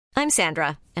I'm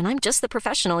Sandra, and I'm just the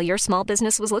professional your small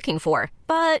business was looking for.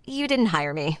 But you didn't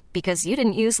hire me because you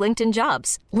didn't use LinkedIn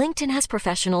Jobs. LinkedIn has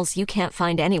professionals you can't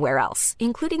find anywhere else,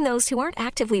 including those who aren't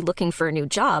actively looking for a new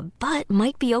job, but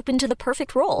might be open to the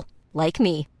perfect role, like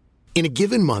me. In a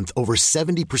given month, over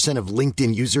 70% of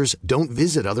LinkedIn users don't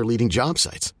visit other leading job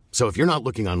sites. So if you're not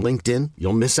looking on LinkedIn,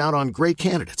 you'll miss out on great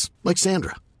candidates like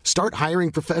Sandra. Start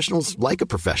hiring professionals like a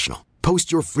professional.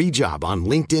 Post your free job on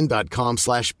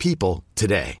linkedin.com/people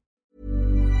today.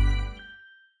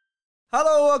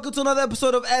 Hello, welcome to another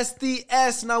episode of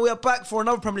SDS. Now we are back for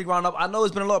another Premier League Roundup. I know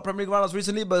there's been a lot of Premier League Roundups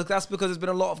recently, but that's because there's been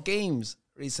a lot of games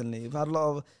recently. We've had a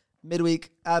lot of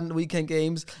midweek and weekend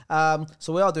games.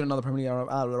 So we are doing another Premier League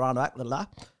Roundup. And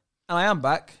I am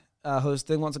back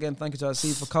hosting. Once again, thank you to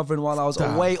RC for covering while I was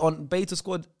away on Beta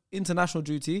Squad international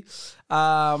duty.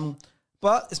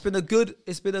 But it's been a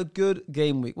good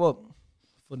game week. Well,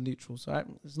 for neutrals, right?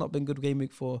 It's not been a good game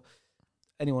week for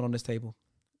anyone on this table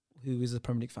who is a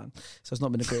Premier League fan. So it's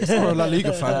not been a great or a La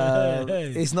Liga fan.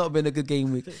 It's not been a good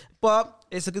game week. But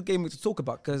it's a good game week to talk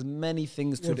about because many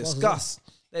things to discuss.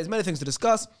 There's many things to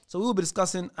discuss. So we will be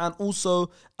discussing. And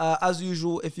also, as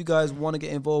usual, if you guys want to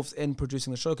get involved in producing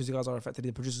the show, because you guys are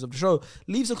effectively the producers of the show,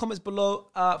 leave some comments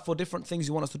below for different things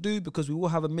you want us to do, because we will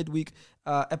have a midweek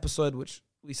episode, which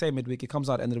we say midweek, it comes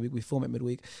out at the end of the week, we film it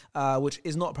midweek, which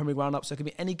is not a Premier League Roundup. So it can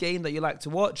be any game that you like to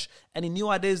watch, any new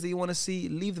ideas that you want to see,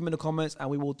 leave them in the comments, and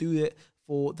we will do it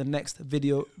for the next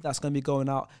video that's going to be going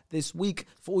out this week.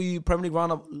 For all you Premier League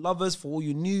Roundup lovers, for all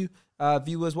you new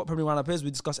viewers, what Premier League Roundup is,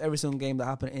 we discuss every single game that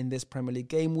happened in this Premier League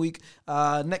game week.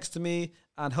 Next to me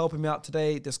and helping me out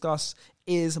today discuss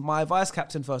is my vice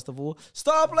captain, first of all,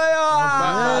 star player.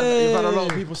 You've had a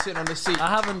lot of people sitting on the seat. I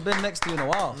haven't been next to you in a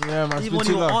while. Yeah, man. Even when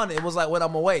you were on, it was like when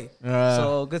I'm away.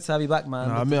 So good to have you back,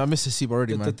 man. No, I miss the seat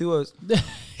already, the man. The duos.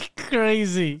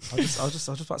 Crazy. I was just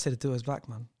about to say the duo's back,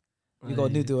 man. You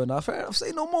got a new duo now. Fair enough.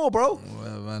 Say no more, bro.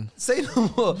 Well, man. Say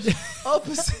no more.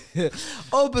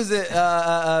 Opposite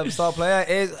star player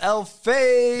is El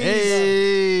Face.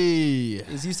 Hey.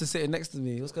 He's used to sitting next to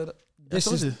me. What's going on?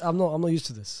 I'm not used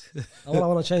to this. I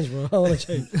want to change, bro. I want to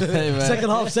change. Hey,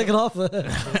 man. Second half.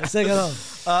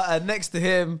 And next to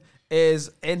him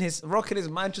is rocking his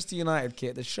Manchester United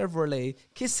kit, the Chevrolet,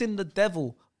 kissing the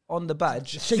devil on the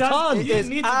badge. Shaitan. It is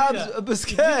Abs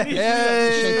Busquets.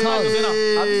 Shaitan.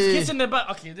 I'm just kissing the back.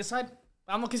 Okay, this side.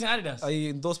 I'm not kissing Adidas. Are you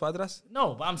endorsed by Adidas?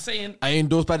 No, but I'm saying. I ain't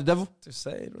endorsed by the devil. Just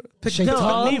saying, bro.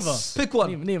 Neither. Pick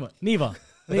one. Neither.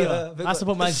 I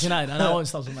support Manchester United, and I won't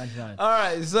stop supporting Manchester United. All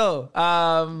right, so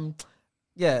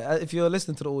if you're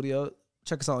listening to the audio,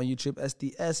 check us out on YouTube,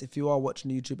 SDS. If you are watching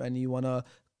YouTube and you wanna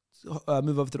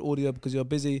move over to the audio because you're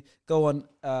busy, go on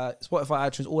Spotify,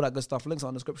 iTunes, all that good stuff. Links are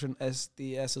in the description,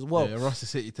 SDS as well. Yeah, Ross is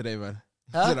City today, man.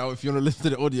 Huh? You know, if you want to listen to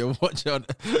the audio, watch it on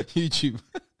YouTube.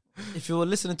 If you're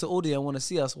listening to audio and want to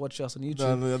see us, watch us on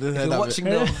YouTube. No, if you're watching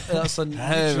us on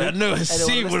YouTube, no,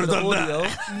 see would have done audio,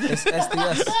 it's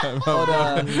SDS.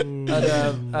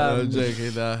 I'm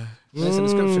joking, nah. Links in the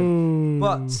description.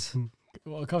 But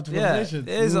What a comfortable conversation.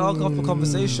 It is an uncomfortable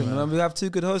conversation. Man. We have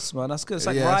two good hosts, man. That's good. It's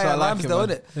like Ryan Ramsdale,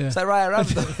 isn't it? Yeah. It's like Ryan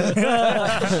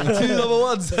Ramsdale. Two number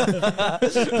ones.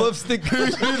 Both stink.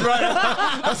 Who's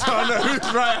right? That's how I know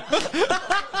who's right.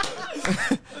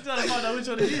 I'm trying to find out which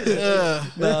one it is.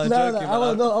 No, I'm joking, I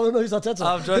want to know who's Arteta.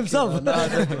 I'm joking. Himself. Man. No,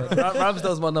 I'm joking, man.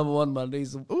 Ramsdale's my number one, man.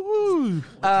 He's, We'll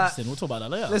talk about that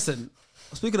later. listen,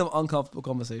 speaking of uncomfortable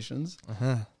conversations,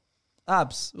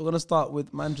 Abs, we're going to start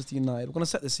with Manchester United. We're going to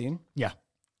set the scene. Yeah.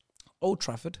 Old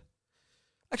Trafford.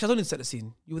 Actually, I don't need to set the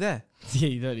scene. You were there. Yeah,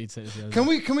 you don't need to say this. Can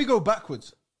we go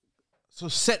backwards? So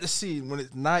set the scene when it's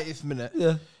 90th minute.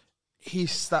 Yeah. He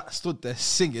stood there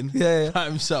singing by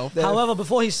himself. However,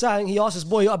 before he sang, he asked his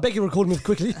boy, I beg you record me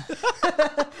quickly.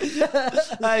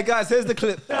 Hey, guys, here's the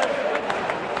clip. When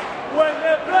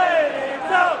the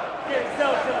playing's out, get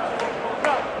self-centered.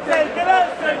 Take it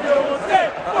out, and you will say,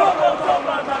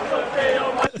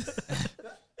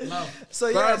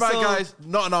 So right, guys,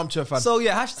 not an armchair fan. So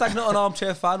yeah, hashtag not an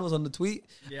armchair fan was on the tweet,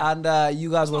 and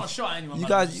you guys were not a shot at anyone, you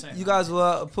man, guys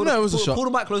were pull the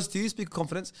mic close to you, speak with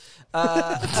confidence.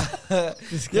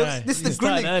 This guy, this is the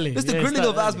grilling. This is the grilling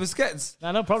of As Busquets.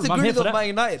 No problem. It's the I'm here grilling for of that. Man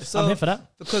United. So, I'm here for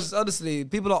that. because honestly,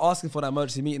 people are asking for that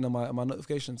emergency meeting on my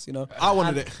notifications. You know, I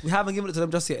wanted And it. We haven't given it to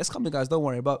them just yet. It's coming, guys. Don't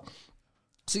worry. But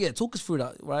so yeah, talk us through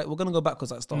that. Right, we're gonna go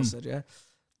backwards, like Star said. Yeah,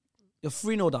 you're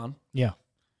 3-0 down Yeah.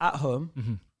 at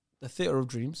home. The Theatre of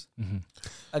Dreams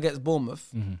against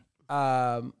Bournemouth.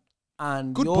 And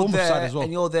Good you're Bournemouth there side as well.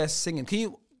 and you're there singing. Can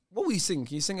you What were you singing?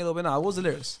 Can you sing it a little bit now? What was the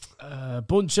lyrics?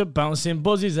 Bunch of bouncing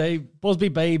Bosbies, Bosby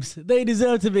babes. They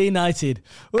deserve to be knighted.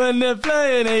 When they're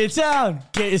playing in your town,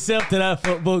 get yourself to that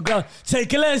football ground.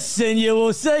 Take a lesson, you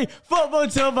will say. Football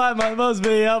till by my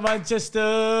Bosby out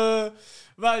Manchester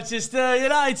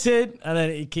United. And then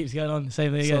it keeps going on,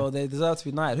 same thing again. So they deserve to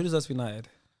be knighted. Who deserves to be knighted?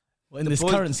 In this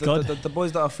current squad. The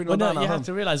boys that are 3-0 down. You have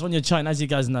to realise when you're China, as you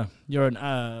guys know, you're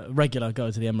a regular go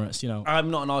to the Emirates, you know.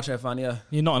 I'm not an armchair fan, yeah.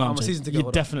 You're not an armchair. I'm a season ticket You're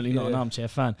holder. definitely not an armchair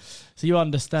fan. So you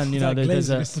understand, you know, there's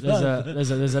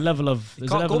a level of... You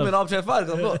can't call me an armchair fan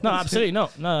because I'm not. No, absolutely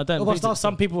not. No, I don't.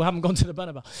 Some people haven't gone to the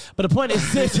Bernabeu. But the point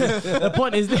is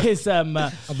this,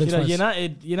 you know,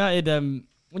 United,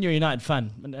 when you're a United fan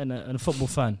and a football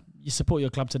fan, you support your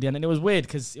club to the end. And it was weird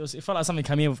because it felt like something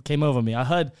came over me. I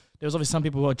heard there was obviously some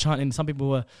people who were chanting, some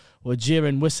people were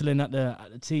jeering, whistling at the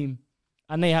team.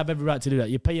 And they have every right to do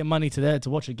that. You pay your money to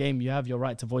watch a game. You have your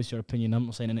right to voice your opinion. I'm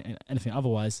not saying anything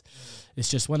otherwise. It's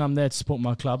just when I'm there to support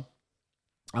my club,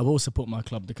 I will support my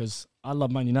club because I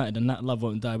love Man United and that love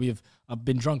won't die. I've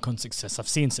been drunk on success. I've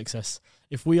seen success.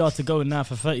 If we are to go now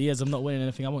for 30 years, I'm not winning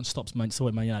anything. I won't stop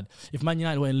supporting Man United. If Man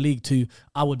United were in League 2,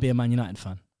 I would be a Man United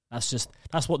fan.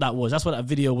 That's what that was. That's what that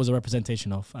video was a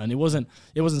representation of. And it wasn't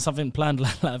something planned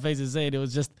like Faisal said. It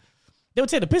was just, they would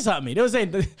take the piss out of me. They were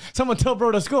saying, someone tell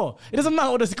bro the score. It doesn't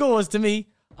matter what the score was to me.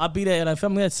 I'd be there. And if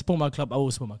I'm there to support my club, I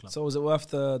will support my club. So was it worth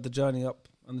the journey up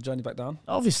and the journey back down?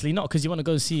 Obviously not, because you want to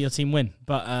go see your team win.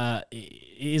 But it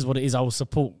is what it is. I will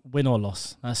support win or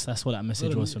loss. That's what that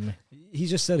message was for me. He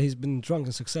just said he's been drunk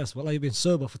and successful. Well, you've been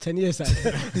sober for 10 years. That's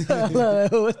a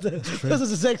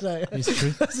success. It's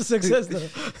true. That's a success, though.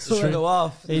 It's true.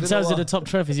 In terms of the top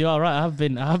trophies, you are right. I have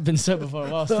been sober for a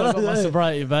while. Still got my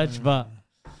sobriety badge, but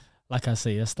like I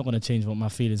say, that's not going to change what my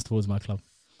feelings towards my club.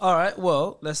 All right,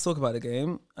 well, let's talk about the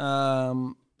game.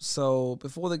 So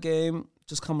before the game,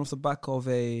 just coming off the back of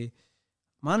a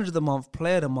Manager of the Month,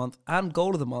 Player of the Month, and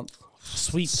Goal of the Month.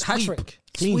 Sweep.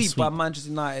 Sweep by Manchester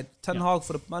United. Ten Hag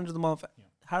for the Manager of the Month.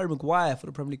 Harry Maguire for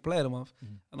the Premier League Player of the Month.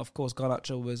 And of course,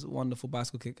 Garnacho was a wonderful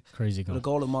bicycle kick. Crazy goal. For the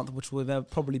Goal of the Month, which will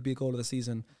probably be Goal of the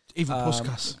Season. Even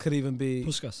Puskas. Could even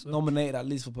be nominated at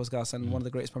least for Puskas and one of the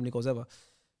greatest Premier League goals ever.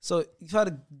 So you've had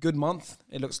a good month,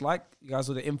 it looks like. You guys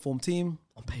were the informed team.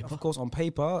 On paper. Of course, on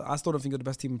paper. I still don't think you're the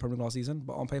best team in Premier League last season,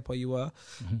 but on paper you were.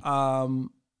 And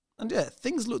yeah,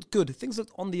 things looked good. Things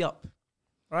looked on the up.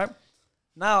 Right?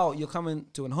 Now you're coming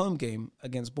to a home game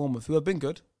against Bournemouth, who have been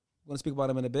good. We're going to speak about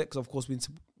them in a bit because, of course, we're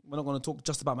not going to talk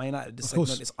just about Man United this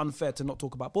segment. It's unfair to not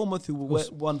talk about Bournemouth, who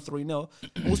won 3-0.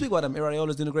 We'll speak about them.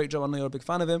 Iraola's doing a great job. I know you're a big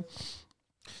fan of him.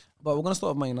 But we're going to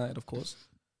start with Man United, of course.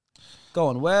 Go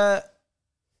on.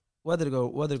 Where did it go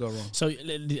wrong? So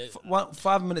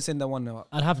 5 minutes in, they're 1-0 up.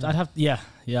 I'd have yeah.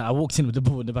 I walked in with the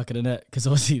ball in the back of the net because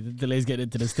obviously the delays getting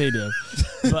into the stadium.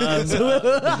 But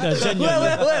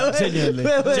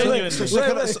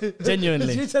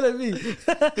genuinely. You're telling me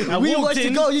we watched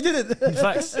the goal, you didn't. In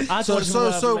fact,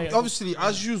 So obviously,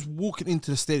 as you was walking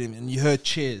into the stadium and you heard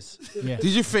cheers, did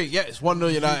you think, it's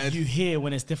 1-0 United? You hear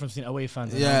when it's different between away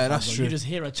fans. Yeah, that's true. You just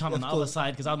hear a chant on the other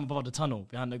side because I'm above the tunnel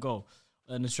behind the goal.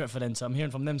 And the Stretford end, so I'm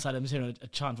hearing from them side, I'm hearing a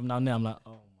chant from down there. I'm like,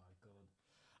 oh my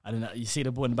god! And then you see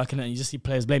the ball in the back of the net, and you just see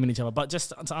players blaming each other. But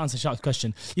just to answer Shark's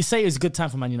question, you say it was a good time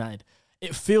for Man United.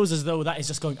 It feels as though that is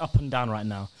just going up and down right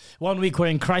now. 1 week we're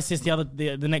in crisis,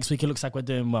 the next week it looks like we're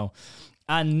doing well.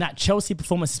 And that Chelsea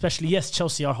performance, especially, yes,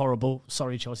 Chelsea are horrible.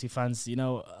 Sorry, Chelsea fans. You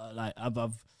know,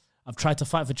 I've tried to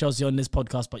fight for Chelsea on this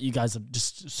podcast, but you guys are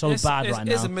just bad right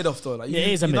now. It's a mid-off though. Like, it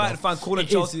is a United fan calling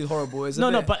Chelsea horrible.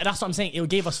 No, but that's what I'm saying. It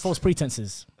gave us false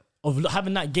pretenses of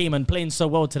having that game and playing so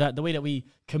well to that. The way that we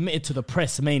committed to the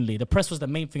press mainly. The press was the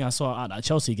main thing I saw at that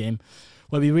Chelsea game,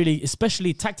 where we really,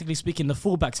 especially tactically speaking, the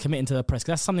fullbacks committing to the press.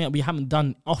 That's something that we haven't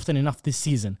done often enough this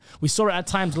season. We saw it at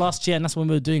times last year, and that's when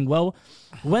we were doing well.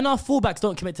 When our fullbacks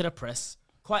don't commit to the press,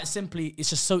 quite simply, it's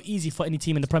just so easy for any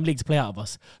team in the Premier League to play out of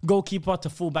us. Goalkeeper to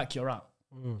fullback, you're out.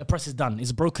 The press is done.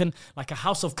 It's broken. Like a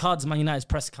house of cards, Man United's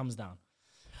press comes down.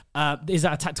 Is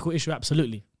that a tactical issue?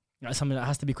 Absolutely. That's something that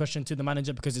has to be questioned to the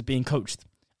manager because it's being coached.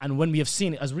 And when we have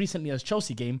seen it as recently as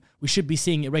Chelsea game, we should be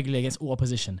seeing it regularly against all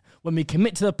opposition. When we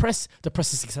commit to the press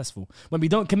is successful. When we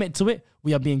don't commit to it,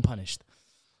 we are being punished.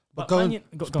 But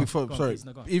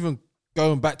even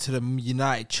going back to the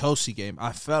United-Chelsea game,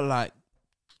 I felt like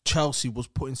Chelsea was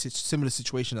put in similar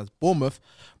situation as Bournemouth,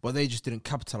 but they just didn't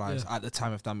capitalise at the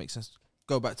time, if that makes sense.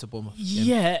 Go back to Bournemouth.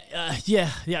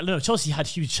 No, Chelsea had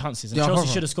huge chances, and Chelsea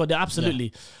should have scored there, absolutely.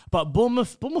 Yeah. But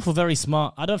Bournemouth were very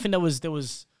smart. I don't think there was.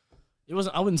 It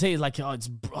wasn't. I wouldn't say it's like it's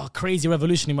crazy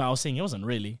revolutionary what I was saying. It wasn't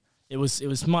really. It was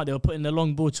smart. They were putting the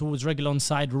long ball towards Reguilon's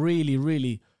side, really,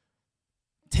 really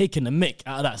taking the mick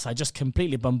out of that side, just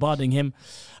completely bombarding him.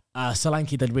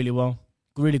 Solanke did really well.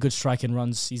 Really good striking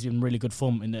runs. He's in really good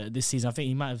form in this season. I think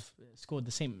he might have scored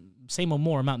the same or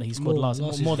more amount that he scored more than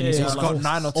he scored He's last. got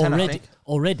 9 or 10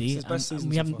 already. It's his best season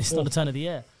we so haven't. far. It's not the turn of the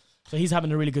year, so he's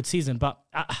having a really good season. But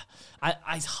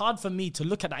it's hard for me to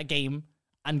look at that game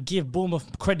and give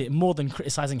Bournemouth credit more than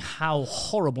criticising how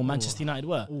horrible Manchester United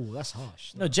were. Oh, that's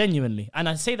harsh. No, genuinely. And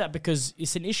I say that because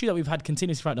it's an issue that we've had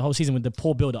continuously throughout the whole season with the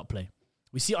poor build-up play.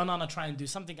 We see Onana try and do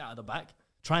something out of the back,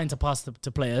 trying to pass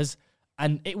to players,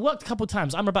 and it worked a couple of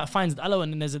times. Amrabat finds Allo,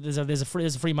 and then there's a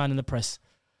free man in the press.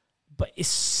 But it's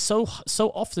so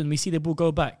often we see the ball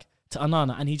go back to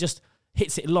Onana, and he just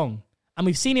hits it long. And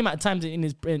we've seen him at times in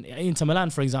Inter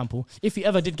Milan, for example. If he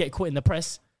ever did get caught in the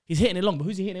press, he's hitting it long, but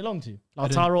who's he hitting it long to?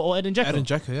 Lautaro or Edin Dzeko? Edin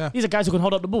Dzeko, yeah. These are guys who can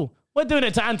hold up the ball. We're doing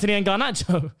it to Anthony and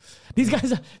Garnacho. These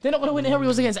guys, they're not going to win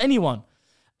aerials against anyone.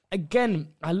 Again,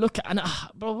 I look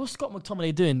at, bro, what's Scott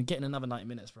McTominay doing getting another 90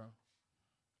 minutes, bro?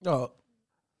 No,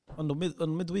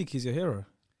 on midweek, he's your hero.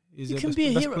 He's He your can best, be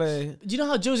a best hero. player. Do you know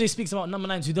how Jose speaks about number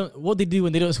 9s what they do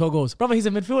when they don't score goals? Brother, he's a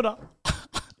midfielder.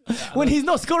 When he's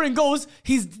not scoring goals,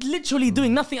 he's literally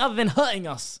doing nothing other than hurting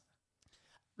us.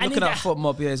 Looking at Foot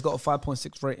Mob, yeah, he's got a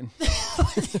 5.6 rating.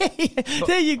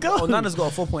 There you go. Onana's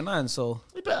got a 4.9, so...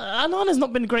 But Onana's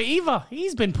not been great either.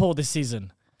 He's been poor this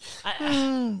season.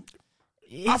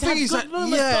 I think he's had Man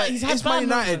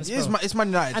United. It's Man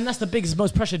United. And that's the biggest,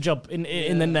 most pressure job in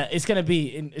the net. It's gonna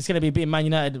be being Man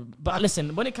United. But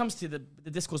listen, when it comes to the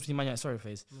discourse between Man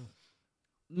United,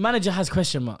 manager has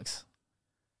question marks,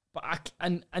 but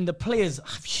and the players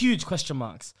have huge question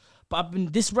marks. But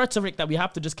this rhetoric that we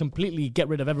have to just completely get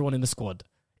rid of everyone in the squad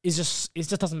it just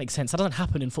doesn't make sense. That doesn't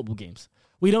happen in football games.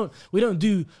 We don't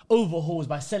do overhauls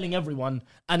by selling everyone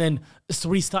and then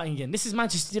restarting again. This is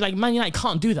Manchester. Like Man United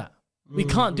can't do that. We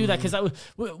can't do that because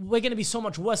we're going to be so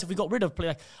much worse if we got rid of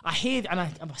players. Like, I hear, and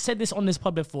I've said this on this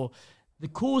pod before, the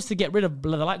calls to get rid of the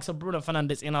likes of Bruno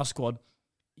Fernandes in our squad.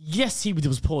 Yes, he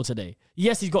was poor today.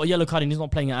 Yes, he's got a yellow card and he's not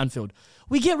playing at Anfield.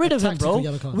 We get rid of him, bro.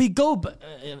 We go,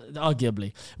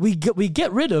 arguably, we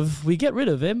get rid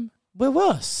of him. We're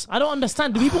worse. I don't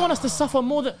understand. Do people want us to suffer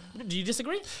more than? Do you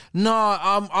disagree? No,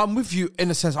 I'm with you in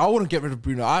a sense. I wouldn't get rid of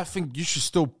Bruno. I think you should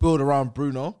still build around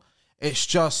Bruno. It's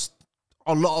just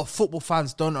a lot of football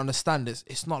fans don't understand this.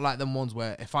 It's not like them ones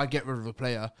where if I get rid of a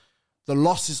player, the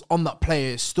losses on that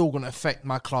player is still going to affect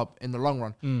my club in the long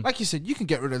run. Like you said, you can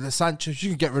get rid of the Sanchez, you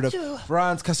can get rid of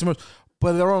Varane, Casemiro,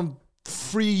 but they're on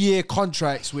 3-year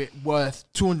contracts worth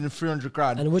 200, 300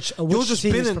 grand. And which you're just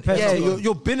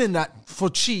you're binning that for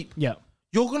cheap. Yeah.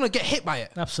 You're going to get hit by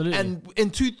it. Absolutely. And in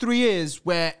 2-3 years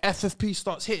where FFP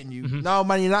starts hitting you, now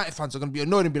Man United fans are going to be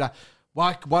annoyed and be like,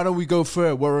 why don't we go for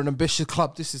it? We're an ambitious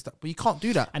club. This is that, but you can't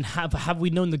do that. And have we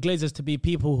known the Glazers to be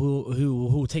people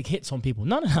who take hits on people?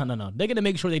 No. They're going to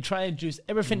make sure they try and juice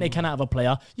everything they can out of a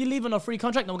player. You leave on a free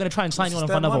contract, and we're going to try and sign you on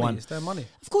for another one. It's their money.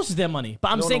 Of course, it's their money.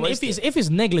 But I'm saying if it's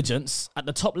negligence at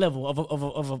the top level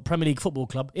of a Premier League football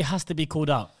club, it has to be called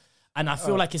out. And I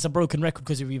feel like it's a broken record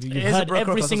because you've heard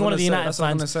every single one of the United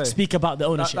fans speak about the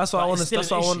ownership. That's why I want to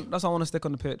stick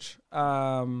on the pitch.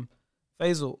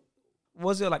 Faisal,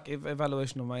 what's your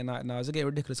evaluation of Man United now? Is it getting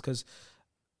ridiculous? Because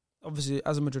obviously,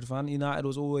 as a Madrid fan, United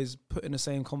was always put in the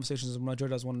same conversations as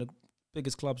Madrid as one of the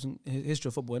biggest clubs in history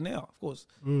of football, and they are, of course,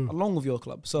 along with your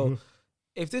club. So,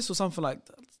 if this was something like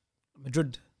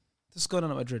Madrid, this is going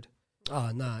on at Madrid.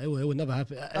 Oh, nah, it would never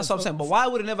happen. That's what I'm saying. But why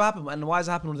would it never happen? And why is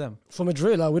it happening with them? For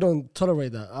Madrid, we don't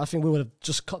tolerate that. I think we would have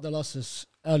just cut the losses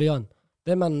early on.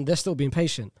 They're still being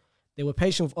patient. They were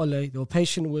patient with Ole. They were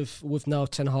patient with now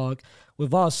Ten Hag.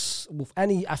 With us, with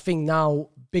any, I think now,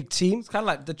 big team. It's kind of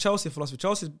like the Chelsea philosophy.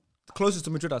 Chelsea's closest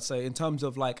to Madrid, I'd say, in terms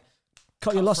of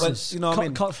cut your losses. You know what I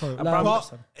mean? Cutthroat.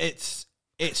 But it's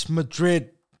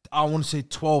Madrid, I want to say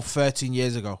 12, 13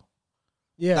 years ago.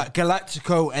 Yeah. Like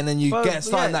Galactico, and then you get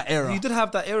started in that era. You did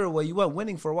have that era where you weren't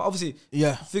winning for a while. Obviously,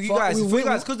 for you guys,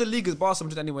 because the league is Barca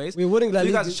Madrid anyways. We're winning La Liga.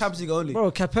 You guys are Champions League only. Bro,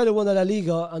 Capello won the La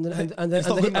Liga,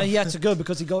 and he had to go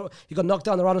because he got knocked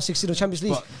down the round of 16 of Champions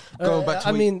League.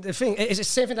 The thing, it's the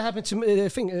same thing that happened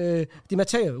to Di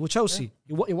Matteo with Chelsea.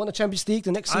 He won the Champions League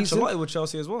the next season. Ancelotti with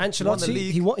Chelsea as well.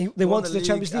 Ancelotti, they won the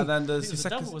Champions League. And then the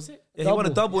second, double, was it? Yeah, he won a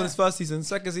double in his first season.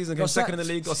 Second season, got second in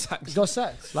the league, got sacked. Got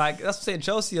sacked. Like, that's what I'm saying.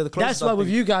 Chelsea are the closest. That's why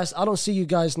with you guys, I don't see you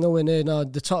guys nowhere near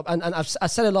the top. And I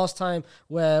said it last time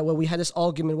where we had this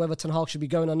argument whether Ten Hag should be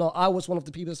going or not. I was one of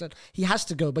the people that said he has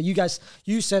to go. But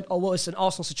you said, oh, well, it's an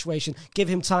Arsenal situation. Give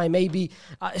him time. Maybe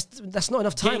that's not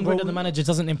enough time. Getting rid of the manager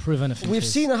doesn't improve anything. We've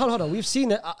seen it. Hold on. We've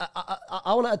seen it.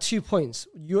 I want to add 2 points.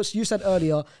 You said earlier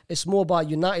it's more about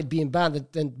United being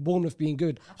bad than Bournemouth being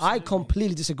good. Absolutely. I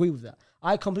completely disagree with that.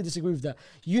 I completely disagree with that.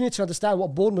 You need to understand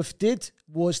what Bournemouth did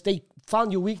was they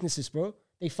found your weaknesses, bro.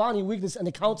 They found your weakness and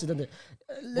they counted on it.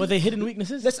 Were they hidden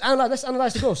weaknesses? Let's analyze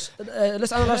the goals.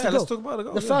 Let's analyze the goal. Let's talk about the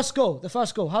goal. The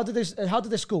first goal. How did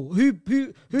they score? Whose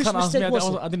mistake was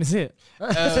it? I didn't see it.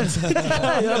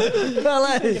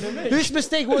 Whose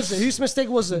mistake was it? Whose mistake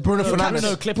was it? Bruno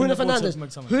Fernandes. Bruno Fernandes.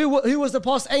 Who was the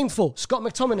pass aimed for? Scott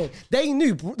McTominay. They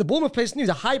knew. The Bournemouth players knew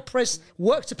the high press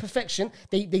worked to perfection.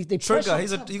 They Trigger.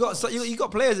 You got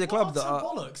players at your club that are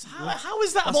bollocks. How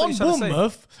is that That's what on you're trying to say.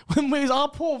 Bournemouth when it's our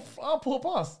poor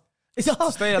pass? It's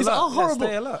a Stay alert. horrible,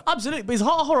 Stay alert. absolutely. But it's a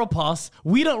horrible pass.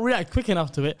 We don't react quick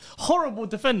enough to it. Horrible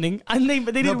defending, and they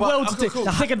did well to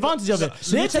take advantage of it.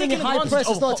 So you're telling me high press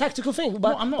is not a tactical thing?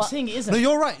 No, I'm not saying it isn't. No,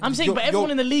 you're right. I'm saying, but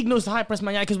everyone in the league knows the high press,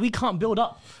 man, because we can't build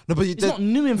up. No, but it's not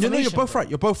new information. No, you're both right.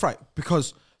 You're both right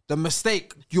because the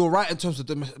mistake. You're right in terms of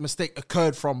the mistake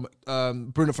occurred from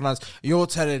Bruno Fernandes. You're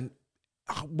telling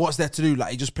what's there to do?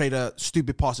 Like he just played a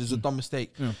stupid pass. It's a dumb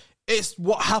mistake. Yeah. It's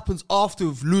what happens after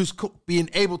with Lewis Cook being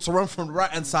able to run from the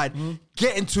right hand side,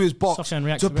 get into his box, Soft and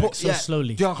react so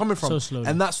slowly. Do you know where I'm coming from? So slowly.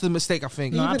 And that's the mistake I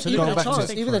think. No,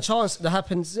 absolutely. Even the chance that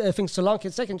happens, I think Sri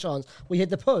Lanka's second chance, we hit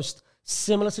the post.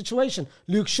 Similar situation.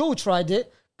 Luke Shaw tried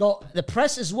it, got the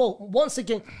press as well. Once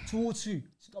again, 2-2.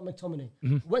 Scott McTominay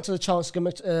went to the chance,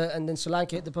 and then Sri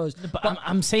Lanka hit the post. But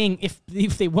I'm saying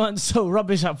if they weren't so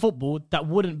rubbish at football, that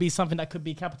wouldn't be something that could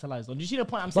be capitalised on. Do you see the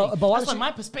point I'm saying? That's why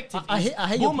my perspective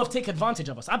is Bournemouth take advantage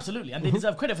of us, absolutely, and they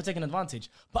deserve credit for taking advantage.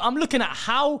 But I'm looking at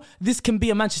how this can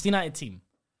be a Manchester United team.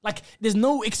 Like, there's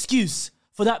no excuse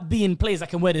for that being players that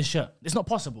can wear this shirt. It's not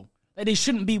possible. They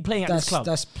shouldn't be playing at this club.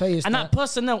 That's players. And that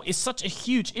personnel is such a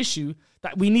huge issue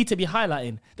that we need to be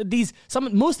highlighting. That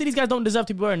most of these guys don't deserve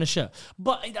to be wearing a shirt.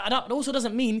 But that also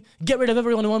doesn't mean get rid of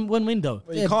everyone in one window.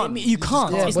 Well, you can't. You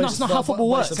can't. Yeah, it's not how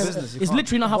football works. It's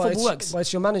literally not how football works. But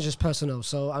it's your manager's personnel.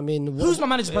 So I mean, who's my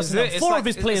manager's personnel? Four of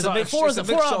his players are four out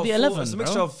of the 11. It's a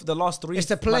mixture of the last three. It's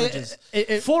the player.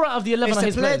 4 out of the 11 are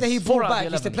his players.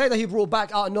 It's the player that he brought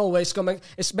back out of nowhere. Scott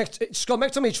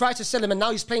McTominay tried to sell him, and now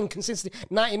he's playing consistently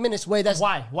 90 minutes.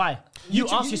 Why? You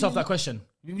ask yourself that question.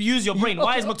 Use your brain.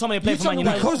 Why is McTominay playing for Man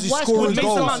United? Because he's scoring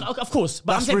goals. Of course,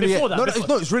 but That's I'm saying really before it. that.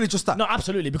 No, it's really just that. No,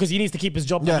 absolutely, because he needs to keep his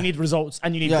job. Yeah. And you need results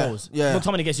and you need goals. Yeah.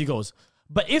 McTominay gets you goals.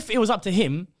 But if it was up to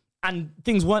him and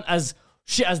things weren't as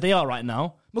shit as they are right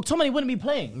now, McTominay wouldn't be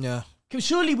playing. Yeah.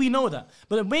 Surely we know that.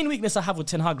 But the main weakness I have with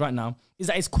Ten Hag right now is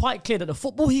that it's quite clear that the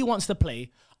football he wants to play,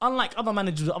 unlike other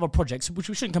managers with other projects, which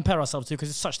we shouldn't compare ourselves to because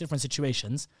it's such different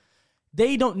situations,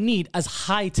 they don't need as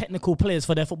high technical players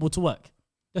for their football to work.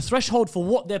 The threshold for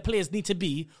what their players need to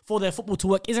be for their football to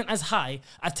work isn't as high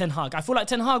as Ten Hag. I feel like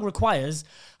Ten Hag requires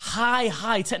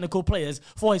high technical players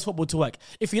for his football to work.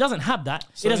 If he doesn't have that,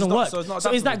 it doesn't work.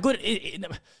 So is that good?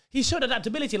 He showed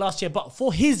adaptability last year, but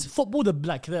for his football, the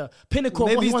pinnacle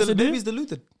of what he wants to do... Maybe he's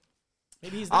deluded.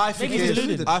 I think he's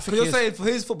deluded. You're saying for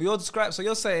his football, you're describing. So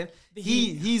you're saying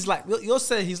he's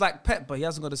like Pep, but he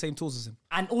hasn't got the same tools as him.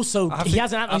 And also, he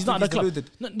hasn't. He's not at the club.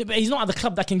 No, but he's not at the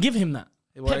club that can give him that.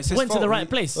 Pep went to the right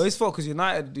place. Well, his fault because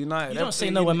United. You don't say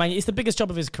no when man. It's the biggest job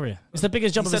of his career. It's the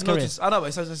biggest job of his career. I know,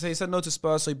 but he said no to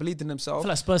Spurs, so he believed in himself. I feel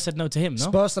like Spurs said no to him. No,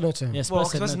 Spurs said no to him. Yeah,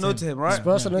 Spurs said no to him, right?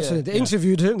 Spurs said no to him. They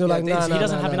interviewed him. They're like, nah, he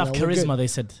doesn't have enough charisma. They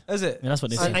said. Is it? Yeah, that's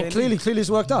what they said. And clearly it's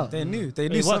worked out. They knew.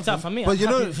 It worked out for me. But you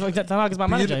know, Ten Hag is my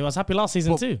manager. He was happy last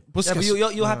season too. Yeah,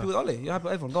 but you're happy with Ole. You're happy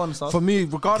with everyone. Go on, start. For me,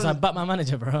 regardless, I back my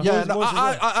manager, bro. Yeah,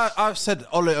 I've said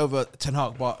Ole over Ten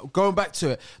Hag, but going back to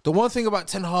it, the one thing about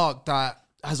Ten Hag that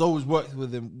has always worked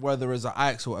with him, whether it's at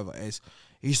Ajax or whatever it is,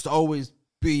 he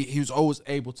was always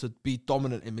able to be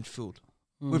dominant in midfield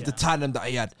with the tandem that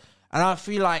he had. And I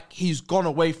feel like he's gone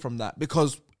away from that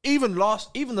because even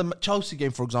the Chelsea game,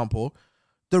 for example,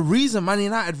 the reason Man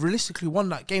United realistically won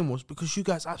that game was because you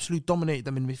guys absolutely dominated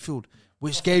them in midfield,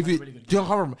 which gave you... Really do you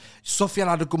know Sofian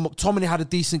had a good... McTominay had a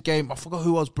decent game. I forgot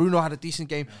who else. Bruno had a decent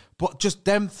game. But just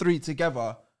them three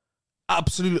together...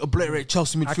 absolutely obliterate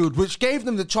Chelsea midfield, which gave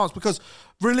them the chance because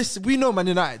realistically, we know Man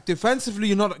United, defensively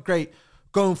you're not that great,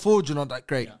 going forward you're not that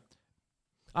great. Yeah.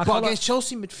 But against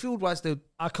Chelsea midfield-wise,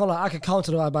 I could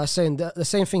counter that by saying the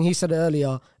same thing he said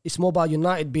earlier. It's more about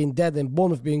United being dead than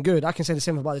Bournemouth being good. I can say the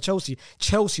same about the Chelsea.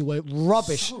 Chelsea were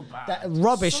rubbish. So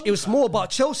rubbish. So it was more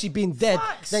about Chelsea being dead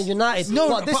than United.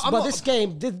 No, but this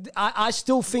game, I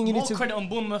still think you need to... More credit on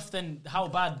Bournemouth than how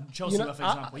bad Chelsea were, for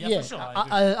example. For sure.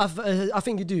 I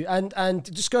think you do. And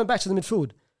just going back to the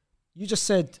midfield, you just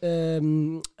said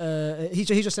he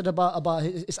just said about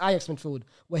his Ajax midfield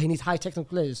where he needs high technical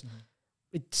players.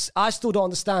 I still don't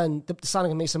understand the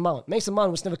signing of Mason Mount. Mason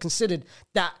Mount was never considered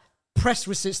that press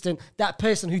resistant, that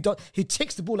person who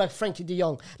takes the ball like Frankie de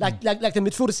Jong, like the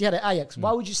midfielders he had at Ajax.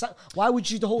 Why would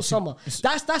you the whole summer?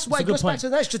 That's why it goes back to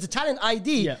the next. Just the talent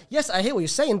ID. Yeah. Yes, I hear what you're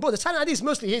saying, bro. The talent ID is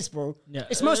mostly his, bro. Yeah.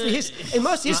 It's mostly his. It's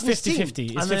mostly his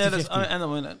 50-50. It's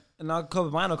 50-50. And now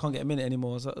Kobe Mino can't get a minute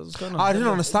anymore. So what's going on? I didn't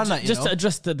understand that. Just to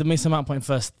address the Mason Mount point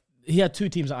first, he had 2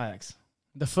 teams at Ajax.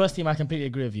 The first team, I completely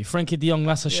agree with you. Frankie de Jong,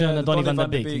 Lasse Schöne, Donny van der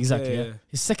Beek. Exactly. Yeah.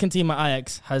 His second team at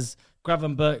Ajax has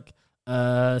Gravenberch,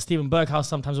 Steven Berghuis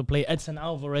sometimes will play, Edson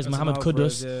Alvarez, Mohamed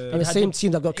Kudus. And the same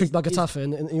team that got kicked by Getafe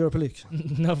in Europa League.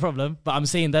 No problem. But I'm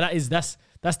saying they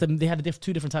had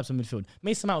 2 different types of midfield.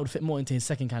 Mason Mount would fit more into his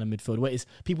second kind of midfield, where it's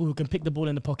people who can pick the ball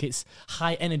in the pockets,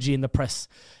 high energy in the press.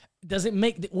 Was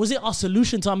it our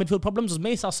solution to our midfield problems? Was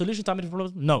Mason our solution to our midfield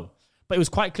problems? No. But it was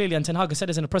quite clearly, and Ten Hag said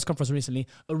this in a press conference recently,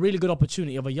 a really good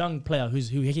opportunity of a young player who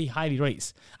he highly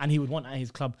rates, and he would want at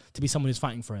his club to be someone who's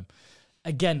fighting for him.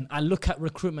 Again, I look at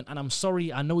recruitment, and I'm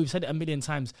sorry, I know we've said it a million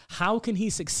times. How can he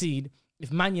succeed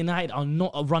if Man United are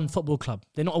not a run football club?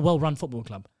 They're not a well-run football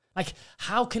club. Like,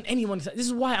 how can anyone... This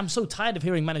is why I'm so tired of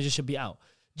hearing managers should be out.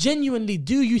 Genuinely,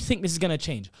 do you think this is going to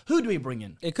change? Who do we bring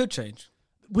in? It could change.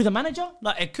 With a manager?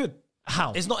 No, it could.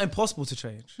 How? It's not impossible to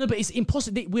change. No, but it's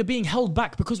impossible. We're being held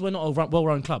back because we're not a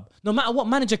well-run club. No matter what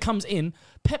manager comes in,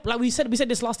 Pep, like we said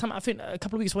this last time, I think a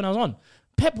couple of weeks when I was on,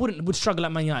 Pep would struggle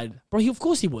at Man United. Bro, of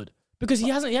course he would. Because he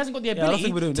hasn't got the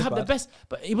ability to have the best.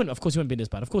 But he wouldn't. Of course, he wouldn't be this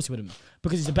bad. Of course, he wouldn't.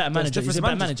 Because he's a better manager. He's a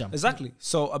better manager. Exactly.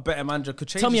 So a better manager could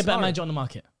change. Tell me a better manager on the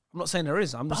market. I'm not saying there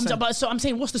is. I'm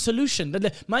saying, what's the solution?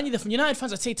 The United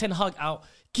fans that say Ten Hag out,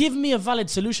 give me a valid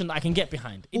solution that I can get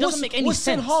behind. It doesn't make any sense. What's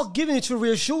Ten Hag giving you to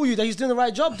reassure you that he's doing the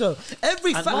right job, though?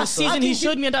 Last season, he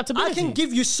showed me adaptability. I can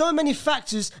give you so many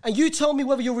factors, and you tell me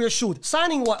whether you're reassured.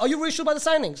 Signing what? Are you reassured by the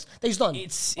signings that he's done?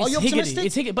 Are you optimistic?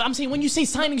 It's Higgity. But I'm saying, when you say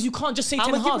signings, you can't just say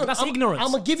Ten Hag. That's ignorance.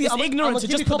 I'm going to give you... It's ignorant to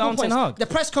just put down Ten Hag. The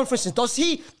press conferences, does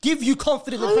he give you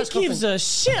confidence in the press conference? Who gives a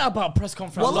shit about press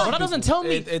conferences? That doesn't tell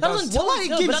me. That doesn't tell me.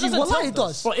 It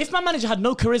does. Bro, if my manager had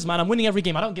no charisma and I'm winning every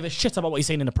game, I don't give a shit about what he's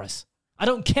saying in the press. I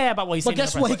don't care about what he's saying in the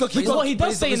press. But guess what? He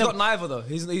does say in the... He's got neither, though.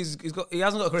 He hasn't got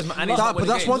charisma and but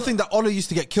that's one thing that Ole used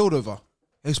to get killed over.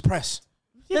 His press.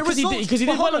 Yeah, because he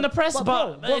did well in the press,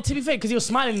 but to be fair, because he was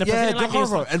smiling in the press.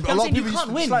 And a lot of people you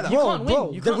can't win.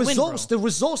 The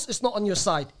results is not on your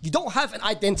side. You don't have an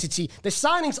identity. The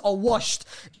signings are washed.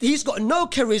 He's got no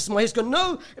charisma. He's got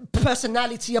no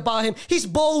personality about him. He's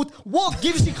bold. What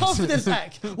gives you confidence,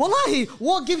 Ak? Wallahi,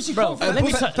 what gives you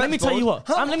confidence? Let me tell you what.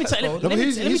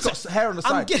 He's got hair on the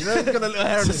side. He's got a little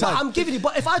hair on the side. I'm giving you,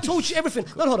 but if I told you everything,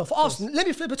 hold on, for Arsenal, let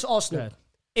me flip it to Arsenal.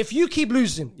 If you keep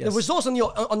losing, the results on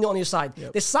your side,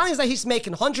 the signings that he's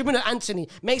making, 100 million Anthony,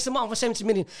 makes him out for 70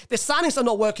 million. The signings are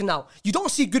not working out. You don't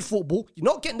see good football. You're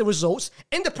not getting the results.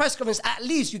 In the press conference, at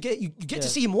least you get to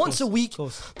see him once a week.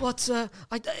 But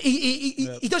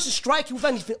he doesn't strike you with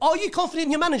anything. Are you confident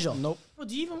in your manager? Nope. Bro,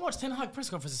 do you even watch Ten Hag press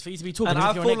conferences for you to be talking? And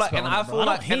I feel like out of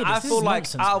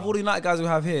all the United guys we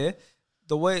have here,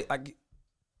 the way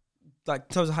like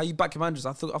in terms of how you back your managers,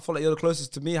 I feel like you're the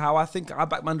closest to me. How I think I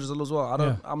back managers a lot as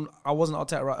well. I wasn't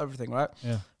Arteta about everything, right?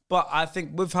 Yeah. But I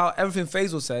think with how everything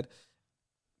Faisal said,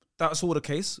 that's all the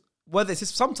case. Whether it's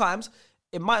sometimes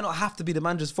it might not have to be the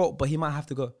manager's fault, but he might have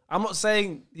to go. I'm not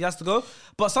saying he has to go,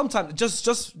 but sometimes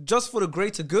just for the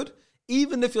greater good.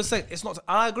 Even if you're saying it's not,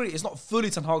 I agree, it's not fully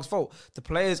Ten Hag's fault. The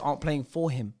players aren't playing for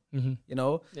him. Mm-hmm. You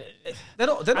know, they're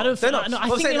not. I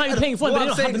think they might be playing for him, but they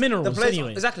don't have the minerals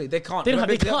anyway. Exactly, they can't. They don't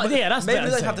have. Yeah, that's maybe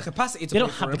they have the capacity to. They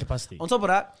don't have the capacity. On top of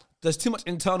that, there's too much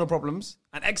internal problems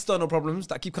and external problems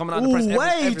that keep coming out of the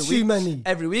press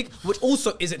every week, which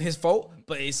also isn't his fault,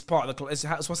 but it's part of the club. It's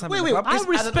what's happening in the club. I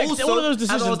respect all of those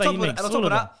decisions that he makes. And on top of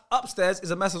that, upstairs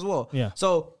is a mess as well. Yeah.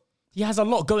 So he has a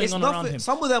lot going on around him.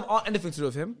 Some of them aren't anything to do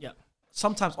with him. Yeah.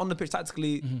 Sometimes on the pitch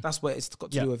tactically, that's where it's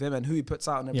got to do with him and who he puts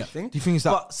out and everything. Do you think it's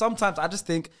that? But sometimes I just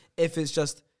think if it's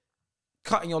just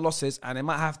cutting your losses, and it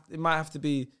might have to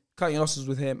be cutting your losses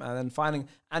with him and then finding.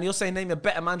 And you're saying name a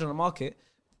better manager on the market.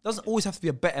 It doesn't always have to be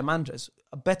a better manager. It's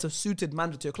a better suited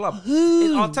manager to your club.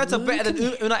 Is Arteta better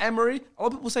than Unai Emery? A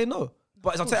lot of people say no.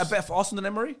 But is Arteta better for Arsenal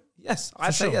than Emery? Yes, I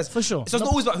say yes. For sure. It's not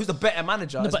always about who's the better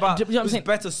manager. It's about who's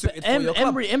better suited for your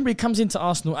club. Emery comes into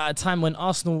Arsenal at a time when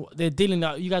Arsenal, they're dealing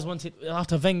out, you guys wanted,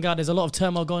 after Wenger, there's a lot of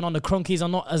turmoil going on. The Cronkies are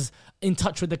not as in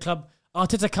touch with the club.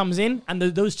 Arteta comes in and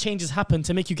those changes happen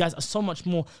to make you guys a so much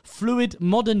more fluid,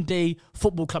 modern day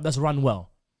football club that's run well.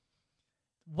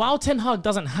 While Ten Hag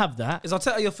doesn't have that. Is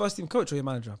Arteta your first team coach or your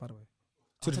manager, by the way?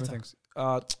 Two different things.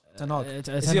 Ten Hag.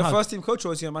 Is he your first team coach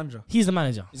or is he your manager? He's the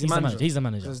manager. He's the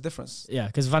manager. There's a difference. Yeah,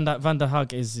 because Van der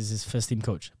Hag is his first team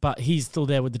coach. But he's still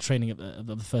there with the training of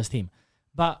the first team.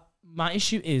 But my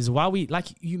issue is while we, like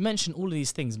you mentioned all of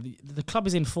these things, the club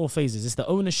is in 4 phases. It's the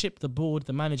ownership, the board,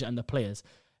 the manager, and the players.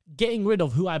 Getting rid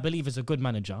of who I believe is a good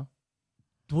manager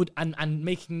and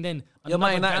making then You're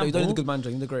Man United. gamble. You don't need a good manager.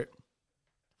 You need a great.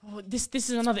 Oh, this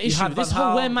is another You issue. had This Van whole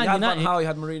Gaal, where Man you had United. Van Gaal, you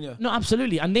had Mourinho. No,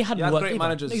 absolutely, and they hadn't You had worked great either.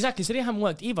 managers. Exactly, so they haven't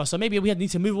worked either. So maybe we need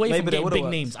to move away Maybe from they getting would've big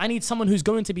worked. names. I need someone who's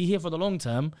going to be here for the long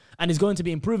term and is going to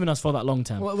be improving us for that long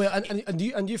term. Well, and do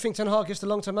you think Ten Hag is the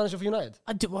long-term manager for United?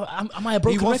 Am I a He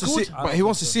broken wants record? to see, but he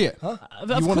wants to see it. Of You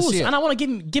wanna course, see it. and I want to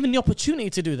give him the opportunity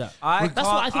to do that. That's what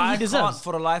I think he can't deserves.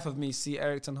 for the life of me see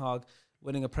Erik Ten Hag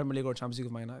winning a Premier League or a Champions League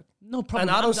with Man United. No problem.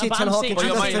 And I don't see but Ten I'm Hag saying- in But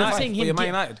you're I'm Man saying- I'm United. saying But him you're Man get-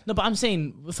 United. No, but I'm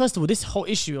saying, first of all, this whole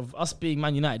issue of us being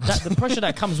Man United, the pressure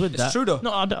that comes with that. true though.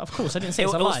 No, of course, I didn't say It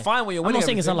it's a lie. was fine when you're I'm winning. not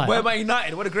saying it's a lie. We're Man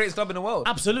United. We're the greatest club in the world.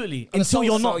 Absolutely. And Until so-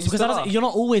 you're so not, you because still are. you're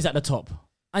not always at the top.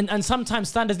 And sometimes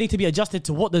standards need to be adjusted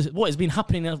to what has been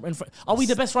happening in front. Are we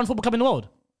the best run football club in the world?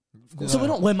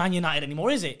 So we're Man United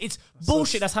anymore, is it? It's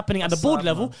bullshit that's happening at the board sad,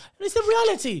 level. man. And it's the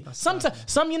reality. Sometimes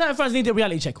some United fans need a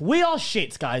reality check. We are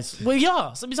shit, guys. We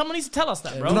are. Someone needs to tell us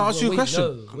that, bro. Can I ask you a We question?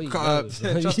 know, we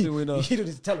Trust me, we know. You don't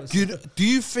need to tell us. Do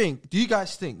you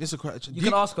guys think this is a question? You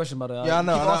can ask a question about it. Yeah, I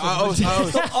know.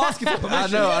 Stop asking for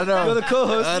permission. I know. You're the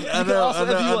co-host. I You can know. ask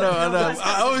whatever you want.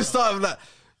 I always start with that.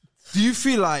 Do you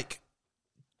feel like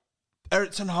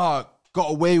Erik Ten Hag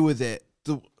got away with it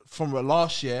from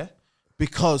last year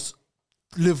because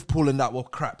Liverpool and that were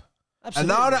crap?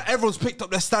 Absolutely. And now that everyone's picked up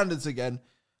their standards again,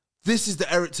 this is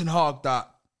the Erik Ten Hag that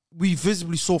we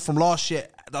visibly saw from last year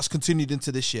that's continued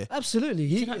into this year.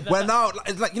 Absolutely. Where now,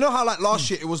 like, you know how like last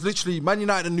year it was literally Man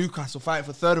United and Newcastle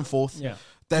fighting for 3rd and 4th. Yeah.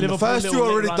 Then Liverpool, the first 2 little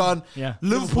already late done. run. Yeah.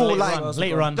 Liverpool Late like run,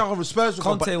 late run. Spurs were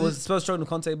gone, Conte but was Spurs struggling with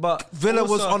Conte, but Villa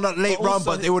was also- on that late but run,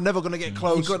 also but they were never going to get He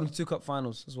close. got them to 2 cup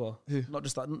finals as well. Not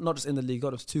just in the league. Got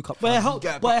them to 2 cup But finals.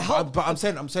 Yeah, But but I'm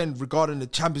saying regarding the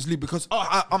Champions League because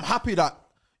I'm happy that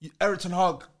Erik Ten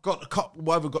Hag got the cup,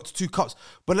 whatever, got to 2 cups.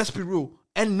 But let's be real,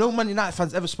 and no Man United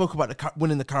fans ever spoke about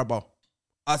winning the Carabao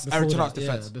as Erik Ten Hag's that, yeah,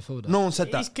 defense. before that. No one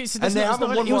said that. And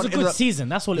it was a good season.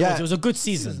 That's all it was. It was a good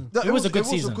season. It was a good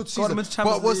season. Got them into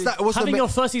Champions But was League. that was Having the your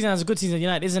first season as a good season at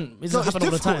United isn't it's happen all the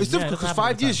difficult. time. It's difficult because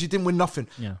 5 years you didn't win nothing.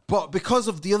 Yeah. But because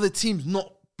of the other teams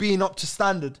not being up to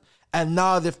standard, and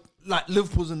now they've like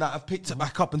Liverpool's and that have picked it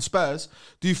back up, and Spurs.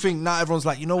 Do you think now everyone's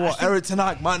like, you know what, Erik Ten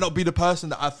Hag might not be the person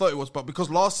that I thought it was, but because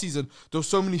last season there were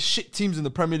so many shit teams in the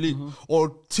Premier League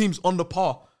or teams on the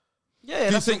par. Yeah,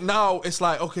 Do you think now it's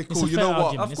like, okay, It's cool, a you fair know what?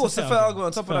 argument. Of course, a fair argument.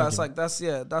 On top of Fair that, it's argument.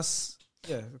 like that's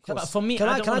of But course. for me, Can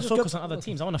I I don't want to just go- focus on other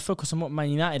teams. I want to focus on what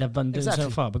Man United have done Exactly. so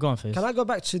far. But go on, Fizz. Can I go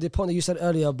back to the point that you said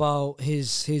earlier about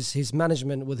his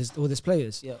management with his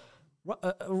players? Yeah.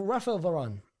 Rafael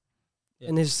Varane,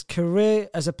 in his career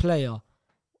as a player,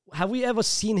 have we ever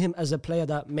seen him as a player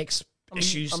that makes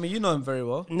issues? I mean, you know him very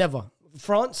well. Never.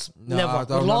 France, No, I never.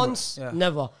 don't Lens, remember. Yeah.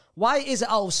 never. Why is it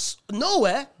out of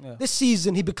nowhere Yeah. this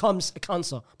season he becomes a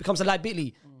cancer, becomes a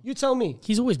liability? You tell me.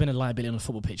 He's always been a liability on a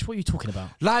football pitch. What are you talking about?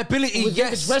 Liability, Within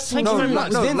yes. the dressing No, room. no,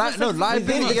 Within- liability,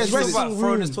 within the yes. dressing About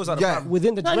throwing his toys out of Yeah. the pram.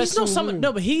 Within the No, he's dressing not room.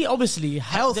 No, but he obviously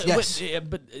Health, yes.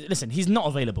 But listen, he's not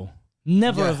available.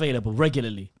 Never Yeah. available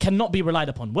regularly. Cannot be relied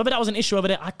upon. Whether that was an issue over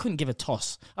there, I couldn't give a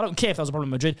toss. I don't care if that was a problem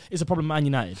at Madrid. It's a problem at Man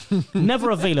United. Never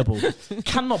available.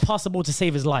 Cannot pass the ball to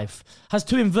save his life. Has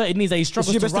 2 inverted knees that he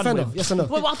struggles your to best run defender? with. Yes or no?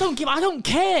 Well, I don't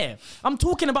care. I'm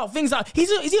talking about things that is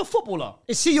he a footballer?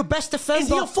 Is he your best defender? Is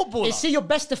he a footballer? Is he your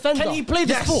best defender? Can he play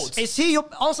the Yes. sport? Is he your...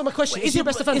 Answer my question. Wait, Is he your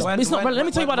best defender? It's not relevant. Let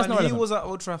me tell you why that's not When he relevant. was at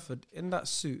Old Trafford in that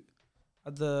suit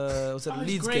at the It's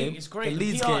Leeds great, game, it's great. the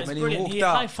Leeds PR game, is and he brilliant. walked He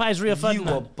out. high-fives Rio You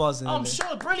Ferdinand. were buzzing. I'm innit?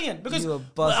 sure, brilliant. Because You were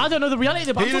buzzing. I don't know the reality,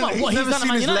 but I'm talking about what he's done at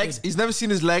Man United. He's never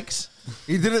seen his legs.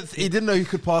 He didn't know he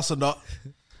could pass or not.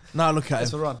 Now look at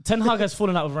It's a him. run. Ten Hag has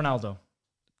fallen out with Ronaldo.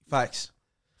 Facts.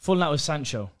 Fallen out with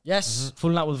Sancho. Yes.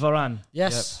 Fallen out with Varane.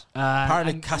 Yes.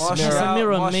 Apparently and Casemiro.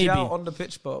 Casemiro, maybe. Martial on the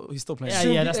pitch, but he's still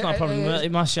playing. Yeah, that's not a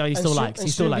problem. Martial, he still likes. He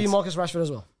still likes. Marcus Rashford as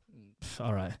well.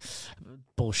 All right,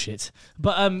 bullshit.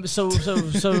 But so Can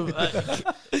I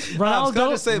Ronaldo.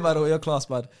 just say, by the way, you're class,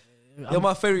 man. You're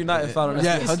my favorite United fan. honestly.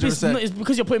 Yeah, It's 100%.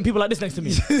 because you're putting people like this next to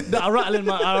me that are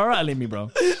rattling me,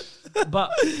 bro. But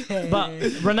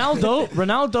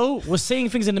Ronaldo was saying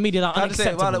things in the media that are Can I just say,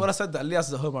 unacceptable. when I said that, Elias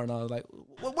is at home right now. I was like,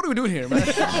 what are we doing here, man?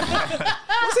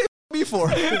 What's he me for?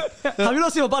 Have you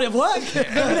not seen my body of work?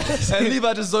 And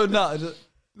Levi just zoned out.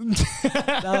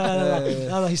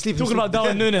 No, he's sleeping. Talking about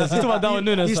Darwin Nunes. He's talking about Darwin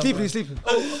Nunes. He's sleeping. He's sleeping.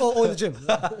 Oh, in the gym.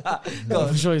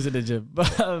 I'm sure he's in the gym. But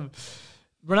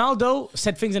Ronaldo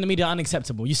said things in the media are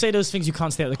unacceptable. You say those things, you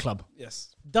can't stay at the club.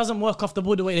 Yes. Doesn't work off the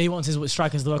ball the way that he wants his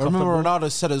strikers to work I off the remember ball.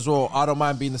 Ronaldo said as well, I don't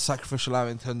mind being the sacrificial lamb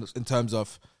in terms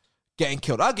of getting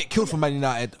killed. I'll get killed for Man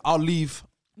United. I'll leave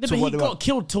Yeah, but he got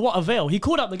killed to what avail? He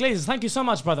called out the Glazers. Thank you so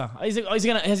much, brother. Has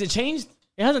it changed?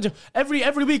 It hasn't.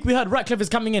 Every week we heard Ratcliffe is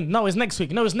coming in. No, it's next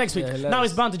week. No, it's next week. Now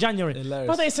it's bound to January. Hilarious.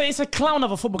 Brother, it's a clown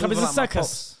of a football club. It's a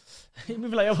circus. He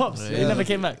moved like your pops. He never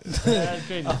came back. That's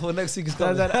crazy. Well, next week is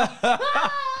coming.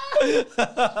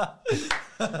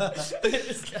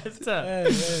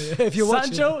 If you're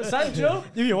watching, Sancho,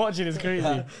 if you're watching, it's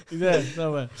crazy. He's there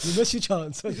somewhere. you miss your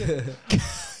chance.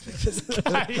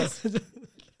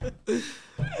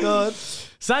 God.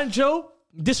 Sancho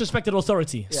disrespected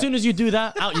authority. As soon as you do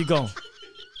that, out you go.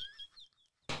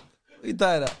 He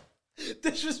died up.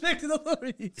 Disrespected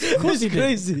authority. Of course he did.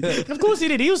 Crazy. Of course he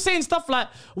did. He was saying stuff like,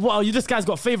 "Wow, this guy's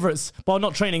got favourites, but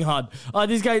not training hard.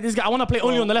 This guy, I want to play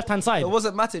only on the left-hand side." It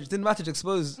wasn't Matic. Didn't Matic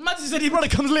expose? Matic said he brother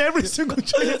comes late every single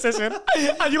training session,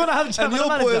 and you want to have a chat And with the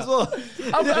your manager. boy as well.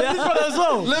 I'm his brother as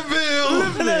well.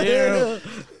 Liverpool.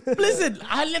 Listen,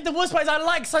 the worst part is I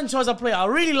like Sancho as a player. I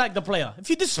really like the player. If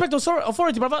you disrespect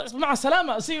authority, brother, ma'a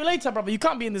salama. See you later, brother. You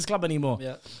can't be in this club anymore.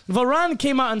 Yeah. Varane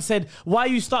came out and said, "Why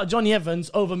you start Johnny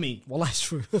Evans over me?" Well, that's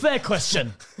true. Fair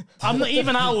question. I will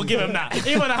give him that.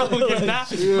 Even I will give him that.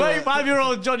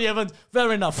 25-year-old Johnny Evans,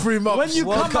 fair enough. 3 months. When you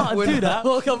World come Cup out and winner. do that,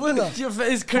 World Cup winner.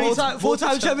 it's crazy.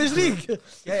 Four-time Champions League.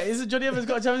 Yeah, isn't Johnny Evans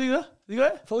got a Champions League though? You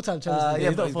got it? Full-time Champions League. Yeah,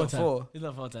 He's but not he's got full-time. four. He's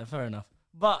not full-time, fair enough.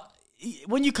 But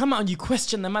when you come out and you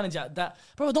question the manager, that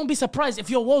bro, don't be surprised if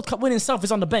your World Cup winning self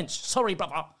is on the bench. Sorry,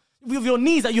 brother. With your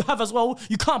knees that you have as well,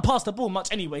 you can't pass the ball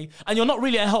much anyway, and you're not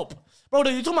really a help. Bro,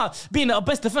 you're talking about being a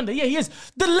best defender. Yeah, he is.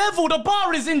 The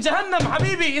bar is in Jahannam,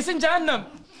 Habibi. It's in Jahannam.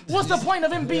 What's the point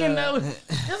of him being there? It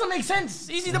doesn't make sense.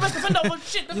 Is he the best defender? Well,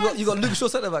 shit, You got Luke Shaw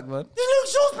centre back, man. Luke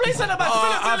Shaw's play centre back.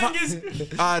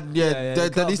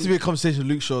 There needs to be a conversation with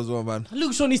Luke Shaw as well, man.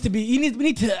 Luke Shaw needs to be. We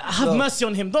need to have mercy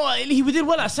on him. He did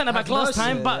well at centre back last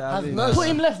time, but put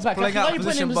him left back. Playing Why out are you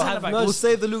putting him position, centre back? we'll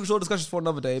save the Luke Shaw discussions for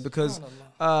another day because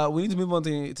we need to move on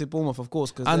to Bournemouth, of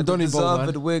course, because they're Donny Ball,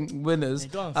 deserved winners.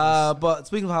 Yeah, go on, But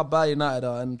speaking of how bad United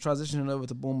are and transitioning over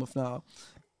to Bournemouth now,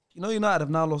 you know United have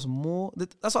now lost more.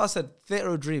 That's what I said, theatre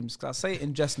of dreams, because I say it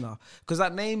in jest now. Because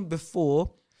that name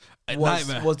before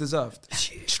was deserved.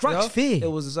 Strikes fear. It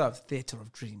was deserved. Theatre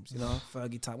of dreams,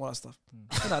 Fergie time, all that stuff.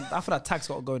 I feel that tag's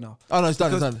got to go now. Oh no, it's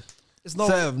done. It's not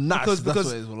Theatre of nuts, because that's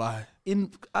what it is, wallahi.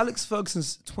 in Alex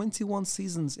Ferguson's 21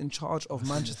 seasons in charge of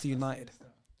Manchester United,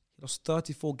 he lost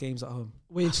 34 games at home.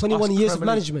 Wait, 21 years of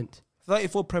Premier League. management.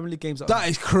 34 Premier League games at home. That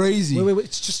is crazy.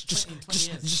 Wait.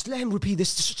 Just let him repeat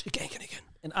this just again.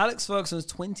 In Alex Ferguson's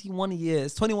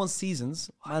 21 seasons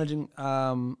managing,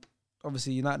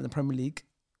 obviously United in the Premier League,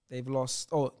 they've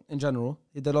lost. In general,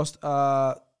 they lost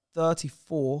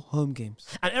 34 home games.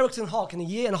 And Eric Ten Hag in a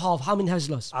year and a half, how many has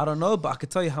he lost? I don't know, but I could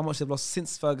tell you how much they've lost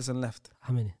since Ferguson left.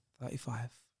 How many? 35.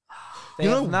 They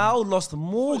have now lost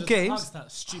more games.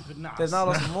 They've now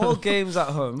lost more games at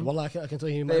home. Well, I can tell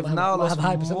you, They've now lost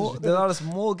high more. percentage. They've now lost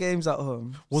more games at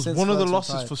home. Was since one of the Ferguson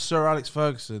losses retired. for Sir Alex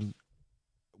Ferguson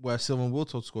where Sylvan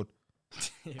Wiltord scored?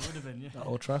 It would have been, yeah. At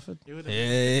Old Trafford? It would have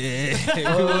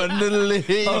been. We won the league.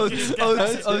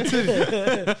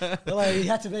 Well, he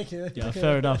had to make it. Yeah,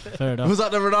 fair enough. Was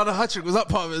that the Ronaldo hat-trick? Was that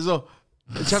part of it as well?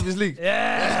 The Champions League?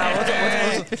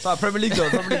 Yeah. What's Premier League though?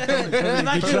 Premier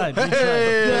League. He tried.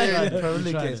 Premier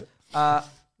League tried. games.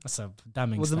 That's a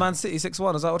damning Was the stat. Man City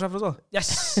 6-1? Is that Old Trafford as well?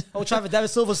 Yes. Old Trafford, David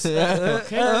Silva's. Hey.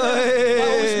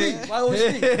 Why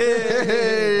always me?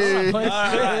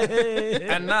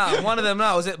 And now, one of them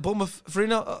now, is it Bournemouth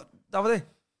 3-0 the other day?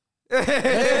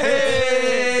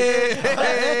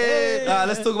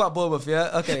 Let's talk about Bournemouth,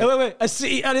 yeah? Okay. Wait. A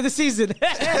City early the season. All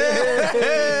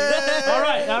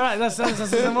right. That's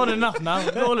more than enough now.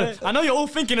 I know you're all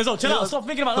thinking as well. Chill out. Stop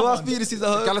thinking about Who that else one. beat this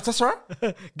season at home? Galatasaray?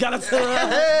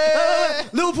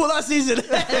 Galatasaray. Liverpool that season.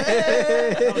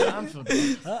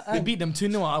 We beat them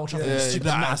 2-0 at Old Trafford. Stupid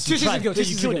nuts. Two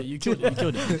seasons ago, You killed it.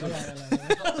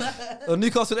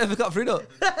 Newcastle FA Cup 3-0.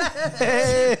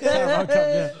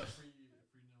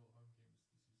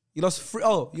 You lost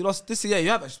you lost this year. You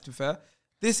have actually, to be fair.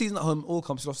 This season at home, all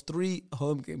comps, you lost 3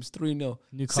 home games, 3-0.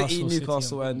 Newcastle, City,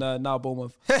 Newcastle, City, and now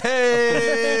Bournemouth.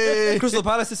 Hey! Crystal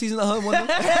Palace this season at home,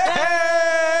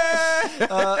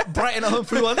 1-0. Brighton at home,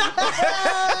 3-1.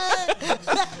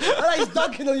 He's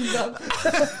dunking on you, man.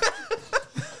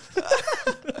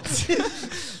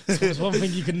 It's one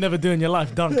thing you could never do in your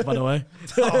life, dunk, by the way.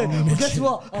 Guess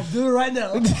what? I'm doing it right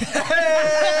now.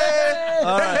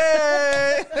 All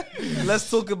right. Let's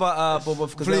talk about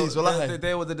Bournemouth Please, because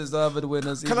they were the deserved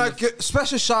winners. Can I get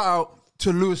special shout out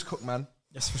to Lewis Cook, man?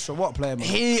 Yes, for sure. What a player, man.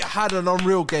 He had an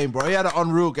unreal game, bro. He had an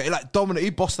unreal game. Like dominant. He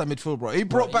bossed that midfield, bro. He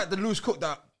brought back the Lewis Cook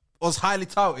that was highly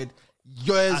touted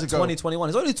years ago. 2021.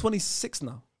 He's only 26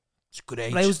 now. It's a good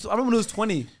age. Like, I remember when he was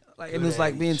 20. Like, it was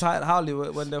like being tired Howley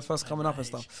when they're first coming up and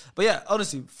stuff. But yeah,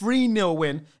 honestly, 3-0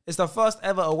 win. It's the first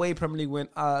ever away Premier League win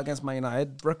against Man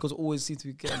United. Records always seem to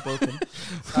be getting broken.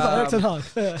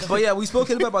 But yeah, we spoke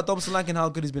a little bit about Dom Solanke and how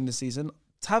good he's been this season.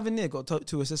 Tavernier got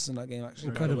 2 assists in that game, actually.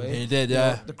 Incredible. He did,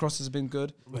 yeah. The cross has been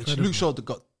good. Luke Shaw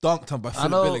got dunked on by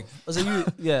Philip Billing. Was it you?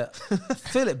 Yeah.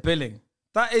 Philip Billing.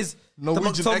 That is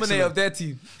Norwegian the McTominay excellent. of their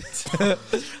team.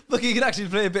 Look, he can actually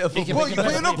play a bit of football.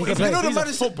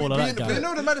 But you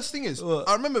know the maddest thing is, What?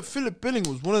 I remember Philip Billing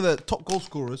was one of the top goal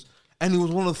scorers, and he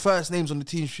was one of the first names on the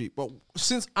team sheet. But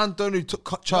since Antonio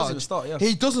took charge,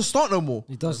 he doesn't start no more.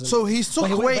 He doesn't. So he's took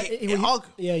away.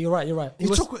 Yeah, you're right. He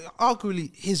took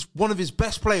arguably one of his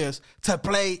best players to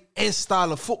play his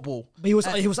style of football. But he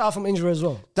was out from injury as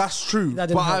well. That's true. That But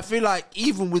didn't help. I feel like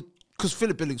even with because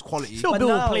Philip Billing's quality. Phil But Bill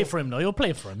will now- play for him, though. He'll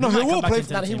play for him. No, he might will come back play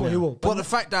into for- the He team, will. yeah. He will. But the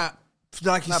fact that,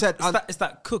 like you said, it's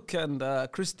that Cook and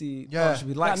Christie. Yeah. Should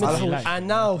be That like midfield. like And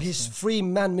now his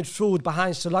 3-man midfield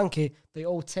behind Solanke, they're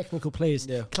all technical players.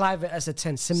 Yeah. Clive as a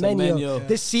 10, Semenyo. Semenyo.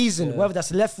 This season, whether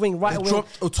that's left wing, right they wing,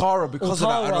 dropped Otara because of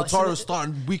that, and Otara's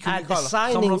starting week in and week the out.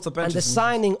 signing off the bench and the is-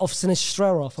 signing of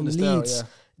Sinisterra from Sinisterra, Leeds yeah.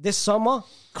 this summer,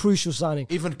 crucial signing.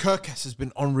 Even Kirkes has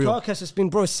been unreal. Karkas has been,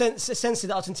 bro, Sensi,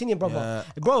 the Argentinian brother. Yeah.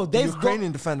 Bro, The they've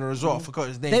Ukrainian defender as well. I forgot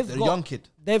his name. they've The got, young kid.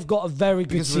 They've got a very good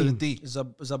Because of the team. D.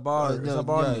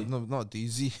 Zabarni. No, not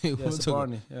DZ. Yeah,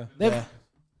 Zabarni. Yeah. They've,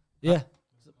 yeah.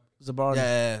 Zabarni.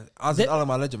 Yeah, as They-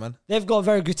 my legend, man. They've got a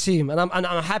very good team, and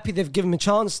I'm happy they've given him a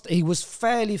chance. He was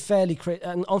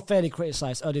unfairly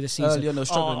criticised earlier this season. Early on, they were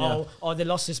struggling, oh, they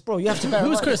lost this, bro. You have to bear Who in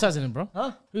was mind- criticising him, bro?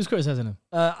 Huh? Who's criticising him?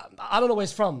 I don't know where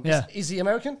he's from. Yeah. Is he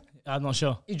American? I'm not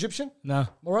sure. Egyptian? No.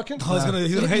 Moroccan? He's gonna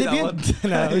hate that Libyan? one.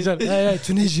 No, he's not. Yeah,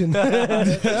 Tunisian.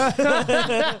 North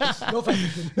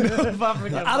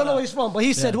African. I don't know where he's from, but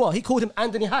he said what? He called him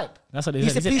Anthony Hype. That's what he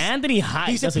said. He said Anthony Hype.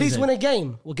 He said, That's what he please said. win a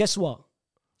game. Well, guess what?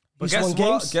 But He's won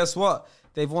games. guess what?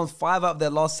 They've won 5 out of their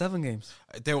last 7 games.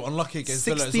 They were unlucky against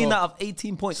Villa as 16 well. out of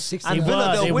 18 points. 16. And They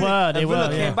Villa, were. they're winning. And They Villa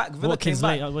were. came back. Villa came Watkins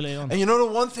back. late on. And you know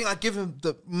the one thing I give him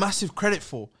the massive credit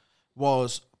for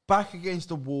was back against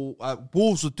the wall.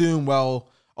 Wolves were doing well.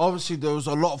 Obviously, there was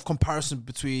a lot of comparison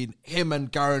between him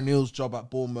and Gary Neal's job at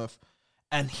Bournemouth,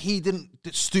 and he didn't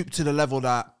stoop to the level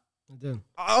that.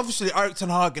 Obviously, Eric Ten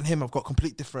Hag and him have got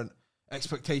complete different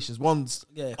expectations. One's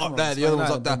come up on, there, it's the other Man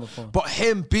one's up there. United, Bournemouth. But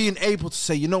him being able to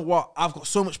say, you know what, I've got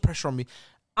so much pressure on me.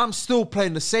 I'm still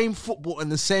playing the same football in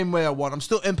the same way I want. I'm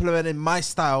still implementing my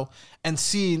style and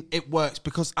seeing it works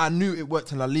because I knew it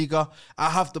worked in La Liga. I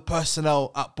have the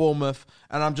personnel at Bournemouth,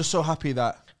 and I'm just so happy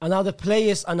that. And now the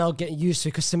players are now getting used to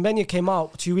it because Semenyo came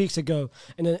out 2 weeks ago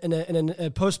in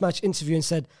a post-match interview and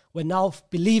said, we're now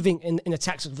believing in the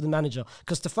tactics of the manager.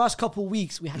 Because the first couple of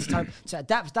weeks, we had time to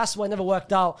adapt. That's why it never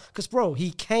worked out. Because, bro,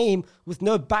 he came with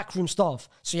no backroom staff.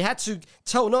 So he had to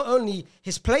tell not only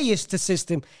his players to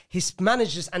system, his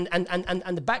managers and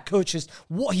the back coaches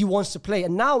what he wants to play.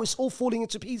 And now it's all falling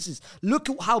into pieces. Look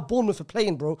at how Bournemouth are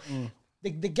playing, bro.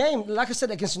 The game, like I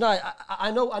said against United, I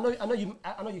know you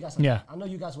guys. Yeah. I know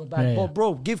you guys were bad, Yeah, but yeah.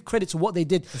 bro, give credit to what they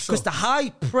did because the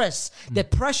high press, the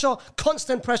pressure,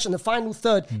 constant pressure in the final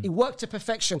third, it worked to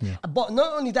perfection. But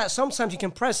not only that, sometimes you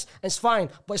can press and it's fine,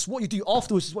 but it's what you do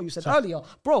afterwards. Is what you said earlier,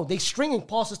 bro. They stringing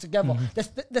passes together.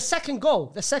 The second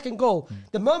goal,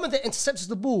 the moment they intercepted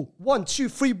the ball, 1, 2,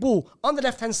 3 ball on the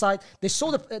left hand side, they saw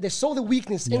the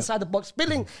weakness inside the box,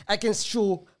 spilling against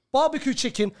Shaw. Barbecue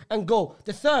chicken and goal.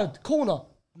 The third corner,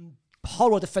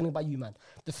 horror defending by you, man.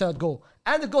 The third goal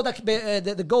and the goal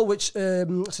the goal which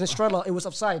Sinisterra, it was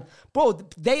offside, bro.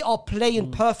 They are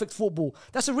playing perfect football.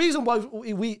 That's the reason why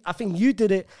I think you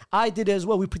did it. I did it as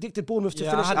well. We predicted Bournemouth to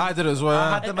finish. I did as well.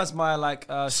 I had them as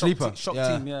my Sleeper. shock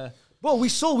Yeah. team. Yeah. Bro, we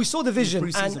saw the vision,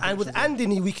 Pre-season and with predictions,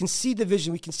 Anthony, we can see the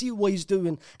vision, we can see what he's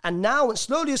doing, and now and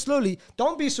slowly,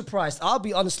 don't be surprised. I'll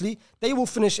be honestly, they will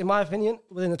finish, in my opinion,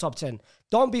 within the top 10.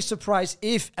 Don't be surprised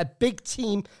if a big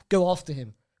team go after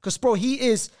him, because bro, he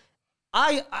is.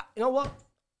 I you know what?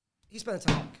 He's better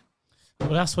than Tank. Well,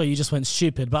 that's where you just went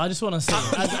stupid. But I just want to say,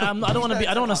 I don't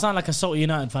want to sound like a salty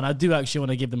United fan. I do actually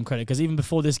want to give them credit because even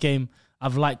before this game,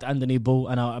 I've liked Anthony Bull,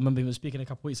 and I remember he was speaking a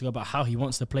couple of weeks ago about how he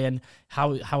wants to play and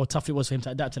how tough it was for him to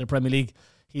adapt to the Premier League.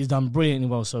 He's done brilliantly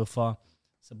well so far.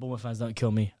 So Bournemouth fans, don't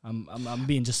kill me. I'm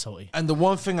being just salty. And the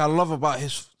one thing I love about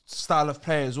his style of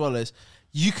play as well is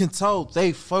you can tell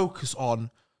they focus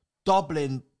on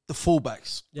doubling the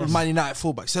fullbacks, Man United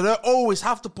fullbacks. So they'll always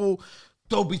have the ball.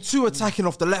 There'll be 2 attacking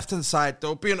off the left-hand side.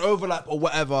 There'll be an overlap or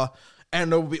whatever.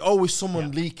 And there'll be always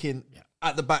someone leaking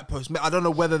at the back post. I don't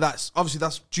know whether that's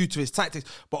due to his tactics,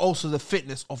 but also the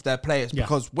fitness of their players. Yeah.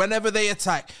 Because whenever they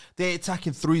attack in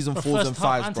 3s and 4s and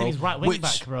 5s, Anthony's bro. right wing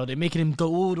back, bro. They're making him go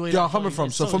all the way. Yeah, I'm coming from.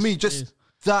 So for me, just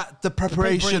the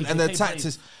preparation and the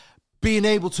tactics, being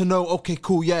able to know, okay,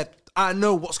 cool, yeah, I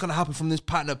know what's going to happen from this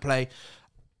pattern of play.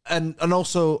 And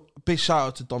also, big shout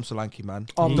out to Dom Solanke, man.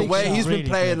 The way he's been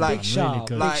playing, like,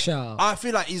 I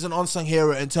feel like he's an unsung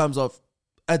hero in terms of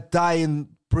a dying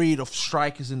breed of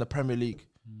strikers in the Premier League.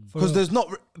 Because there's not,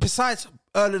 besides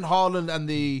Erling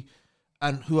Haaland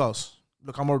and who else?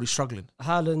 Look, I'm already struggling.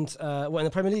 Haaland, in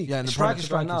the Premier League? Yeah, in the Premier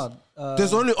League right now.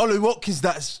 There's only Ollie Watkins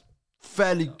that's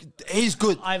fairly, he's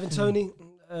good. Ivan Toney.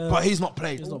 But he's not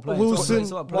playing. Wilson.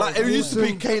 Like, it used to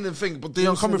be Kane and thing, but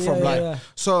I'm coming from,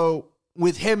 so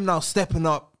with him now stepping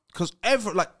up, because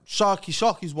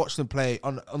Sharky's watched him play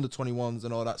on under 21s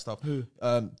and all that stuff. Who?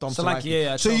 Dom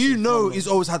Solanke. So he's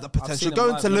always had the potential.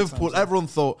 Going to Liverpool, everyone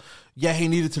thought, he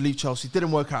needed to leave Chelsea.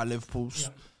 Didn't work out at Liverpool. Yeah.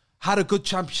 Had a good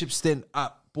championship stint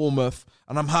at Bournemouth,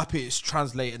 and I'm happy it's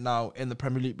translated now in the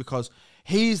Premier League because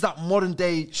he's that modern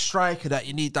day striker that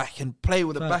you need that can play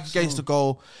with the back against the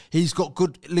goal. He's got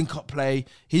good link up play.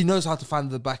 He knows how to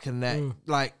find the back of the net.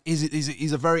 Like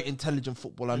he's a very intelligent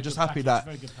footballer. I'm just happy that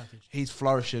he's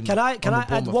flourishing. Can I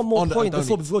add one more point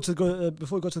before we go to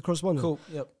the correspondent? Cool.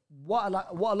 Yep. What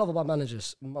I love about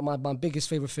managers, my biggest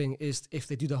favorite thing is if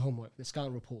they do their homework, the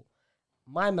scouting report.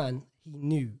 My man, he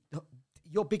knew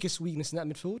your biggest weakness in that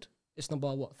midfield is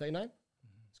number 39.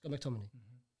 It's got McTominay.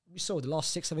 We saw the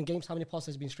last 6-7 games, how many passes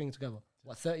has been stringing together?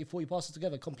 30, 40 passes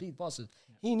together, complete passes.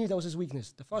 He knew that was his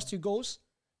weakness. The first 2 goals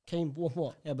came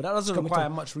what? Yeah, but that doesn't require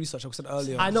much research. Like I said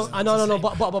earlier. I know,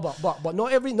 but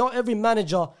not every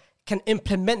manager can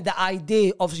implement the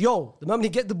idea of the moment he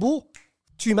get the ball,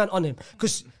 2 man on him.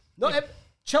 Because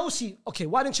Chelsea. Okay,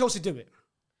 why didn't Chelsea do it?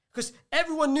 Because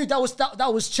everyone knew that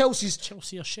was Chelsea's.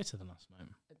 Chelsea are shitter than us, man.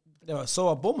 Yeah, so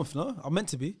are Bournemouth, no? I'm meant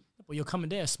to be. But you're coming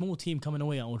there, a small team coming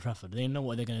away at Old Trafford. They know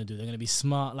what they're going to do. They're going to be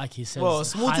smart, like he says. Well, a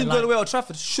small team going away at Old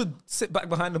Trafford should sit back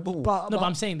behind the ball. But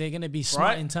I'm saying they're going to be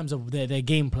smart in terms of their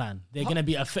game plan. They're going to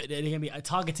be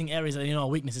targeting areas that are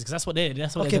weaknesses because that's what they're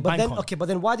bank on. Okay, but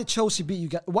then why did Chelsea beat you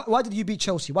guys? Why did you beat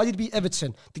Chelsea? Why did you beat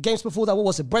Everton? The games before that, what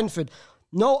was it? Brentford.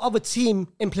 No other team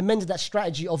implemented that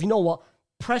strategy of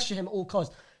pressure him at all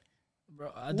costs.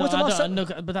 Bro,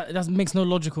 but that makes no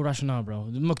logical rationale, bro.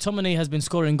 McTominay has been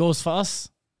scoring goals for us.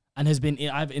 And has been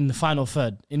in the final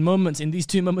third. In these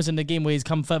 2 moments in the game where he's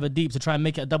come further deep to try and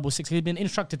make it a double 6, he's been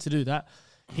instructed to do that.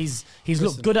 He's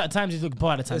looked good at times, he's looked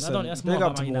poor at times. That's more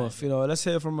about Man United. Let's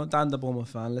hear from Dan, the Bournemouth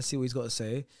fan. Let's see what he's got to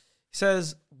say. He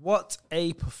says, "What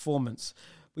a performance!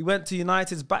 We went to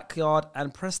United's backyard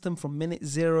and pressed them from minute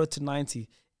 0 to 90.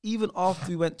 Even after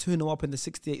we went 2-0 up in the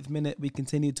 68th minute, we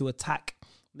continued to attack,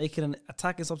 making an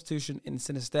attacking substitution in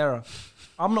Sinistera.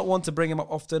 I'm not one to bring him up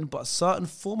often, but a certain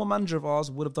former manager of ours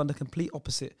would have done the complete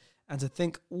opposite. And to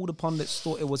think all the pundits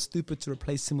thought it was stupid to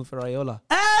replace him with Areola."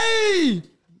 Hey!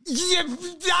 Yeah,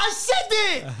 I said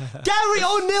it! Gary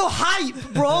O'Neill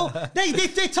hype, bro.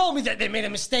 They told me that they made a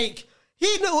mistake.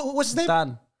 What's his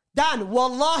name? Dan.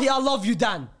 Wallahi, I love you,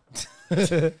 Dan.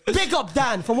 Big up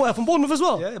Dan from where? From Bournemouth as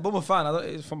well. Yeah, Bournemouth fan. I thought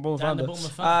it was from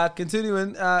Bournemouth fan.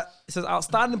 Continuing, it says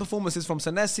outstanding performances from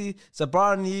Senesi,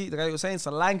 Zabrani, the guy you were saying,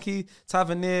 Solanke,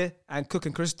 Tavernier, and Cook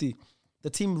and Christie. The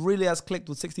team really has clicked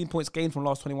with 16 points gained from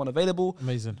last 21 available.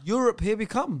 Amazing. Europe, here we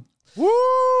come.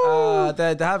 Woo!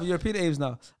 They have European aims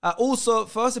now. Also,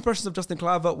 first impressions of Justin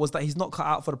Kluivert was that he's not cut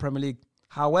out for the Premier League.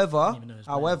 However,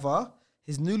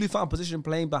 his newly found position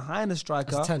playing behind the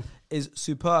striker is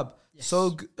superb. Yes.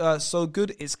 So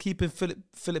good, it's keeping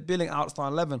Philip Billing out of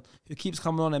starting 11, who keeps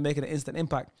coming on and making an instant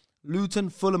impact. Luton,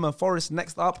 Fulham and Forest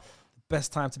next up.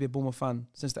 Best time to be a Bournemouth fan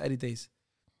since the Eddie days.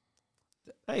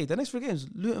 Hey, the next 3 games,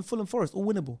 Luton, Fulham, Forest, all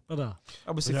winnable.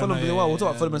 Obviously, Fulham doing well. We'll talk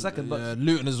about Fulham in a second. But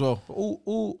Luton as well.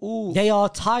 All. They are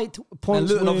tied points. And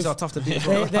Luton obviously are tough to beat.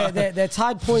 They're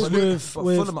tied points with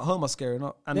Fulham at home are scary,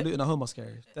 and Luton at home are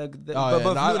scary. I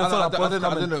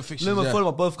didn't know fixtures. Luton and Fulham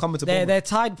are both coming to Bournemouth. They're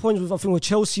tied points with, I think, with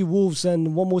Chelsea, Wolves,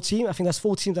 and one more team. I think that's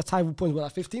 4 teams that tied with points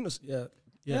with 15.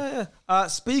 Yeah.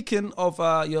 Speaking of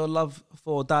your love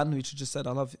for Dan, which you just said,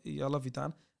 I love you,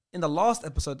 Dan. In the last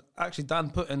episode, actually, Dan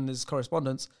put in his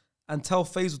correspondence and tell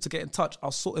Faisal to get in touch. I'll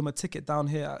sort him a ticket down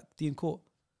here at Dean Court.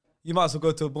 You might as well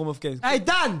go to a Bournemouth game. Hey,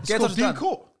 Dan! Get in touch with Dan.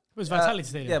 Court? It was Vitality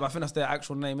Stadium. Yeah, but I think that's their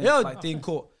actual name. Dean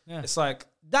Court. Yeah. It's like...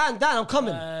 Dan, I'm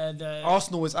coming.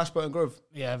 Arsenal is Ashburton Grove.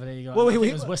 Yeah, but there you go.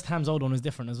 It was West Ham's old one was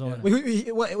different as well.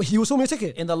 Yeah. He was sold me a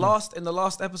ticket? In the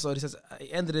last episode, he says he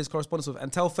ended his correspondence with,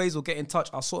 and tell Faisal get in touch.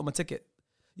 I'll sort him a ticket.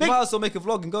 You might also make a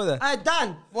vlog and go there. Hey,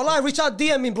 Dan, reach out,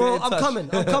 DM me, bro. I'm coming.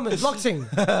 Vlog thing.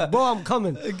 Bro, I'm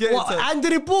coming. What,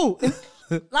 Andy Boo?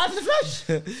 Live in the flesh?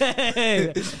 To be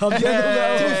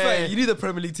fair, you need a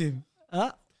Premier League team.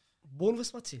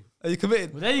 Bournemouth's my team. Are you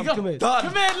committed? Well, there you go. committed. Done.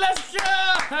 Come in, let's go.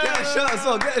 Get a shirt as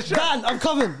well. Get a shirt. Dan, I'm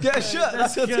coming. Get a shirt.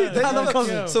 That's your go. team. Dan, I'm coming.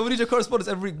 go. So we need your correspondence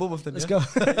every week, Bournemouth then. Let's yeah?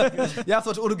 go. You have to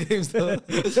watch all the games though.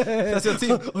 That's your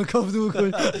team.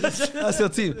 That's your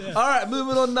team. All right,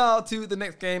 moving on now to the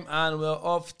next game, and we're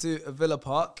off to Villa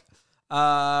Park.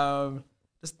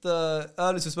 It's the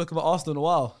earliest we've spoken about Arsenal in a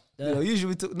while. Yeah. You know,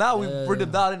 usually we bring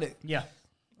them down, innit? Yeah.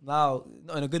 Now,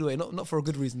 not in a good way, not for a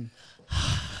good reason.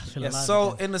 Feel Yeah, alive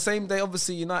so again. in the same day,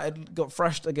 obviously United got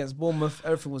thrashed against Bournemouth.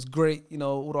 Everything was great. You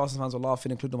know, all the Arsenal fans were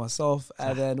laughing, including myself.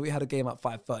 And then we had a game at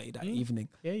 5:30 that evening.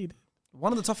 Yeah, you did.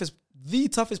 One of the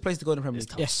toughest place to go in the Premier League.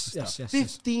 Yes.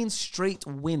 15 straight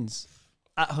wins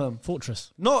at home.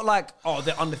 Fortress. Not like,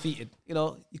 they're undefeated. You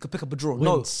know, you could pick up a draw.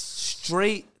 No, Wins.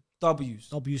 straight W's.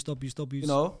 W's. You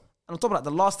know, and on top of that,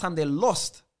 the last time they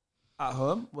lost at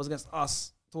home was against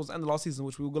us towards the end of last season,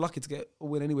 which we were lucky to get a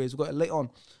win anyways. We got it late on.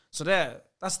 So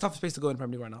that's the toughest place to go in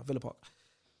Premier League right now, Villa Park.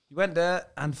 You went there,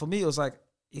 and for me, it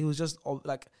was just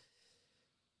like,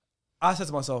 I said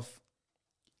to myself,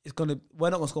 we're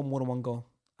not going to score more than one goal.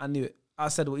 I knew it. I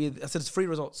said it's 3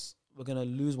 results. We're going to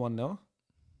lose 1-0.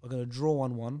 We're going to draw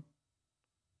 1-1.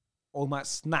 Or we might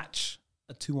snatch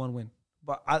a 2-1 win.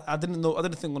 But I didn't think we're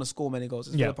going to score many goals.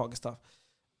 It's Villa Park and stuff.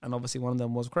 And obviously one of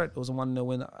them was correct. It was a 1-0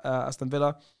 win at Aston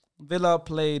Villa. Villa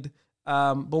played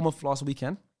Bournemouth last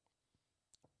weekend.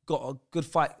 Got a good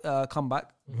fight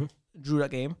comeback. Drew that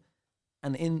game.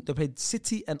 And they played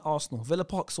City and Arsenal. Villa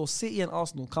Park saw City and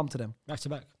Arsenal come to them. Back to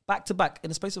back. Back to back in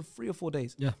the space of 3 or 4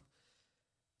 days. Yeah.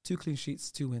 2 clean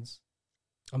sheets, 2 wins.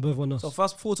 I'm both 1-0. So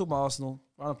first, before we talk about Arsenal,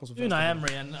 round of applause for Unai Aston Villa.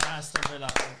 Emery and Aston Villa.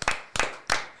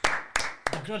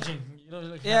 Begrudging. You don't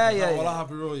look Yeah, happy. yeah. Well, I have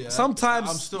to be real, yeah. Sometimes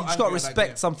I'm still you just angry got at to that respect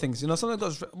game. some things, you know. Sometimes you gotta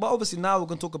respect, but obviously now we're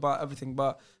gonna talk about everything.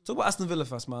 But talk about Aston Villa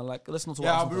first, man. Like, let's not talk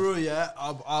Yeah, I'll about be Aston Villa. real,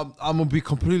 yeah. I'm gonna be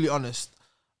completely honest.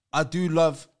 I do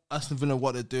love Aston Villa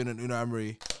what they're doing in Unai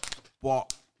Emery,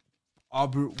 but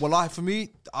for me,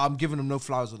 I'm giving them no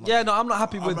flowers. Yeah, no, I'm not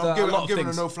happy with I'm a lot of giving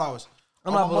them things. no flowers.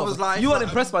 I'm not mother's you weren't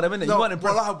impressed by them, innit? No, You weren't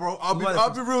impressed. Wallah, bro. I'll You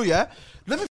weren't be real, yeah.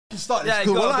 Let me start this. Yeah,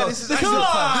 Cool. go, Wallah, go. this is Come actually, on.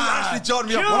 this actually jarred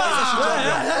me up. Come Wallah, this actually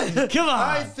jarred me up. Come on.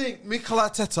 I think Mikel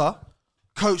Arteta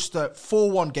coached a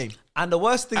 4-1 game. And the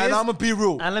worst thing is, And I'm going to be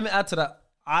real. and let me add to that,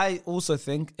 I also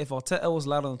think if Arteta was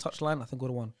loud on the touchline, I think we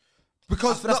would have won.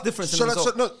 Because that's different in the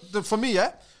result. For me,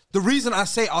 yeah, the reason I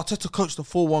say Arteta coached the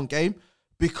 4-1 game,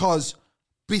 because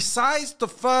besides the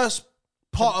first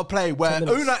part of play where 10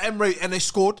 minutes. Unai Emery and they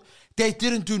scored, they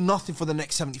didn't do nothing for the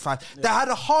next 75. They had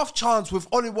a half chance with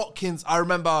Ollie Watkins, I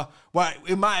remember, where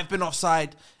it might have been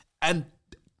offside, and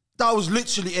that was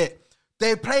literally it.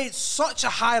 They played such a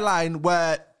high line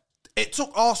where it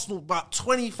took Arsenal about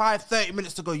 25, 30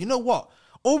 minutes to go, you know what?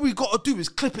 All we got to do is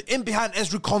clip it in behind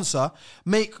Ezri Konsa,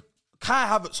 make Kai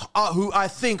Havertz, who I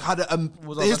think had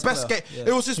Was our his best best game. player.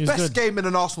 Yeah. It was his He was best good. game in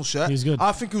an Arsenal shirt. He was good.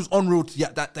 I think he was en route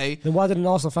that day. Then why did an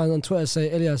Arsenal fan on Twitter say,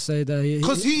 Ilias say that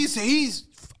Because he's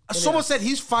someone said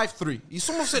he's 5'3".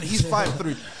 Someone said he's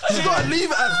 5'3". You gotta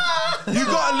leave it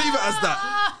as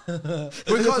that.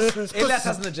 Because Elias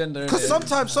has an agenda. because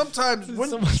sometimes when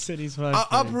Someone said he's fine.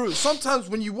 sometimes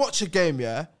when you watch a game,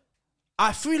 yeah,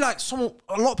 I feel like a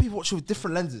lot of people watch it with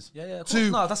different lenses. Yeah, of course.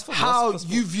 To No, that's football. how That's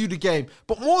you view the game.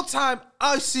 But more time,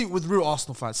 I see it with real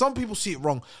Arsenal fans. Some people see it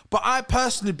wrong, but I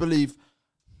personally believe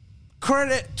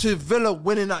credit to Villa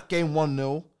winning that game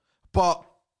 1-0, but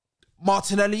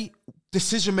Martinelli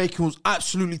decision making was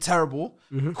absolutely terrible.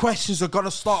 Questions are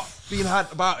gonna start being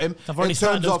had about him. I've already in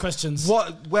started terms those of questions.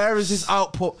 where is his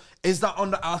output? Is that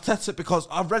under Arteta? Because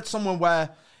I've read somewhere where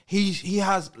he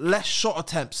has less shot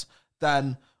attempts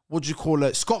than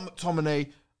Scott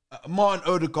McTominay, Martin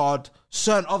Odegaard,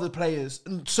 certain other players,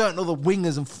 and certain other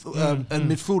wingers and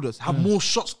midfielders have more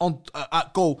shots on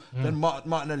at goal than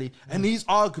Martinelli, and he's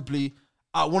arguably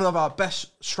one of our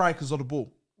best strikers of the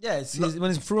ball. Yeah,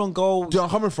 when he's through on goal, Do you know where I'm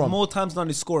coming from? more times than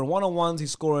he's scoring. 1-on-1s, he's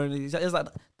scoring. He's like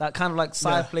that kind of like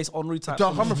side place en route type. Do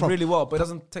you know where I'm coming from? Really well, but he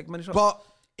doesn't take many shots. But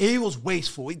he was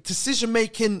wasteful. Decision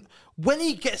making, when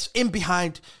he gets in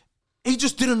behind, he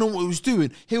just didn't know what he was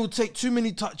doing. He would take too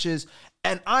many touches.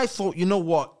 And I thought, you know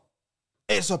what?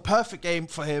 It's a perfect game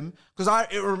for him. Because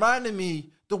it reminded me,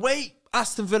 the way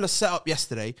Aston Villa set up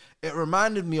yesterday, it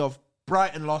reminded me of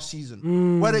Brighton last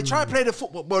season. Where they tried to play the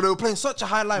football, but they were playing such a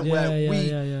high line where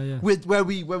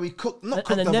we cooked, not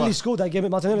cooked and then them, Nelly but- scored that game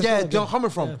at Martinelli. Yeah, scored that they're game. coming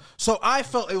from. Yeah. So I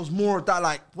felt it was more of that,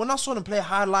 like, when I saw them play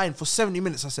high line for 70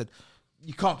 minutes, I said,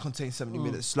 you can't contain 70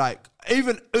 minutes. Like,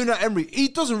 even Unai Emery, he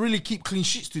doesn't really keep clean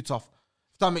sheets too tough.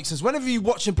 If that makes sense. Whenever you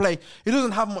watch him play, he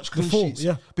doesn't have much clean sheets.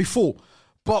 Before.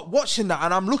 But watching that,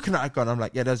 and I'm looking at it going, I'm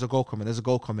like, yeah, there's a goal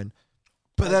coming.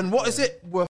 But then what is it?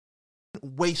 We're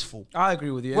wasteful. I agree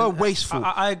with you. We're wasteful.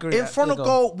 I agree. In front of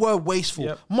goal, we're wasteful.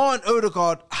 Yep. Martin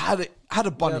Odegaard had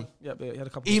a bunny. Yep, he had a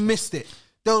couple. He missed it.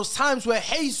 There was times where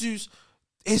Jesus,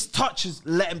 his touches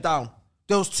let him down.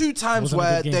 There was 2 times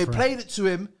where they played it to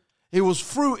him. He was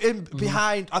through in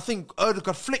behind. I think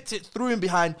Odegaard flicked it through him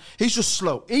behind. He's just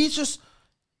slow. He's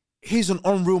an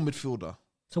unreal midfielder.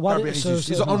 So why he's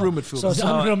an unreal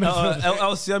midfielder.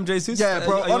 LCM Jesus. Yeah,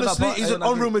 bro. Honestly, he's an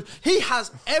unreal midfielder. He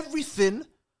has everything,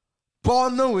 bar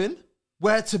knowing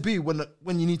where to be when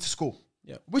you need to score.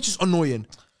 Yeah, which is annoying.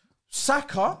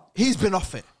 Saka, he's been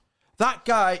off it. That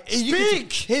guy,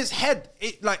 his head.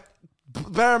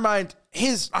 Bear in mind,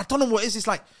 I don't know what it is. It's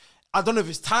like, I don't know if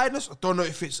it's tiredness. I don't know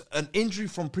if it's an injury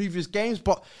from previous games,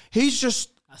 but he's just.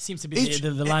 That seems to be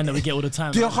the line that we get all the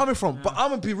time. Do you know where I'm coming from? Yeah. But I'm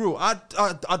going to be real. I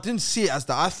didn't see it as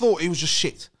that. I thought it was just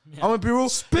shit. Yeah. I'm going to be real.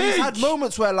 He's had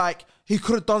moments where, like, he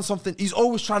could have done something. He's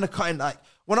always trying to cut in. Like,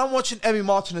 when I'm watching Emi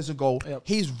Martinez a goal,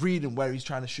 he's reading where he's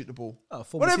trying to shoot the ball.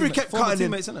 Whenever he kept cutting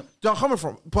in. Do you know where I'm coming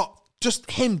from? But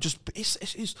just him,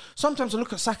 it's sometimes I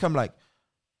look at Saka, I'm like,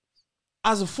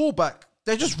 as a fullback,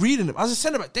 they're just reading him. As a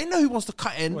centre back, they know who wants to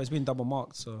cut in. Well, he's been double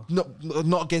marked, so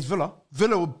not against Villa.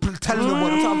 Villa were telling them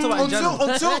what until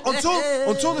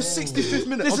the 65th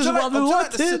minute. This is what we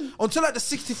wanted. Until like the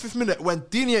 65th minute when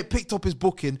Digne picked up his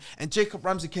booking and Jacob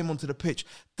Ramsey came onto the pitch.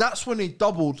 That's when he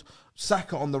doubled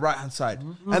Saka on the right hand side,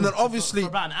 and then obviously for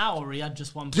about an hour he had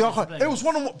just one. It was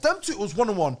 1-on-1. Them two, it was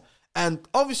 1-on-1, and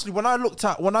obviously when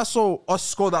I saw us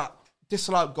score that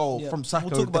disallowed goal from Saka,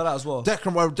 we'll talk about that as well.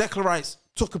 Declan Rice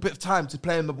took a bit of time to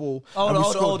play in the ball. The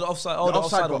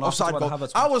offside goal.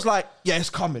 I was like, yeah, it's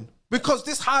coming. Because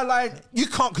this high line, you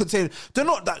can't contain it. They're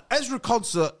not that. Ezra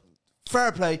Konsa,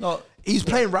 fair play, he's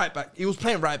playing right back. He was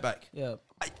playing right back. Yeah.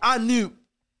 I knew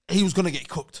he was going to get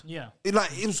cooked. Yeah. It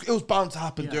was bound to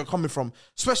happen. They're coming from,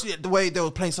 especially the way they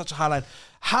were playing such a high line.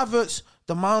 Havertz,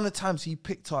 the amount of times he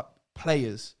picked up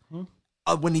players,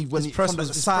 when he from the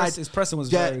side, his pressing was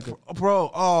very good, bro.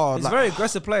 He's a very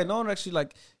aggressive player. No one actually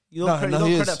like. You don't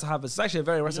credit to Havertz. It's actually a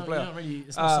very aggressive player.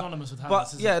 It's not synonymous with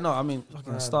Havertz. But I mean,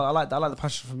 I like the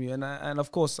passion from you, and of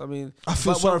course, I mean, I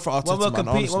feel sorry for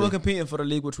Arteta, when we're competing for the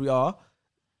league, which we are,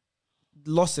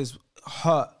 losses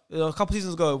hurt. A couple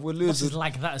seasons ago, we're losing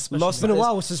like that, especially. It's been a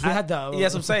while since we had that.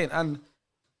 Yes, I'm saying, and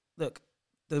look,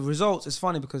 the results is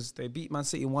funny because they beat Man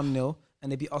City 1-0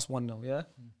 and they beat us 1-0. Yeah,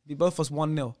 beat both of us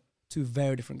 1-0. 2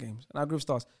 very different games. And our group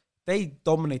stars, they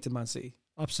dominated Man City.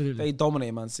 Absolutely. They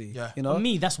dominate Man City. Yeah. You know? For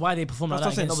me, that's why they perform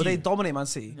like that. No, but they dominate Man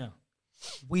City. Yeah.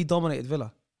 We dominated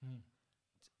Villa.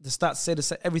 The stats say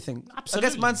everything. Absolutely.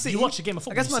 Against Man City. You watch a game of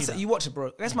football. Against Man City, you watch it, bro.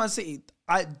 Against Man City,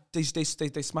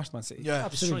 they smashed Man City. Yeah,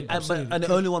 absolutely. And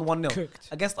they only won 1-0.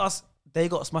 Against us, they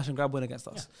got a smash and grab win against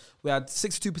us. Yeah. We had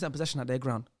 62% possession at their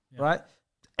ground, right?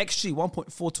 XG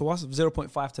 1.4 to us,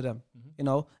 0.5 to them. You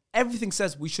know, everything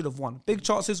says we should have won. Big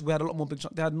chances, we had a lot more big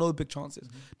chances. They had no big chances.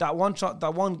 That one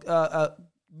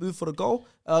move for the goal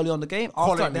early on the game.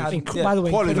 After that, they had by the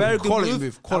way, very good quality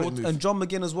move. And John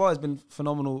McGinn as well has been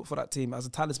phenomenal for that team as a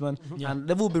talisman. And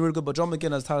they've all been really good, but John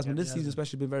McGinn as a talisman this season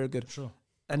especially been very good. Sure.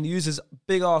 And he uses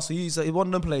big arse. He one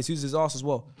of them players uses his arse as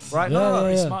well, right?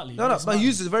 Smartly. But he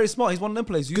uses it very smart. He's one of them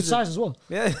players. Good size as well.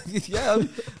 Yeah.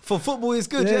 For football, he's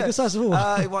good. Yeah, good size of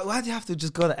football. Why do you have to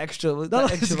just go the extra?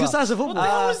 It's good size of football. What the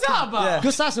hell was that about?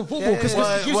 Good size of football.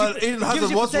 Well, Eden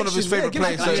Hazard was one of his favourite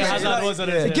players.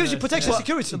 It gives you protection,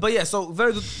 security. But yeah, so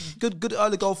very good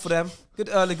early goal for them. Good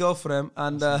early goal for them,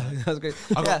 and that was great.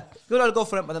 Yeah, good early goal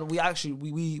for them. But then we actually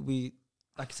we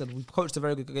like I said, we coached a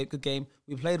very good game.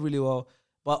 We played really well.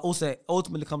 But also, it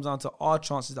ultimately comes down to our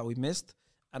chances that we missed.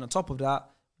 And on top of that,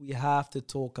 we have to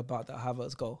talk about that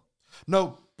Havertz goal.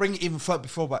 No, bring it even further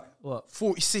before that. What?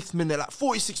 46th minute, like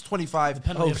 46-25.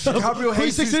 Gabriel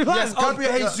Jesus. Yes,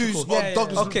 Gabriel Jesus.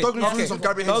 Douglas Luiz on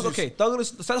Gabriel Jesus. Okay,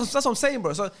 Douglas, that's what I'm saying,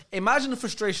 bro. So imagine the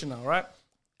frustration now, right?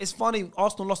 It's funny,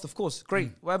 Arsenal lost, of course.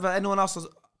 Great. Whatever anyone else has,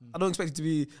 I don't expect you to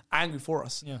be angry for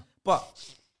us. Yeah. But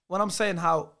when I'm saying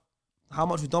how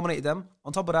much we dominated them,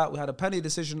 on top of that, we had a penalty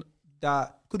decision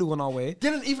that could have gone our way.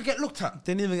 Didn't even get looked at.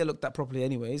 Didn't even get looked at properly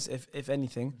anyways, if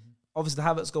anything. Obviously, the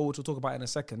Havertz goal, which we'll talk about in a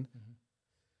second.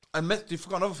 And you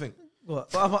forgot another thing.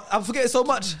 What? I'm forgetting so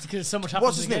much. Because so much happens.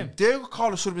 What's his name? Diego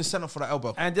Carlos should have been sent off for that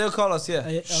elbow. And Diego Carlos,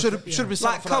 Should have been sent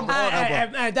off for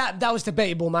that elbow. That was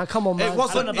debatable, man. Come on, man. It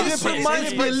wasn't. This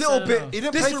reminds me a little bit.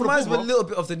 This reminds me a little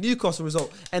bit of the Newcastle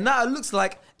result, and now it looks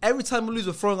like every time we lose,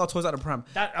 we're throwing our toys at the pram.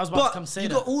 I was about to come say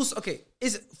that. Got also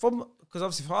is it from because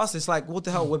obviously for us it's like what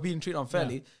the hell we're being treated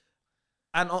unfairly,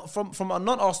 and from a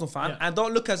non-Arsenal fan, and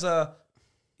don't look as a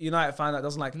United fan that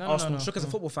doesn't like Arsenal. Look as a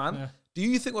football fan. Yeah. Do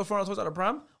you think we're throwing our toys at the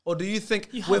pram, or do you think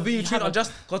we're being treated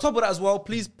unjust? On top of that as well,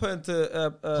 please put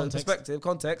into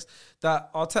context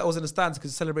that Arteta was in the stands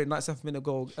because he celebrated 97th minute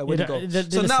goal, winning goal.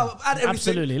 So now add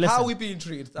everything. How are we being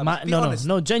treated?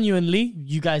 No. Genuinely,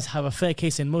 you guys have a fair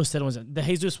case in most of the ones. The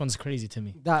Jesus one's crazy to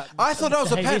me. I thought that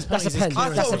was a pen. That's a pen. I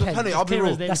thought it was a penny. I'll be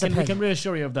real. We can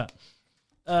reassure you of that.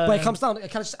 But it comes down. Can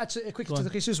I just add quickly to the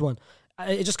Jesus one?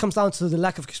 It just comes down to the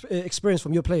lack of experience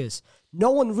from your players.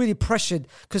 No one really pressured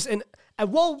because you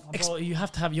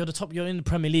have to have. You're in the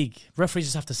Premier League. Referees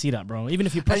just have to see that, bro. Even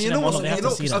if you pressure them, they have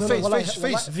to see that. Face.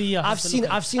 I've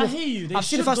seen. I hear you. I've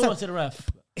seen the first time. To the ref.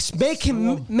 It's make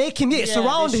him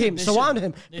surround him.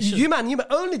 You man,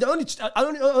 I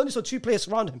only saw 2 players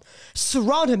surround him.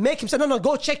 Surround him, make him say no,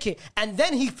 go check it, and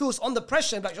then he feels under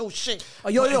pressure and like, oh shit,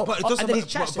 and then he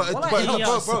chats him. Bro,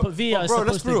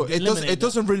 let's be real. It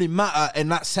doesn't really matter in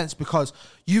that sense because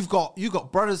you've got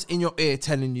brothers in your ear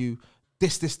telling you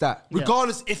this, that,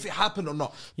 regardless if it happened or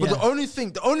not. But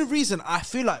the only reason I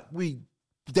feel like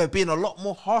they're being a lot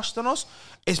more harsh than us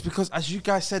is because, as you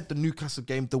guys said, the Newcastle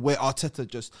game, the way Arteta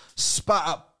just spat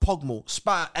at Pogba,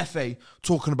 spat at FA,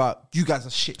 talking about you guys are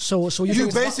shit. So you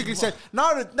basically said now.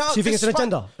 So you think it's an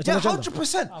agenda? Yeah,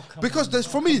 100%. Because there's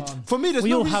for me, there's we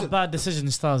no all reason. have bad decision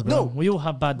styles, bro. We all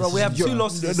have bad decisions. We have 2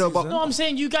 losses. No, I'm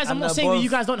saying you guys. I'm not saying that you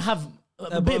guys don't have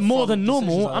a bit more than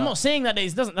normal. I'm not saying that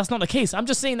that's not the case. I'm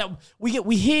just saying that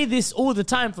we hear this all the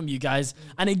time from you guys,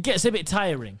 and it gets a bit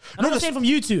tiring. And I'm not saying from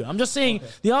you two. I'm just saying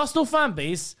the Arsenal fan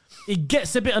base, it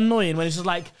gets a bit annoying when it's just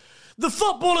like the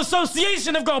Football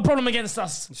Association have got a problem against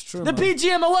us. It's true. The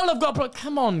PGMOL have got a problem.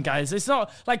 Come on, guys. It's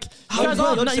not like you guys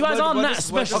aren't that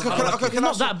special. It's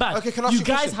not that bad. You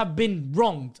guys have been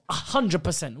wronged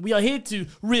 100%. We are here to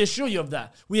reassure you of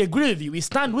that. We agree with you. We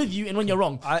stand with you, and when you're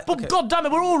wrong. But God damn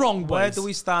it, we're all wrong, boys. Where do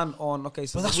we stand on? Okay,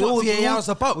 so that's what VAR is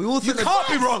about. You can't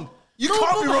be wrong. You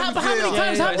can't be wrong. How many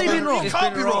times have they been wrong? You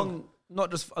can't be wrong. Not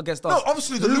just against us. No,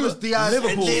 obviously the Luis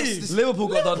Diaz. Liverpool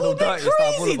got done dirty.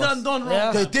 Crazy done wrong.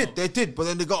 Yeah. They did, but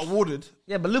then they got awarded.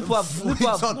 Yeah, but Liverpool have they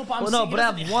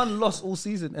have one loss all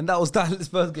season, and that was that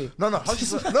Spurs game. No,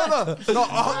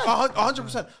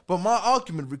 100%. But my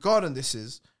argument regarding this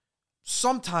is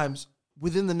sometimes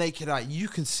within the naked eye you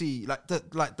can see like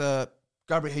the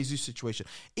Gabriel Jesus situation,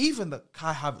 even the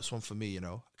Kai Havertz one for me.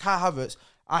 Kai Havertz.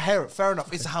 I hear it. Fair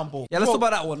enough. It's a handball. Yeah, let's talk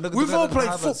about that one. We've all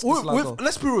played football.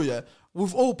 Let's be real, yeah.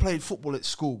 We've all played football at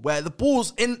school where the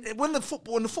ball's when the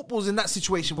football's in that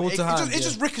situation, it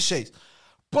just ricochets.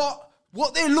 But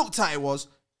what they looked at it was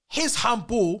his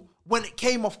handball when it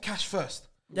came off Cash first.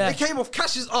 Yeah. It came off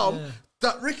Cash's arm. Yeah.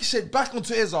 That ricocheted back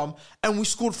onto his arm, and we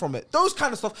scored from it. Those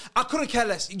kind of stuff, I couldn't care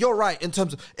less. You're right in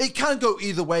terms of it can go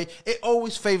either way. It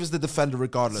always favors the defender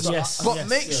regardless. Yes. But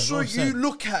make sure you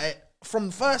look at it from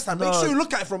the first time. Make sure you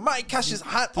look at it from Matty Cash's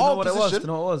hand. Do you know what it was?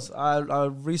 I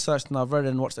researched and I've read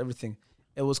and watched everything.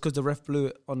 It was because the ref blew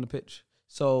it on the pitch.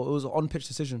 So it was an on-pitch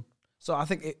decision. So I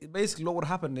think basically what would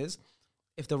happen is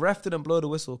if the ref didn't blow the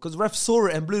whistle, because the ref saw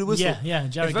it and blew the whistle. Yeah,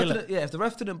 Jared Gillett. If the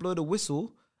ref didn't blow the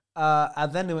whistle,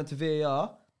 and then they went to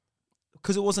VAR,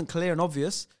 because it wasn't clear and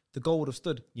obvious, the goal would have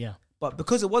stood. Yeah. But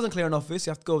because it wasn't clear and obvious,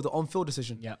 you have to go with the on-field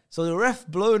decision. Yeah. So the ref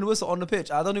blowing the whistle on the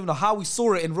pitch, I don't even know how we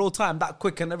saw it in real time, that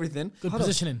quick and everything. Good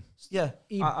positioning. Yeah.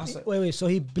 Wait. So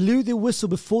he blew the whistle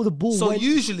before the ball went. So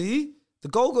usually, the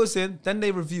goal goes in, then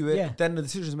they review it, then the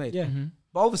decision is made. Yeah. Mm-hmm.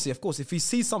 But obviously, of course, if he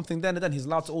sees something then and then, he's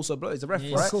allowed to also blow it. He's a ref,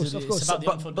 right? Of course.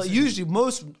 But usually,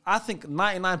 I think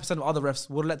 99% of other refs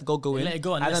would let the goal go in and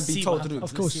then be told to do it.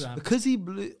 Of course. Because he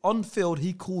blew on field,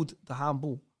 he called the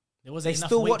handball. They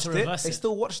still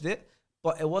watched it.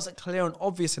 But it wasn't clear and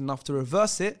obvious enough to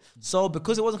reverse it. So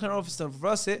because it wasn't clear and obvious to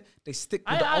reverse it, they stick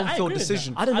with the on-field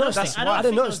decision. I didn't notice that. I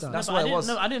didn't notice that. That's what it was.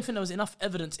 I didn't think there was enough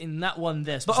evidence in that one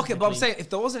there. But I'm saying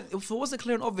if it wasn't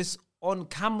clear and obvious on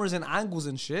cameras and angles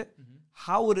and shit,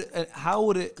 how would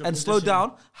it and slow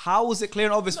down? How was it clear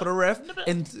and obvious for the ref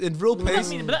in real pace,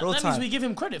 That real means time? we give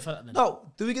him credit for that then. No,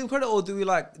 do we give him credit or do we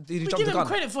did he We jump give the him gun?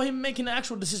 credit for him making the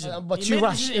actual decision. But He too made a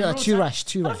rash. decision in Yeah, real too time. rash,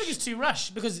 too I don't rash. think it's too rash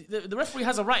because the referee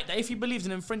has a right that if he believes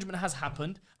an infringement has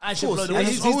happened, I should course, blow the and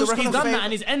whistle. he's the He's referee. done that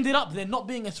and he's ended up there not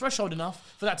being a threshold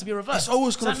enough for that to be reversed. It's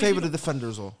always going to So that means favour you the defender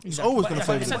as well. It's Exactly. always But going to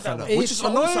having favour the said that, defender, though, which is also,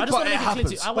 I annoying, just but wanna it make it clear to you,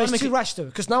 happens. I But wanna it's make too it- rash though,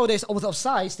 because nowadays with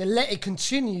offsides, they let it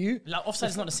continue. Like, offside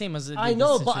is not the same as I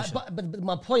know, but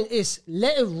my point is,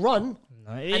 let it run,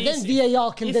 and then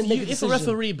VAR can then make a If a decision.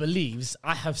 referee believes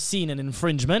I have seen an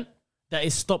infringement that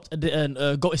is stopped,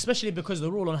 goal, especially because the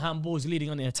rule on handballs leading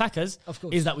on the attackers Of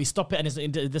course. is that we stop it and it's a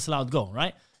disallowed goal,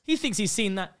 right? He thinks he's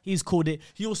seen that, he's called it.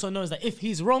 He also knows that if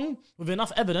he's wrong with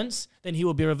enough evidence, then he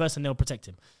will be reversed and they'll protect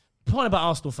him. Point about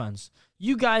Arsenal fans.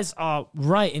 You guys are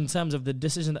right in terms of the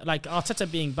decision that, like,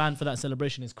 Arteta being banned for that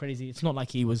celebration is crazy. It's not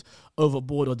like he was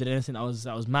overboard or did anything that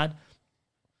was mad.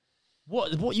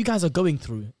 What you guys are going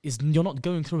through is you're not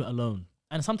going through it alone.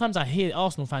 And sometimes I hear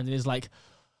Arsenal fans and it's like,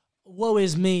 woe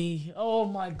is me. Oh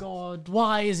my God.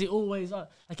 Why is it always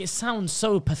like it sounds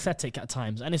so pathetic at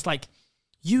times. And it's like,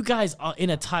 you guys are in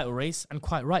a title race and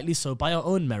quite rightly so by your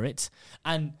own merits.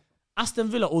 And Aston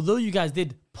Villa, although you guys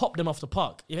did pop them off the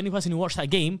park, if any person who watched that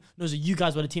game knows that you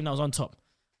guys were the team that was on top.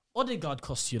 Odegaard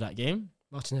cost you that game.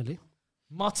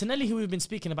 Martinelli, who we've been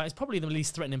speaking about, is probably the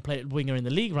least threatening winger in the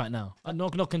league right now.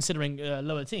 Not considering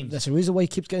lower teams. That's the reason why he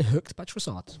keeps getting hooked by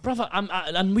Trossard. Brother,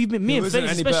 and we've been, me and wasn't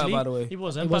FaZe any better, especially, by the way. he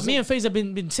wasn't, but me and FaZe have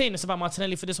been saying this about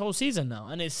Martinelli for this whole season now,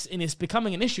 and it's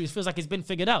becoming an issue. It feels like it's been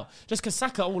figured out. Just because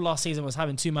Saka all last season was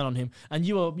having two men on him, and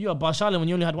you were Barshala when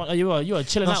you only had one. You were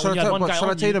chilling out when you had one guy Shall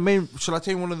I on tell you you. the main? Shall I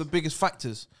tell you one of the biggest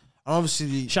factors? And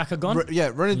obviously, Xhaka gone? Ronnie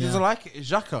Yeah. doesn't like it. It's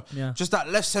Xhaka. Yeah. Just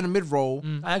that left centre mid role.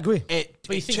 I agree. But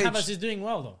you think changed. Havertz is doing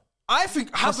well though? I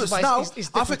think Havertz but now. it's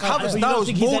I think different. Havertz But you now don't is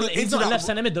think more he's into not a left that.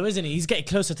 centre mid though, isn't he? He's getting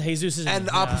closer to Jesus, isn't And he?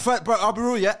 I prefer, but I'll be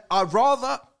real, yeah. I'd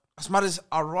rather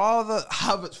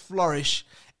Havertz flourish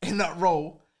in that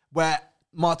role where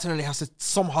Martinelli has to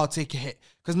somehow take a hit.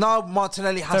 Because now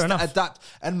Martinelli has Fair to enough. adapt,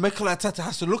 and Mikel Arteta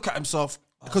has to look at himself.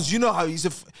 Because you know how he's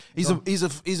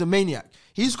a maniac.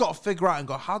 He's got to figure out and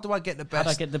go, how do I get the best? How do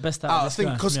I get the best out of this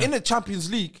guy? Because Yeah. in the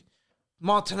Champions League,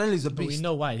 Martinelli's a But beast. we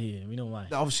know why here. We know why.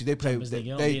 Obviously, they play. Champions League,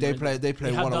 you know, They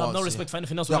play have one of us. no respect for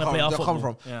anything else They when they play our come football.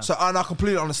 from. Yeah. So, and I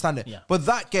completely understand it. Yeah. But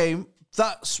that game,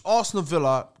 that's Arsenal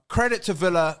Villa. Credit to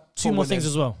Villa. Two more things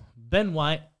as well. Ben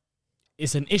White,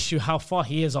 it's an issue how far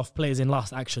he is off players in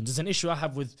last actions. It's an issue I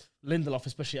have with Lindelof,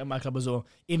 especially at my club as well.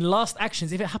 In last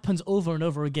actions, if it happens over and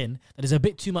over again, that is a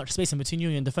bit too much space in between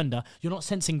you and defender, you're not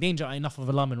sensing danger at enough of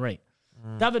alarming rate.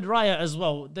 David Raya as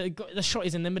well. The shot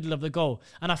is in the middle of the goal,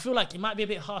 and I feel like it might be a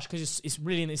bit harsh because it's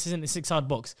really in the 6-yard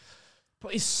box.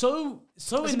 But it's so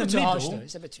It's in a the bit too harsh, middle. though.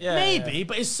 It's a bit too Maybe,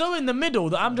 but it's so in the middle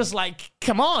that I'm just like,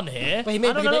 come on here. But he made-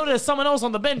 I don't but he know. made- There's someone else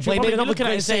on the bench. But You're he made probably another looking at it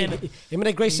great and saying, save. He made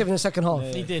a great save in the second half.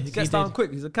 he did. He gets down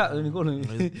quick. He's a cat in the corner.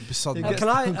 Can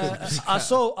I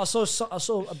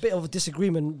saw a bit of a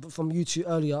disagreement from you two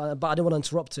earlier, but I didn't want to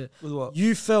interrupt it. With what?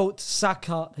 You felt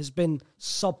Saka has been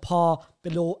subpar,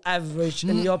 below average,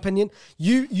 in your opinion.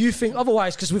 You think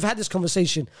otherwise because we've had this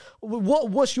conversation.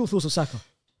 What's your thoughts of Saka?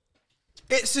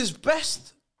 It's his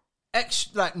best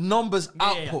numbers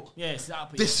output Yes,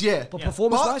 output. this year. But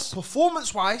performance-wise?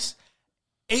 Performance-wise,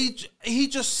 he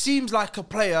just seems like a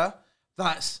player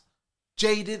that's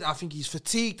jaded. I think he's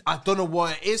fatigued. I don't know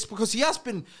what it is because he has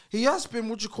been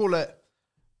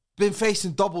been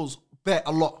facing doubles bet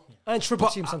a lot. And triple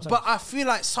team sometimes. But I feel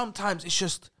like sometimes it's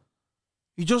just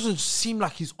he doesn't seem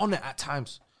like he's on it at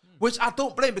times, which I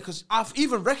don't blame because I've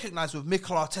even recognised with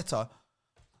Mikel Arteta,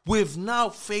 we've now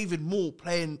favoured more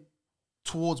playing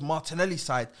towards Martinelli's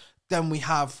side than we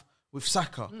have with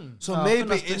Saka. So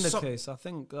maybe it's the case. I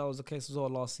think that was the case as well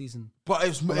last season. but it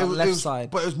was, On it that was, left it was-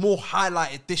 side. but it was more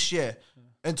highlighted this year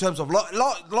in terms of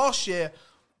last year.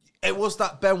 It was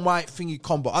that Ben White thingy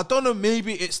combo. I don't know.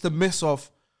 Maybe it's the miss of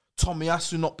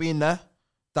Tomiyasu not being there.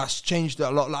 That's changed it a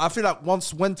lot. Like, I feel like when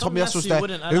Tomiyasu was there,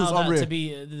 wouldn't it was allow that unreal. to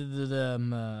be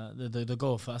the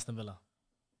goal for Aston Villa.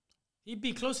 He'd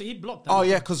be closer. He'd block that. Oh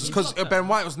yeah, He'd because block that. Ben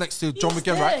White was next to John He's McGinn,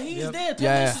 there, right? He's there.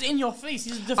 Yeah. This is in your face.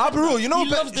 He's a defender. I'll be real. You know,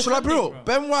 He loves shall I be real? defending,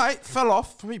 bro. Ben White fell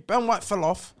off for me. Ben White fell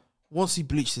off once he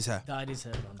bleached his hair. Dyed his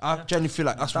hair, man. I genuinely feel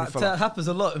like that's when he That fell off. happens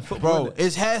a lot in football. Bro, innit?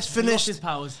 his hair's He lost finished. his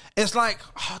powers. It's like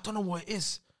I don't know what it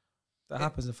is. That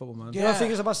happens in football, man. You know what I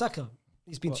think is about Saka?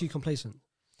 He's been too complacent.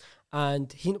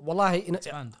 And wallahi,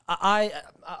 earned.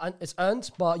 it's earned,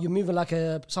 but you're moving like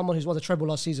someone who's won the treble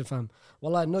last season, fam.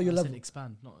 Wallahi, I know your I level. said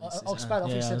expand, not Expand. I think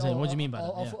Yeah, he said, I'm saying, what do you mean by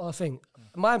that? Yeah. thing.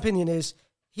 My opinion is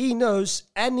he knows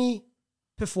any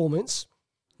performance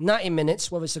 90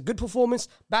 minutes, whether it's a good performance,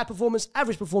 bad performance,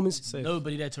 average performance,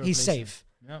 Nobody there to replace he's safe.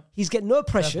 him. Yeah. He's getting no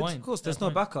pressure. point. Of course, there's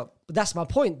no backup. But that's my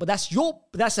point. But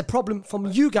that's a problem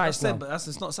from you guys now. But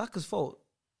it's not Saka's fault.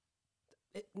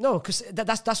 No, because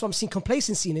that's what I'm seeing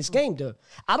complacency in his game, though.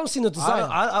 I don't see no desire.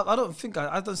 I don't think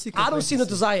I don't see. I don't see no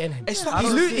desire in him.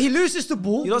 He He loses the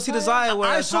ball. You don't see desire.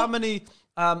 Whereas how many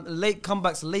late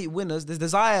comebacks, late winners? There's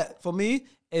desire for me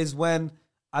is when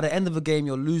at the end of a game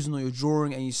you're losing or you're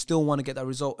drawing and you still want to get that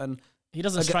result. And He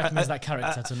doesn't strike me as that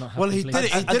character to not have. Well, he did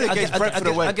it. He did it against Brentford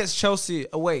away. Against Chelsea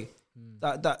away.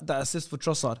 That assist for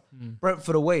Trossard.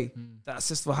 Brentford away. That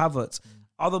assist for Havertz.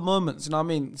 Other moments, you know what I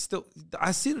mean? Still,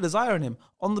 I see the desire in him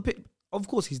on the pitch. Of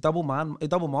course, he's double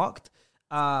marked.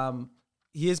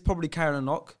 He is probably carrying a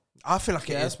knock. I feel like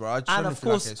it is, bro. And of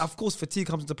course, fatigue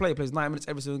comes into play. He plays 9 minutes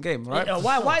every single game, right?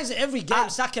 Why is it every game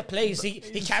Saka plays, he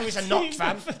carries a knock,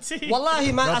 fam?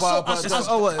 Wallahi, man.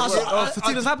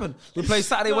 Fatigue doesn't happen. We play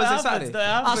Saturday, Wednesday, Saturday.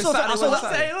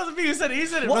 It wasn't me who said it. He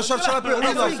said it.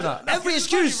 Every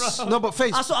excuse. No, but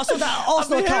face. I saw that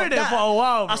Arsenal account. for a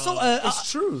while, bro.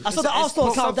 It's true. I saw the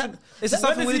Arsenal account. It's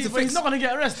something we need to fix. He's not going to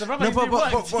get arrested. But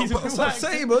I'm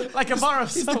saying, man. Like a bar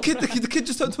of the kid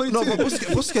just turned 22. No, but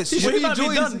Busquets. He should be His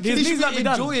enjoying. He knees should be might be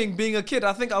enjoying being a kid.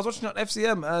 I think I was watching on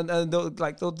FCM and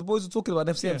the boys were talking about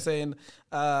FCM saying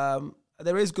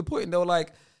there is a good point. And they were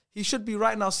like, he should be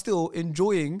right now still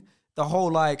enjoying the whole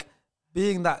like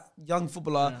being that young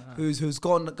footballer who's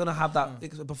gonna have that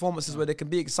performances where they can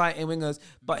be exciting wingers.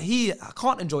 But he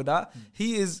can't enjoy that.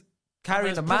 He is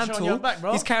carrying the mantle.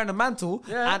 He's carrying the mantle,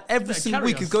 and every single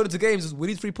week he's going into games. We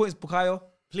need 3 points, Bukayo.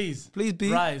 Please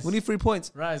be. Rise. We need 3 points.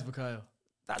 Rise, Bukayo.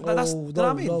 That's what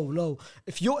I mean. No.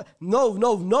 If you're no.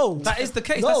 That is the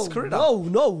case. That's his career. No.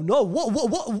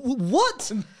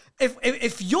 What?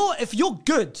 If you're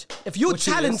good, if you're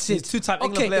talented, two-time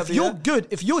England player of the if you're year. good,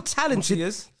 if you're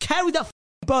talented, carry that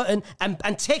burden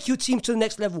and take your team to the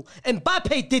next level. And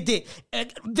Mbappe did it.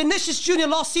 Vinicius Junior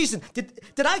last season. Did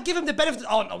I give him the benefit?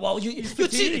 Oh no, well you're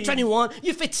 21,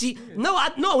 you're 50. No,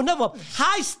 never.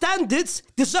 High standards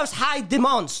deserves high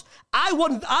demands. I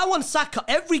want Saka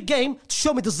every game to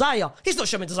show me desire. He's not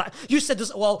showing me desire. You said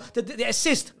this. Well, the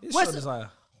assist. Where's desire?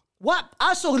 What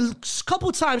I saw a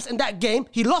couple times in that game,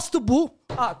 he lost the ball.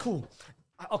 Cool.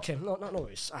 Okay, no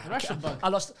worries. I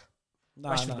lost.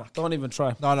 Nah, don't even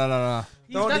try. No.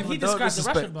 He described the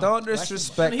Rashford bug. Don't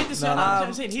disrespect. He described that.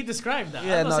 I'm saying he described that.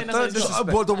 Yeah, don't disrespect.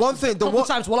 But the one thing, couple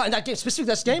times, well, in that game,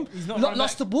 specifically that game,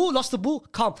 lost the ball.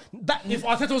 Calm. If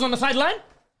Arteta was on the sideline.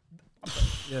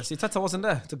 Yeah, see, Tata wasn't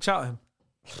there to shout at him.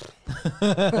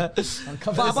 but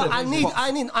I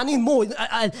need more.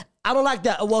 I don't like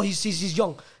that. Well, he's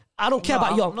young. I don't care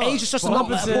about young. Age is just a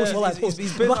number. He's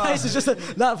been age is just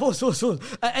pause.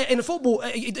 In the football,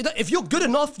 if you're good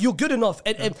enough, you're good enough.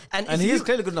 And he is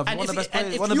clearly good enough. One of the best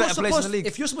players, one of the better players in the league.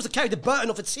 If you're supposed to carry the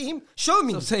burden of a team, show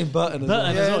me. I'm saying Burton.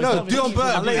 Dion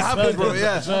Burton. It happens, bro.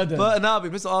 Yeah. Burton Albi,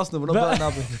 Mr. Arsenal, but not Burton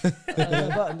Albi.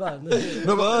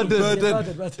 Burton.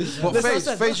 But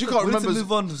Face, you can't remember.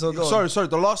 Move on. So go Sorry.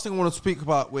 The last thing I want to speak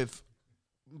about with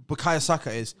Bukayo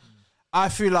Saka is, I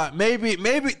feel like maybe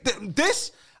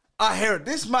this. I hear it.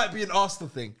 This might be an Arsenal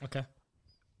thing. Okay.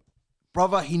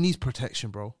 Brother, he needs protection,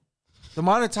 bro. The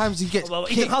amount of times he gets kicked.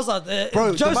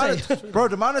 Bro,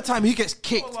 the amount of time he gets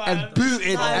kicked and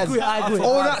booted I agree.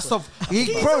 all that stuff. He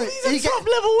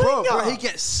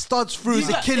gets studs through his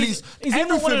Achilles. Is he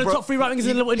not one of the top 3 right wingers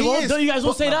in the world? Don't you guys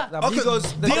all say that?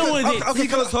 Deal with it. He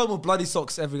goes home with bloody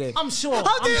socks every game. I'm sure.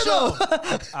 How do you know?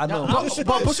 I know. But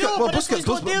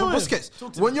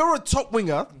Busquets, when you're a top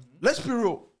winger, let's be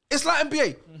real. It's like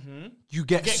NBA. You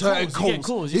get certain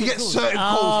calls. You get certain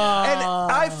calls. And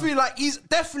I feel like he's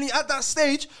definitely at that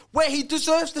stage where he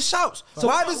deserves the shouts. So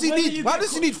why does he need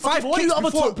 5 What kicks do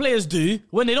other before? top players do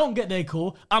when they don't get their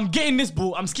call? I'm getting this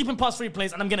ball, I'm skipping past 3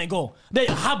 plays, and I'm getting a goal. They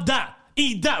have that.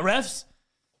 Eat that, refs.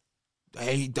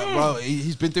 Hey, bro,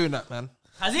 he's been doing that, man.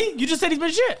 Has he? You just said he's been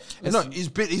shit. No, he's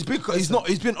been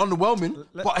underwhelming.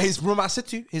 But remember I said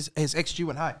to you, his XG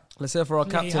went high. Let's hear for our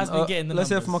captain. He has been getting the let's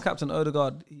hear numbers. from our captain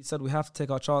Odegaard. He said we have to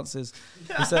take our chances.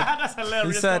 He said That's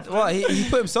hilarious. He said, well, he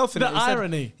put himself in The it. He said-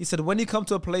 irony. He said, when you come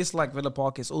to a place like Villa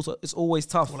Park, it's always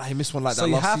tough. Well, he missed one like So that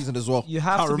you last have- season as well. You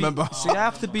have Can't to remember. So you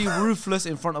have to be ruthless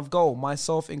in front of goal,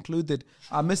 myself included.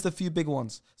 I missed a few big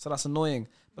ones, so that's annoying.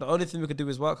 But the only thing we could do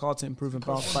is work hard to improve and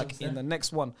bounce back in the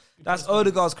next one. That's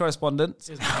Odegaard's correspondent.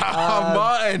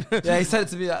 Martin. Yeah, he sent it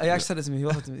to me. He actually sent it to me.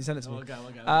 He sent it to me.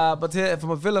 But here,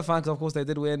 from a Villa fan, because of course they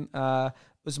did win,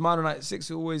 Usman 96,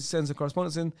 who always sends a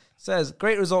correspondence in, says,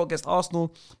 great result against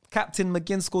Arsenal. Captain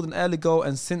McGinn scored an early goal,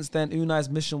 and since then, Unai's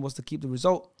mission was to keep the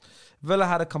result. Villa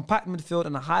had a compact midfield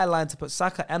and a high line to put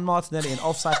Saka and Martinelli in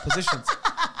offside positions.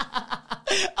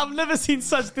 I've never seen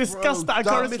such disgust Bro, at a that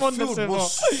correspondence. midfield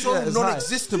was so Yeah, it's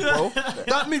non-existent, bro.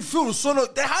 That midfield was so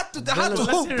they had to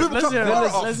hook hear it, let's Boubacar hear it, Kamara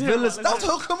let's off. hear it, let's They had to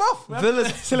hook him off.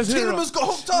 Tielemans got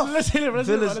hooked off. Let's hear it.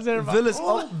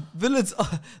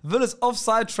 Villa's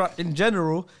offside trap in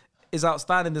general is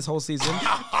outstanding this whole season.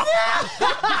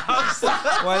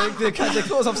 Why they caught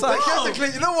us offside? They kept the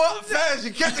clean. You know what? Fans,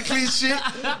 you kept the clean sheet.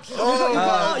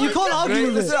 You can't argue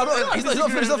with Listen, it.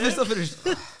 he's not finished.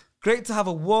 Great to have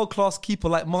a world-class keeper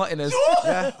like Martinez.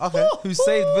 Yeah, okay. Who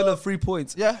saved Villa 3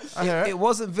 points. Yeah, I hear it. It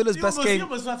wasn't Villa's best game.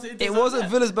 It wasn't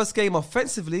Villa's best game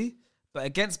offensively, but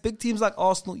against big teams like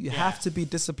Arsenal, you have to be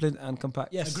disciplined and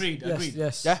compact. Yes. Agreed.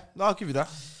 Yes. Yeah, no, I'll give you that.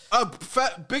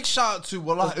 Big shout out to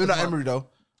Unai Emery though.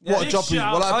 Yeah. What a job he!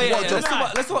 shout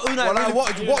out. Let's talk about Unai Well,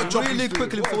 Emery. what a job Really he's doing.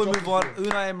 quickly before we move on.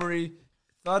 Unai Emery,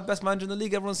 third best manager in the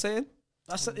league, everyone's saying.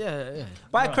 That's it. Yeah.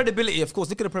 By credibility, of course.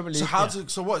 Look at the Premier League.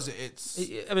 So what is it? It's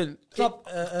I mean, Klopp,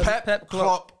 Pep, Klopp.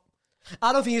 Klopp.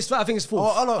 I don't think it's. I think it's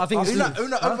fourth. I think it's Unai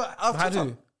fourth. over How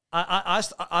do?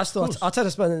 I still. I'll tell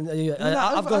you,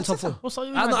 I've gone top four. What's all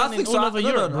you I think so. all over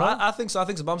Europe, bro? I think so.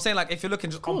 But I'm saying, like, if you're looking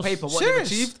just on paper,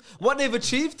 Serious? what they've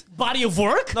achieved. Body of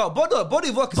work? No, body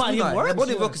of work is Body of Unai. work?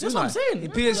 Body of work is That's Unai. what I'm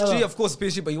saying. PSG, of course,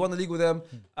 PSG, but he won the league with them.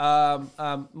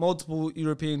 Multiple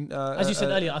European. As you said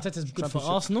earlier, Arteta's good for championship.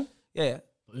 Arsenal. Yeah.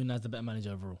 But Unai's the better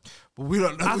manager overall. But we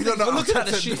don't know. I We think don't know. if you look at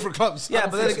the Arteta's sheet- different clubs. Yeah,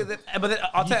 but then think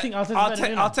Arteta's better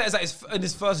than Unai? Arteta's in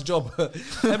his first job.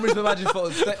 Emery's been managing for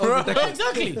over a decade.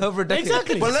 Exactly. Over a decade.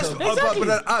 Exactly. But let's. Exactly. But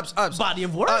then abs. Body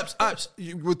of work? Abs.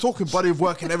 We're talking body of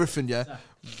work and everything. Yeah.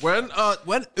 When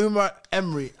Unai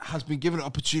Emery has been given an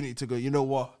opportunity to go, you know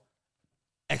what?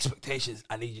 Expectations.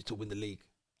 I need you to win the league.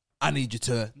 I need you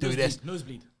to do this.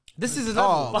 Nosebleed. This is his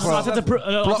Oh, level. bro.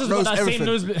 Arteta's knows got that same everything.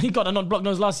 nosebleed. He got a non-block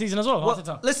nose last season as well.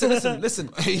 Arteta. Listen. Listen,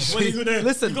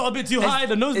 Listen. you got a bit too high.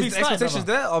 The nosebleed Is the started, expectations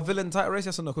brother. there? Are Villa in tight race?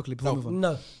 Yes or no? Quickly, before we move on.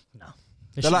 No.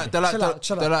 They They're should like be. they're By very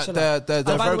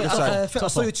the way, good side. I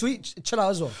saw your tweet. Chill out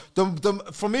as well.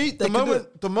 For me, They can do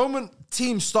the moment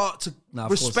teams start to Nah,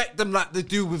 of respect them like they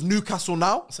do with Newcastle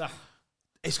now, So,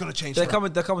 it's gonna change. They're for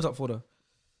them. coming top four though.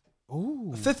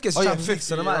 Ooh. Fifth gets Oh, yeah, Champions League, fifth,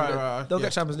 so no yeah, matter. right, They'll yeah.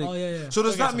 get Champions League. Oh yeah. So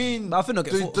does that mean? No, I think they'll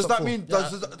get Does top that four. mean?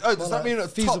 Does that mean a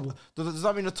feasible. top? Does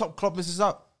that mean a top club misses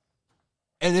out?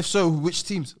 And if so, which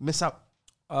teams miss out?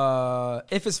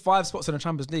 If it's 5 spots in the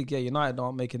Champions League, yeah, United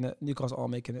aren't making it. Newcastle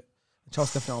aren't making it.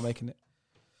 Chelsea definitely aren't making it.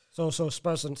 So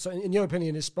Spurs. So in your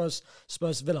opinion, is Spurs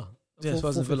Villa? Yeah,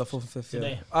 Spurs and Villa 4th and 5th.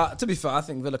 Today. Yeah. To be fair, I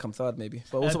think Villa come third maybe.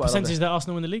 But also percentage that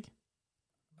Arsenal win the league?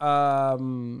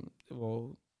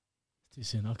 well, Too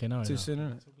soon. Okay, no. too soon,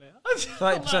 isn't it?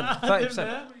 30%,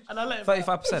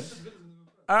 35%.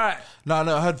 All right, No,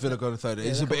 I heard Villa going third. I'm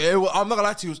not gonna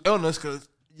lie to you, it was illness because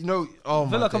oh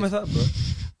Villa my coming days. third, bro.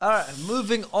 All right,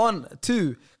 moving on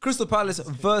to Crystal Palace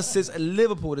versus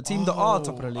Liverpool, the team that are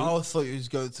top of the league. I thought you was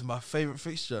going to my favourite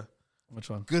fixture. Which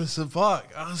one? Goodison Park.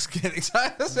 I was getting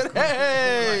excited. I said,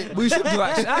 hey! We should do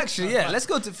actually, yeah. Let's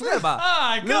go to forget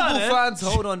about Liverpool fans.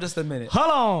 Hold on, just a minute. Hold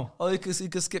on. Or you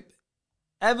could skip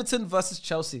Everton versus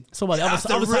Chelsea. So what? The That's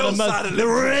other the side real of side of the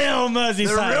Liverpool. real Mersey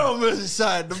The side. real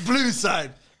Merseyside, the blue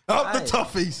side. Up the Aye.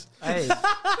 toffees. Hey, And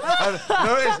you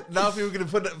know what it is? Now people are going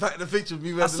to put that back in the picture of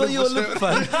me. I saw you a Liverpool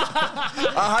fan.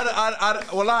 I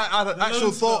had an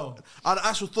actual thought. I had an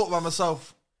actual thought by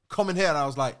myself coming here, and I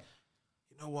was like,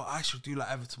 you know what? I actually do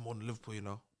like Everton more than Liverpool. You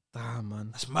know, Damn, man.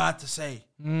 that's mad to say.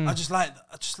 I just like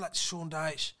Sean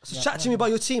Dyche. So chat to me about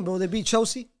your team, bro. They beat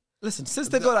Chelsea. Listen, since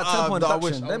they got that 10-point I wish-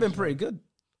 deduction, I they've been wish, pretty good.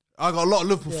 I got a lot of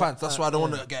Liverpool fans. That's why I don't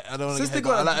want to get. I don't want to Since get. they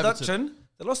got I like that Everton. deduction,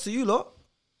 they lost to you lot.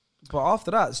 But after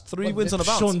that, it's 3 wins on a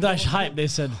bounce. Sean Dash hype, they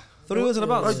said. 3 wins on a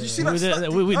Bro, bounce. did you see that We stat?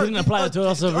 didn't- we didn't apply it to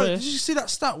us over here. Did you see that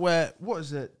stat where, what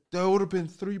is it? There would have been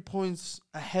 3 points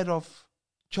ahead of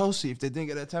Chelsea if they didn't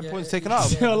get their 10 points taken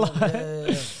out. You're lying. Yeah.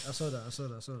 I saw that.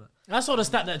 I saw the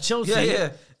stat that Chelsea. Yeah.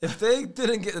 If they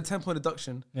didn't get the 10-point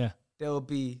deduction, Yeah. there would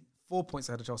be 4 points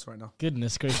ahead of Chelsea right now.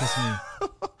 Goodness gracious me.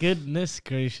 Goodness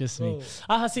gracious me.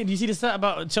 I have seen. Do you see the stat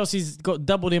about Chelsea's got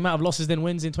double the amount of losses than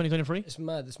wins in 2023? It's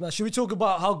mad. Should we talk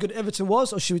about how good Everton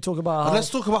was, or should we talk about how? Let's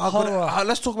talk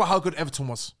about how good Everton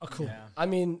was. Oh, cool. I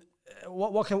mean,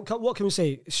 what can we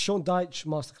say? Sean Dyche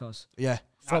masterclass. Yeah.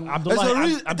 From There's a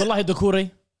reason- Abdullahi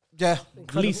Doucouré, Yeah.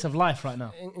 lease of life right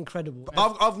now. Incredible.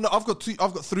 I've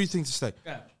got 3 things to say.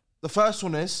 Yeah. The first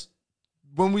one is,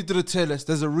 when we did a tier list,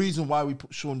 there's a reason why we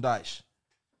put Sean Dyche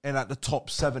in at the top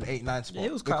 7, 8, 9 spot. Yeah, he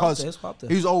was quite because up there, he was quite up there.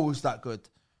 he was always that good.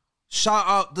 Shout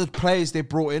out the players they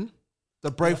brought in.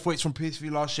 The Braithwaite's from PSV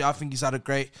last year. I think he's had a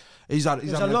great. He's had on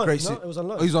a loan, great. no? It was on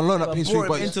loan. He's on loan at But PSV. brought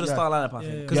But him into the yeah. star lineup, I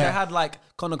think. Because Yeah. they had like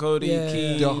Conor Cody, Yeah.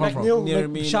 Keane, Yeah,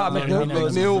 McNeil, shout out McNeil.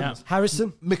 McNeil, Yeah.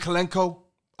 Harrison. Mikolenko.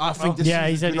 I think this Yeah,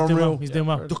 he said he's doing well. He's doing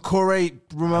well. The Corey,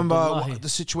 remember Abdullahi. the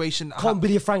situation. Can't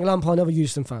believe Frank Lampard never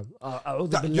used him, fam.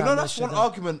 That's one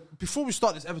argument. Before we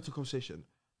start this Everton conversation,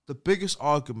 the biggest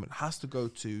argument has to go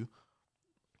to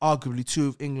arguably two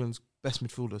of England's best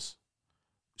midfielders,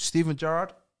 Steven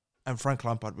Gerrard and Frank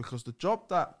Lampard, because the job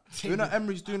that Unai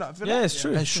Emery's doing at Villa, it's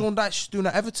true. and Sean Dyche is doing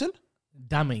at Everton,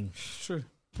 Damning. True.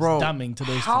 bro. Damning to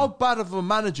those How two. bad of a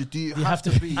manager do you have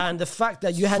to be? And the fact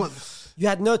that you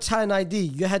had no talent ID,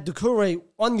 you had Doucouré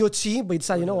on your team, but you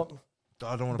decided, you know what,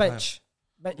 I don't want to bench.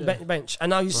 Bench. And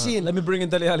now you're seeing... Let me bring in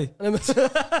Dele Alli. Van de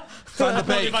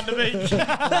Beek,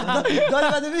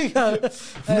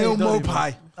 Neil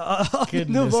Mopai.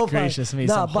 Goodness gracious me.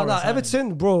 some horror signs.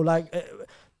 Everton, bro, like...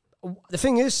 the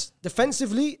thing is,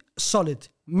 defensively, solid.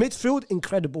 Midfield,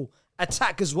 incredible.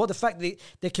 Attack as well. The fact that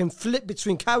they can flip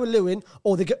between Kyle Lewin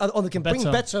or they can bring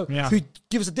Beto, who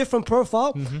gives a different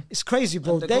profile. It's crazy,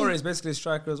 bro. Doucouré is basically a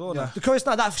striker as well. Doucouré's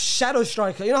not that shadow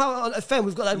striker. You know how on FM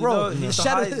we've got that role. He's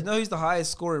the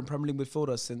highest scoring Premier League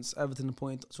midfielder since Everton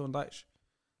appointed Sean Dyche.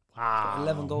 Wow.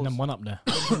 11 goals. Number one up there.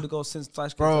 11 goals since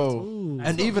Dyche. Bro,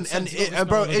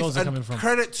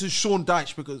 credit to Sean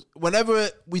Dyche, because whenever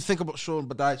we think about Sean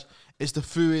Dyche, it's the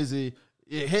Fuizzi.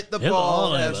 You hit the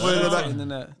ball,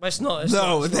 But it's not.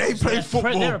 They play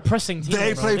football. They're a pressing team.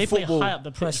 They play football. Play high up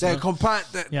the press. They're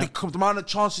compact. The amount of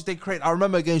chances they create. I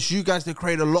remember against you guys, they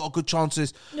created a lot of good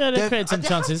chances. Yeah, they created some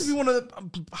chances. They have to be one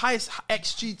of the highest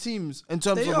XG teams in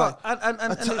terms of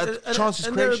chances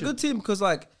and creation. they're a good team because,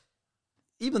 like,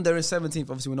 even they're in 17th.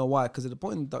 Obviously, we know why, because of the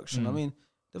point deduction. I mean,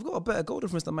 they've got a better goal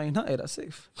difference than Man United at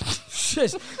 6th.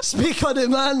 Shit, speak on it,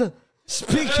 man.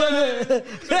 Speak on it.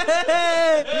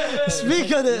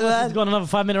 Speak on it, man. He's got another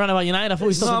 5-minute run about United. I thought he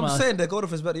was talking I'm saying their goal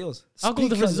difference is better than yours. Our goal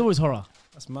difference is always horror.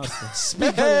 That's mad.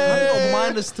 Speak on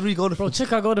it. -3 goal difference. Bro,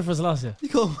 check our goal difference last year. You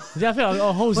go. Yeah, I think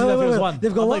our whole season it was one.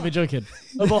 They've got I'm what? not even joking.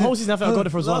 Over the whole season I think our goal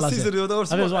difference was one last year. Season, I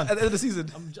think it was one. at the end of the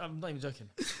season. I'm not even joking.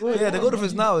 Yeah, the goal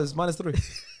difference now is -3.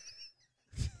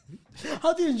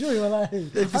 How do you enjoy your life?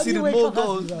 If you see the more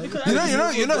goals,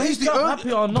 You know, he's the only.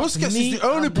 Busquets is the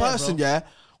only person.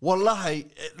 Wallahi,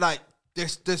 like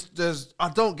there's. I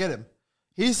don't get him.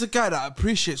 He's the guy that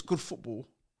appreciates good football.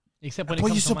 Except when it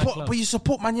comes to my club. But you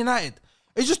support Man United.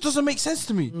 It just doesn't make sense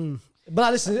to me.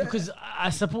 But listen, because I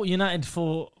support United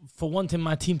for wanting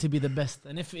my team to be the best,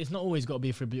 and if it's not always got to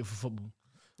be for beautiful football.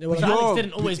 Alex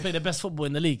didn't always play the best football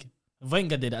in the league.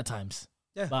 Wenger did at times.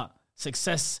 Yeah. But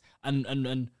success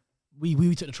and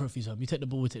we took the trophies home. You take the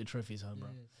ball, we take the trophies home, bro.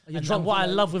 Yeah. And what I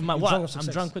love with I'm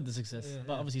drunk with the success,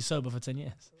 but obviously sober for 10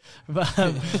 years. But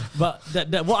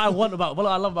what I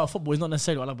love about football is not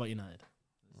necessarily what I love about United.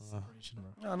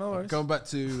 No, no worries. Going back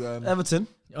to Everton.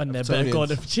 On there, better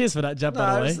God. Cheers for that jab,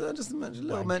 by the way. Just a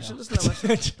little mention.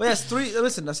 But yes, 3.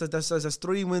 Listen, there's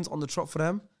 3 wins on the trot for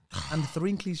them, and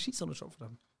 3 clean sheets on the trot for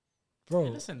them. Bro,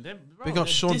 listen, big up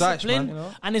Sean Dyche, man. You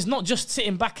know? And it's not just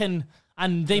sitting back and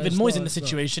David Moyes in the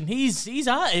situation. He's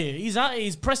out here. He's out here.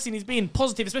 He's pressing. He's being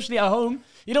positive, especially at home.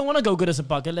 You don't want to go Goodison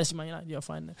Park unless you're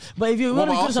fine. But if you want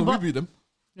to be Goodison Park, beat them.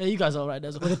 Yeah, you guys are all right.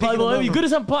 But if you're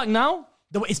Goodison Park now,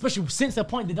 especially since the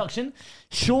point deduction,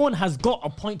 Sean has got a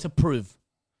point to prove.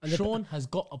 And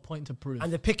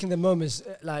they're picking the moments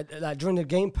like during the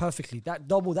game perfectly. That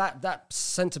double, that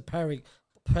centre pairing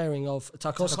of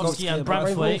Tarkowski and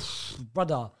Braithwaite,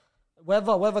 brother.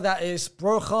 Whether that is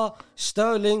Brocha,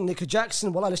 Sterling, Nico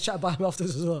Jackson. Well, let's chat about him after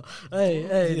this as well.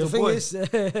 Hey, the thing is,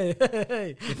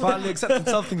 you finally accepted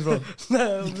something wrong.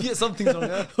 No, you get something wrong.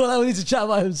 Yeah? Well, we need to chat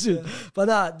about him soon. Yeah.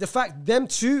 But the fact them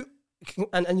two.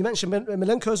 And you mentioned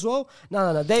Milenko as well.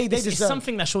 No. They deserve. It's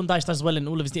something that Sean Dyche does well in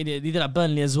all of his. He did at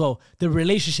Burnley as well. The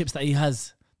relationships that he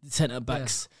has, the centre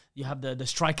backs. Yeah. You have the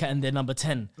striker and their number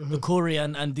 10, the Corey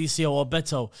and DCO or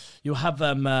Beto. You have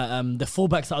the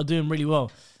fullbacks that are doing really well.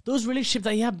 Those relationships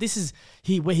that he have,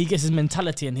 where he gets his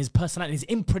mentality and his personality, his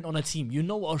imprint on a team. You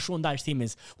know what our Sean Dyche team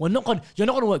is. You're not going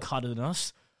to work harder than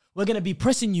us. We're going to be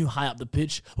pressing you high up the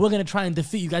pitch. We're going to try and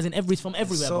defeat you guys from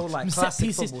everywhere. So like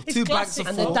classic football. 2 backs of 4.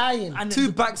 And they're dying. And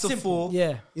 2 backs of 4.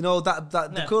 Yeah. You know,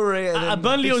 the Corey. At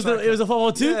Burnley, it was a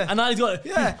 4-4-2. And now he's got...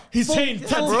 Yeah. He's changed.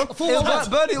 Bro.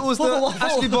 Burnley, it was the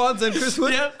Ashley Barnes and Chris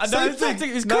Wood. Yeah. And now it's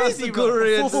crazy,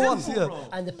 bro.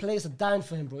 And the players are dying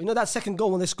for him, bro. You know that second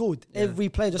goal when they scored? Every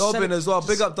player just... Dobbin as well.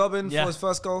 Big up Dobbin for his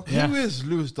first goal. Who is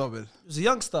Lewis Dobbin? was a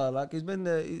youngster. Like he's been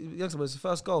a youngster, but it's his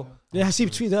first goal. Yeah, I see him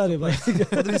tweet earlier. But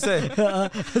What did he say?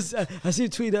 I see him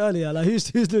tweet earlier. Like,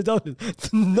 who's Lou Dolan?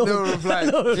 No one replied.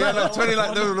 Yeah, like 20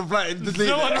 like no one replied.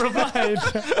 No one replied.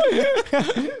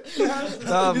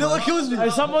 You know what kills me? Hey,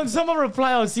 someone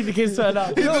reply on CBK's Twitter now.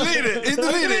 He deleted it. He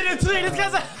deleted it. This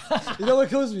guy's You know what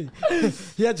kills me?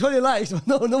 He had 20 likes, but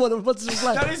no one wants to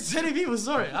reply. That is 20 people,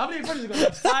 sorry. How many friends you got?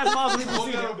 Like 5,000 people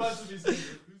see it.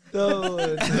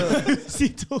 No. See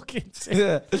talking to.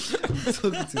 Yeah.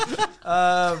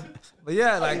 But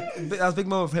yeah, like that was a big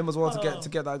moment for him as well to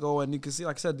get that goal, and you can see,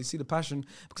 like I said, you see the passion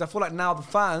because I feel like now the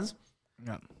fans,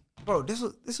 bro, this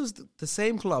was the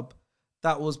same club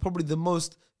that was probably the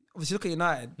most. Obviously, look at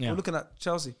United. Yeah. We're looking at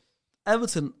Chelsea,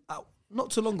 Everton.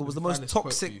 Not too long ago was the most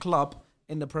toxic club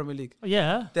in the Premier League.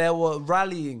 Yeah. There were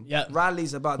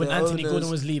rallies about when their Anthony owners Gordon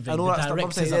was leaving, and all the that stuff. I'm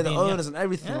directors saying, are the being- owners and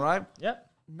everything, right? Yeah.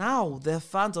 Now their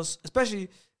fans are, especially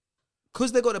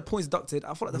because they got their points deducted.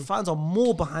 I feel like the fans are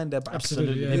more behind their backs.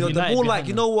 Absolutely, yeah. You know, they're United more behind like,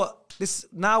 you them. know what? This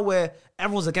now where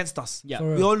everyone's against us. Yeah.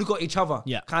 We only got each other.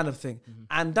 Yeah. Kind of thing.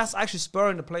 And that's actually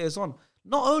spurring the players on.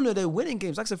 Not only are they winning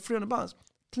games, like I said, 300 pounds,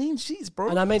 clean sheets, bro.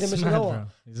 And I made him He's miss mad, Noah. bro.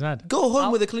 He's mad. Go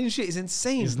home with a clean sheet is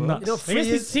insane, He's bro. nuts. You know, I 3 guess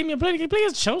years- this team you're playing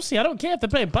against Chelsea. I don't care if they're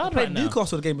playing bad right Played now.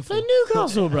 Newcastle the game before. Play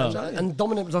Newcastle, bro. And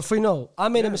dominant was a 3-0. I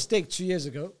made a mistake 2 years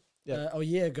ago, Yeah. or a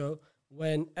year ago,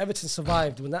 when Everton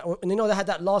survived. And you know they had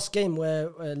that last game where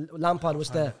Lampard was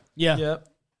there. Yeah. Yeah.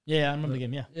 Yeah, I remember the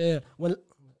game, yeah. Yeah. When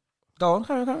Go on,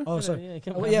 carry on. oh yeah, sorry, you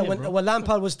can oh, come yeah, here, bro. when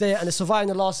Lampard was there and they survived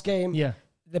in the last game. Yeah.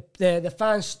 The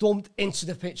fans stormed into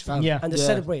the pitch, fam, Yeah. and they Yeah.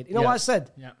 celebrated. You know Yeah. what I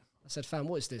said? Yeah. I said, fam,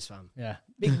 what is this, fam? Yeah.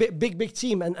 Big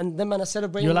team, and then man, I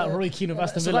celebrating. You're like Roy Keane of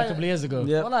Aston Villa a couple of years ago.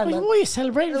 Yeah. What, man? What are you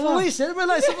celebrating for? What are you celebrating?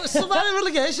 Like surviving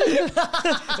relegation?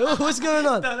 What's going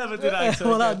on? No, never do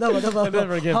that.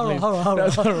 Never again, Hold on, please. hold on.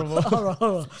 That's horrible. Hold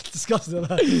on. Disgusting.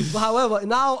 But however,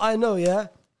 now I know, yeah,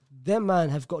 them man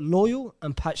have got loyal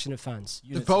and passionate fans.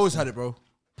 They've always had it, bro.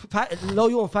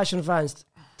 Loyal and passionate fans.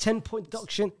 10-point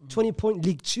deduction, 20-point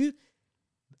League 2.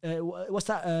 What's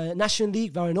that? National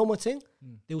League, Varanoma thing.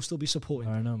 They will still be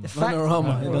supporting. Varanoma. The fact,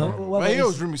 Varanoma, you know, But he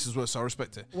always roomies as well, so I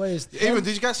respect it. where is Even,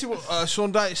 did you guys see what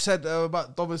Sean Dyche said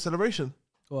about Dobbin's celebration?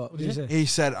 what did you say? He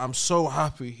said, I'm so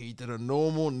happy he did a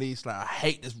normal knees. Like, I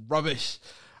hate this rubbish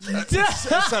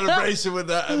celebration with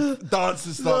that dance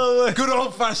and stuff. Good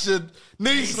old fashioned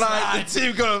knee slide. The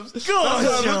team goes.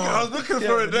 I was looking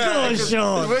for it there. Go on, 'cause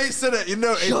Sean. The way he said it, you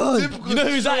know, it's typical. You know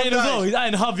who's that in as well? Dyche. He's that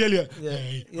in Harvey Elliott.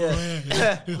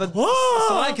 Yeah. But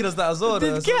Solanke does that as well.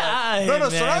 though. Get out No,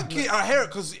 of here, man. Solanke, I hear it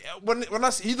because when I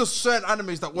see, he does certain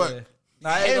animes that work. Nah,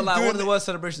 I ain't Him gonna lie, doing one of the it- worst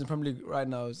celebrations in the Premier League right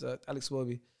now is Alex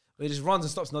Iwobi. He just runs and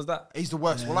stops and does that. He's the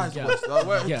worst. Well, he's the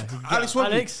worst. Yeah. Alex,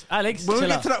 Iwobi, Alex, when we chill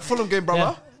get out. to that Fulham game,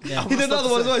 brother, Yeah. He did another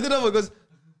one as well. He did another one. He goes,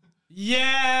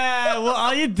 Yeah, what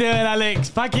are you doing, Alex?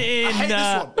 Pack it in. I hate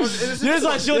this one. Here's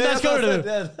like Sean yeah, Dyche that's what I going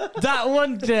said, to That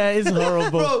one there is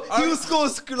horrible. bro, he will score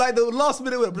like the last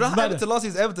minute winner. But that Mad. Everton last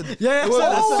season, Everton. Yeah, It was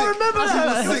oh, sick. I remember That's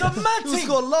that. sick. It was a mad He will thing.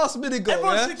 score last minute goal.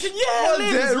 Everyone's Yeah? thinking, yeah, One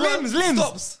day, limbs. runs,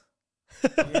 stops.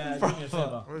 Yeah, do me a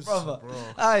favor. Brother.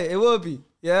 Aye, it will be.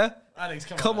 Yeah? Alex,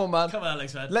 Come on, man. Come on,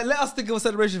 Alex, man. Let us think of a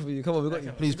celebration for you. Come on, we got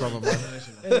you. please, brother, man.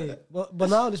 Hey, but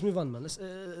now let's move on, man. Let's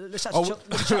chat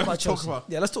about Chelsea.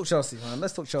 Yeah, let's talk Chelsea, man.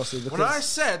 Let's talk Chelsea. Because When I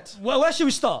said Where should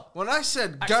we start?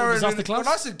 Gary disaster class? when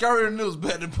I said Gary O'Neill's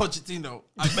better than Pochettino,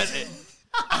 I meant it.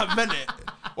 I meant it.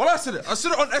 When I said it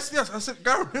on SDS. I said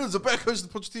Gary O'Neill's a better coach than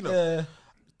Pochettino. Yeah.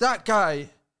 That guy,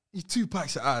 he's 2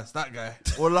 packs of ass. That guy,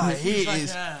 or like he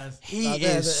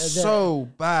is so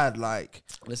bad. Like,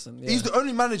 Listen, he's the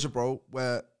only manager, bro,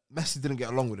 where Messi didn't get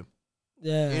along with him.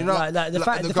 Yeah, You know, like the like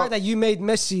fact the the guy- fact that you made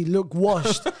Messi look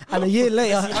washed, and a year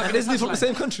later, Isn't he from the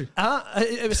same country?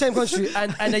 same country,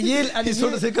 and a year, and a He's from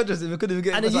year, the same country. So we couldn't even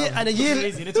get and a him year, out. and a year.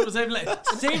 Crazy. They talk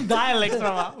the same dialect,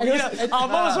 brother. And Our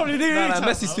mums probably do Nah, each other.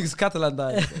 Messi speaks Catalan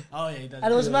dialect. Oh, yeah, he does.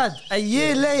 And it was mad. A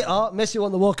year later, Messi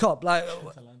won the World Cup. Like,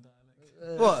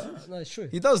 What? no, it's true.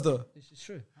 He does though. It's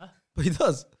true. But he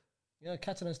does. Yeah,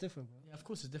 Catalan's different, bro. Yeah, of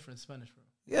course, it's different in Spanish, bro.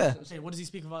 Yeah. Say, what does he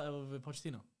speak about with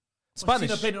Pochettino? Spanish.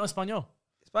 Pochettino played in Espanol.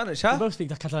 Spanish, They huh? both speak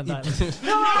the Catalan dialect.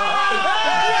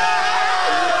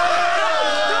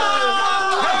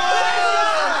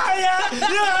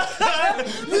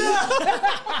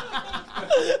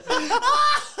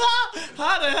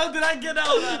 How the hell did I get that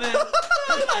one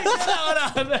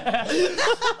out of there?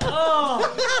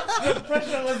 Oh, the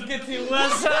pressure was getting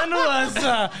worse and worse.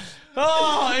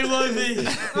 Oh, it was me.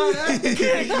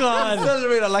 Good God.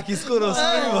 Celebrate like he scored on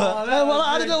streamer. Well,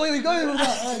 I don't know where we're going with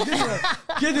that.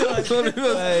 Good one.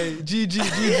 Hey, GG.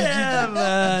 Yeah,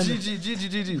 man.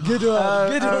 GG. Good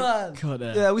one.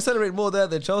 God, Yeah, we celebrate more there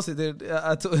than Chelsea did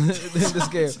in this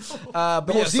game. But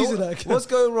whole yeah, season, so like. what's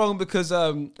going wrong? Because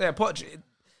Poch,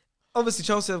 obviously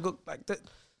Chelsea have got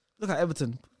look at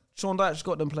Everton. Sean Dyche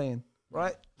got them playing,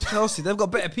 right? Chelsea, they've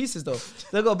got better pieces though.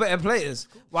 They've got better players.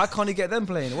 Why can't he get them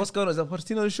playing? What's going on? Is that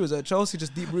Pochettino's issues? Is Chelsea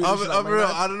just deep rooted? I'm real.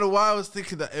 I don't know why I was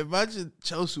thinking that. Imagine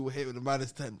Chelsea will hit with a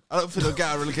 -10. I don't think they'll get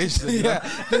out of relegation. Yeah,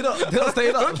 they're not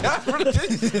staying up. I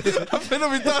think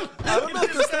they'll be done. I don't know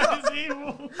if they stay up.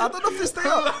 I don't know if they stay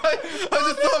up. I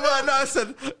just thought about it now. I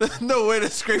said, "There's no way they're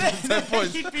scraping 10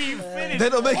 points."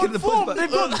 They're not making the points. They've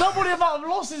got double the amount of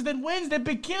losses than wins. They've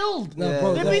been killed. No,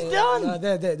 bro, They've been done.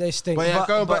 No, they stink. But yeah,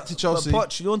 going back to Chelsea. But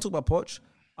Poch, you want to talk about Poch?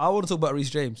 I want to talk about Reece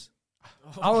James.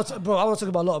 I want to talk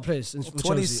about a lot of players. with Chelsea.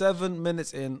 27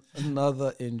 minutes in,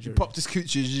 another injury. Popped his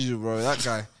coochie as usual, bro. That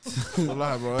guy.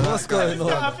 Wallahi, bro. What's going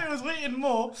on? I think I was waiting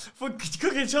more for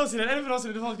cooking Chelsea than anything else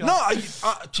in the podcast. No,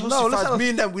 Chelsea let's fans, have me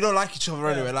and them, we don't like each other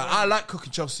anyway. Like, I like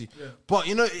cooking Chelsea. But,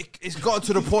 you know, it's gotten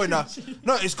to the point now.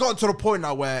 No, it's gotten to the point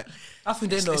now where I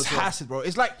think they know it's as well. acid, bro.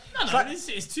 It's like...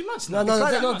 It's too much. No,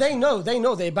 they know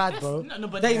they're bad, bro.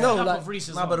 But they know, like,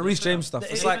 But the Reece James stuff.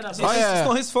 It's like, it's yeah.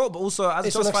 not his fault, but also as a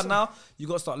It's Chelsea an fan now, you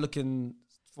got to start looking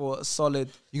for a solid.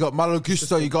 You got Malo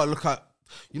Gusto, you got to look at...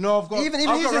 You know, I've got Even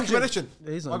a he's recommendation.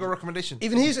 Yeah, he's I've got a recommendation.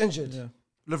 even he's injured.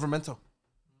 Livermento.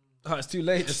 Oh, it's too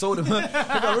late. They sold him. They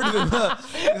got rid of him.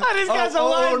 This guy's a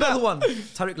wild. Another one.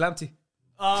 Tariq Lamptey.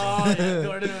 Oh, yeah,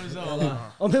 got rid of him as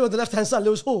well. On people on the left hand side,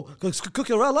 Lewis Hall,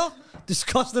 Cucurella,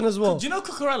 disgusting as well. Do you know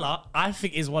Cucurella? I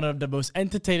think is one of the most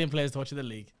entertaining players to watch in the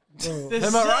league. There's Him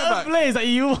at right certain back. players that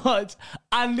you watch,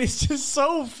 and it's just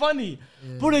so funny.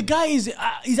 But the guy is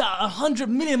he's at 100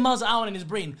 million miles an hour in his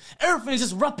brain. Everything is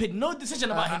just rapid. No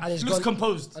decision about him. and he's Looks got-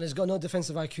 composed. And he's got no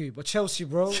defensive IQ. But Chelsea,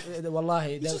 bro,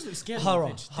 wallahi, just looks scared on horror.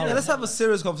 the pitch. Yeah, let's have a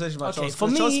serious conversation about Okay, Chelsea. for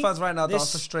For me, Chelsea fans right now that are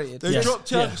this- frustrated. They Yes. dropped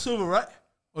Thiago Yeah. Silva, right?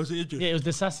 Or was it injured? Yeah, it was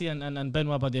Disasi and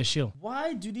Benoit Badiashile.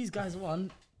 Why do these guys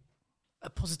want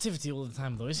positivity all the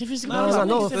time, though? It's if it's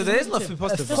no, there is nothing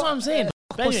positive. That's what I'm saying.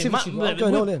 But anyway, Positivity, bro. I'm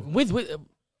going all in. With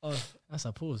that's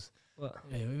a pause. Yeah,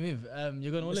 we move.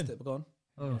 You're going all in. Go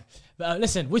on. But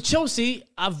listen, with Chelsea,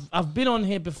 I've been on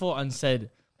here before and said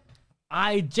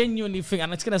I genuinely think,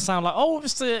 and it's gonna sound like, oh,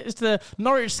 it's the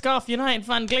Norwich scarf United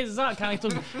fan glazes out kind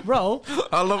of thing, bro.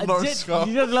 I love Norwich scarf.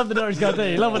 You don't love the Norwich scarf, do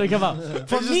you? You love when they come out.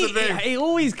 For It's me, just the name. it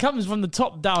always comes from the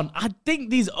top down. I think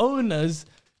these owners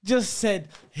just said,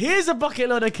 here's a bucket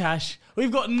load of cash.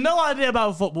 We've got no idea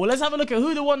about football. Let's have a look at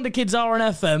who the Wonder Kids are on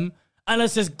FM, and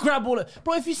let's just grab all it.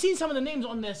 Bro, if you've seen some of the names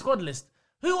on their squad list,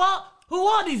 who are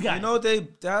these guys? You know, they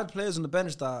had players on the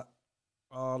bench that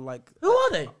are like who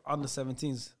are they? under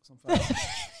 17s. Something like that.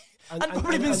 And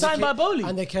probably been signed by Bowley.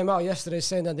 And they came out yesterday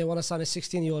saying that they want to sign a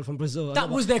 16-year-old from Brazil. That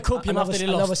was their copium after they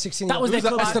lost. Another 16-year-old. That was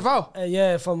their copium.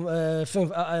 Yeah, from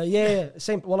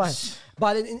same.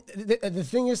 But the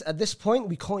thing is, at this point,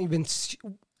 we can't even.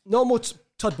 No more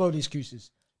Todd Bowley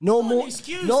excuses. No more.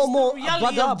 excuse, No more. the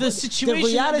reality of the situation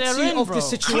The reality that they're in, of bro. the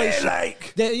situation.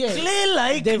 Clear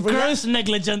like gross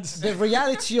negligence. The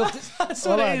reality of That's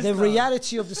what it is, the bro.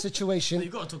 reality of the situation.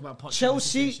 You've got to talk about Poch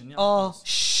Chelsea situation, yeah. are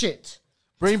shit.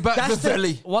 Bring back That's the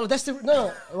belly.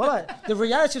 the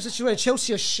reality of the situation.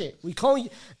 Chelsea are shit. We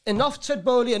can't enough Todd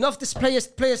Bowley, enough this players.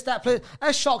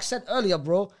 As Shark said earlier,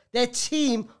 bro, their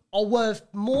team are worth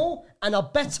more and are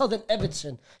better than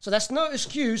Everton. So that's no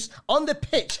excuse. On the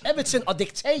pitch, Everton are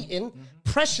dictating,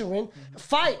 pressuring,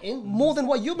 fighting more than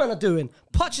what you men are doing.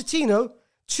 Pochettino,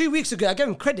 2 weeks ago, I gave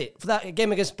him credit for that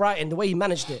game against Brighton, the way he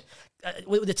managed it,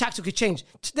 with the tactical change.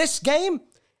 This game,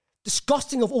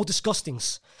 disgusting of all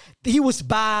disgustings. He was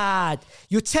bad.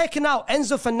 You're taking out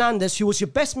Enzo Fernandez, who was your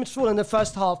best midfielder in the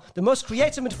first half, the most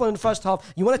creative midfielder in the first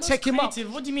half. You want to take him up.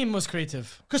 What do you mean most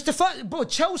creative? Because the first, bro,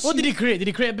 Chelsea. What did he create? Did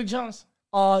he create a big chance?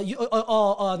 So you, I'm you're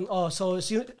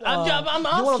one of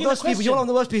asking those a people. You're one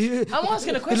of those people. I'm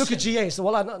asking a You look question. at GA. So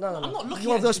no. I'm not looking You're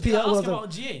one of those at people. I'm one of asking them. about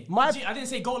GA. My- I didn't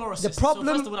say goal or assist. problem-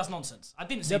 So first of all, that's nonsense. I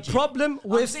didn't say The GA. problem I'm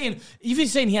with saying, if you're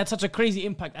saying he had such a crazy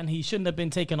impact and he shouldn't have been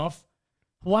taken off,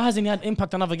 why hasn't he had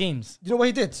impact on other games? you know what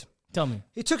he did? Tell me.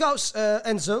 He took out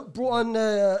Enzo, brought on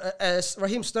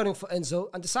Raheem Sterling for Enzo,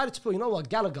 and decided to put, you know what,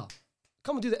 Gallagher.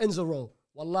 Come and do the Enzo role.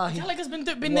 Wallahi. Gallagher's been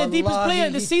their deepest player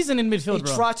this season in midfield, He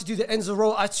bro. tried to do the Enzo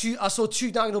role. I saw two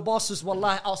diagonal bosses,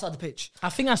 wallahi, outside the pitch. I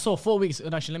think I saw 4 weeks.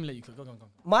 Actually, let me let you go. Go.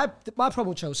 My problem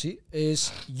with Chelsea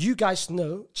is you guys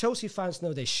know, Chelsea fans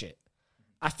know their shit.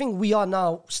 I think we are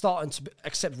now starting to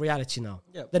accept reality now.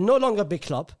 Yep. They're no longer a big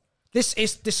club. This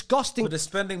is disgusting. But they're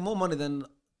spending more money than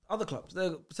other clubs.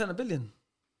 They're $10 billion.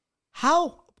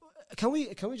 How can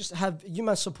we just have you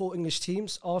man support English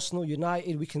teams? Arsenal,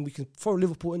 United. We can throw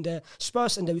Liverpool in there,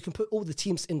 Spurs in there. We can put all the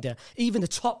teams in there, even the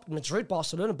top Madrid,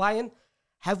 Barcelona, Bayern.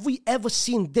 Have we ever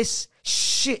seen this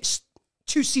shit?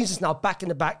 2 seasons now, back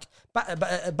to back.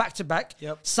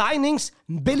 Yep. Signings,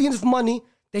 billions of money.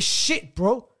 They're shit,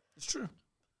 bro. It's true.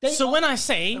 So when I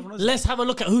say let's have a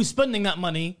look at who's spending that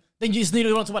money, then you just need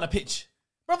to want to about a pitch,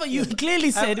 brother. You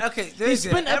clearly said they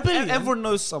spent $1 billion. Everyone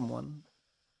knows someone,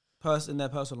 in their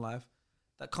personal life,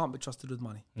 that can't be trusted with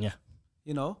money. Yeah,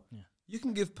 you know, you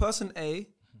can give person A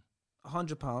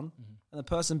 £100 and the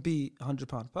person B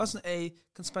 £100. Person A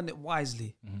can spend it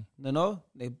wisely. You know,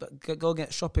 they go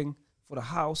get shopping for the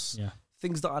house,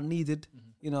 things that are needed.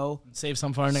 You know, save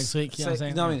some for next week. You know what I'm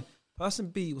saying? You know what I mean? Person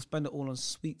B will spend it all on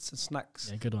sweets and snacks.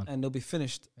 Yeah, good one. And they'll be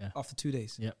finished after 2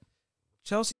 days. Yeah.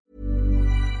 Chelsea.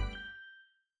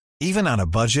 Even on a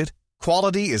budget,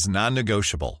 quality is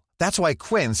non-negotiable. That's why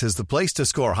Quince is the place to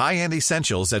score high-end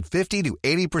essentials at 50 to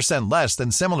 80% less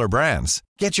than similar brands.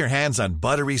 Get your hands on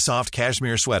buttery soft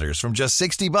cashmere sweaters from just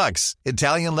 $60,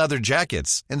 Italian leather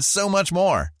jackets, and so much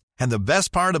more. And the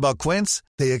best part about Quince,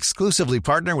 they exclusively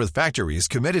partner with factories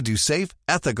committed to safe,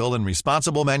 ethical, and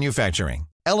responsible manufacturing.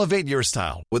 Elevate your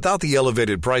style without the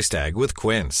elevated price tag with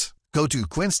Quince. Go to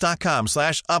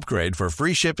quince.com/upgrade for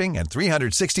free shipping and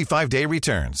 365-day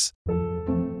returns.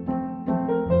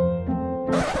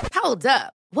 Hold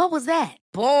up. What was that?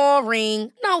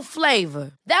 Boring. No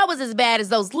flavor. That was as bad as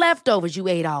those leftovers you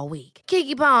ate all week.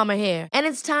 Keke Palmer here, and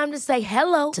it's time to say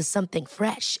hello to something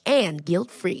fresh and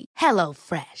guilt-free. Hello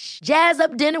Fresh. Jazz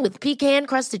up dinner with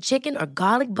pecan-crusted chicken or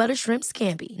garlic butter shrimp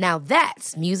scampi. Now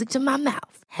that's music to my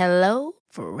mouth. Hello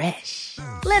Fresh.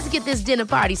 Let's get this dinner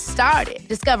party started.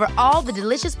 Discover all the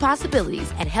delicious possibilities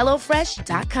at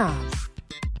HelloFresh.com.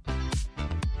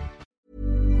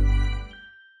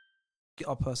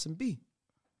 Our person B.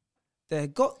 They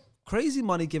got crazy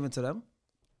money given to them,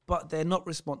 but they're not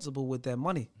responsible with their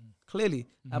money, clearly.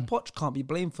 And Poch can't be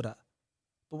blamed for that.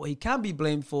 But what he can be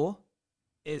blamed for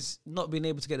is not being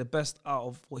able to get the best out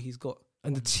of what he's got.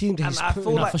 And the team that and he's I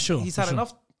feel like for sure, he's for had sure.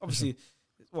 enough, obviously,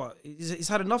 he's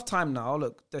had enough time now.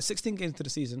 Look, there's 16 games to the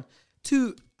season.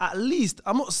 To at least,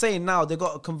 I'm not saying now they've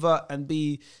got to convert and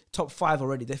be top 5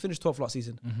 already. They finished 12th last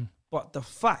season. But the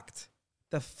fact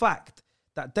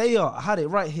that they are, I had it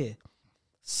right here,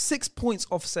 6 points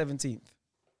off 17th.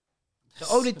 They're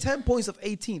only 10 points off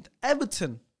 18th.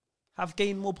 Everton have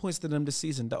gained more points than them this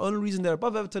season. The only reason they're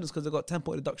above Everton is because they got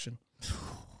 10-point deduction.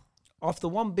 After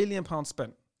 £1 billion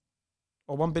spent,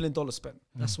 or $1 billion spent.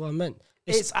 That's what I meant.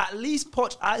 It's at least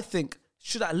Poch, I think,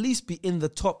 should at least be in the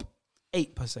top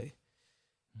 8 per se.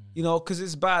 You know, because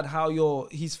it's bad how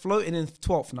he's floating in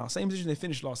 12th now. Same position they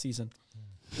finished last season.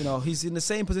 You know, he's in the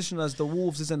same position as the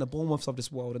Wolves and the Bournemouths of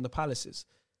this world and the Palaces.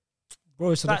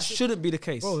 Bro, that shouldn't be the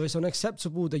case. Bro, it's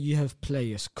unacceptable that you have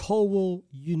players. Colwell,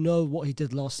 you know what he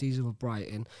did last season with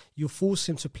Brighton. You force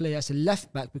him to play as a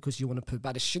left back because you want to put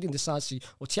back the shit in the side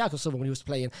or Thiago Silva when he was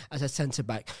playing as a centre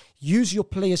back. Use your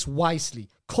players wisely.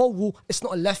 Colwell is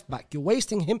not a left back. You're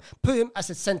wasting him. Put him as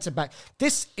a centre back.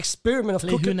 This experiment of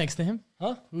Play who next to him?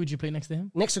 Huh? Who would you play next to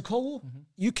him? Next to Colwell,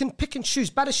 you can pick and choose.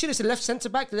 Bad as shit is a left centre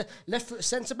back, left foot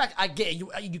centre back. I get it. You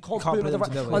can't put him on the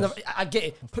right. I get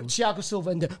it. Put Thiago Silva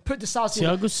in there. Put the South.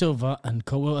 Thiago Silva and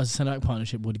Colwell as a centre back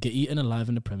partnership would get eaten alive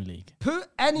in the Premier League. Put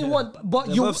anyone, but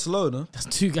They're you're both slow, no? That's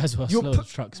 2 guys who are slow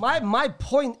as trucks. My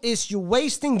point is you're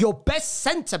wasting your best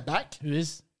centre back. Who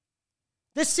is?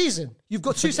 This season, you've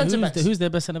got 2 centre backs. Who's their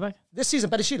best centre back? This season,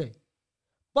 Badashile.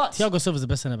 But Thiago Silva's the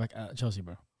best centre back at Chelsea,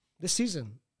 bro. this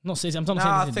season. Not season. I'm talking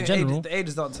I in think general. the age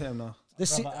is down to him now.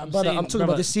 I'm talking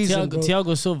about this season, bro.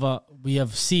 Thiago Silva, we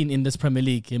have seen in this Premier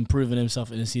League improving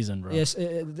himself in the season, bro. Yes,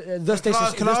 Can I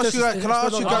ask you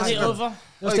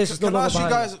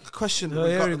guys a question?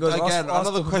 Again,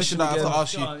 another question that I have to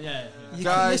ask you.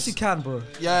 Yes, you can, bro.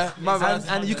 Yeah,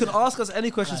 and you can ask us any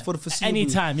questions for the foreseeable.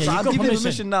 Anytime, yeah. So You've I'm got giving you permission.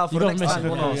 permission now for the next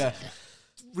time. Yeah.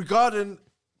 Regarding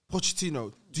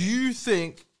Pochettino, do you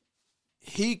think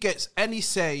he gets any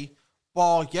say,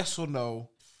 bar yes or no,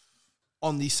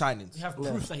 on these signings? We have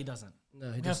proof that he doesn't. No,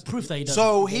 he We have proof that he doesn't.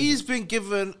 So he's been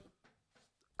given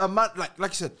a man, like I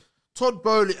said, Todd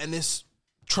Bowley and this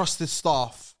trusted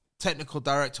staff, technical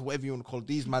director, whatever you want to call it,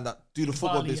 these men that do the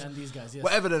football Barley business, and these guys, yes.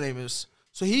 whatever their name is.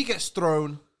 So he gets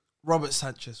thrown Robert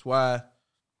Sanchez, where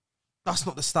that's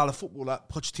not the style of football that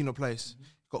Pochettino plays.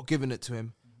 Got given it to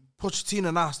him.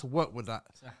 Pochettino now has to work with that.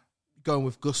 You're going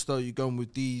with Gusto, you're going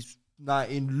with these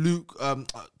 19, Luke,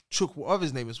 Chukwu, whatever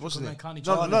his name is. What's his name? Carney,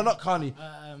 No, Charlie. not Carney.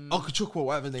 Uncle Chukwu,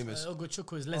 whatever his name is. Uncle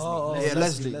Chukwu is Leslie.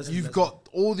 Leslie. You've got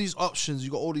all these options.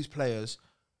 You've got all these players.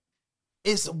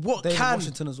 It's what David can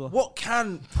Washington as well. What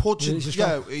can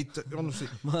Pochettino? Honestly,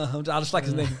 I just like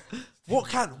his name. what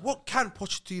can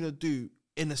Pochettino do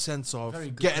in the sense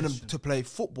of getting them to play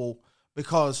football?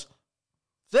 Because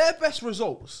their best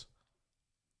results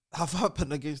have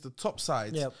happened against the top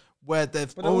sides where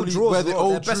they've only where they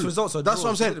all best results are that's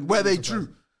draws. what I'm saying. Where they drew.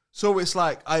 So it's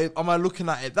like, am I looking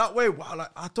at it that way? Well, like,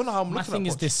 I don't know how I'm looking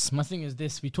at it. My thing is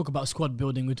this. We talk about squad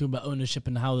building. We talk about ownership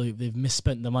and how they've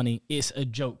misspent the money. It's a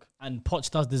joke. And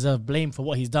Poch does deserve blame for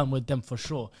what he's done with them for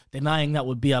sure. Denying that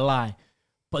would be a lie.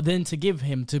 But then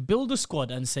to build a squad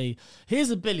and say,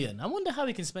 here's $1 billion. I wonder how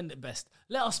we can spend it best.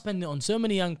 Let us spend it on so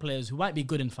many young players who might be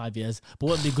good in 5 years, but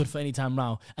won't be good for any time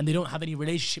now. And they don't have any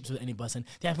relationships with any person.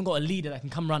 They haven't got a leader that can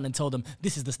come around and tell them,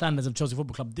 this is the standards of Chelsea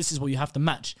Football Club. This is what you have to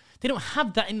match. They don't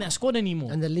have that in their squad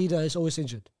anymore. And the leader is always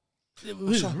injured.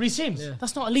 Reece James,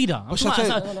 that's not a leader.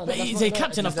 He's a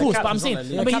captain, of He's a course, captain, but I'm saying,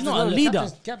 isn't it? but he's not a leader.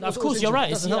 Captain Of course, you're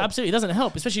right. Absolutely, it doesn't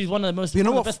help, especially he's one of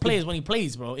the best players when he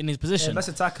plays, bro, in his position. Best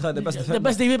attacker, the best defender.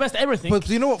 The best everything. But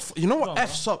you know what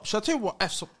F's up? Shall I tell you what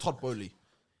F's up Todd Bowley?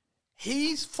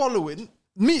 He's following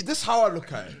me. This is how I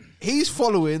look at it. He's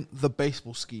following the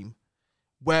baseball scheme,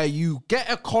 where you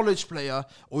get a college player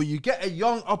or you get a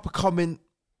young up and coming.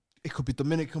 It could be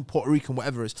Dominican, Puerto Rican,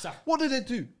 whatever it is. What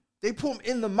do? They put them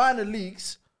in the minor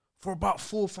leagues for about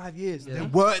 4 or 5 years. They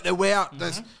work their way out.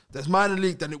 There's minor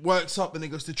league, then it works up, then it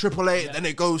goes to AAA, then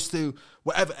it goes to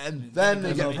whatever, and then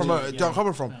they get promoted. They're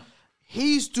coming from.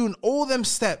 He's doing all them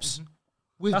steps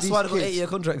with That's these why they got kids. 8-year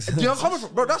contracts. Do you know where I'm coming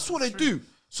from? Bro, that's what they do.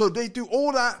 So they do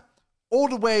all that all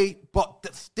the way, but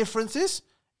the difference is,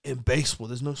 in baseball,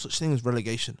 there's no such thing as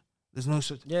relegation. There's no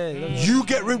such... You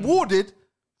get rewarded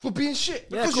for being shit.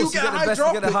 Because you get a high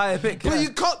draft pick, higher pick. but you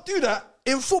can't do that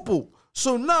in football.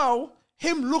 So now,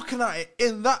 him looking at it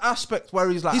in that aspect where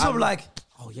he's like... He's probably like,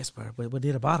 oh yes, bro, we're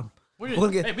near the bottom. We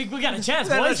got a chance,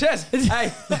 We got a boys. chance.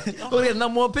 Hey, we're going to get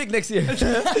number 1 pick next year.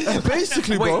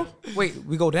 Basically, bro. Wait,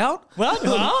 we go down? What?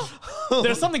 Huh?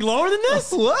 There's something lower than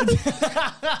this? What?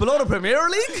 Below the Premier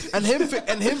League? And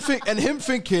him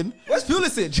thinking... Where's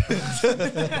Pulisic?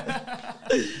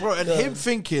 Bro, and him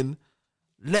thinking,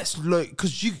 let's look...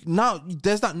 Because now,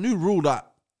 there's that new rule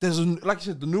that... like I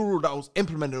said, the new rule that was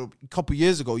implemented a couple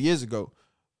years ago,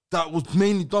 that was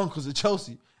mainly done because of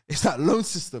Chelsea. It's that loan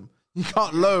system. You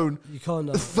can't loan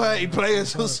 30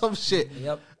 players or some shit.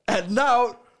 Yep. And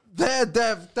now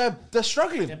they're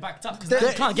struggling. They're backed up because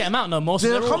they can't get them out no more. So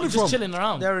they're all just chilling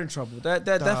around. They're in trouble. They're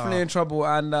definitely in trouble.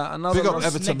 And another Big up loss,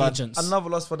 Everton, man. another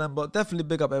loss for them, but definitely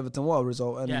big up Everton. What a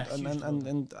result!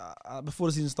 And before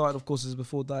the season started, of course, it was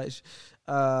before Daesh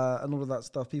and all of that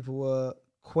stuff. People were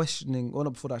questioning, well,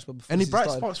 not before that, but before Any the season bright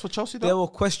started, spots for Chelsea, though? they were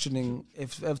questioning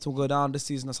if Everton will go down this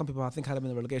season. Some people, I think, had them in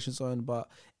the relegation zone, but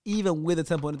even with a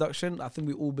 10-point deduction, I think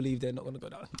we all believe they're not going to go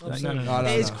down.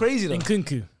 It's crazy, though.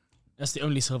 Nkunku. That's the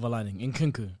only silver lining.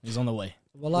 Nkunku is on the way.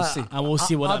 Well, We'll see. And we'll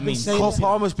see what that means. Cole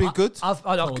Palmer's been good.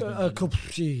 The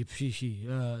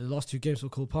last 2 games for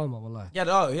Cole Palmer, wallah. He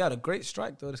had a great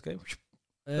strike, though, this game.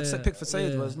 That pick for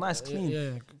Sayed was nice, clean.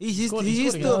 Yeah. He's scored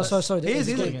still... Sorry.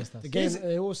 The game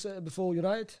was before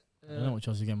United. I don't know what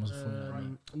Chelsea game was before.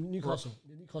 Newcastle.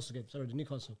 The Newcastle game. Sorry, the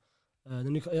Newcastle.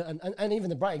 And even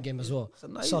the Brighton game as well.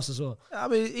 Sus as well. I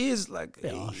mean, he is like...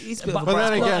 He's a bit of a But bright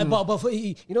then spot. again, but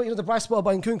you know the bright spot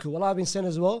about Nkunku. Well, I've been saying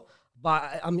as well.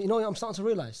 But I'm starting to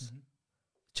realize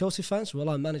Chelsea fans, well,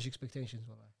 I manage expectations.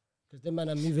 Because them man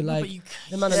are moving like...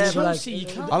 I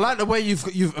like the way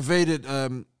you've evaded...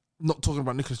 not talking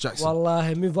about Nicholas Jackson.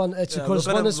 Well, move on to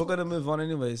correspondence. We're going to move on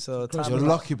anyway. So You're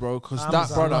lucky, bro, because that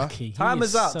brother... Time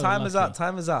is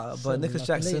out. But Nicholas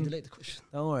Jackson... Delay the question.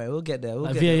 Don't worry, we'll get there.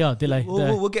 VAR, delay.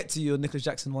 We'll get to you, Nicholas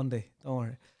Jackson, one day. Don't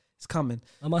worry. It's coming.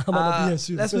 I'm on the BS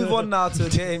soon. Let's move on now to a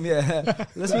game.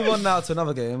 Let's move on now to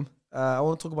another game. I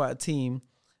want to talk about a team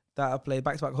that have played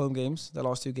back-to-back home games, the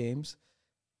last 2 games.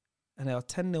 And they are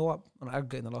 10-0 up on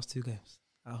aggregate in the last 2 games.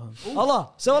 At home.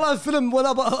 Allah, Fulham went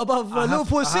above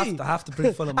Liverpool City. I have to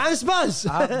bring Fulham up. And Spurs.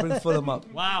 I have to bring Fulham up.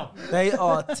 Wow. They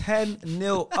are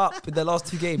 10-0 up in their last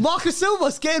 2 games. Marcus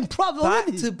Silva's getting propped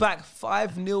already. Back-to-back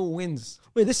 5-0 wins.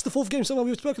 Wait, this is the 4th game someone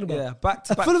we were talking about. Yeah,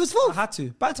 back-to-back. Fulham is 4th. I had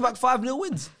to. Back-to-back 5-0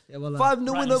 wins. Yeah, well,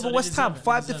 5-0 win over so West Ham. 5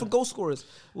 deserve different goal scorers.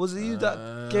 Was it you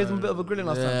that gave them a bit of a grilling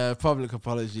last time? Yeah, public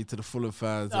apology to the Fulham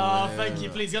fans. Thank you.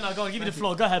 Please, go on, give me the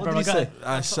floor. Go ahead, What bro. did Go you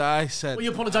ahead. say? I said... What are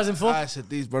you apologising for? I said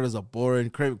these brothers are boring.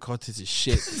 Craig Cottage is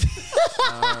shit.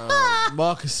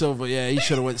 Marcus Silva, he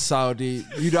should have went Saudi.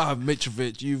 You don't have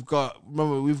Mitrovic. You've got...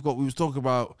 Remember, we was talking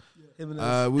about...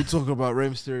 We talking about Rey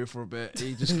Mysterio for a bit.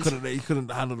 He just couldn't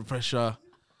handle the pressure.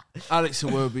 Alex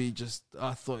Iwobi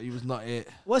I thought he was not it.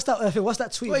 What's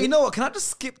that tweet? Wait, you know what? Can I just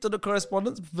skip to the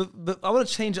correspondence? But I want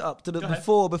to change it up to the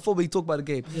before we talk about the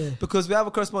game. Yeah. Because we have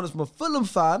a correspondence from a Fulham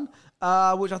fan,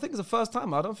 which I think is the first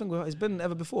time. I don't think it's been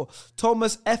ever before.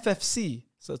 Thomas FFC,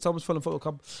 so Thomas Fulham Football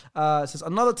Club, says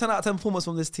another 10 out of 10 performance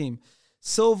from this team.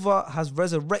 Silva has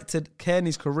resurrected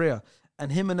Kearney's career, and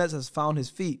Jimenez has found his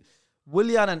feet.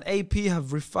 Willian and AP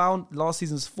have refound last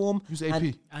season's form. Who's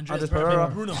AP? Andres Pereira.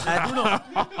 Bruno. And Bruno.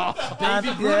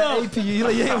 Baby Bruno. Yeah, AP. You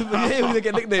hate when they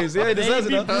get nicknames. Yeah, he deserves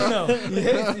it. Bruno.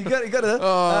 You got it. He's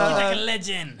like a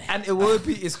legend. And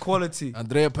Iwobi is quality.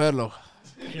 Andrea Pirlo.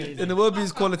 And Iwobi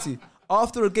is quality.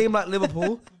 After a game like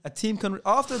Liverpool,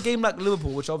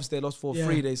 which obviously they lost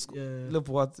 4-3,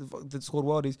 Liverpool scored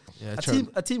worldies. Yeah,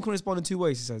 a team can respond in two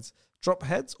ways, he says. Drop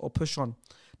heads or push on.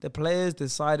 The players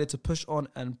decided to push on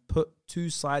and put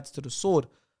two sides to the sword.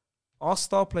 Our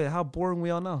star player, how boring we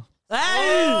are now. Hey!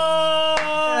 I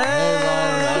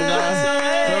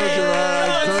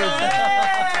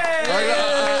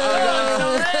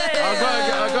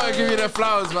gotta give you the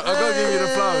flowers, man. I gotta give you the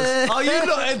flowers. Are you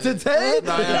not entertained?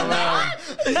 No, man.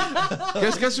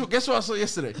 Guess what I saw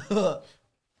yesterday?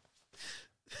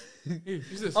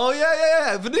 Who's this? Oh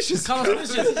yeah. Vinicius.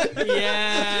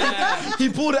 Yeah. He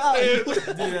pulled it out.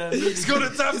 He scored a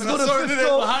tap. He scored a fifth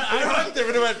goal. I looked at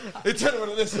him and went, he turned around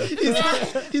and listened.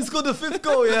 He scored the fifth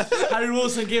goal, yeah. Harry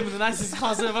Wilson gave him the nicest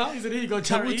pass ever. He said, here you go,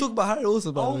 charity. We talk about Harry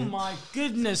Wilson, by the way. Oh my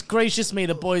goodness gracious me,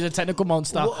 the boy's a technical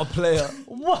monster. What a player.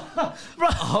 What?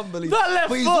 Unbelievable. That left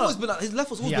but he's foot. always been his left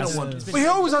foot's always been a one. But he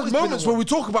always has moments where we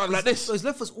talk about him like this. His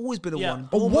left foot's always been a one.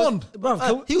 A one?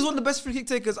 He was one of the best free kick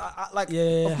takers. Of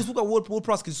course, we got Ward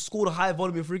Prowse because he scored a high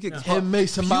volume of free kicks. Him,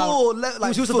 Mason Mount.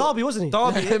 He was a Derby, wasn't he?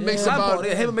 Derby. Him, Mason Mount.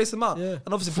 Him and Mason Mount. Yeah.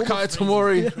 And obviously, Fikayo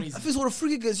Tomori. I think it's one of the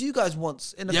free kickers you guys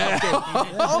once in the cup game.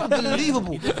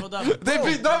 Unbelievable. They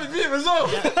beat David Villa as well.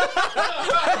 The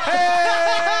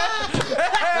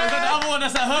other one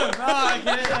that's at home.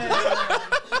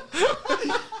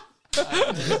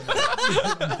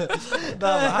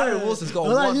 But Harry Wilson's got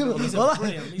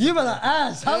one. You better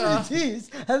ask. How many teams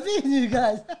have beaten you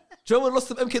guys? German lost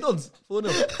to MK Dons 4-0.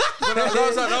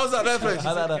 That was at their place.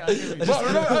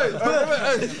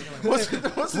 What's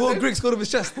his name? Griggs scored off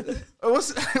his chest. What's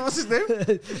his name?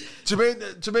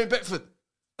 Jermaine Beckford.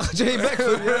 Jermaine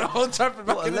Beckford, yeah. Old Trafford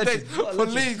back in the day for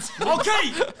Leeds.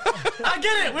 Okay, I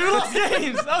get it. We lost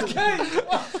games. Okay,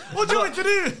 what do you want me to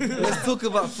do? Let's talk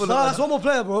about Fulham. No, that's one more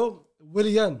player, bro.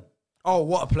 Willian. Oh,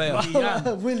 what a player.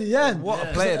 Willian. What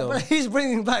a player, though. He's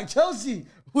bringing back Chelsea.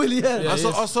 Willian. I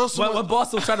saw someone. When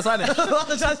Barcelona trying to sign it.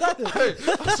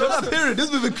 So that period, this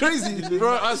has been crazy.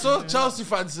 Bro, I saw Chelsea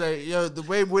fans say, yo, the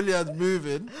way Willian's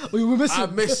moving, we miss him.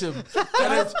 I miss him.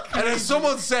 And then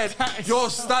someone said, your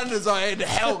standards are in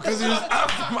hell because he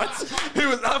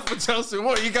was out for Chelsea.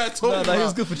 What are you guys talking about? No, he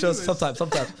was good for Chelsea sometimes. But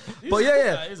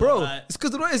bro, it's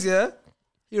because the what is, yeah?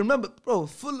 You remember, bro,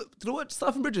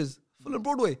 Stafford Bridges, Fulham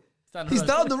Broadway. He's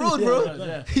down the road,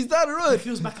 bro. He's down the road. He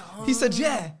feels back at home. He said,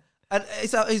 yeah. And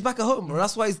he's back at home, bro.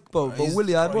 That's why he's, bro,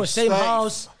 Willian. Bro, same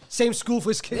house, same school for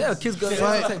his kids. Yeah, kids go.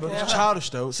 It's childish,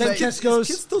 though. Same Tesco's.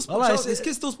 His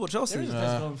kids still sport Chelsea. There is a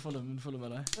Tesco in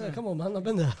Fulham, Yeah, come on, man. I've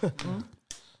been there.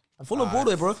 Fulham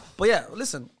Broadway, bro. But yeah,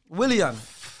 listen, Willian.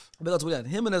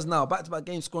 Jimenez now, back-to-back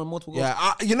games, scoring multiple goals.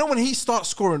 Yeah, you know when he starts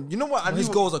scoring, you know what? His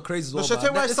goals are crazy as well. Should I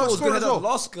tell you why he starts scoring as well?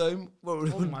 Last game. Oh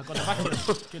my god,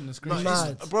 goodness gracious.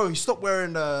 Mad. Bro, he stopped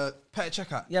wearing the Petr Cech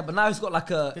hat. Yeah, but now he's got like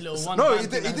a... The little one. No, he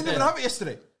didn't even have it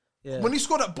yesterday. Yeah. When he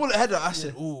scored that bullet header, I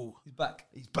said, ooh. He's back.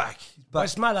 But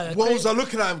it's mad. Like, Wolves are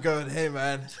looking at him going, hey,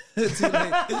 man. Too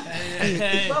late.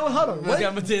 Hold on.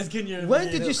 When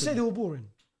did you say they were boring?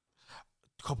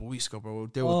 A couple of weeks ago, bro.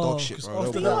 They were dog shit,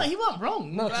 bro. He went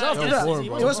wrong. No, because after that,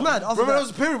 it was mad. Remember, there was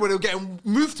a period where they were getting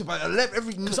moved to about 11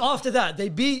 every... Because after that, they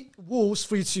beat Wolves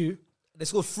 3-2. They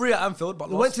scored 3 at Anfield, but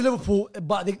they went to Liverpool,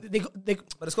 but they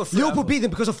scored 3 Liverpool beat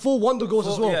them because of 4 wonder goals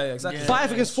as well. Yeah, exactly.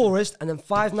 5 against Forest, and then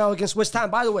 5 now against West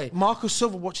Ham. By the way, Marco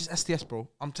Silva watches STS, bro.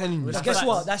 I'm telling you. Guess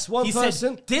what? That's one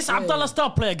person. Said, this Abdallah star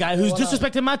player guy who's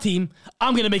disrespecting my team,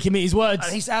 I'm going to make him eat his words.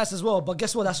 And he's ass as well. But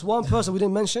guess what? That's one person we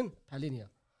didn't mention. Palinia.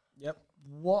 Yep.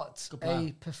 What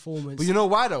a performance. But you know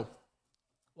why, though?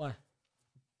 Why?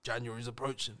 January's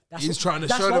approaching. He's trying to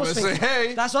show them and say,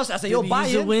 hey. That's what I said. You're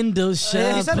buying. The window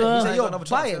shopper. He said it. He said, you're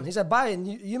buying. He said, buying.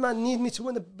 You man need me to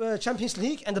win the Champions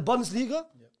League and the Bundesliga.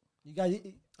 You guys,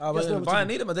 Bayern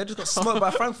need them, they just got smoked by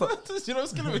Frankfurt. You know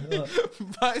what's killing me?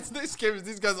 Bayern's next game is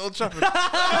these guys Old Trafford.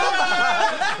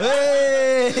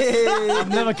 I'm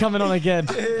never coming on again.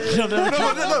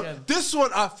 No. This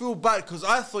one I feel bad because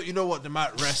I thought, you know what, they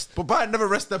might rest, but Bayern never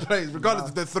rest their players regardless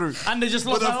if they're through. And they just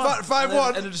lost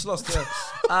 5-1. And they just lost.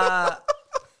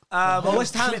 But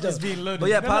West Ham is being loaded. But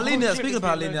yeah, Paulinho. Speaking of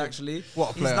Paulinho, actually, what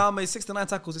a he's player. now made 69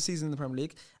 tackles this season in the Premier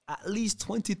League, at least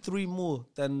 23 more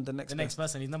than the next. The next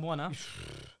person, he's number one now.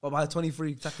 Well, by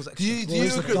 23 tackles extra. Do you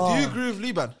agree with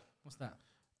Liban? What's that?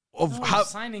 Of how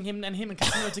signing him and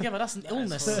Casemiro together, that's an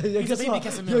illness. Yo, He's a baby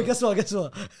Casemiro. guess what?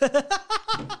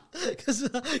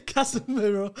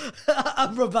 Casemiro,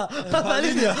 Amrabat,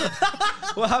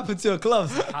 What happened to your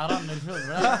clubs? Haram midfield,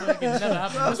 bro. That never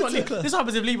happened. This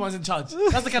happens if Liban's in charge.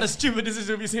 That's the kind of stupid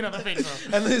decision we've seen on the pitch,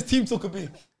 bro. And his team took a beat.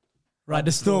 Ride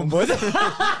the storm, boys. Ride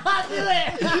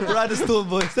the storm,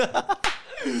 boys.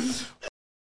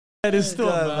 Ride the storm,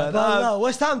 man. no,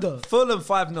 West Ham though. Fulham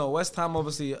 5-0. West Ham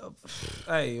obviously.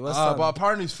 Hey, West Ham. but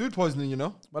apparently it's food poisoning, you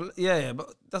know. But yeah,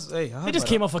 but that's I heard They just about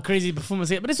came that. off a crazy performance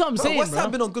here, but that's what I'm saying, West bro. Ham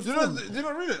been on good form. Did you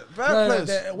not read it? Bad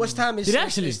players. West Ham is. Did they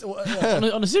actually?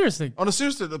 On a serious thing. On a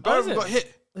serious note, the is Bayern it? got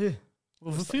hit.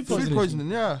 Well, for food Food poisoning,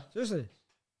 yeah. Seriously?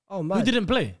 Oh man. Who didn't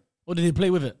play? Or did they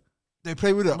play with it? They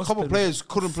played with it. A couple players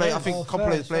couldn't play. I think a couple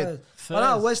players played. I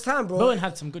know West Ham, bro. Bowen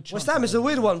had some good chances. West Ham is a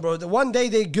weird one, bro. The one day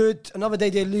they're good, another day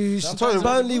they lose. I'm telling you,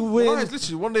 Burnley win. It's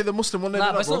literally one day they're Muslim, one day Nah,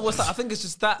 they're but it's not, not bro. West Ham. I think it's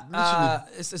just that.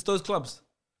 It's those clubs,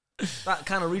 that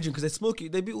kind of region, because they smoky.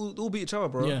 They all beat each other,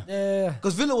 bro. Yeah. Yeah.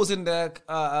 Because Villa was in there,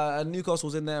 Newcastle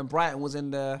was in there, and Brighton was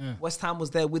in there. Yeah. West Ham was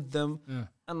there with them, Yeah.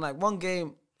 and like one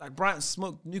game, like Brighton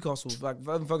smoked Newcastle. Like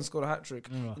Van Ferguson scored a hat trick,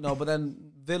 you know. But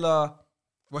then Villa,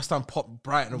 West Ham popped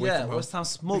Brighton away from home. West Ham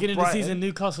smoked Beginning of the Brighton. season,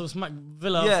 Newcastle smacked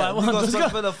Villa 5-1. Newcastle Let's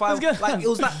smacked go. Villa 5. Let's go. Like it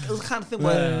was the kind of thing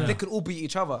where they could all beat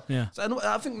each other. Yeah. So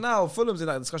I think now Fulham's in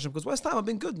that discussion because West Ham have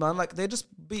been good, man. Like they just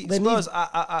beat They Spurs.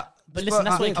 But listen,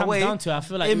 that's what it comes down to. I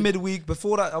feel like in midweek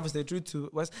before that, obviously they drew to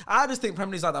West. I just think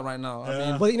Premier League's like that right now. I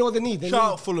mean, But you know what they need? Shout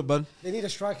out Fulham, man. They need a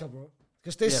striker, bro.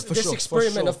 Because Yeah, for this sure,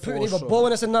 experiment for sure, of putting for either sure.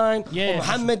 Bowen as a 9 Yeah, or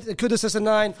Mohamed Kudus as a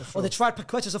 9, or they tried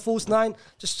Paqueta as a false 9.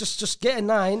 Just get a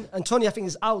 9. And Tony, I think,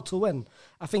 is out to when?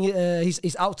 I think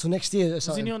he's out to next year. Or Was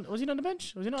something. he on the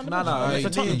bench? Was he not on the No, bench? no, For he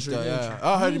Tottenham? did. Yeah.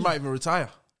 I heard he might even retire.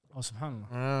 Oh,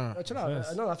 subhanAllah. Chill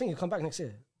out. No, I think he'll come back next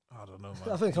year. I don't know, man.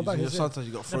 I think he'll come back next year. Sometimes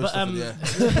you got to throw but, stuff in the air.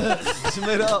 She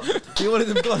made it up. You wanted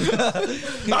him gone.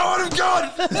 I want him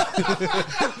gone!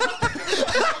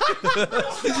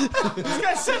 This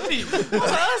guy sent me.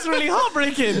 That's really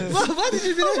heartbreaking. Why did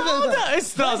you believe that? It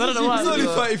starts. I don't know why. He's only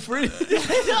 33.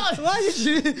 Why did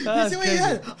you? You see what you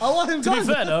had? I want him To be gone.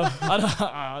 fair though,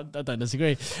 I don't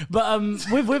disagree. But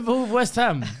with West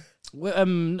Ham,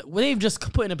 they've just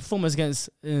put in a performance against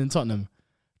Tottenham.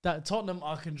 That Tottenham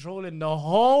are controlling the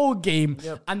whole game,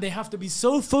 and they have to be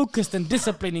so focused and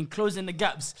disciplined in closing the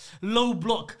gaps, low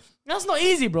block. That's not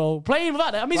easy, bro. Playing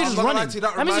without that, that means you're just running.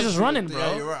 That means you're just running, bro.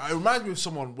 Yeah, you're right. It reminds me of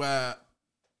someone where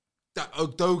that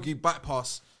Odogi back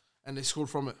pass and they scored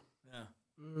from it.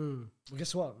 Well,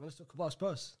 guess what? Let's talk about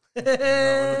Spurs. Who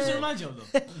does it remind you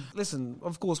of, though? Listen,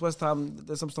 of course, West Ham,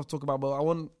 there's some stuff to talk about, but I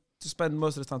want to spend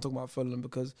most of the time talking about Fulham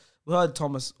because we heard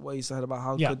Thomas, what he said about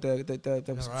how good their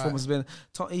performance has been.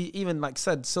 He even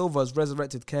said Silva's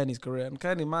resurrected Kearney's career, and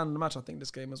Kearney man of the match, I think,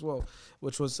 this game as well,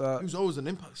 which was... He was always an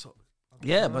impact sub.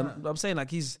 Yeah, but I'm saying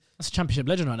That's a championship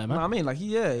legend right there, man. I mean,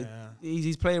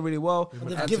 he's playing really well.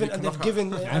 And they've given.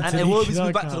 And Iwobi's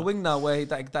moved back to the wing now, where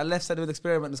that left side of the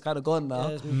experiment is kind of gone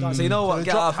now. So you know what?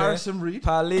 Get out Harrison Reed,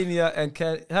 Paulinho and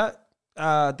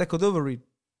Decordova Reed.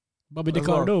 Bobby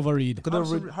Decordova Reed.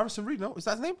 Harrison Reed, no? Is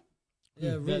that his name?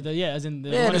 Yeah, as in the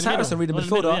there's Harrison Reed, the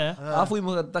midfielder. Yeah. I thought we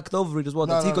were Decordova Reed as well.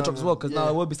 The Tico dropped as well because now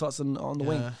Iwobi starts on the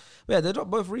wing. But yeah, they dropped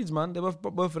both Reeds, man. They both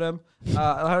of them.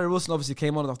 Harry Wilson obviously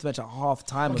came on off the bench at half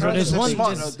time.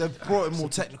 They've brought him more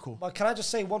technical. But can I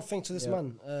just say one thing to this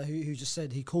man who just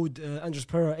said he called Andres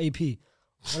Pereira AP?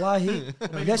 Wallahi,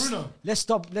 let's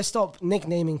stop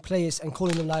nicknaming players and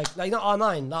calling them like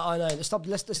R9, not R9.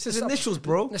 Let's his initials,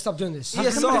 bro. Let's stop doing this.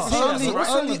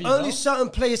 ESR. Only certain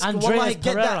players Andreas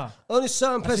get that. Pereira. Only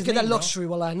certain players get that name, luxury.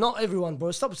 Wallahi, not everyone,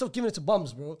 bro. Stop giving it to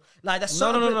bums, bro. Like that's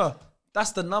No.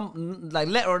 That's the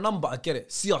letter or number. I get it.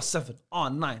 CR7,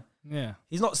 R9. Yeah.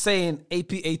 He's not saying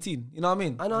AP18. You know what I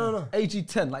mean? I know.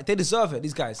 AG10. Like they deserve it.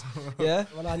 These guys. Yeah.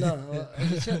 Well, I know.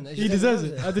 He deserves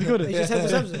it. I did good. AG10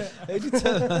 deserves it.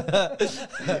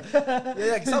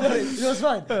 You know what's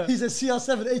fine? He's a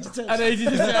CR7, AG10. And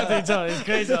it's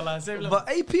crazy, Allah. But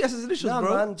AP has his initials, Nah,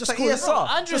 bro. man, just It's call like it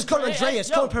ESR. Just call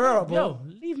Andreas, call Pereira, bro. Yo,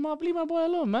 leave my boy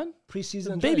alone, man.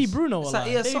 Preseason Baby Andreas. Bruno, It's Allah.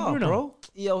 like Baby ESR, Bruno. bro.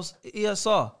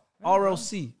 ESR.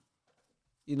 RLC.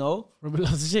 You know?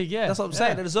 Yeah. That's what I'm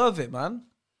saying. They deserve it, man.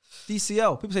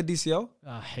 DCL. People say DCL.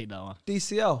 I hate that one.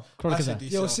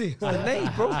 DCL. You'll see. I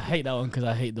hate that one because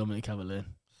I hate Dominic Cavalier.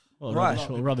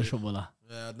 Rubbish footballer.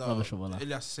 Yeah, no. Rubbish footballer.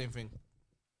 Elias, the same thing.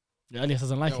 Yeah, Elias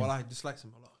doesn't like him. Well, I dislikes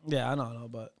him a lot. Yeah, I know,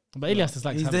 but Elias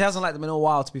dislikes him. He hasn't liked them in a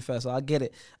while, to be fair, so I get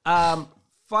it.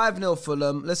 5-0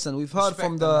 Fulham. Listen, we've heard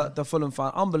from the Fulham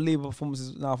fan. Unbelievable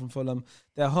performances now from Fulham.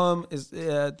 Their home is,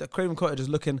 the Craven Cottage is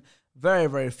looking very,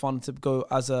 very fun to go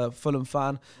as a Fulham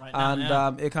fan. Right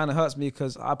now, it kind of hurts me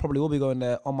because I probably will be going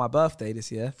there on my birthday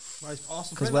this year.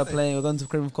 Because we're going to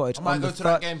Craven Cottage. I might go to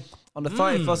that game. On the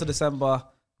 31st of December,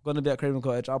 going to be at Craven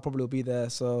Cottage. I'll probably will be there,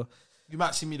 so... You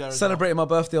might see me there. Celebrating my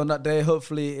birthday on that day.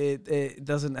 Hopefully, it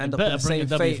doesn't end up in the same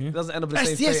fate. It doesn't end up in the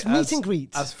same fate meet and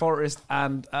greet as Forest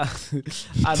and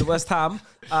West Ham.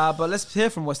 But let's hear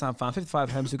from West Ham fan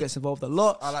 55 Hems, who gets involved a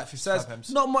lot. I like 55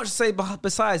 Hems. Not much to say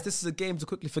besides this is a game to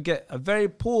quickly forget. A very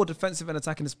poor defensive and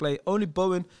attacking display. Only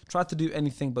Bowen tried to do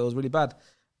anything, but it was really bad.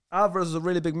 Alvarez was a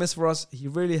really big miss for us. He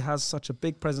really has such a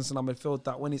big presence in our midfield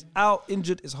that when he's out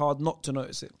injured, it's hard not to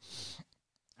notice it.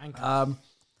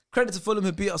 Credit to Fulham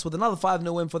who beat us with another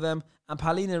 5-0 win for them. And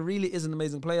Palhinha really is an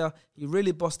amazing player. He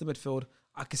really bossed the midfield.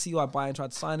 I can see why Bayern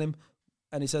tried to sign him.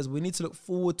 And he says, we need to look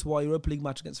forward to our Europa League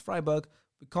match against Freiburg.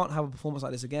 We can't have a performance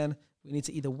like this again. We need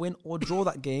to either win or draw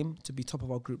that game to be top of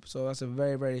our group. So that's a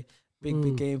very, very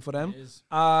big game for them.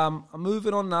 I'm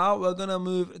moving on now. We're going to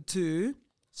move to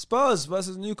Spurs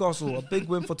versus Newcastle. A big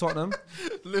win for Tottenham.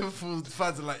 Liverpool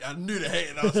fans are like, I knew they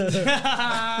hated us.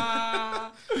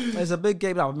 It's a big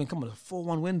game now. I mean, come on, a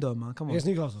 4-1 window, man. Come on.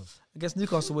 Against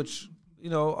Newcastle, which, you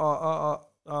know, are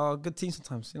a good team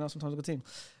sometimes. You know, sometimes a good team.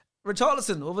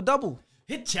 Richarlison with a double.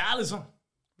 Richarlison,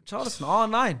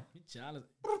 R9.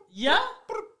 Yeah?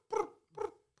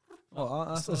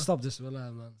 Stop this, man.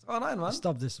 R9, man.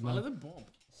 Stop this, man.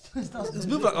 It's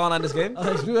moved like R9 this game.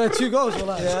 It's 2 goals.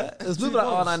 Yeah, it's moved like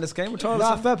R9 this game.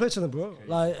 Nah, fair play to them, bro.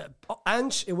 Like,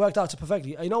 Ange, it worked out to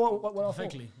perfectly. You know what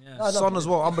perfectly? Yeah. Son as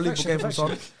well. Unbelievable game from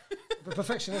Son.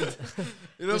 Perfection, isn't it?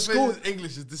 You know, school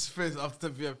English is this phrase after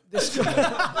 10 p.m. It's good.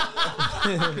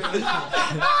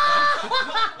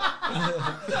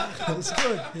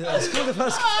 Yeah, it's good.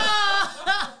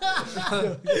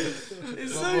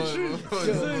 It's so true.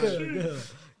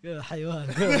 Good.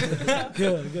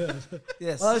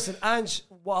 Yes. Well, listen, Ange,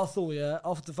 what I thought,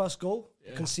 after the first goal,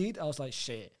 concede, I was like,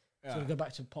 shit. So we go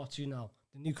back to part 2 now.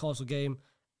 The Newcastle game,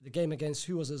 the game against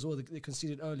who was as well, they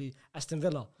conceded early, Aston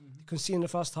Villa. They conceded in the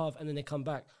first half and then they come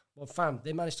back. Well, fam,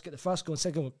 they managed to get the first goal and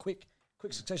second goal quick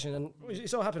succession. And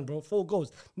it's all happened, bro. 4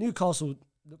 goals. Newcastle,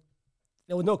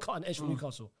 there was no cutting edge from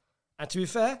Newcastle. And to be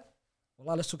fair,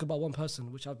 well, let's talk about one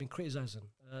person, which I've been criticising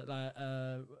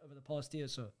over the past year or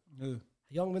so.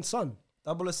 Youngman's son.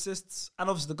 Double assists and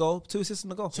obviously the goal. 2 assists in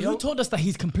the goal. So you told us that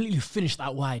he's completely finished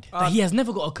out wide. That he has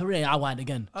never got a career out wide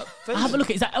again. Have a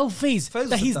look at it. It's that El Faze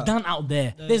that he's done out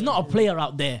there. There's not a player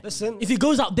out there. Listen. If he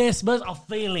goes out there, Spurs are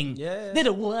failing. Yeah. They're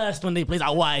the worst when they play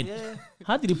out wide. Yeah.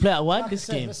 How did he play out wide this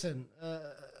game? Listen,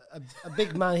 a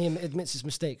big man here admits his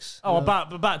mistakes. Oh,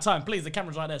 about time. Please, the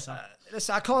camera's right there, sir.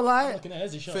 Listen, I can't lie.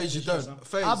 Faze, you don't.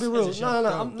 I'll be real.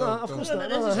 No, of course not.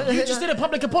 You just did a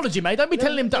public apology, mate. Don't be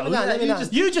telling him don't.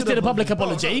 You just did a public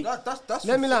apology. That's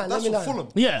let me land. Fulham.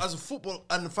 Yeah. As a football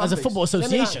and fan as a football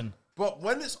association. But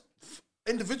when it's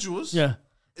individuals, you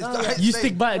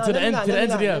stick by it to the end of the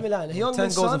year.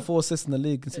 10 goals and 4 assists in the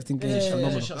league in 16 games.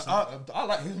 I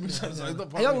like him.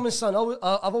 Youngman's son,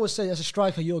 I've always said as a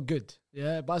striker, you're good.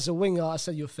 Yeah, but as a winger, I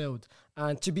said you failed.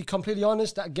 And to be completely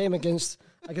honest, that game against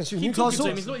Newcastle,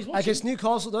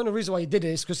 the only reason why he did it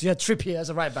is because he had Trippier as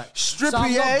a right back. So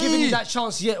I'm not giving you that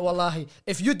chance yet, wallahi.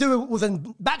 If you do it with a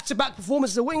back-to-back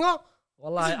performance as a winger,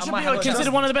 wallahi, I might have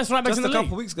considered one of the best right backs in the league. Just a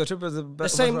couple of weeks ago, Trippier was the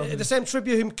best. The same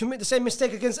Trippier who committed the same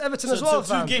mistake against Everton as well.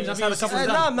 So 2 games, I've had a couple of a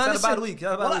bad week.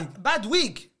 Bad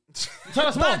week. Tell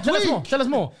us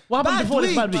more. What happened before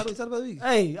this bad week?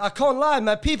 Hey, I can't lie,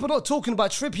 man. People not talking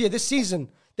about Trippier this season.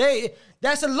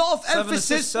 There's a lot of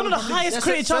emphasis. One of the highest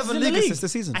creative chances in the league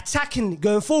this season. Attacking,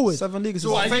 going forward. 7 leagues.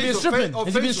 Has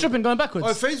he been stripping going backwards?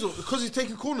 Oh, Faisal, because he's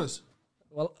taking corners.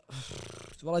 Well,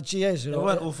 GAs, you know.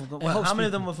 How many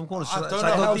of them were from corners? I don't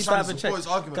know how he's trying to support his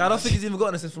I argument. don't think he's even got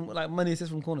an assist from many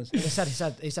assists from corners. He's had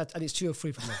at least 2 or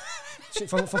 3 from them.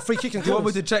 From free kick and corners. You want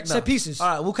me to check now? Set pieces. All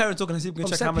right, we'll carry on talking and see if we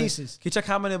can check how many. Can you check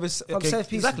how many of his set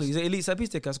pieces? Exactly, he's an elite set piece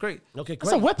taker. That's great. Okay, great.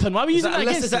 That's a weapon. Why are we using that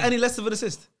against him? Is that any less of an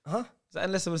assist? Huh? Is that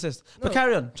any less of an assist? No. But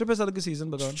carry on. Trippier's had a good season,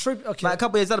 but go on. Okay. Like a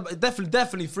couple of years,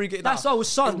 definitely free games. That's all with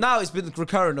Son. Now it's been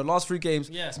recurring. The last 3 games,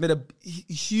 it's made a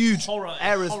huge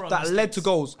errors that led to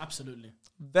goals. Absolutely.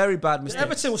 Very bad mistakes.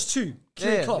 Everton was 2.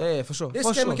 Clear cut. Yeah, for sure. This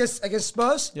For game sure. against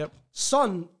Spurs, Yep.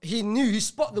 Son, he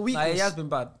spotted the weakness. He has been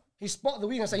bad. He spotted the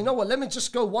weakness. Like, you know what? Let me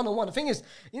just go one-on-one. The thing is,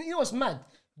 you know what's mad?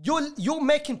 You're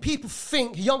making people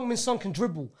think Young-min Son can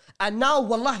dribble. And now,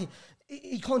 wallahi,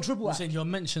 he can't dribble. I'm saying your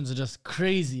mentions are just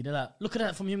crazy. They're like, look at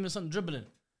that from Young-min Son dribbling.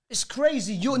 It's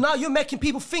crazy. You're making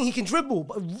people think he can dribble.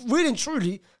 But really and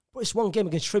truly, bro, it's one game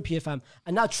against Trippier, fam.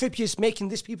 And now Trippier's making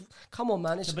this people... Come on,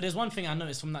 man. But there's one thing I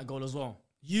noticed from that goal as well.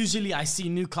 Usually I see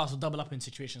Newcastle double up in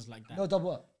situations like that. No double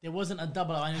up. There wasn't a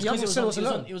double up. And it's Young-min Son was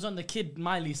alone. it was on the kid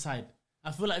Miley side.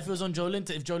 I feel like if it was on Joe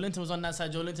Linton, if Joe Linton was on that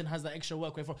side, Joe Linton has that extra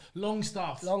work rate for long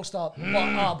staff. Long start.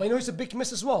 But you know it's a big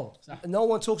miss as well. No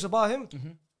one talks about him.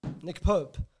 Nick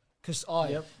Pope. Because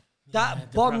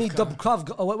that bombed me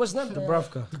Dubravka. Oh, what was his name?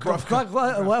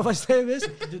 Dubravka. Whatever his name is.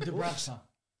 Dubravka.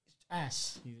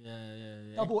 Ass.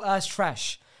 Yeah. Double ass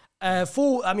trash.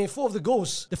 Four of the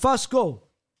goals. The first goal.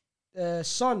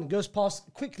 Son goes past,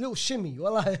 quick little shimmy.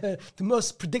 Well, the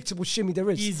most predictable shimmy there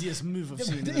is. Easiest move I've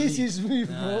seen. The easiest move,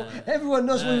 bro. Everyone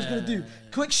knows what he was going to do.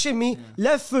 Quick shimmy,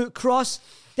 left foot cross.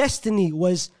 Destiny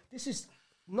was. This is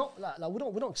not like we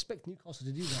don't expect Newcastle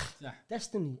to do that. Yeah.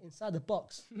 Destiny inside the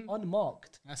box,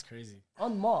 unmarked. That's crazy.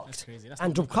 Unmarked. That's crazy. That's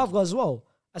and Dubravka as well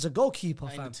as a goalkeeper,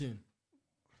 fam.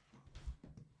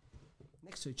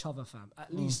 Next to each other, fam.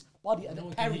 At least body and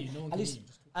then parry.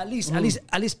 At least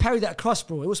parry that cross,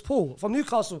 bro. It was poor from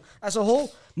Newcastle as a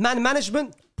whole. Man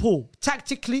management, poor.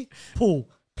 Tactically, poor.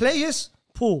 Players,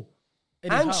 poor.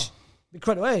 Injuries.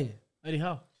 Injuries.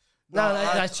 I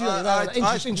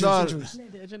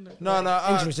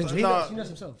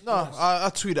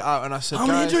tweeted out and I said, how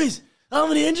many injuries? How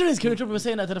many injuries? Kieran Trippier was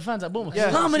saying that to the fans at Bournemouth.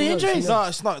 Yeah. How many injuries? No,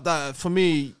 it's not that. For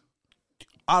me,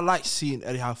 I like seeing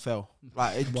Eddie Howe fail.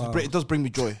 Like it does bring me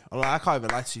joy. I can't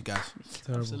even lie to you guys.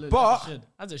 Absolutely. But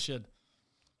as it should.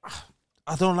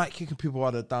 I don't like kicking people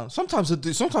while they're down. Sometimes I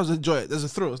do. Sometimes I enjoy it. There's a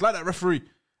thrill. It's like that referee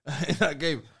in that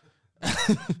game.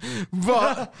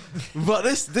 but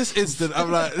this instant,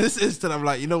 I'm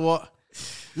like, you know what?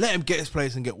 Let him get his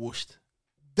place and get whooshed.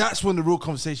 That's when the real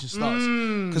conversation starts.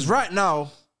 Because right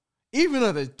now, even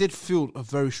though they did field a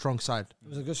very strong side, it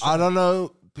was a good shot. I don't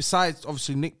know. Besides,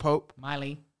 obviously, Nick Pope,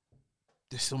 Miley,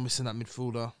 they're still missing that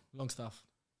midfielder. Long stuff.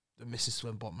 They're missing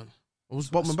Sven Botman. Was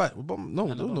Botman back? No,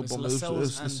 there was no Botman.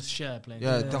 Lascelles and Cher playing.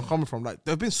 Yeah, they're coming from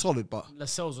they've been solid, but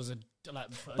Lascelles was a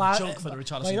joke for the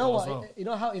Richarlison you know goal what? as well. You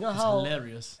know how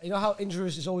hilarious. You know how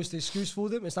injuries is always the excuse for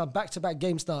them. It's now back-to-back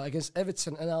games now against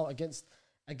Everton and now against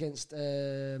Spurs.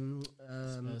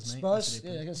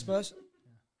 Yeah, against Spurs.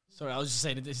 Sorry, I was just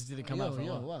saying that this didn't come out for a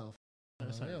while. Wow.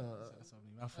 Sorry.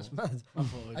 That's mad.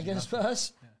 Against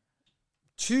Spurs.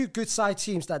 2 good side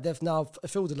teams that they've now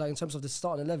fielded in terms of the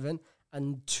starting 11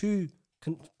 and 2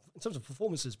 in terms of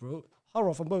performances, bro.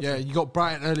 Horror from both. Yeah, you got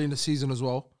Brighton early in the season as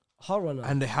well. Horror now.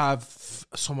 And they have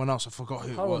someone else. I forgot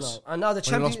who it was. Now. And now the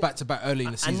Champions lost back to back early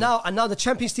in the season. And now the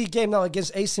Champions League game now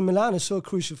against AC Milan is so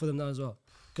crucial for them now as well.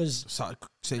 Because I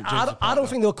don't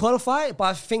think they'll qualify, but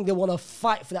I think they want to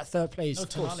fight for that third place.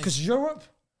 Because Europe.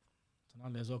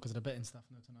 Tonali as well, because of the betting stuff.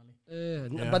 No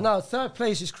Tonali. But now third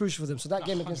place is crucial for them. So that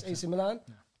game against AC Milan,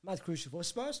 mad crucial for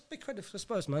Spurs. Big credit for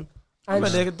Spurs, man. And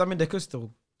they could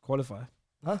still qualify.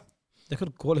 Huh? They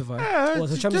could qualify.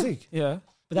 The Champions League? Yeah.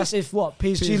 But that's if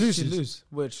PSG loses.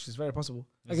 Which is very possible.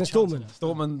 Against Dortmund.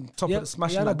 Dortmund top of the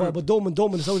smashing. Yeah, but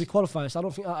Dortmund is already qualified, so I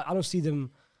don't see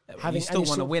them having. You still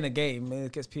want to win a game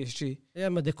against PSG. Yeah,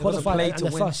 but they qualify and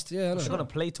they're first. Yeah, they're gonna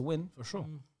play to win for sure.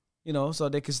 You know, so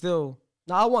they can still.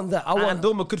 No, I want that. And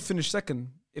Dortmund could finish second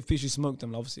if PSG smoked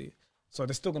them, obviously. So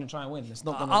they're still gonna try and win. It's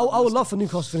not. I would love for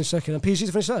Newcastle to finish second and PSG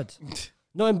to finish third.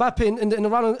 No Mbappe in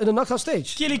the knockout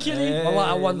stage. Killy.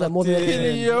 I want that more than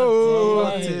anything.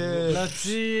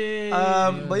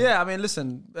 But yeah, I mean,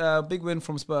 listen, big win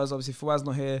from Spurs. Obviously, Fawaz's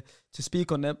not here to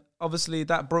speak on them. Obviously,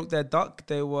 that broke their duck.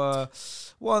 They were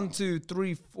 1, 2,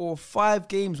 3, 4, 5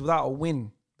 games without a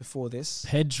win before this.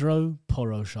 Pedro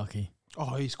Porro, Shaki.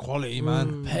 Oh, he's quality,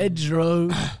 man. Pedro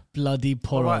bloody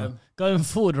Porro. Right. Going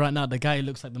forward right now, the guy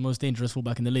looks like the most dangerous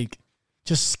fullback in the league.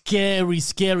 Just scary.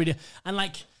 And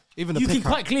like, even you can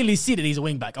quite clearly see that he's a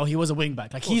wing back. Oh, he was a wing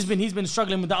back. Like he's been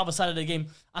struggling with the other side of the game.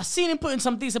 I've seen him put in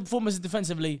some decent performances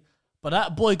defensively, but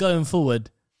that boy going forward,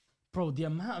 bro, the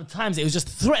amount of times it was just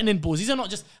threatening balls. These are not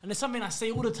just, and there's something I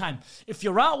say all the time. If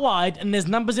you're out wide and there's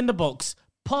numbers in the box,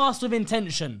 pass with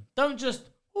intention. Don't just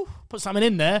put something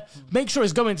in there. Make sure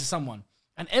it's going to someone.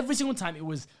 And every single time it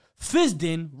was fizzed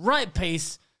in, right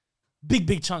pace,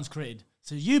 big chance created.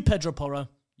 So you, Pedro Porro,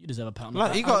 You deserve a pound.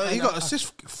 Like, he got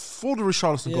assist for the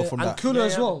Richarlison goal from and that. Kula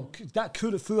as well. That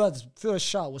Kula first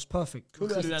shot was perfect.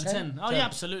 Kula had 10. Oh, yeah,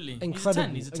 absolutely.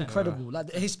 Incredible. He's a 10. Incredible.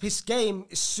 Like his game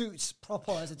suits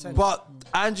proper as a 10. But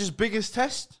Andrew's biggest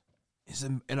test is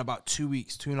in about 2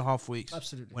 weeks, 2.5 weeks.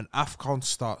 Absolutely. When AFCON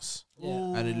starts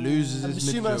and it loses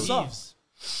his midfield.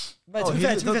 But to be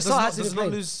fair, Son hasn't does played.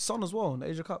 not lose Son as well in the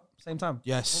Asia Cup same time.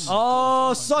 Yes.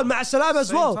 Oh, Son Ma'a Salama as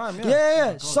Same well. time,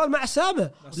 yeah. Son Ma'a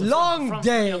Salama. Long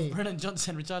day. Brennan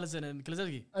Johnson, Richarlison, and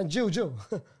Kulusevski. And Jill. Jill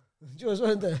was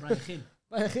one there.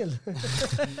 Brian Hill.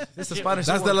 This the Spanish.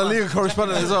 That's the La Liga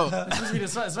correspondent as well. This must be the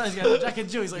Spanish guy. Jack and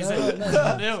Jill is what he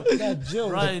said. Jill.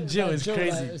 Ryan Jill is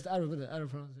crazy. It's the Arab, isn't it? Arab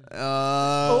pronunciation.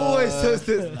 Always says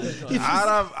this.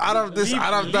 Out of this,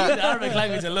 out of Leave that. the Arabic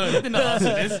language alone. He did not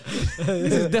answer this.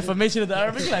 This is defamation of the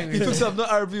Arabic language. He picks up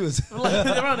not Arab viewers.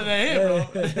 They're around in their here,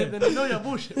 bro. They know your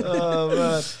bullshit.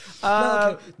 Oh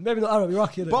man. Maybe not Arab,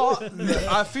 Iraqi. But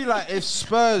I feel like if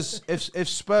Spurs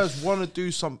want to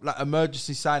do some like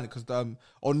emergency signing, because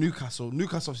or Newcastle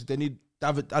obviously they need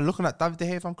David. I'm looking at David De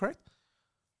Gea, if I'm correct.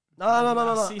 No.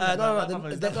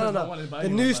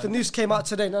 The news came out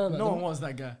today. No one wants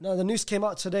that guy. No, the news came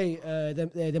out today.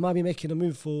 They might be making a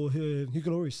move for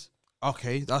Hugo Lloris.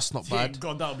 Okay, that's not bad.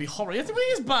 God, that would be horrible. It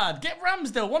is bad. Get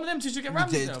Ramsdale. One of them two should get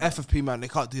Ramsdale. FFP, man, they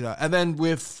can't do that. And then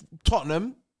with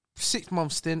Tottenham,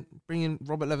 6-month stint, bring in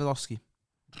Robert Lewandowski.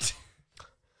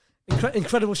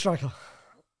 Incredible striker.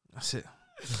 That's it.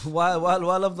 Why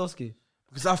Lewandowski?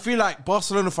 Because I feel like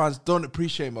Barcelona fans don't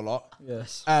appreciate him a lot.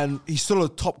 Yes. And he's still a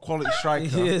top quality striker.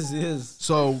 He is.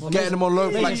 So getting him on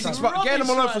loan for like 6 months. Getting him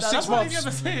on loan for 6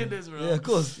 months. Yeah, of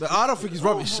course. I don't think he's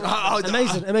rubbish.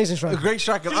 Amazing striker. A great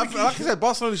striker. Like I said,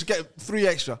 Barcelona should get 3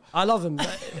 extra. I love him.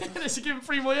 They should give him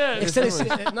 3 more years. Extend his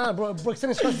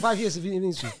contract for 5 years if he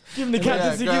needs to. Give him the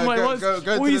captaincy. Give him what he wants.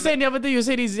 What were you saying the other day? You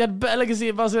said he had better legacy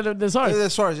at Barcelona than Suarez. The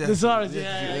Suarez, yeah. The Suarez,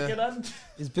 yeah.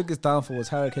 His biggest downfall was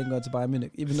Harry Kane going to Bayern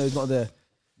Munich, even though he's not there.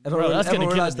 Bro, Everyone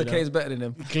realised that Kane's better than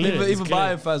him. Even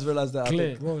Bayern fans realised that.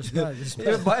 Bro, it's mad.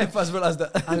 Even Bayern fans realised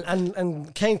that.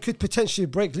 And Kane could potentially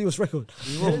break Leo's record.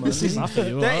 He will, man.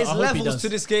 There is levels to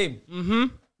this game.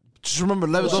 Just remember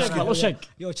Lewandowski.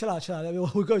 Yo, chill out.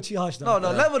 We'll go too harsh now.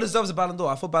 No, Level deserves a Ballon d'Or.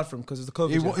 I feel bad for him because it's the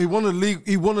COVID. He won a league.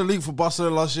 He won a league for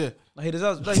Barcelona last year. He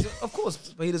deserves, of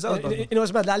course, but he deserves. You know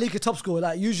what's bad? La Liga top score,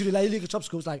 like usually La Liga top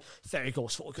score is like 30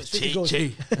 goals, 40 goals, 50 goals,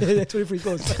 23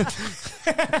 goals.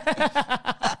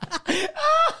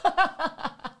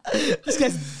 This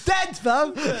guy's dead,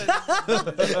 fam.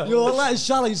 You're like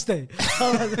Charlie stay.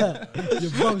 You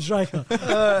bum striker.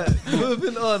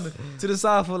 Moving on to the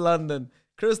south of London.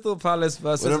 Crystal Palace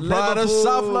versus With a pride Liverpool. of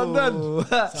South London.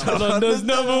 South London's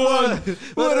number one. With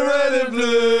the red and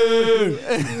blue.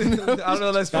 I don't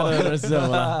know. Let's Good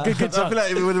I feel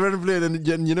like with the red and blue,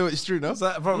 then you know it's true, no?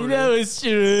 You know it's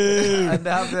true. And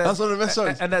they have That's one of the best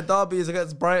songs. And that derby is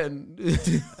against Brighton.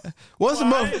 What's the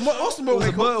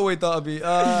motorway derby?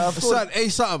 Of What's course, that?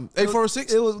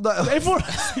 A406? it was not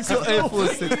A406. It's not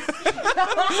A406.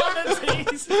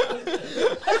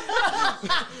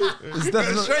 It's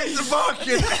definitely. Straight to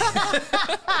market.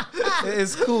 It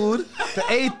is called the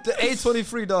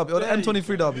A23 derby or the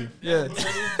M23 derby. Yeah.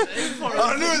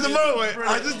 I knew it was the motorway.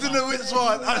 I just didn't know which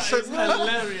one. I said,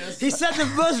 Hilarious. He said the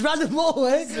most random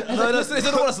motorway. No, they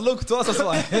don't want us to look to us. That's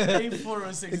why.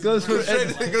 A406. It goes through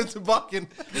ends. it goes to Barking.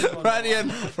 Right at the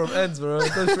end. From ends, bro.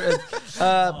 It goes through ends.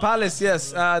 Palace,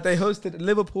 yes. They hosted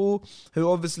Liverpool, who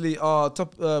obviously are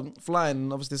top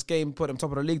flying. Obviously, this game put them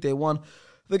top of the league. They won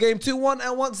the game 2-1,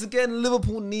 and once again,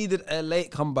 Liverpool needed a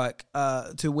late comeback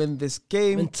to win this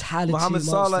game. Mentality Mohamed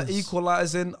Salah monsters.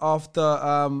 equalising after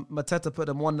Mateta put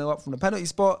them 1-0 up from the penalty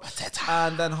spot.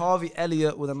 And then Harvey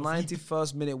Elliott with a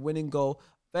 91st minute winning goal.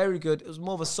 Very good. It was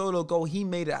more of a solo goal. He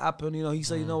made it happen. You know, he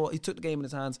said, you know what, he took the game in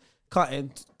his hands, cut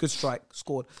in, good strike,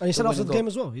 scored. And he said The after the winning game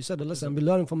as well, he said, listen, I've been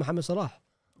learning from Mohamed Salah.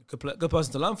 Good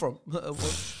person to learn from.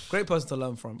 Great person to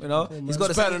learn from. You know, he's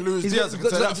got better than Luis Diaz, I can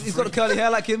say that for he's got the curly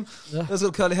hair like him. Yeah. He's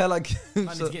got curly hair like him.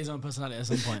 I need to get his own personality at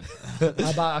some point.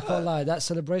 I can't lie, that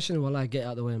celebration will get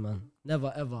out of the way, man.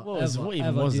 Never, ever, What ever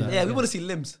even was do that? Yeah, we want to see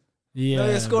limbs. Yeah.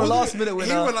 No, he scored a last minute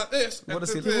winner. He went like this. What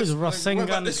is it? It was Rasengan,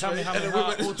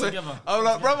 Kamehameha all together. I'm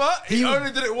like, brother, he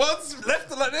only did it once, left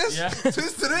it like this, Yeah.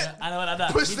 twisted it, And I went like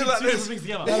that. pushed He it did like two this. things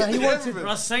together. No, he wanted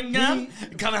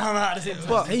Rasengan, Kamehameha at the same time.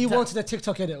 But He wanted a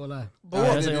TikTok edit, will I?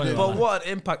 But what an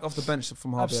impact off the bench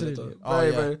from Harvey Elliott.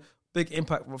 Absolutely. Very big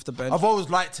impact off the bench. I've always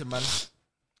liked him, man.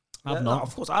 I've Yeah, not. no,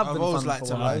 of course, I've been always a fan liked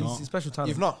for a him, while. man. He's special talent.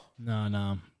 You've not?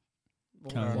 No.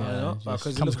 Can't lie.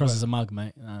 Just comes across as a mug,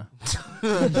 mate. Nah.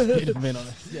 Being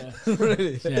honest. Yeah.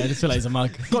 Really? Yeah, I just feel like he's a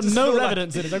mug. Got no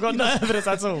evidence in it. I've got no evidence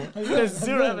at all. There's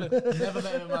zero evidence. Never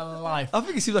met him in my life. I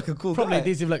think he seems like a cool Probably guy.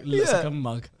 these looks like a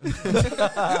mug. Has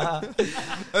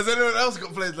anyone else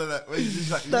got players like that? Where you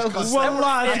just like, Everyone's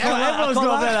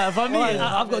got that. For me,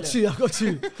 I've got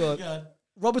two. God.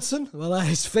 Robertson, well,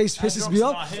 his face pisses me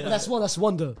off. That's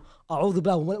one though.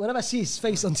 Whenever I see his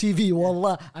face on TV,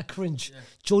 wallah, I cringe.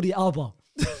 Jordi Alba.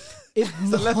 It's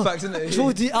the left back, isn't it?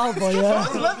 Jordi Alba, yeah.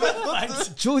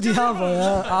 Jordi Alba,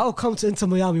 yeah. I'll come to Inter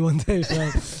Miami one day, bro.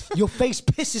 Your face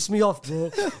pisses me off, bro.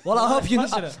 Well, I hope you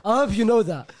know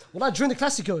that. During the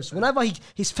Clásicos, whenever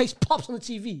his face pops on the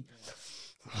TV.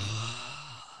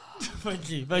 Thank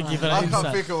you for that I can't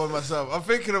insight. think of one myself. I'm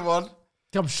thinking of one.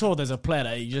 I'm sure there's a player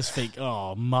that you just think,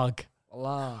 oh, mug.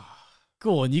 Allah.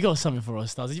 Go on, you got something for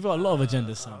us, Stars. You've got a lot of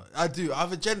agendas, son. I do. I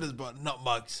have agendas, but not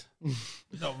mugs.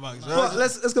 Not mugs. But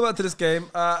let's go back to this game.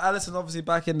 Alisson obviously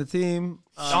back in the team.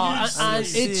 And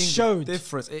it showed.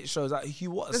 Difference. It shows that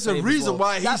what There's a reason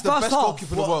why he's the best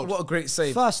goalkeeper in the world. What a great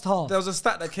save. First half. There was a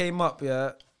stat that came up,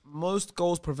 yeah. Most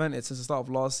goals prevented since the start of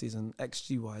last season,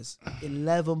 XG wise,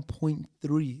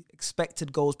 11.3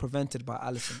 expected goals prevented by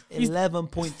Alisson.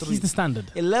 11.3. He's the standard.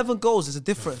 11 goals is a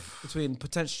difference between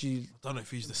potentially I don't know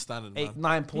if he's the standard, 8, man.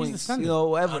 9 points.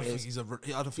 Whatever it is. I don't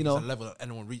think he's a level that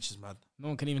anyone reaches, man. No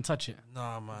one can even touch it.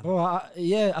 Nah, man. Bro,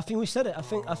 I think we said it. I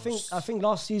think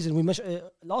last season we mentioned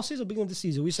beginning of the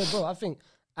season we said, bro, I think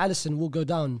Alisson will go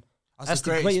down as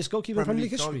the greatest goalkeeper in Premier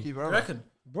League history. You reckon?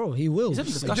 Bro, he will. He's in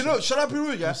the discussion. You know, shall I be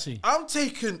real? Yeah, We'll see. I'm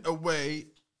taking away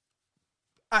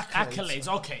accolades.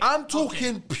 Okay. I'm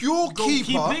talking pure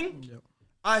keeper. Goalkeeping?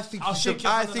 I think I'll he's shake the,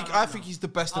 your I hand on think that I right think now. he's the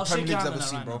best the I'll Premier shake your League's hand ever on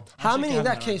seen, that bro. right now. How I'll many shake in your that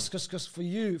hand on case? Because for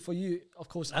you, of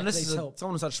course, And this accolades is help.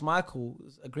 someone such Michael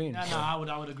agreeing. No, I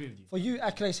would agree with you. For you,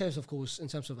 accolades helps, of course, in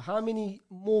terms of how many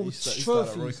more He's like Roy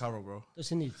trophies Carroll, bro. does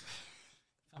he need?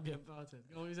 I'm getting parted.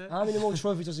 You know what he said? How many more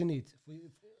trophies does he need?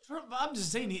 I'm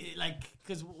just saying,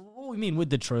 because what we mean with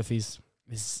the trophies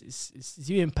is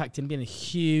you impacting being a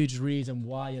huge reason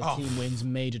why your team wins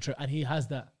major trophies, and he has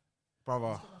that.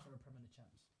 Brother.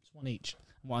 It's one each.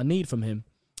 What I need from him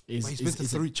is He's been to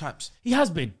 3 champs. He has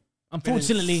been.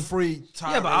 Unfortunately, 3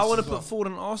 times. Yeah, but I want to put forward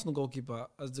an Arsenal goalkeeper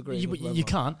as the greatest. you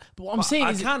can't. But what I'm saying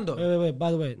I is, can though. Wait,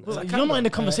 by the way. you're not in the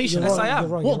conversation. Yes, I am.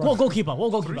 What goalkeeper?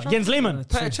 What goalkeeper? Jens Lehmann.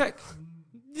 Petr Cech.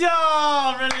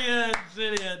 Yeah,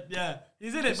 brilliant. Yeah,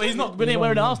 he's in it, but he's not been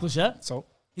wearing the Arsenal shirt. So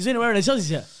He's in it wearing the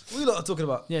Chelsea shirt. what are you lot are talking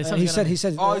about? Yeah, He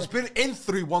said. Oh, it's been in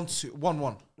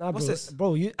 3-1-1. Nah, What's bro, this?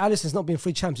 bro? Alisson's not been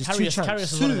 3 champs. It's 2 champs.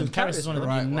 Karius is one of them. Karius is one of them.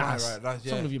 Right, You right, nas. right, right, yeah,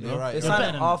 Some of you, bro. you're right. You're They better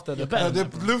signed than after You're the better No, than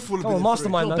the that. Liverpool have Come on, been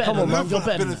mastermind, You're man. better Come on, than man. that. You're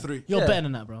better been than a 3. that. You're Yeah. better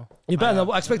than that, bro. You're better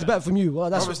than I expect better from you. Well,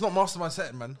 that's Bro, it's not mastermind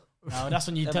setting, man. No, that's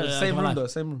when you tell it. Same room though.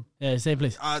 Same room. Yeah, same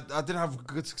place. I didn't have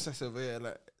good success over here.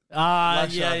 Like, Yeah.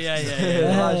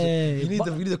 Hey, You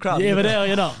need the crowd. Yeah, but there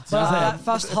you're not. But that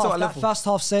first It's all half, that level. first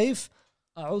half save.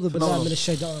 All the banana in the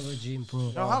shaitan regime,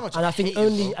 bro. know how much And I I think hate it,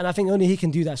 only, bro. and I think only he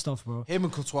can do that stuff, bro. him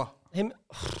and Courtois. Him,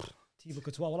 Thibaut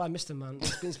Courtois. Well, I missed him, man.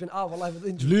 It's been out of my life with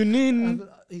injury. Lunin.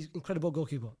 He's incredible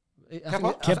goalkeeper.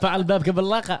 Kepa al-Bab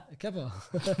Kepa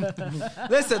Kepa.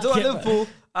 Listen, talk about Liverpool.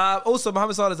 Also,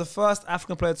 Mohamed Salah is the first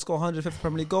African player to score 150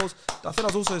 Premier League goals. I think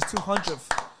that was also his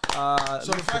 200th.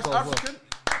 So the first goal as well. African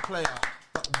player.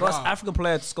 First Wow. African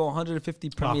player to score 150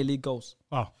 Premier League goals.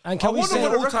 Wow. And I can we wonder say?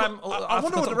 what the all-time record, I wonder African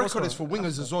what the top record goal is for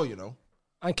wingers as well, you know?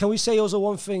 And can we say also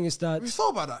one thing is that Have you thought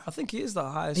about that? I think he is the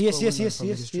highest. yes, scorer yes, winger in yes,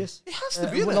 Premier yes, League yes. It has to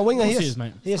be, When innit? a winger, Of course yes, he is,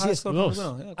 mate. yes, yes. Highest scorer Of Premier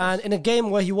course. League, yeah, And in a game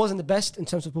where he wasn't the best in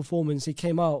terms of performance, he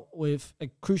came out with a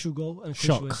crucial goal and a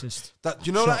crucial Shock. assist. That,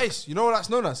 you know what that is? You know what that's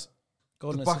known as?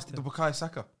 golden The assist. Bukayo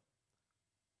Saka.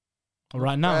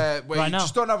 Right now. Where Right you now.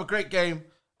 just don't have a great game.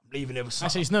 I'm leaving it with Saka.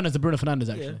 Actually, it's known as the Bruno Fernandes,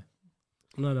 actually.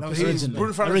 No, No, no, he's Originally.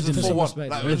 Bruno Fernandes is Originally. 4-1.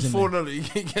 Respect. Like, it's Originally. 4-0,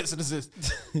 he gets an assist.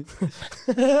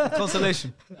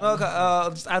 Consolation. Okay,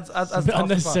 just as a bit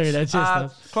unnecessary there, cheers,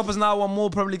 Steph. Klopp has now won more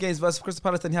Premier League games versus Crystal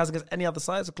Palace than he has against any other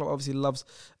side. So Klopp obviously loves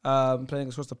playing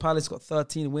against Crystal Palace. He's got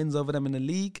 13 wins over them in the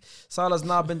league. Salah's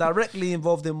now been directly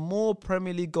involved in more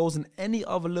Premier League goals than any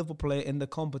other Liverpool player in the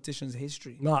competition's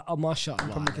history. Nah,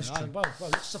 mashallah. Let's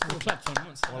support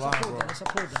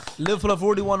that. Liverpool have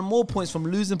already won more points from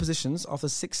losing positions after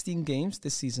 16 games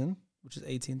this season, which is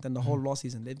 18, than the whole last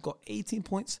season. They've got 18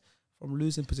 points from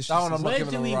losing positions. That one I'm not Where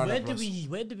giving do him a we round where of do applause. we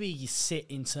where do we sit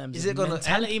in terms Is of it gonna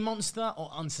mentality monster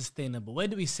or unsustainable? Where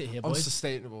do we sit here, boys?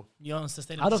 Unsustainable. You're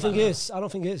unsustainable. I don't think it is. I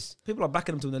don't think it is. People are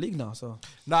backing him to win the league now. So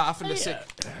Nah, I think they're sick.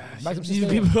 These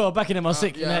people who are backing him are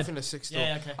sick. in Yeah, the I head. think they're sick still.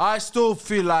 Yeah, okay. I still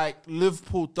feel like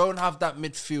Liverpool don't have that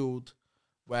midfield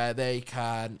where they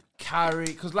can carry.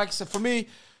 Because like I said, for me,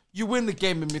 you win the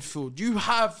game in midfield. You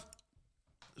have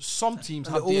some teams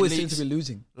They have the always seem elites, to be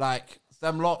losing like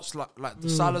them lots, like the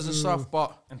Salahs and stuff.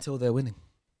 But until they're winning.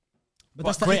 But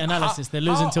that's great analysis. They're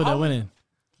losing until they're winning.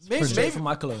 maybe For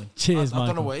Michael Owen. Cheers, I don't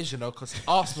know Michael. what it is, because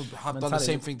Arsenal have done the Mentality.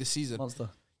 same thing this season. Monster.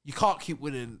 You can't keep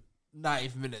winning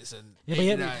 90 minutes and Yeah, 80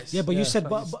 but nights. you said,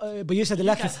 but you said the You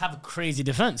lack guys of. have a crazy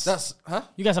defense.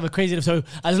 You guys have a crazy defense.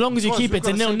 So as long as you Of course, keep we've it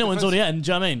to got the same 0-0 until the end,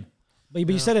 do you know what I mean?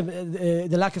 But you said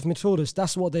the lack of midfielders.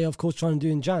 That's what they, of course, trying to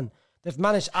do in Jan. They've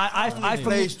managed. How many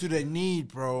players do they need,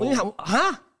 bro? What do you mean,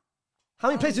 huh? How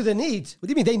many players do they need? What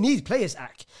do you mean they need players,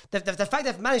 Ak? The fact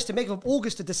they've managed to make it from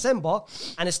August to December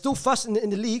and it's still first in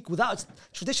the league without a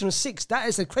traditional 6, that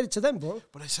is a credit to them, bro.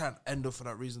 But they signed Endo for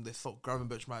that reason. They thought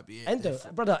Gravenberch might be it. Endo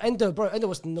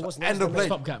wasn't. Endo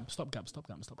played.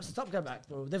 Stopgap back,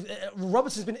 bro.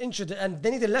 Robertson's been injured and they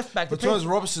need a left back. But to be honest,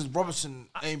 Robertson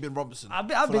ain't been Robertson I've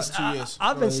for been like 2 years.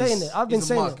 I've been saying it. I've been He's a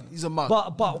saying mug. it. He's a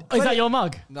mug. But Is that your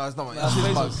mug? No, it's not.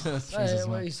 It's his mug.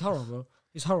 well, he's horror, bro.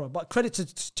 He's horror. But credit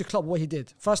to Klopp what he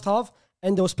did. First half,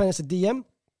 Endo was playing as a DM.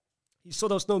 He saw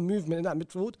there was no movement in that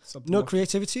midfield, no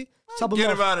creativity.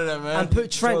 Get him out of there, man. And put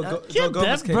Trent. Get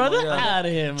that brother out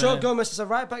of here, man. Joe Gomez is a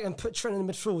right back and put Trent in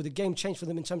the midfield. The game changed for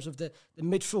them in terms of the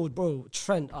midfield, bro.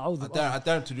 Trent. I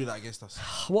dare him to do that against us.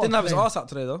 Didn't have his arse out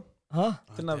today though. Huh?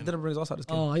 Didn't bring his arse out this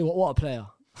game. Oh, what a player.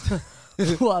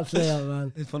 What a player,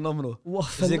 man. It's phenomenal. What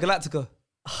Is he a Galactica?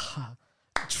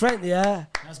 Trent, yeah.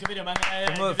 That's a good video, man.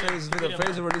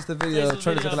 Fraser released the video.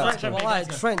 Trent is a Galactica. Well,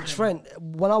 like, Trent.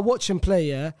 When I watch him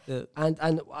play,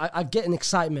 and I get an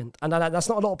excitement, and that's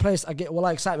not a lot of players I get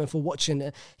excitement for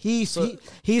watching. He's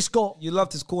got. You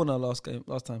loved his corner last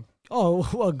time. Oh,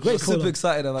 what a great corner! Super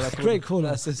excited about that. Great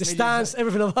corner. The stance,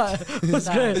 everything about it was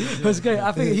great. It was great.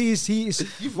 I think he's. You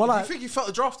think he felt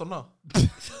the draft or not?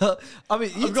 I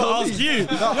mean, I've got to ask you. You're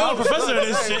a professor in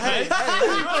this shit, mate.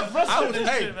 You're a professor in this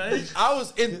shit, mate. I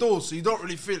was indoors, so you don't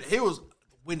really feel it. He was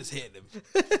winners hitting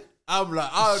him. I'm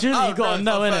like, surely you got to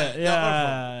know, innit?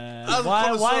 Yeah.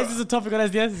 Why is this a topic on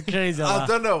SDS? It's crazy. I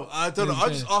don't know. I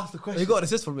just asked the question. He got an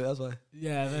assist from it. That's why.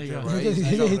 Yeah, there you go.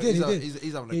 He did.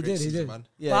 He's having a great season, man.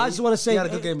 Yeah, I just want to say he had a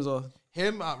good game as well.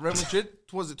 Him at Real Madrid,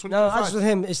 was it 2025? No, I just with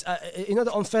him. It's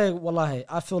the unfair. Wallahi,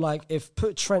 I feel like if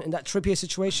put Trent in that Trippier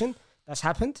situation that's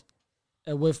happened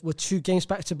with 2 games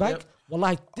back to back,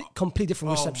 wallahi, complete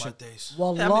different reception. My days.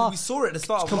 Wallahi, Yeah, I mean, we saw it at the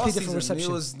start of complete last different season. He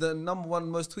reception. was the number 1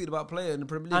 most tweeted about player in the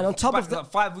Premier League. And on top of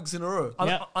like 5 weeks in a row. on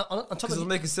Yeah. top Because of he was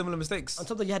making similar mistakes. on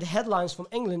top of that, you had headlines from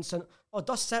England saying,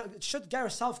 should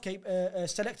Gareth Southgate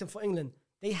select him for England?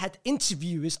 They had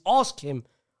interviewers ask him,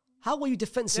 how were you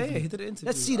defensively? Yeah, he did an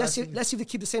interview. Let's see if they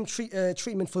keep the same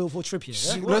treatment for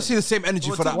Trippier. Yeah? Let's see the same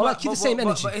energy for that. Well, keep the same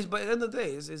energy. But at the end of the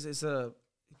day,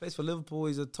 he plays for Liverpool.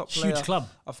 He's a top player. Huge club.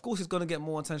 Of course, he's going to get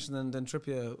more attention than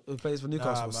Trippier, who plays for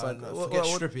Newcastle. Forget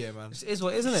Trippier, man. It is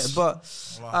what, isn't it? But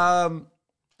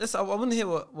I want to hear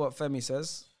what Femi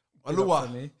says.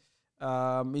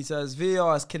 He says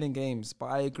VAR is killing games, but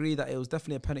I agree that it was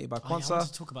definitely a penalty by I want Kwanzaa.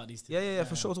 to talk about these two. Yeah,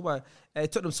 for sure. Talk about it.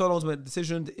 It took them so long to make the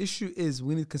decision. The issue is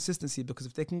we need consistency, because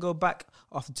if they can go back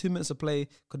after 2 minutes of play,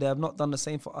 could they have not done the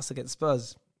same for us against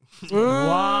Spurs?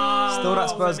 Wow. Still that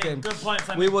Spurs Femi, game. Good point,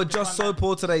 Femi. We were Good just point, so man.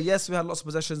 poor today. Yes, we had lots of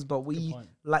possessions, but we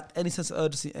lacked any sense of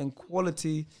urgency and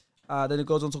quality. Then it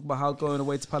goes on to talk about how going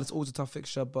away to Palace always a tough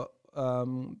fixture, but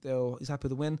he's happy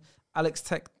with the win. Alex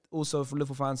Tech, also from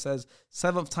Liverpool fan, says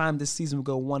 7th time this season we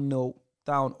go 1-0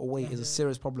 down away is a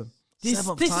serious problem. This is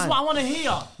what I want to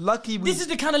hear. This is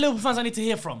the kind of Liverpool fans I need to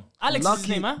hear from. Alex is his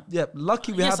name, huh? Yeah,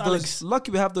 lucky we Yes, have Alex. those.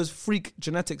 Lucky we have those freak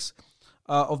genetics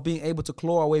of being able to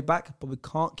claw our way back, but we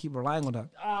can't keep relying on that.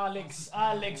 Alex.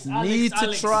 Need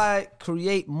to try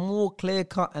create more clear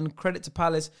cut, and credit to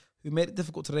Palace who made it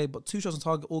difficult today. But 2 shots on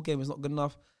target all game is not good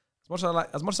enough. As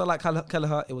much as I like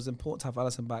Kelleher, it was important to have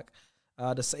Alisson back.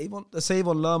 The save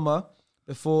on Lerma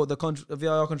before the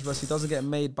VAR controversy doesn't get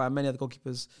made by many other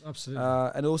goalkeepers. Absolutely.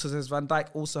 And it also says Van Dijk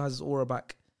also has his aura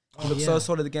back. He looks so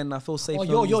solid again. And I feel safe.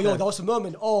 Yo, that was a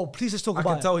moment. Oh, please let's talk about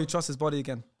it. I can tell he trusts his body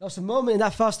again. There was a moment in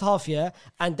that first half,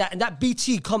 and that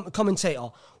BT commentator,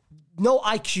 no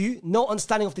IQ, no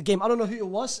understanding of the game. I don't know who it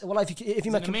was. Well, if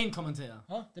you The main commentator.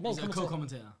 Huh? The main commentator.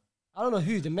 Co-commentator. I don't know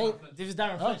who the main. This is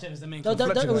Darren Fletcher. Was the main. It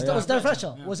was Darren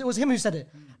Fletcher. Yeah. Was him who said it?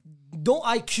 No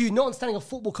IQ, no understanding of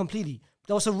football completely.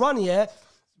 There was a run here.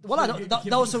 Well, that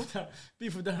was a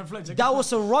beef with Darren Fletcher. that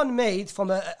was a run made from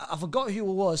I forgot who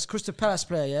it was. Crystal Palace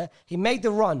player. Yeah, he made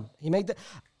the run.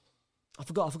 I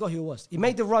forgot who it was. He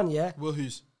made the run. Yeah. Will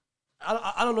Hughes.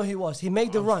 I don't know who it was. He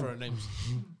made the run. Names.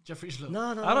 Jeffrey Schlupp. No.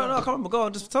 I don't know. I can't remember. Go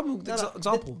on. Just tell me the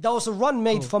example. There was a run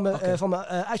made from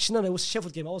a. Actually, no, it was a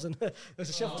Sheffield game. I wasn't. It was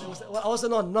a Sheffield. I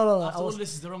wasn't on. No. After all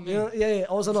this is the wrong game. Yeah.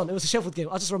 I wasn't on. It was a Sheffield game.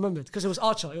 I just remembered because it was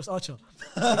Archer. It was Archer.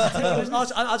 I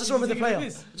just remember the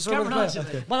player.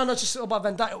 But no, just about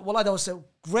Van Dijk. Well, there was a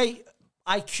great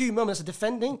IQ moments of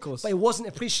defending, but it wasn't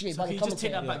appreciated by the commentator. Just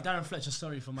take that back, Darren Fletcher.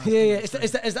 Sorry for my. Yeah. It's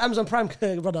the Amazon Prime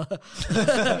brother. It's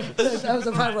the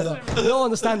Amazon Prime brother. No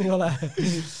understanding all that.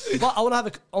 But I want to have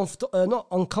a not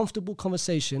uncomfortable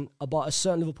conversation about a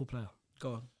certain Liverpool player.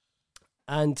 Go on.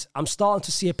 And I'm starting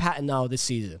to see a pattern now this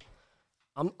season.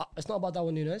 It's not about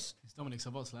Darwin Núñez. It's Dominic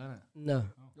Szoboszlai, isn't it? No.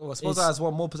 I suppose I has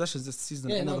won more possessions this season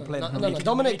than any other player. No.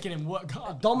 Dominic, making him work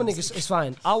hard. Dominic is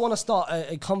fine. I want to start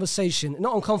a conversation.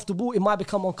 Not uncomfortable. It might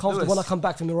become uncomfortable when I come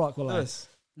back from Iraq.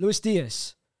 Luis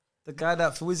Diaz. The guy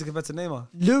that Fawzi compared to Neymar.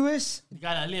 Luis. The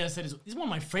guy that Leah said is one of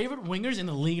my favorite wingers in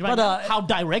the league right now. How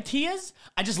direct he is.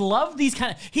 I just love these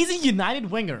kind of... He's a United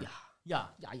winger. Yeah.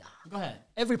 Go ahead.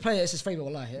 Every player is his favorite,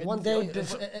 wallahi. One day,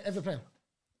 every player.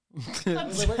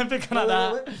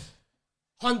 Wait.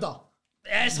 Honda.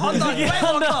 Yes,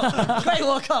 Honda. Great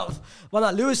World Cup.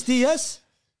 Well, Luis Diaz,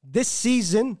 this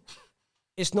season,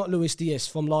 it's not Luis Diaz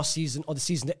from last season or the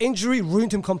season. The injury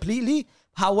ruined him completely.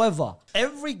 However,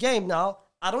 every game now,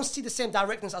 I don't see the same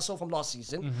directness I saw from last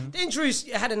season. Mm-hmm. The injuries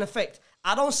had an effect.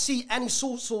 I don't see any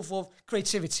sort of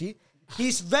creativity.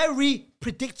 He's very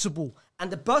predictable.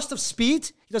 And the burst of speed,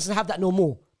 he doesn't have that no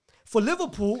more. For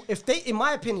Liverpool, in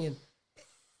my opinion,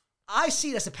 I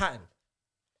see it as a pattern.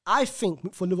 I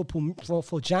think for Liverpool,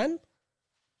 for Jan,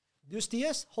 Luis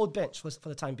Diaz, hold bench for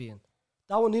the time being.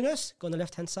 Darwin Núñez, go on the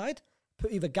left-hand side,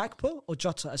 put either Gakpo or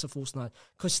Jota as a false nine.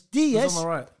 Because Diaz... Who's on my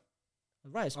right?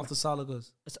 Right. After Salah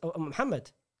goes. It's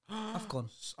Mohamed. Afghan.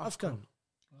 You forgot.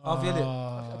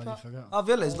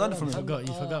 Alviela is learning from him.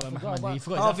 You forgot about Mohamed. You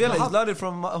forgot. Alviela is learning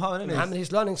from Mohamed.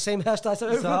 He's learning same hairstyle. So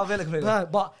Alviela can play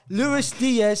that. But Luis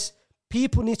Diaz,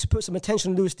 people need to put some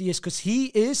attention on Luis Diaz because he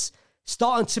is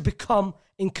starting to become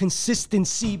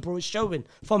inconsistency, bro. It's showing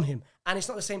from him. And it's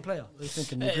not the same player. What are you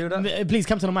thinking? You agree with that? Please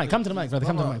come to the mic. Come to the mic, brother.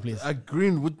 Come to the mic, please.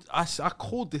 Agreeing with... I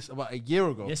called this about a year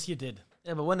ago. Yes, you did.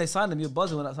 Yeah, but when they signed him, you were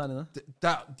buzzing when that signing him.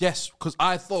 Yes, because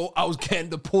I thought I was getting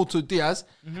the Porto Diaz,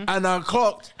 and I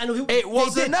clocked. And it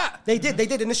wasn't that. They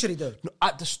did initially though. No,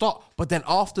 at the start, but then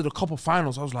after the couple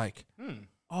finals, I was like,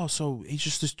 oh, so he's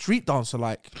just a street dancer.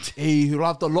 Like he'll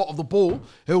have a lot of the ball,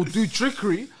 he'll do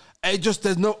trickery. It just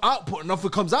there's no output,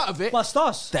 nothing comes out of it. But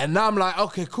Stas, then now I'm like,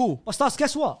 okay, cool. But Stas,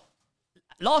 guess what?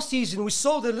 Last season we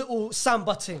saw the little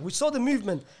samba thing, we saw the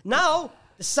movement. Now.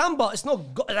 The samba,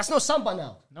 that's not samba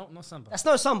now. No, not samba. That's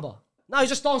not samba. Now he's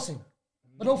just dancing.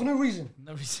 But not for no reason.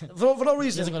 For no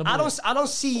reason. I don't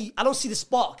see the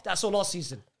spark that I saw last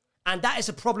season. And that is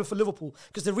a problem for Liverpool.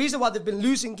 Because the reason why they've been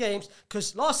losing games,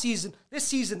 because this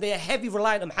season, they are heavy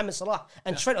reliant on Mohamed Salah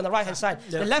and Trent on the right-hand side.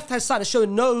 Yeah. The left-hand side is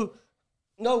showing no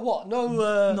support. I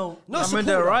mean,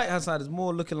 the right-hand side is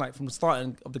more looking like from the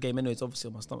starting of the game anyways, obviously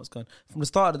my stomach's going. From the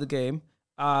start of the game,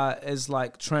 is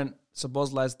like Trent,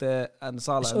 Szoboszlai's there, and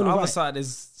Salah. And the other side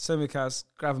is Tsimikas,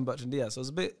 Gravenberch, and Diaz. So it's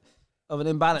a bit of an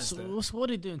imbalance there. What are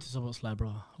they doing to Szoboszlai,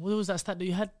 bro? What was that stat that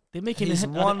you had? They're making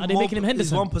him. Are they making him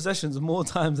Henderson? He's won possessions more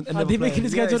times than any other player. Are they making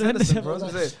this guy Jordan Henderson? Bro.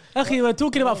 Actually, we're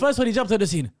talking about first when he jumped on the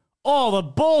scene. Oh, the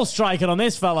ball striking on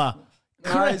this fella.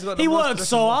 He worked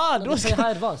so hard. They play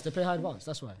high advance.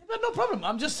 That's why. But no problem.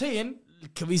 I'm just saying.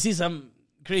 Can we see some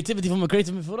creativity from a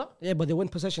creative midfielder? Yeah, but they win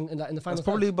possession in the final. That's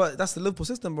probably, but that's the Liverpool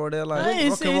system, bro. They're like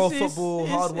rock and roll football,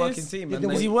 hard-working team.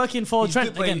 Is he working for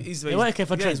Trent again? He's working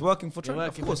for Trent. He's working for Trent,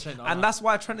 of course. And that's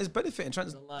why Trent is benefiting.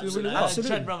 Trent's doing really well.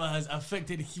 Trent, brother, has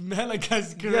affected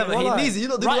Melika's career. Yeah, but he needs it. You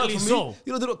know, rightly so.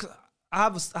 You know, I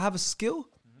have a skill,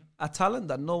 a talent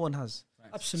that no one has.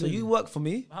 Absolutely. So you work for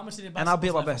me, and I'll be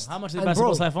at my best. How much did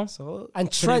Szoboszlai from?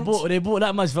 And Trent, they bought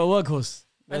that much for a workhorse.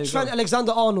 And Trent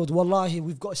Alexander-Arnold, wallahi,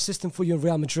 we've got a system for you in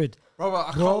Real Madrid. Brother,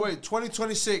 I can't wait.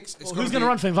 2026. Who's going to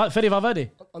run for him? Fede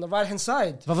Valverde? On the right-hand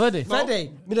side. Valverde?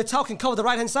 Fede. Militao can cover the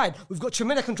right-hand side. We've got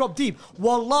Tremenda can drop deep.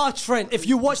 Wallah, Trent, if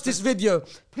you watch this video,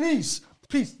 please,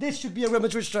 this should be a Real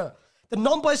Madrid shirt. The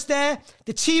number is there.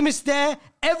 The team is there.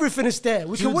 Everything is there.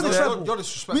 We can win the treble. You're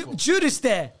disrespectful. Jude is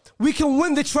there. We can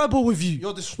win the treble with you.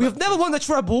 You're disrespectful. We've never won the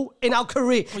treble in our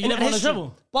career. You never won the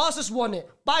treble? Barca's won it.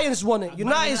 Bayern's won it.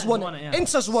 United's won it.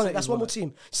 Inter's won it. That's one more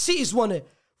team. City's won it.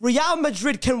 Real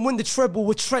Madrid can win the treble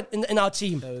with Trent in our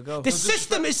team. There we go. The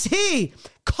system is here.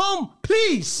 Come,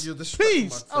 please.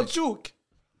 Please. I'll joke.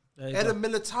 Eden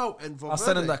Militao and Valverde. I'll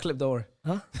send him that clip, don't worry.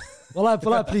 Huh?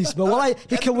 Well, please. But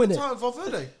he can win it. Militao and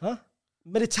Valverde. Huh?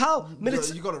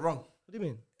 Militao. You got it wrong. What do you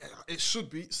mean? It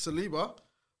should be Saliba,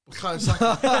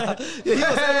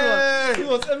 Yeah, he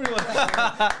wants everyone.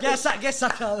 Get Saka.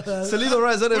 Saliba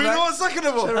right, We don't want Saka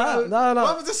no more. No. What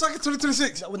happened to Saka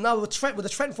 2026? Now with the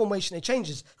Trent formation, it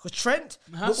changes because Trent.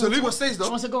 Saliba stays though.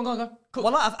 Go. Cool.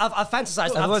 Well, I've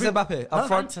fantasized. And where's Mbappe? Up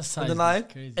front, Fantasized on the 9.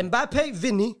 crazy. Mbappe,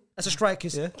 Vinny as a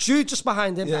strikers, Yeah. Jude just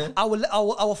behind him. Yeah. Our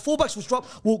fullbacks will drop.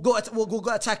 We'll go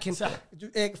attacking. Fede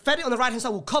on the right hand side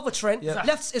will cover Trent. Yeah.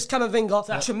 Left is Camavinga.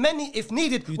 Tremeni, if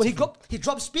needed, when he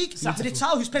drops speak.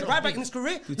 Militao, who's played right back in his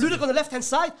career. Ludic on the left hand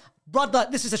side. Brother,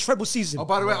 this is a treble season. Oh,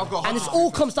 by the way, I've got. And it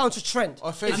all comes down to Trent.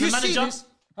 Faith. If And you the see manager? this,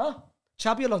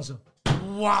 Xabi Alonso.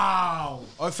 Wow.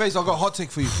 Oh, Faze, I've got a hot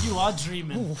take for you. You are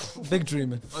dreaming. Big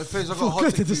dreaming. Oh, Faze, I've got a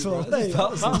hot take for you, bro.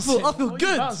 I feel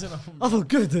good. I feel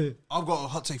good. Dude. I've got a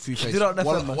hot take for you, Faze. Do not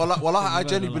defend, man. I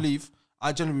genuinely believe,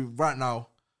 right now,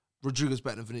 Rodrigo's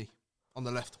better than Vinny on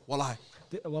the left. Wallahi.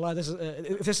 Well,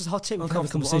 if this is hot take, we can have a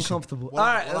conversation. Uncomfortable. All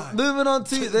right, moving on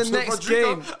to the So next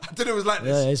Rodrigo, game. I didn't it was like Yeah,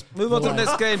 this. it's Move on to the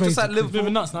next game. Just like Liverpool,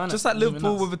 Moving nuts now, innit? just like Moving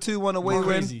Liverpool nuts. with a 2-1 away Moving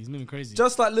win. crazy. He's moving crazy.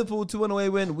 Just like Liverpool 2-1 away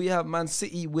win, we have Man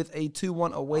City with a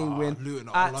 2-1 away win Luton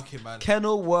are at unlucky, man.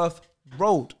 Kenilworth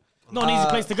Road. Not an easy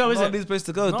place to go, is Not it? an easy place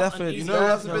to go, Not an definitely. easy You know who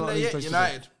hasn't No, been not there an easy yet? place to go.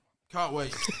 United. Can't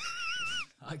wait.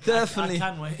 Definitely. I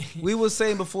can wait. We were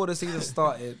saying before the season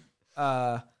started,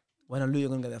 when Luton are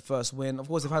going to get their first win. Of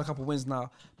course, they've had a couple of wins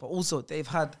now, but also they've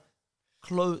had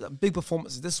big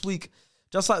performances this week.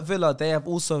 Just like Villa, they have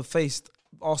also faced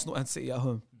Arsenal and City at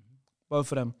home.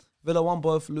 Both of them. Villa won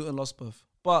both, Luton lost both.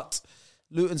 But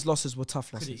Luton's losses were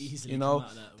tough losses. easily You know, come out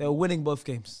of that. they were winning both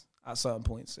games at certain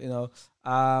points. You know,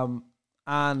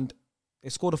 and they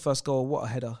scored the first goal. What a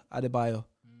header, Adebayo.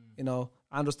 You know,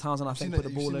 Andros Townsend, I think, put the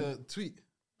ball in. a tweet.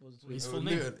 His full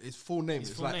name. His full name. It's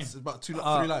full like name. it's about 3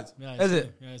 lines. Yeah, Is it's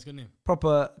it? good. Yeah, it's a good name.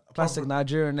 Proper classic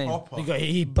Nigerian name. Proper.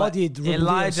 He bodied Ruben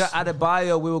Elijah Diaz.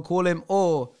 Adebayo, we will call him,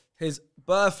 or his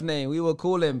birth name, we will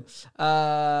call him.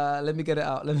 Let me get it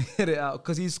out.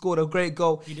 Because he scored a great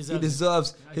goal. He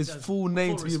deserves his full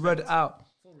name to be read out.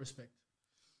 Full respect.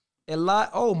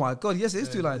 Oh my God, yes, it is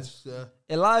 2 lines.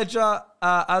 Elijah,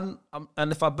 and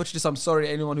if I butcher this, I'm sorry,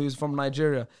 anyone who's from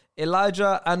Nigeria.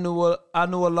 Elijah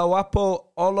Anuolawapo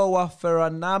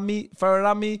Ferranami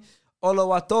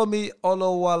Olowatomi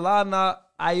Olowalana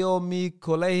Ayomi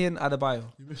Kolehin Adebayo.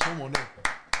 You missed one more name.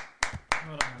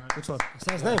 Which one? What's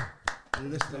his name?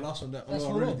 This is the last one there. That's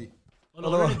Already.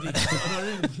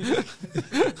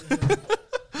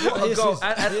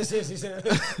 Yes.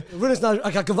 Ruben's Nigerian.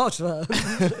 I can vouch for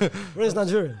that. Ruben's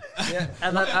Nigerian. Yeah,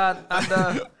 and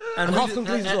half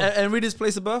complete as well. and read his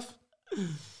place of birth.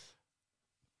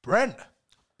 Brent.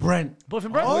 Boy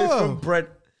from Brent? Boy from Brent.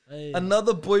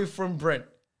 Another boy from Brent.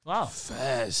 Wow.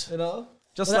 Fairs. You know?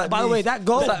 Just Well, like by me. the way, that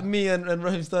goal- Just like me and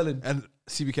Raheem Sterling. And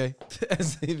CBK. And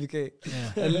CVK.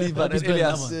 Yeah. And Levi and He's better than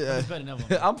Ilias. that one. He's better than that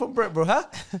one. I'm from Brent, bro, huh?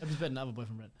 He's better than that other boy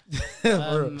from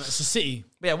Brent. So City.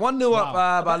 Yeah, 1-0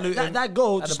 up by Luton. That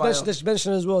goal, Adebayo. just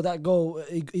mention as well, that goal,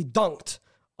 he dunked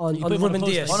on put him on Ruben a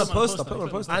poster. Diaz. On a poster, Poster, put him on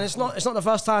a poster. And it's not the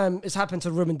first time it's happened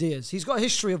to Ruben Diaz. He's got a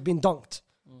history of being dunked.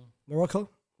 Morocco,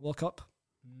 World Cup,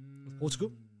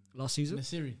 Portugal, last season. The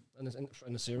Siri. In the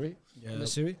Serie. In the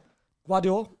Serie.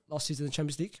 Guardiola, last season in the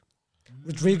Champions League.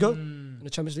 Rodrigo in the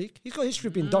Champions League. He's got a history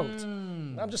of being dunked.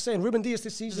 I'm just saying, Ruben Diaz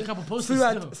this season. There's a couple posters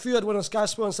still. Fuad went on Sky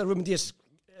Sports and said Ruben Diaz.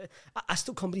 I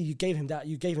still can't believe you gave him that.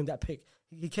 You gave him that pick.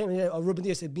 He came in here. Ruben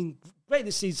Diaz had been great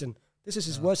this season. This is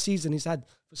his worst season he's had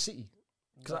for City.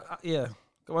 Yeah.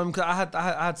 Cause I had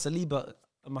Saliba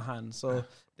in my hand, so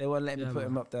they weren't letting me put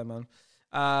him up there, man.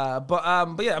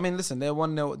 But yeah, I mean, listen, they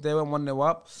went 1-0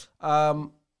 up.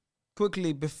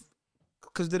 Quickly,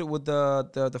 because did it with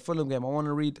the Fulham game, I want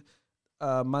to read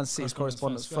Man City's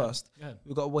correspondence first.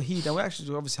 We've got Wahid, and we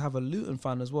actually obviously have a Luton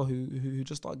fan as well who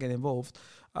just started getting involved.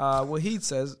 Wahid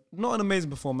says, not an amazing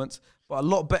performance, but a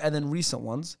lot better than recent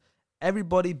ones.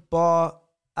 Everybody bar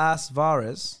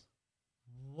Asvares.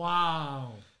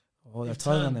 Wow. Oh, they're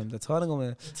turning on him. They're turning on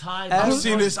him. I've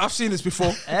seen this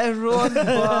before. Everyone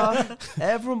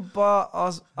bar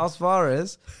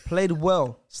Asvares played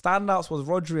well. Standouts was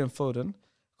Rodri and Foden.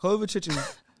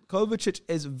 Kovacic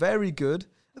is very good.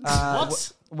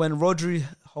 When Rodri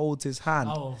holds his hand.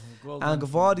 And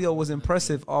Gvardiol was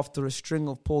impressive after a string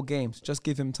of poor games. Just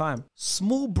give him time.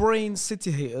 Small brain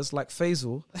City haters like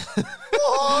Faisal.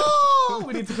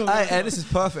 We need to go. And this is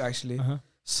perfect, actually.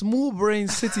 Small brain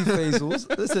City Faisals.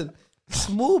 Listen,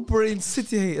 small brain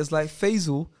City haters like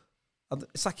Faisal.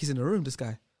 It's like he's in the room, this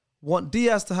guy. Want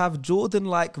Diaz to have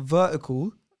Jordan-like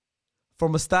vertical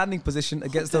from a standing position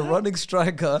against a running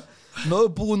striker. No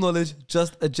ball knowledge,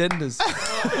 just agendas.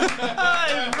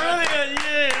 Brilliant,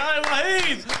 yeah.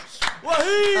 Wahid.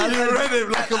 You read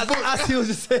him like a book. As he was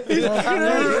just saying. You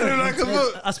read him like a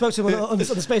book. I spoke to him on the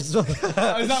space as well. Is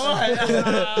that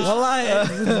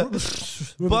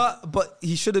right? But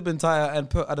he should have been tired and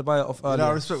put Adebayo off earlier. No,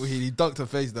 I respect what he dunked her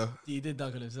face though. He did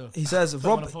dunk on himself. He says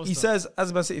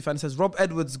as a Man City fan, he says Rob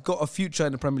Edwards got a future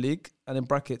in the Premier League, and in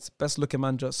brackets, best looking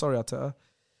manager. Sorry, Arteta.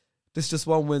 This is just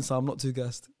one win, so I'm not too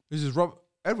gassed. This is Rob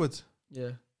Edwards.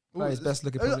 Yeah. That is best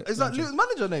looking. Is that Luton's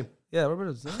manager name? Yeah, Rob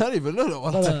Edwards. Yeah. I don't even know that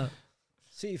one. No.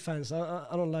 City fans, I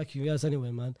don't like you guys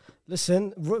anyway, man.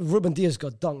 Listen, Ruben Diaz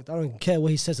got dunked. I don't care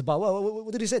what he says about.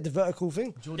 What did he say? The vertical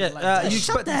thing. Yeah, you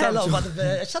shut the hell up about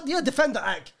the shut your defender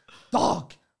act,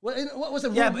 dog. What was the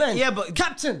rule then? Yeah, but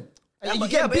captain. Yeah, you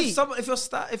get beat.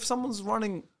 If someone's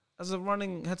running as a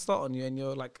running head start on you and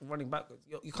you're like running backwards,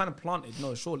 you're kind of planted.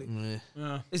 No, surely.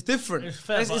 Yeah. It's different. It's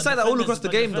fair, It's like that all across the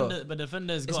game, though. But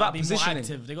defenders It's got to about be more positioning.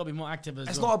 active. They got to be more active as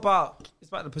It's well. not about. It's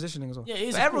about the positioning as well. Yeah, it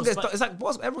is, But of everyone course, gets. It's like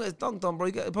boss. Everyone gets dunked on, bro.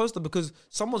 You get a poster because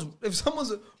if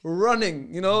someone's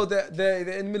running, you know, they're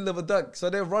in the middle of a dunk, so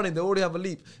they're running. They already have a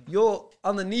leap. You're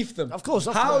underneath them. Of course.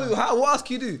 How? What else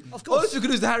can you do? Of course. All you can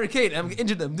do is the Harry Kane and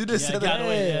injure them. Do this. Yeah, and get then,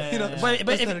 away, yeah, you know. yeah.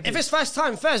 But if it's first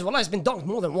time, well, it's been dunked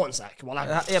more than once, Zach. Well,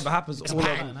 Yeah, but happens all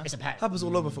over. it's a pattern. Happens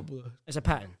all over football. Though. It's a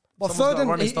pattern. But Someone's got a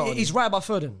running start Foden, on he's you. right about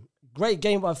Foden. Great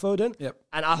game by Foden. Yep.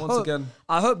 And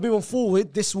I hope moving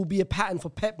forward, this will be a pattern for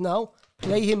Pep now.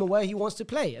 Play him where he wants to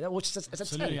play. Which is a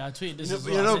Absolutely, 10. I tweeted this You as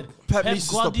know- well. you know, I said, Pep Pep needs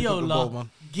to stop picking up the Guardiola, ball, man.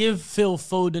 give Phil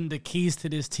Foden the keys to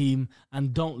this team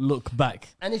and don't look back.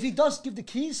 And if he does give the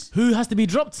keys, Who has to be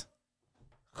dropped?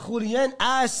 Julian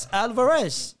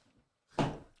Alvarez. I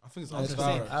think it's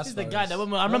This is the guy that I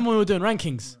remember when we were doing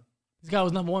rankings. This guy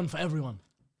was number one for everyone.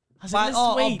 I said,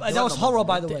 let's wait. That was horror,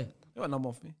 by the way. You want number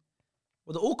off me?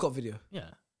 Well, the Alcott video. Yeah,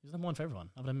 he was number one for everyone,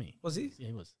 other than me. Was he? Yeah,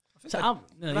 he was. think So I-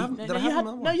 did I have him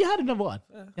number one? you had him number one.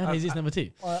 Yeah, he's number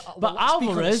two. But well, speak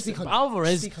on it, Alvarez, speak on it.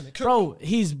 Alvarez, Speak on it. bro,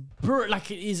 he's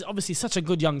he's obviously such a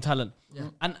good young talent,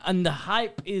 and the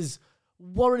hype is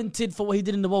warranted for what he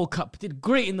did in the World Cup. He did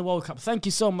great in the World Cup. Thank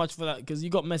you so much for that, because you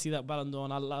got Messi that Ballon d'Or,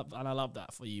 and I love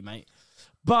that for you, mate.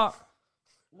 But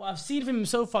what I've seen from him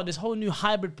so far, this whole new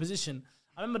hybrid position.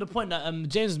 I remember the point that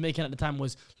James was making at the time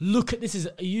was, look at this,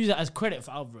 use it as credit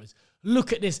for Alvarez.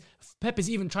 Look at this. Pep is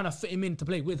even trying to fit him in to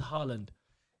play with Haaland.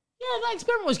 Yeah, that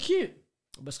experiment was cute.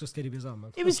 That's because KDB was out,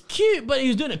 man. It was cute, but he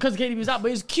was doing it because KDB was out, but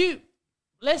it was cute.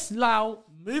 Let's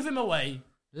move him away.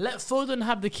 Let Foden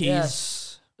have the keys.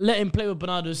 Yes. Let him play with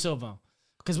Bernardo Silva.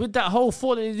 Because with that whole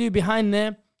four that they do behind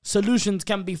there, solutions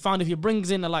can be found. If he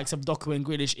brings in the likes of Doku and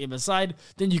Grealish either side,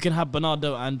 then you can have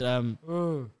Bernardo and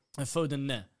Foden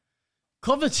there.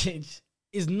 Kovacic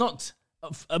is not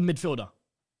a midfielder.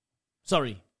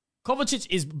 Sorry. Kovacic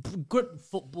is good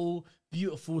football,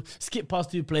 beautiful, skip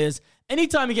past two players.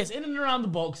 Anytime he gets in and around the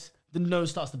box, the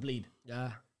nose starts to bleed.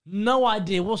 Yeah. No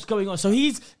idea what's going on. So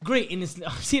he's great in this.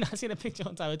 I've seen a picture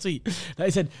on time, a tweet that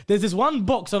he said there's this one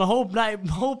box on a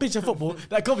whole pitch of football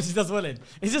that Kovacic does well in.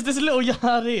 It's just this little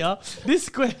yard here, this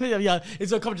square yard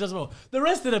is what Kovacic does well. The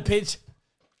rest of the pitch,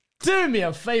 do me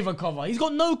a favour, cover. He's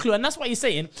got no clue, and that's why he's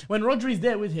saying when Rodri's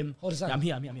there with him. Hold his hand. I'm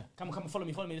here. Come on, follow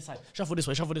me this side. Shuffle this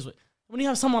way. When you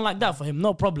have someone like that for him,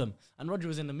 no problem. And Rodri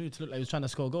was in the mood to look like he was trying to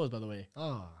score goals, by the way.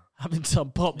 Oh. Having some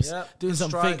pops, doing good some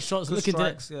strike, fake shots, good looking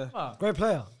strikes, to yeah. Great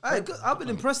player. I've been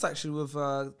impressed actually with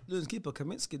Luton's keeper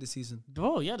Kaminsky this season.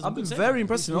 Oh yeah, I've been very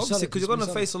impressed with him, obviously, because you're going to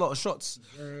solid. face a lot of shots,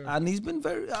 and he's been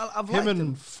very. I've Him liked and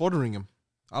him. Fotheringham.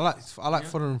 I like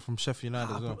Fotheringham from Sheffield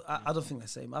United as well. I don't think they're the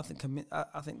same. I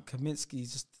think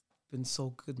Kaminsky's just been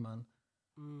so good, man.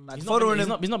 Like He's Fotheringham.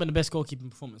 not been the best goalkeeping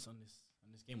performance on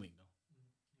this game week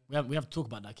though. We have to talk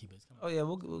about that keepers. Come on. Oh yeah,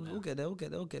 we'll get there.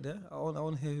 We'll get there. I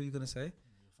want to hear who you're gonna say.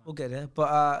 We'll get there.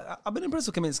 But I've been impressed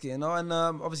with Kaminsky, you know, and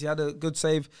obviously had a good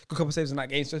couple of saves in that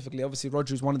game specifically. Obviously,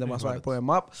 Rodri's one of them. That's why I brought him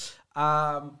up.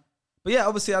 But yeah,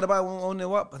 obviously Adebayo won't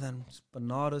know up, but then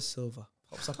Bernardo Silva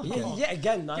pops up again. Yeah,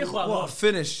 again, man. What a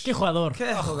finish! Qué jugador.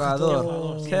 Qué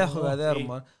jugador,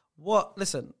 man. What?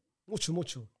 Listen,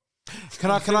 Mucho. Can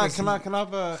I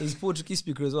have a he's Portuguese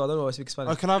speaker as well. I don't know why I speak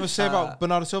Spanish. can I have a say about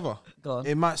Bernardo Silva? Go on.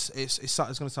 It's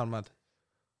going to sound mad.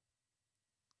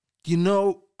 You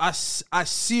know, I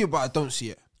see it, but I don't see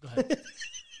it. Go ahead.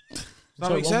 Does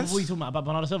that make sense? What are you talking about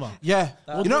Bernardo Silva? Yeah.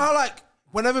 You know how, like,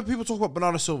 whenever people talk about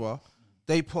Bernardo Silva,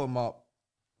 they put him up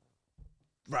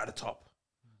right at the top.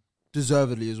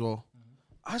 Deservedly as well.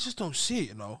 I just don't see it,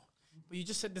 you know. But you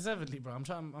just said deservedly, bro.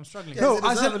 I'm struggling. No,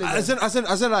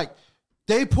 as in, like,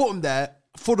 they put him there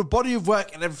for the body of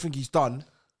work and everything he's done.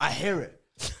 I hear it.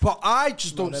 But I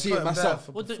just don't see it myself.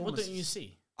 What don't you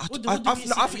see? I What do you see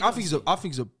that you don't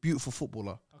think he's a beautiful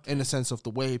footballer in the sense of the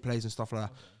way he plays and stuff like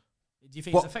that. Do you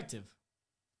think it's effective?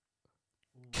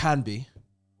 Can be.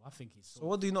 I think he's. So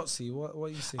what do you not see? What are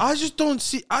you seeing? I just don't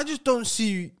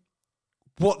see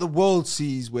what the world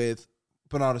sees with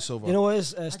Bernardo Silva. You know what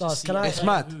is Stars? It's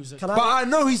mad. But I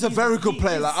know he's a very good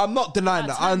player. Like, I'm not denying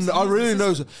that. I really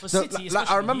know.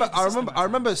 I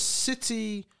remember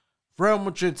City, Real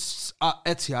Madrid's at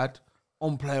Etihad,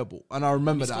 unplayable, and I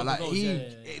remember that. Like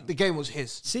the game was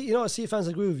his. See, you know what? City fans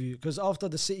agree with you because after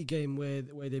the City game where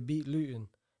they beat Luton,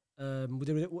 I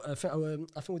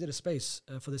think we did a space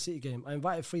for the City game. I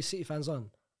invited 3 City fans on,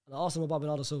 and I asked them about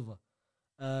Bernardo Silva.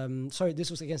 Sorry,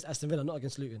 this was against Aston Villa, not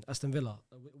against Luton. Aston Villa.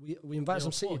 We invited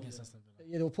some City.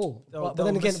 Yeah, they were poor. But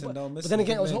then again,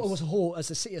 it was a whole as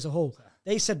a City as a whole.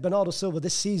 They said Bernardo Silva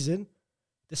this season,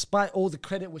 despite all the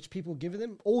credit which people giving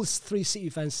him, all 3 City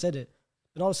fans said it.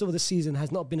 Bernardo Silva this season has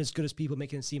not been as good as people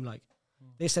making it seem like.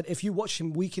 They said if you watch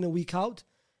him week in and week out,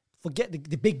 forget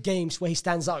the big games where he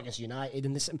stands out against United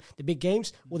and the big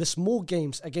games, or the small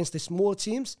games against the small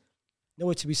teams,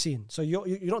 nowhere to be seen. So you're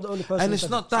not the only person. And it's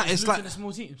not that. It's like a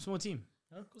small team.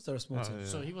 Huh? Of course they're a small team. Yeah.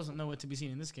 So he wasn't nowhere to be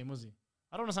seen in this game, was he?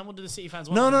 I don't understand. What did the City fans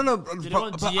want? No. Did they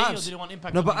want GA or did they want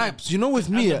impact? No, but Abs, you know, with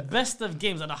me, the best of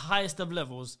games at the highest of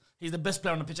levels, he's the best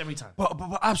player on the pitch every time.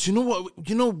 But Abs, you know what?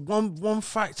 You know one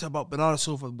factor about Bernardo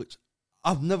Silva which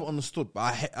I've never understood,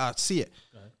 but I see it.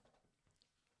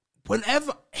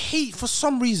 Whenever he, for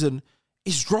some reason,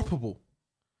 is droppable.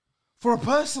 For a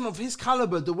person of his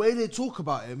caliber, the way they talk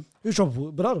about him, who's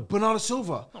droppable? Bernardo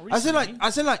Silva. As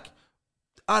in like.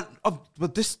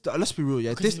 But this, let's be real,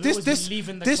 yeah. This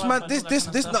man,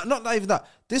 not even that.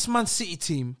 This Man City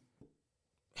team,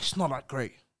 it's not that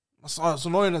great. As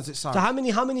annoying as it sounds. So how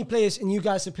many players, in you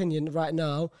guys' opinion, right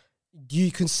now, do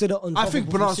you consider undroppable? I think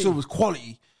Bernardo Silva's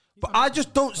quality, but I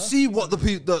just don't see what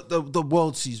the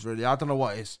world sees. Really, I don't know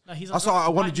what it is. No, that's why I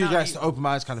wanted you guys to open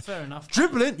my eyes. Kind of fair enough.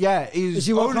 Dribbling, yeah, is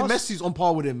only Messi's on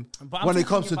par with him when it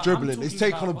comes to dribbling. His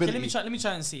take on ability. Let me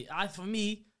try and see. For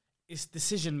me, it's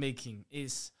decision making.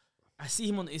 I see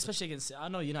him on, especially against. I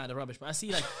know United are rubbish, but I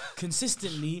see like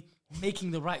consistently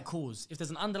making the right calls. If there's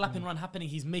an underlapping run happening,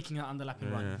 he's making an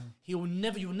underlapping run. You will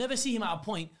never see him at a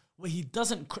point where he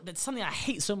doesn't. That's something I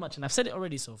hate so much, and I've said it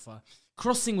already so far.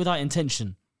 Crossing without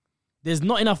intention. There's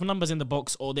not enough numbers in the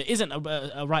box, or there isn't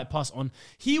a right pass on.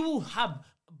 He will have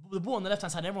the ball on the left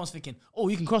hand side. And everyone's thinking, "Oh,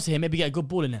 you can cross it here. Maybe get a good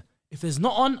ball in there." If there's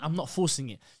not on, I'm not forcing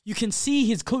it. You can see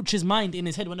his coach's mind in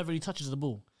his head whenever he touches the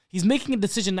ball. He's making a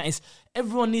decision that is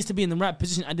everyone needs to be in the right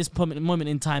position at this moment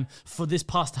in time for this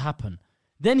pass to happen.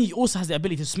 Then he also has the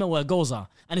ability to smell where goals are,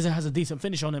 and he has a decent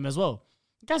finish on him as well.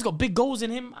 The guy's got big goals in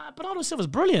him. Bernardo Silva's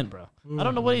brilliant, bro. I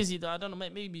don't know what is he. I don't know.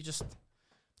 Maybe just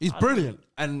he's brilliant,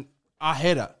 and I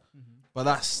hear that. But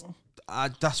that's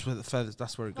where the feathers.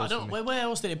 That's where it goes. Where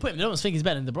else did they put him? They don't think he's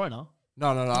better than De Bruyne.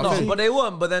 No, but they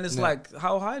won't. But then it's like,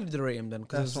 how high did they rate him then?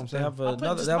 Because they have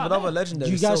another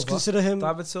legendary. Do you guys consider him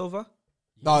David Silva?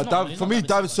 No, for me,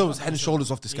 David Silva's head and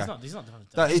shoulders off this guy. He's not.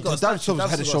 David Silva's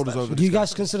head and shoulders over. Do you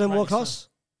guys consider him world class?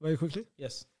 Very quickly.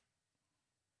 Yes.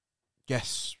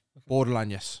 Borderline.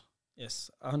 Yes.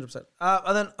 100%.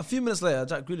 And then a few minutes later,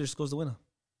 Jack Grealish scores the winner.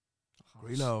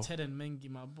 Grealish. Ted and Mengi,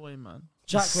 my boy, man.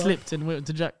 Jack slipped and went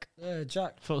to Jack. Yeah,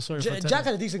 Jack. Felt sorry for Jack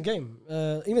had a decent game.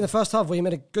 Even the first half where he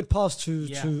made a good pass to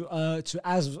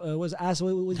Az. Was Az?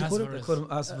 What did you call him? They called him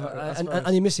Az. And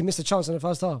he missed a chance in the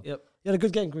first half. Yep. He had a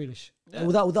good game, Grealish. Yeah.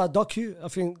 Without Doku, I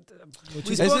think.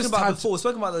 We've spoken about it before. We've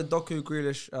spoken about the Doku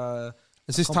Grealish.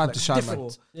 It's his time to shine, man.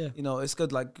 Yeah. You know, it's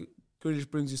good. Like Grealish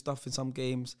brings you stuff in some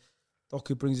games.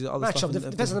 Doku brings you other stuff.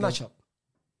 Depends on the matchup.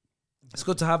 It's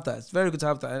good to have that. It's very good to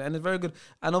have that, and it's very good.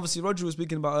 And obviously, Rodri was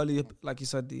speaking about earlier, like you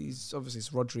said, it's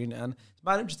Rodri, and it's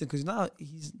very interesting because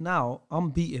he's now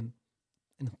unbeaten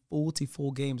in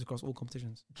 44 games across all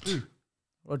competitions.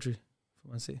 Rodri for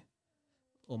Man City.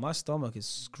 Oh, my stomach is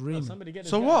screaming.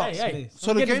 So what?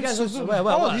 So the games?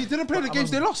 He didn't play the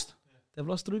games they lost. They've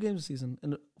lost 3 games this season.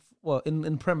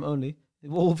 In Prem only.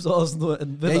 Wolves, Arsenal,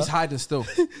 and Villa. Yeah, he's hiding still.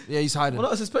 He's hiding. Well,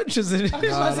 not suspensions. He's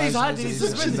hiding. He's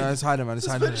suspended. No, he's hiding, man. He's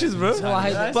hiding. Suspensions,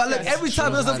 bro. But look, every time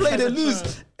he doesn't play, they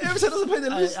lose. Every time he doesn't play, they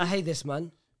lose. I hate this,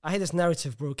 man. I hate this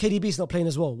narrative, bro. KDB's not playing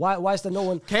as well. Why is there no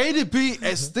one? KDB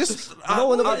is this. No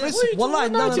one. One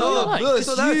line. No.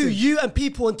 You and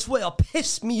people on Twitter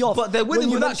piss me off. But they're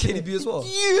winning without KDB as well.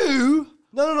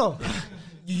 No.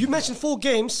 You mentioned 4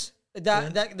 games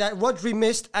that Rodri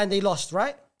missed and they lost,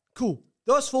 right? Cool.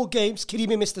 Those 4 games,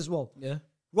 KDB missed as well. Yeah.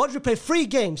 Rodri played 3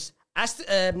 games.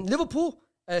 Liverpool,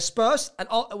 Spurs,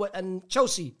 and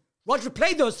Chelsea. Rodri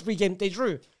played those 3 games. They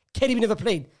drew. KDB never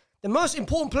played. The most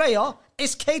important player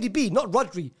is KDB, not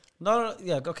Rodri. No,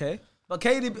 okay. But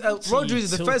Rodri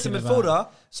is a defensive midfielder,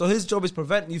 so his job is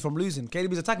preventing you from losing.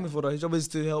 KDB is attacking midfielder. His job is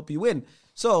to help you win.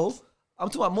 So, I'm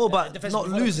talking about more about not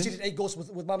losing. Conceded 8 goals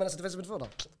with my man as a defensive midfielder.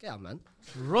 Yeah, man.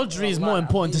 Rodri is more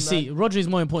important to see. Rodri is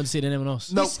more important to see than anyone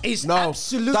else. No, This is no,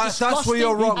 absolute that's where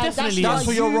you're wrong. He definitely That's is.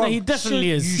 where you're wrong. He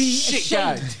definitely is. You shit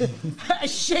guy.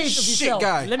 Ashamed of Shit yourself.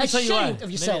 guy. Let me tell you why. Ashamed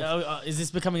of yourself. Is this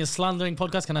becoming a slandering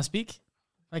podcast? Can I speak?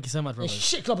 Thank you so much, A brother.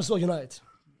 shit club as well, United.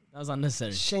 That was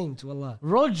unnecessary. Shame to Allah.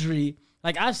 Rodri,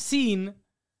 like I've seen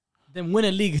them win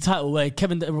a league title where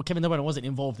Kevin De Bruyne wasn't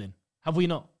involved in. Have we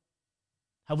not?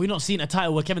 Have we not seen a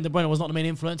title where Kevin De Bruyne was not the main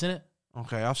influence in it?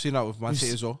 Okay, I've seen that with Man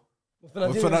City as well. With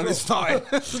Fernandinho Fernandes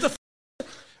starting.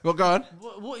 Well, go on.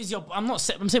 What is your? I'm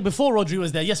saying before Rodri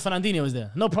was there. Yes, Fernandinho was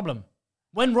there. No problem.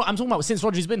 I'm talking about since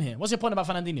Rodri's been here. What's your point about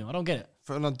Fernandinho? I don't get it.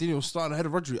 Fernandinho was starting ahead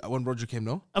of Rodri when Rodri came,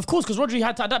 no? Of course, because Rodri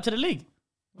had to adapt to the league.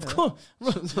 Of course,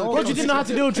 Rodri didn't know how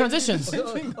to deal with transitions.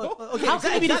 How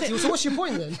can he be the same? So what's your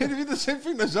point then? Can it be the same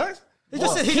thing as Jack? He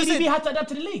just said, KDB had to adapt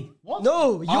to the league. What?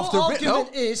 no, your After a bit,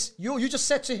 argument no? is you just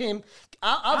said to him,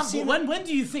 I've seen When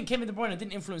do you think Kevin De Bruyne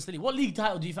didn't influence the league? What league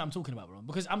title do you think I'm talking about, bro?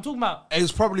 Because I'm talking about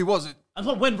It probably wasn't. I'm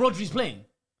talking when Rodri's playing.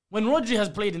 When Rodri has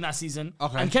played in that season,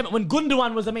 Okay. and when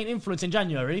Gundogan was the main influence in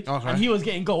January, Okay. and he was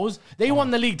getting goals, they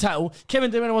won the league title. Kevin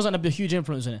De Bruyne wasn't a huge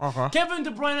influence in it. Okay. Kevin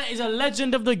De Bruyne is a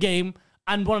legend of the game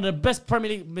and one of the best Premier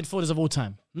League midfielders of all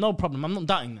time. No problem. I'm not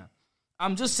doubting that.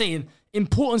 I'm just saying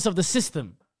importance of the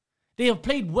system. They have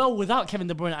played well without Kevin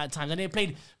De Bruyne at times, and they have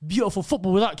played beautiful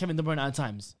football without Kevin De Bruyne at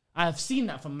times. I have seen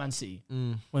that from Man City.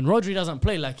 When Rodri doesn't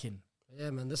play like him. Yeah,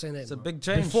 man, this ain't it. It's a bro. big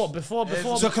change. Before.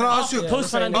 So can I ask you?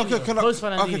 Post Fernandinho. Okay, can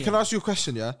Post-Fernandinho. I ask you a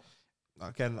question? Yeah.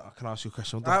 Again, can I ask you a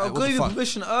question? I'll What give the you fuck?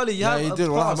 permission early. Yeah, have you a did.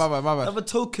 pass. My bad. Have a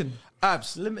token.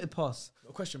 Abs. Limited pass.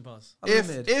 Question pass.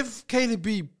 Unlimited. If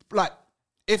KDB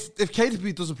if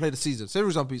KDB doesn't play the season, say for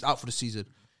example he's out for the season,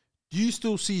 do you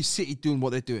still see City doing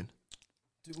what they're doing?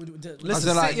 Listen, As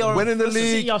in, City are- winning the listen,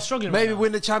 league, City are struggling maybe right now.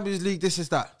 win the Champions League. This is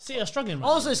that. City are struggling right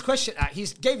Also, his question, he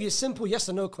gave you a simple yes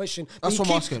or no question. but That's you what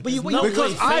I'm asking. But you, No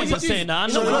because way Faze is saying that. I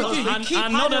know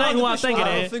that ain't what I think I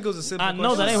don't it think it was a is. simple I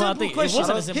know that ain't what I think. It wasn't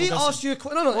a simple He question. asked you a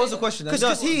question. No, What was the question?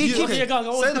 Because he You- keeps okay,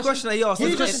 say the question that he asked. He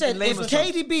Let's just get said, lame if as well.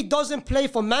 KDB doesn't play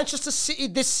for Manchester City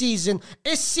this season,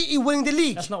 is City winning the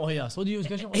league? That's not what he asked. What do you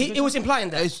question? It was implying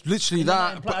that. It's literally I don't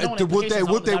that. want But would implications, I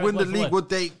they want the win the direct league? word. Would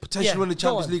they potentially Yeah, win the go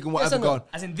Champions on. League and Yes whatever? or no? Gone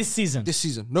As in this season. this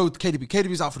season. No, KDB.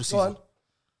 KDB's out for the Go season. on.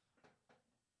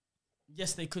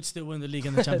 Yes, they could still win the league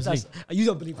and the Champions League. You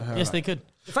don't believe that. Yes, they could.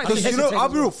 The fact that Because he you know, hesitated I'll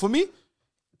be as well. real. For me,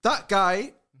 that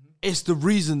guy is the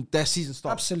reason their season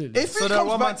starts. Absolutely. If So he they're a comes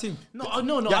one-man back, team. No,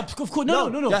 Yeah. of course, no.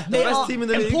 Yeah, the They best are team in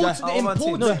the league. important- Yeah, our one-man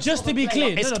team. No, just to be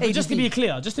clear. It's Just to be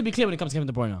KDB. clear when it comes to Kevin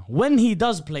De Bruyne. When he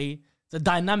does play, the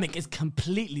dynamic is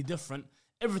completely different.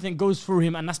 Everything goes through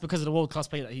him, and that's because of the world-class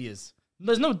player that he is.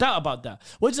 There's no doubt about that.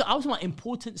 I was talking about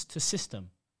importance to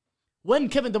system. When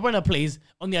Kevin De Bruyne plays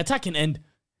on the attacking end,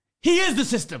 he is the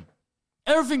system.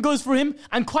 Everything goes through him,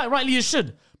 and quite rightly it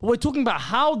should. But we're talking about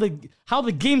how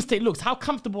the game state looks. How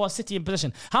comfortable are City in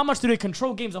possession? How much do they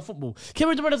control games of football?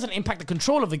 Kevin De Bruyne doesn't impact the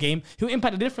control of the game. He'll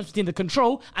impact the difference between the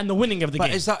control and the winning of the but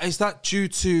game. is that due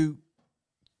to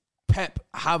Pep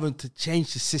having to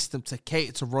change the system to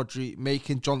cater to Rodri,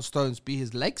 making John Stones be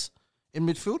his legs in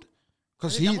midfield?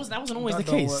 Because that wasn't always the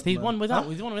That don't case. work, He man. won without. Huh?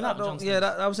 He won without John Stones. Yeah,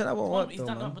 that won't work He's though,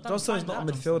 done- man. but that John was Stone's fine not a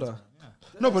without John midfielder. Stones.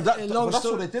 no, but that's Long what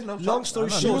story- they did. No, long story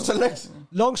He short- was the legs.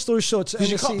 Long story short, to end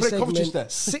you the can't City play Kovacic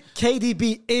there.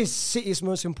 KDB is City's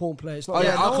most important player. It's not Oh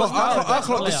yeah, no one's mad at that. I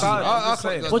clocked this. Player. I'm just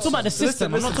saying. We're talking about the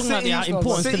system. I'm not talking about the City-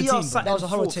 importance to the City are team. sat That was in a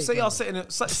horror fourth. take, City man. are sitting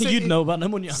in. You'd know about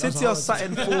Namunia. City are sat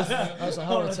in fourth. that was a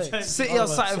horror take. City are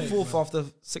sat in fourth after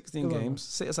 16 games.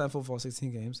 City are sat in fourth after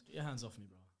 16 games. Get your hands off me,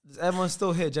 bro. Does everyone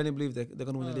still here genuinely believe they're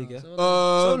going to win the league? Yeah. So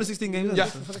Uh, only 16 games. yeah.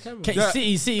 isn't it? For the camera. Okay,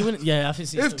 Yeah. City win. Yeah, I think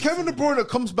City. If Kevin De Bruyne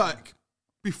comes back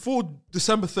before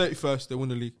December 31st, they win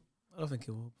the league. I don't think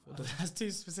it will. That's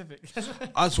too specific.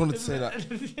 I just wanted to say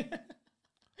that.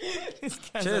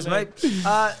 Cheers, mate.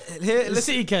 Here, let's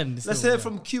City can. Let's hear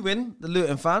from Qwin, the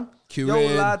Luton fan. Yo,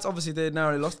 Qwin. lads, obviously they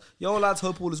narrowly lost. Yo, lads,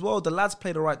 hope all is well. The lads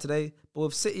played all right today, but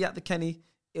with City at the Kenny,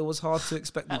 it was hard to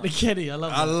expect At the much. Kenny, I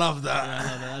love that. I love that. Yeah, I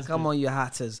love that. That's Come good. on, you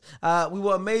hatters. We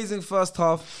were amazing first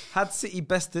half. Had City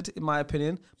bested, in my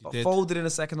opinion, but did. folded in the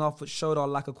second half, which showed our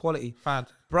lack of quality. Fan.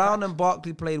 Brown and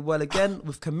Barkley played well again,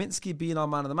 with Kaminsky being our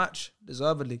man of the match,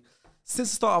 deservedly. Since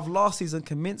the start of last season,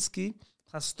 Kaminsky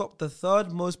has stopped the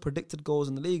third most predicted goals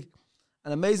in the league.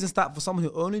 An amazing stat for someone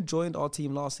who only joined our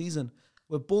team last season.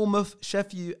 With Bournemouth,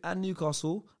 Sheffield and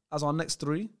Newcastle as our next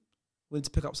three, we need to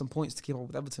pick up some points to keep up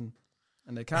with Everton.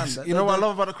 And they can. You know what I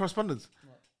love about the correspondence?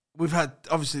 we've had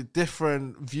obviously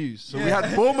different views. So we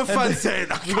had Bournemouth fans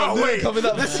saying, I can't wait.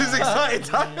 This is exciting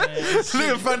time.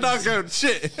 Luton fan now going,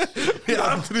 shit, we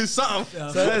have to do something.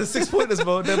 So there's 6 pointers,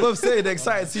 bro. They're both saying they're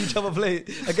excited to see each other play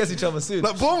against each other soon.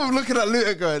 Like Bournemouth looking at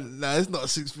Luton going, nah, it's not a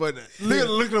 6 pointer. Luton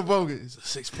looking at Bournemouth going, it's a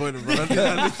 6 pointer,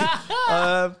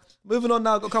 bro. Moving on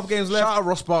now, got a couple games left. Shout out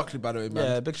Ross Barkley, by the way, man.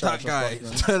 Yeah, big shout that out guy. Ross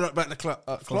Barkley, Turn back the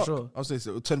clock. For sure. I was saying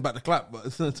so, turn back the clock,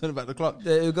 but turn back the clock.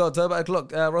 Yeah, you got to turn back the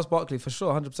clock. Ross Barkley, for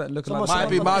sure, 100% looking like might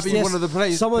be one of the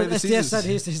players. Someone play the SDS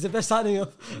seasons. said he's the best signing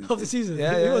of the season.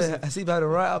 Yeah. I see behind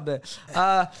him right up there.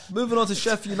 Moving on to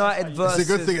Sheffield United versus... It's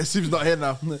a good thing Asim's not here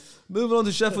now. Moving on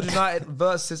to Sheffield United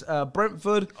versus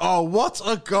Brentford. Oh, what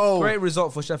a goal. Great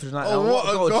result for Sheffield United. Oh, what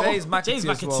a goal. James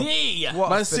McAtee as well.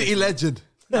 Man City legend.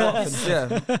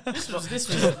 Yeah. This was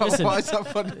listen. Why is that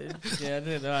funny? Yeah, I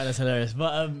didn't know. That's hilarious.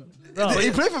 But He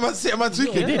played for Man City and Man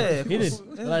City. he did. Yeah, He did.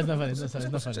 No, it's not funny.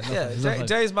 It's not funny. Yeah,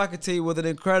 James McAtee with an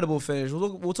incredible finish. We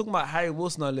were talking about Harry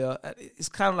Wilson earlier. It's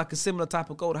kind of like a similar type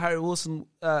of goal. Harry Wilson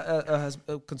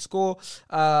can score.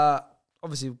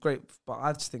 Obviously, great. But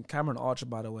I just think Cameron Archer,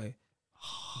 by the way,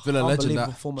 Villa legend. That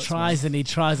performance. Tries and he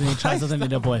tries, doesn't he,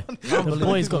 the boy? The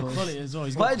boy's got quality as well.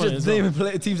 He's got Why quality just as well.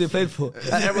 name teams they played for?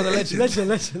 Everyone's a legend.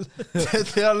 Legend.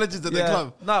 They are legends at the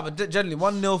club. Nah, but generally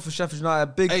 1-0 for Sheffield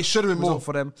United. Big. Hey, should have been result more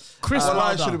for them. Chris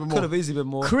Wilder should have been more. Could have easily been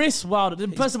more. Chris Wilder.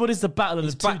 First of all, this is the battle of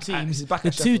the two teams. he's back The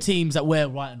at two Sheffield. teams that wear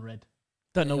white and red.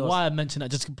 Don't know why I mentioned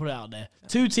that. Just to put it out there.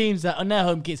 Two teams that on their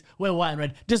home kits wear white and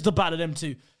red. Just the battle of them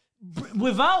two.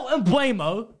 Without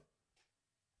Mbuemo,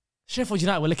 Sheffield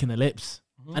United were licking their lips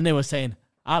and they were saying,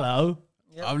 "Hello."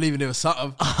 I'm leaving it with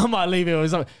something. I might leave it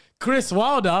with something. Chris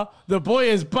Wilder, the boy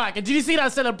is back. And did you see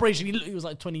that celebration? He was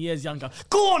like 20 years younger.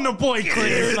 Go on, the boy,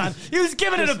 Chris, man. He was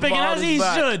giving it a big, and as he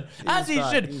should. As he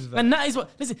should. And that is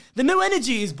what, listen, the new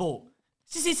energy is bought.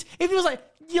 If he was like,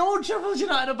 yo, Sheffield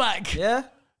United are back. Yeah.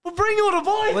 Well, bring all the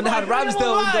boys. When they had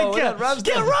Ramsdale in goal. Get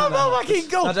Ramsdale back in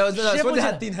goal. No, it's when they had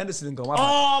Sheffield- Dean Henderson in goal.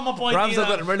 Oh, my boy, Ramsdale Dino.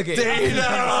 got relegated.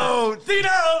 Dino.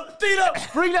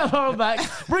 Bring that power back.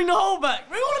 Bring the whole back.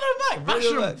 Bring all of them back. Bash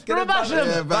Bring them. them back. Get Bring them bash back. them.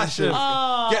 Yeah, bash him.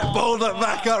 Oh. Get bowled up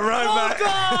back up, right back.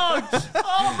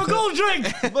 Oh, my gold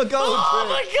drink. My goal.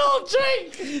 My gold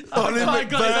drink. I Oliver haven't quite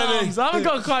got his Burning. arms. I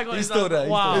haven't quite got He's his still arms. there, he's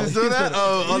Wow. still Is that?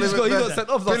 Oh, You Oliver got Burning. sent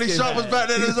off last Billy game. Sharp was back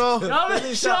then as well.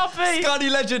 Sharpie. Scotty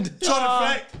legend. John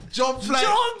Fleck. John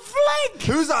Fleck.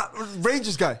 Who's that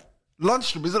Rangers guy?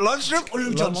 Lundstrom. Is it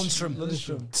Lundstrom? John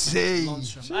Lundstrom. See.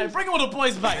 Hey, bring all the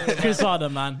boys back. Chris Wilder,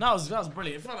 man. That was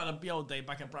brilliant. It felt like the old day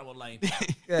back at Bramwell Lane.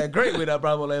 Yeah, great win at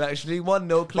Bramwell Lane, actually.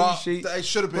 1-0, clean But sheet. it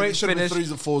should have been. Great It should have been finish.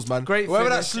 3s and 4s, man. Great Whoever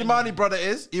finish. that Slimani brother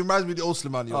is, he reminds me of the old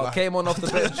Slimani. Oh, came on off the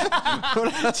bench. Do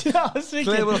you know what I was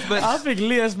thinking? Clear off bench. I think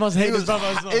Lias must hate his was- brother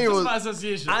as well. he Just was- by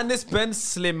association. And this Ben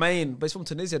Slimane, but he's from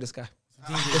Tunisia, this guy.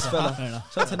 This Fair fella.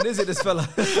 enough. Shout out to Tunisia, this fella.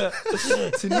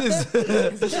 Tunisia.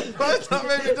 Why is that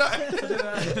made me die?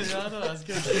 Yeah, I know, that's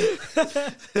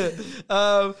good.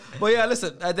 But yeah,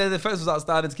 listen, the defense was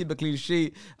outstanding to keep a clean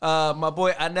sheet. My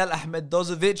boy Anel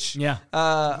Ahmedzovic, Yeah.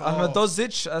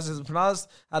 Ahmedzovic, as it's pronounced,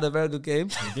 had a very good game.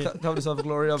 Covered himself in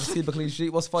glory, obviously, keep a clean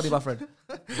sheet. What's funny, my friend?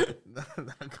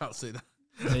 I can't say that.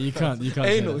 Yeah, you can't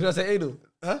say Anal, that. should I say Anal?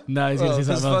 No, he's going to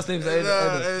say His something first name's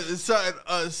Anal. It's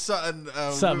something. Something with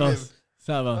else. him.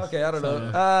 Something else. Okay, I don't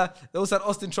know. They also had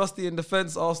Austin Trusty in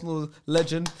defence, Arsenal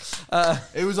legend.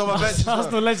 He was on my bench.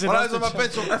 Arsenal legend, When I was on my Austin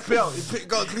bench on FPL, he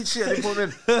got a clean sheet and he put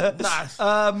him in. Nice.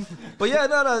 But yeah,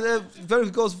 no, very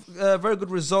good goals, very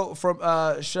good result from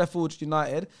Sheffield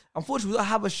United. Unfortunately, we don't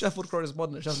have a Sheffield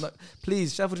correspondent.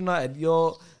 Please, Sheffield United,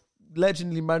 your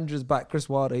legendary manager is back, Chris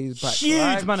Wilder. He's back. Huge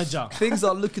right? manager. Things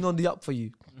are looking on the up for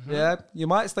you. Yeah, you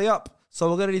might stay up. So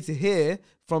we're gonna need to hear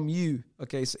from you.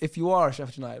 Okay, so if you are a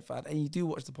Sheffield United fan and you do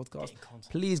watch the podcast,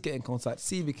 please get in contact.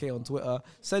 CVK on Twitter.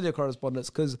 Send your correspondence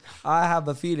because I have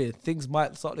a feeling things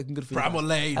might start looking good for you. Bramwell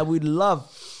Lane. And we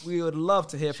would love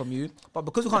to hear from you. But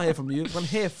because we can't hear from you, we're gonna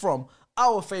hear from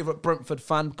our favourite Brentford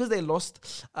fan because they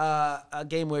lost a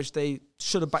game which they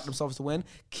should have backed themselves to win.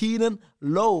 Keenan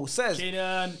Lowe says,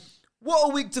 Keenan. "What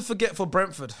a week to forget for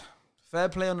Brentford. Fair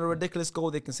play on the ridiculous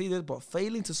goal they conceded, but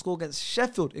failing to score against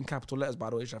Sheffield, in capital letters, by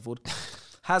the way, Sheffield,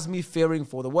 has me fearing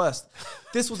for the worst.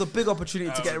 This was a big opportunity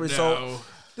to get a result.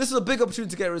 This was a big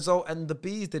opportunity to get a result, and the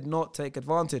Bees did not take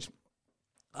advantage.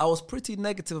 I was pretty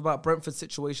negative about Brentford's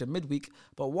situation midweek,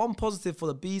 but one positive for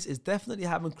the Bees is definitely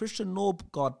having Christian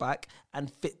Norgard back and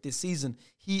fit this season.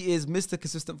 He is Mr.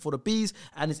 Consistent for the Bees,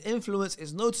 and his influence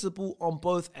is noticeable on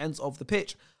both ends of the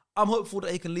pitch. I'm hopeful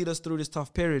that he can lead us through this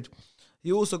tough period."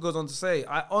 He also goes on to say,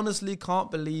 "I honestly can't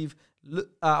believe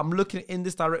I'm looking in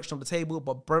this direction of the table,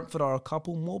 but Brentford are a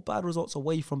couple more bad results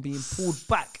away from being pulled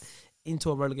back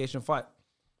into a relegation fight.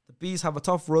 The Bees have a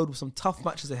tough road with some tough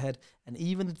matches ahead, and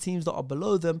even the teams that are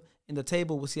below them in the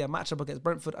table will see a matchup against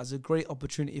Brentford as a great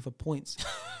opportunity for points,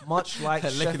 much like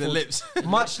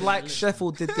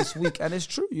Sheffield did this week. And it's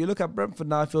true. You look at Brentford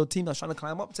now, if you're a team that's trying to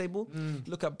climb up table,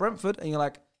 look at Brentford and you're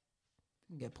like,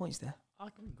 you can get points there.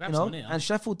 And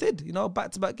Sheffield did,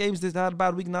 back-to-back games. They had a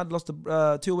bad week now. They lost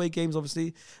the 2 away games,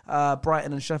 obviously.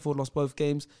 Brighton and Sheffield lost both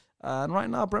games. And right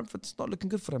now, Brentford's not looking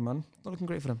good for them, man. Not looking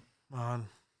great for them. Man.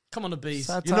 Come on, the Bees.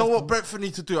 You know what Brentford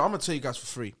need to do? I'm going to tell you guys for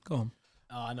free. Go on.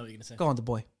 Oh, I know what you're going to say. Go on, the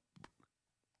boy.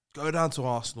 Go down to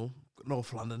Arsenal,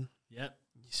 North London. Yep.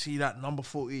 You see that number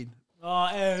 14? Oh,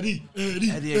 Eddie.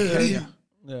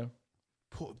 Yeah.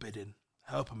 Put a bid in.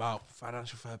 Help him out.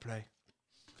 Financial fair play.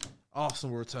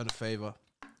 Arsenal will return a favour.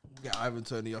 We'll get Ivan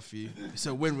Toney off you. It's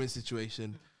a win-win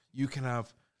situation. You can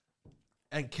have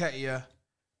Nketiah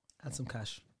and some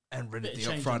cash. And Rinaldi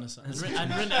up front.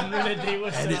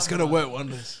 And it's going to work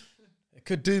wonders. It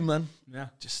could do, man. Yeah.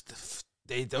 Just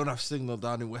they don't have signal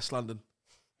down in West London.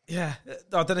 Yeah.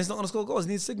 Oh, then he's not going to score goals.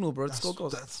 He needs signal, bro, to score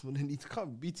goals. That's when they need to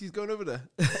come. BT's going over there.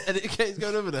 And NK's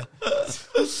going over there.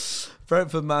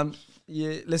 Brentford, man.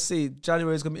 Yeah, let's see.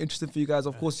 January is going to be interesting for you guys.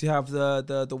 Of course, you have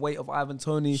the weight of Ivan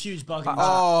Toney. Huge bargain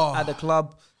at the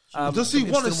club. Does he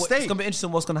want to stay? It's going to be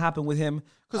interesting what's going to happen with him.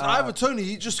 Because Ivan Toney,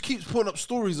 he just keeps putting up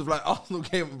stories of like Arsenal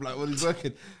game of like when he's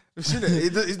working. You've seen it.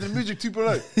 He's the Music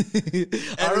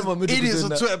 2.0. I remember idiots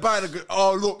on Twitter buying and go,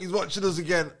 oh, look, he's watching us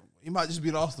again. He might just be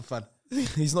an Arsenal fan.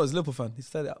 He's not. He's a Liverpool fan. He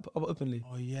said it up openly.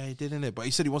 Oh, yeah, he did, innit? But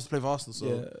he said he wants to play for Arsenal, so...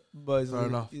 Yeah, but fair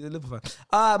enough. He's a Liverpool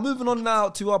fan. Moving on now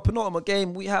to our penultimate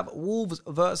game. We have Wolves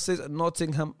versus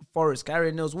Nottingham Forest. Gary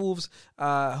O'Neill's Wolves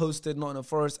hosted Nottingham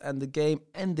Forest, and the game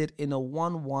ended in a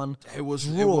 1-1 It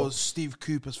was Steve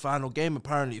Cooper's final game,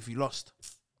 apparently, if he lost.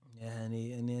 Yeah, and he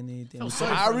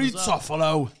Harry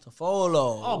Toffolo.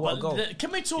 Oh, but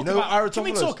can we talk about... Can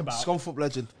we talk about... Scunthorpe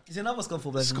legend. He's another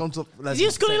Scunthorpe legend. Scunthorpe legend. Is he a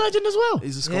Scunny legend as well?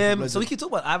 He's a Scunthorpe legend. So we can talk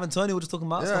about Ivan Toney. We're just talking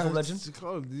about Scunthorpe legend.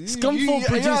 Scunthorpe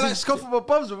produces... Yeah, like Scunthorpe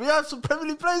bums, but we have some Premier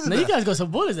League players in there. You guys got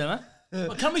some ballers there, man.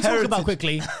 But can we talk about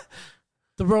quickly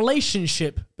the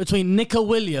relationship between Nico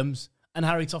Williams and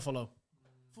Harry Toffolo?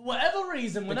 For whatever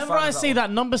reason, whenever I see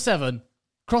that number 7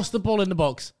 cross the ball in the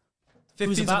box...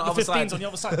 15's on the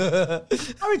other side.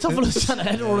 Harry Toffolo's trying to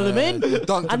head all of them in.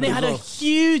 And they had a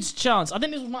huge chance. I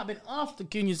think this might have been after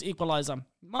Cunha's equaliser.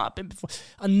 Might have been before.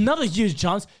 Another huge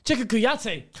chance. Chika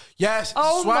Kouyaté. Yes.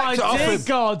 Oh my dear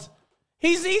God.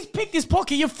 He's picked his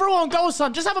pocket. You're through on goal,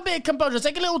 son. Just have a bit of composure.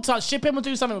 Take a little touch. Ship him and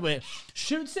do something with it.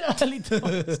 Shoots it early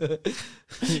doors.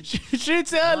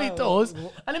 Shoots it early doors.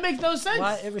 And it makes no sense.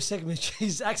 Why every segment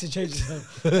his accent changes?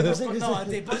 No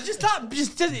idea. But just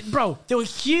bro, there were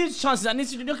huge chances. And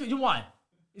this, look at why.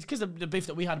 It's because of the beef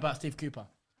that we had about Steve Cooper.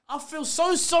 I feel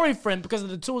so sorry for him because of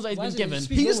the tools that he's been given.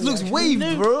 He just looks waved,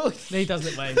 bro. No, he does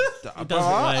look waved.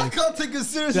 I can't take it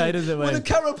seriously. Yeah, he does look when waved.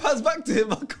 the camera pans back to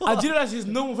him, I can't. I do know that's his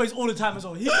normal face all the time as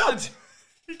well. He can't.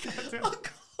 He can't do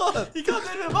it. He can't do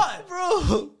anything about it.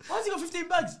 Bro. Why has he got 15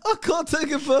 bags? I can't take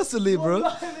it personally, bro.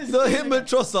 Him and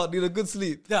Trossard need a good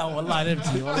sleep. No, we'll lie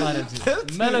empty.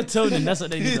 Melatonin, that's what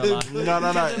they need. No.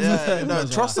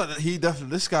 Trossard, he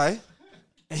definitely, this guy,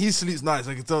 he sleeps nice,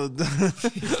 I can tell. He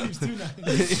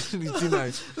sleeps too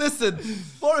nice. Listen,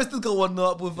 Forest did go 1-0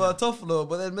 up with Toffolo,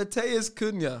 but then Mateus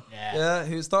Cunha,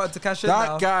 who started to cash in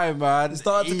now. That guy, man. He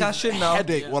started to cash in now.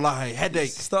 Headache.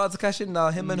 Started to cash in now.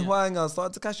 Him and Hwang are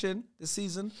starting to cash in this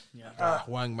season.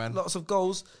 Hwang, man. Lots of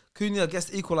goals. Cunha gets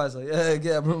the equaliser.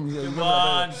 Yeah, bro.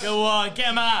 Go on, get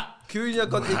him out. Cunha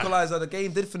got the equaliser. The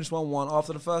game did finish 1-1.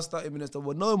 After the first 30 minutes, there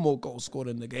were no more goals scored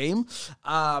in the game.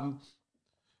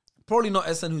 Probably not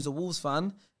Aston, who's a Wolves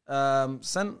fan.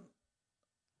 Sent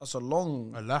us a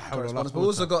long correspondence, but we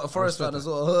also got a Forest fan as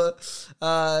well.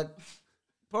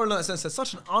 Probably not Aston said,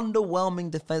 such an underwhelming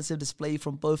defensive display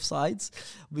from both sides.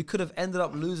 We could have ended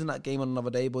up losing that game on another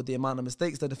day, but the amount of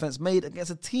mistakes the defense made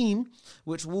against a team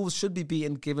which Wolves should be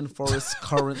beaten given Forest's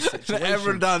current situation.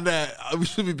 Everyone down there, we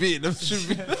should be beating them.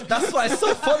 That's why it's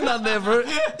so fun down there, bro.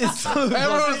 It's so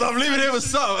Everyone's, I'm leaving here with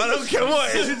some. I don't care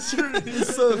what.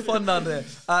 It's so fun down there.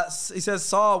 He says,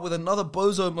 Sarr with another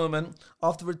bozo moment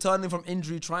after returning from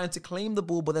injury, trying to claim the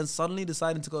ball, but then suddenly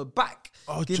deciding to go back.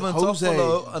 Giving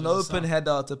Toffolo an open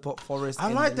header to put Forest I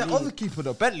in like the that lead. other keeper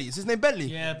though, Bentley. Is his name Bentley?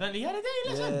 Yeah, Bentley. Yeah,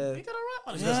 listen. He did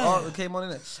all right. Art came on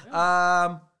in it.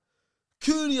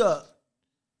 Cunha.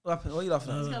 What happened? What are you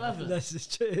laughing at? That's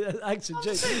just accent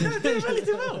joke.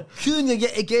 Cunha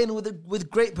yet again with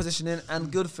great positioning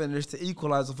and good finish to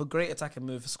equalise off a great attacking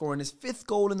move, scoring his 5th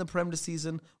goal in the Prem this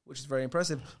season, which is very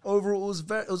impressive. Overall,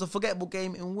 it was a forgettable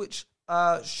game in which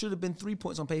should have been 3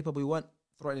 points on paper, but we weren't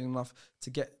threatening enough to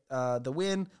get the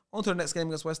win. On to the next game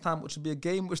against West Ham, which will be a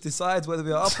game which decides whether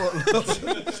we are up or low.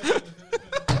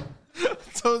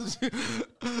 Told you.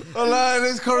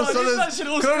 This correspondence.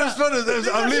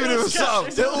 I'm leaving it with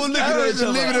something. They're all looking at each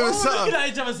other. Leaving it with something. Looking at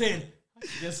each other saying,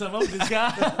 yes, I'm up this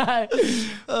guy.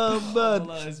 Man.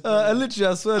 Literally,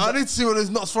 I swear. I need to see what his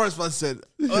Not Forest man said.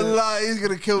 Allah, he's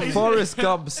going to kill me. Forrest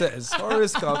Gump says,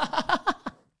 Forrest Gump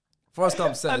I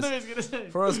know he's gonna say.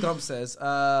 Forrest Gump says,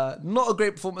 not a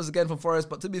great performance again from Forrest,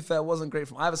 but to be fair, it wasn't great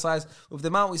from either side. With the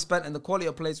amount we spent and the quality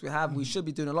of players we have, we should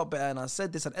be doing a lot better. And I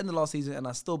said this at the end of last season, and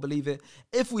I still believe it.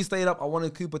 If we stayed up, I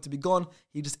wanted Cooper to be gone.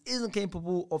 He just isn't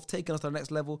capable of taking us to the next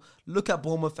level. Look at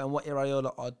Bournemouth and what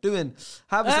Iraola are doing.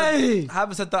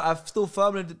 Having said that, I still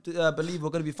firmly believe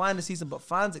we're going to be fine this season, but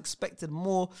fans expected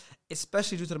more,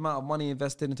 especially due to the amount of money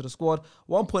invested into the squad.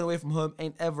 1 point away from home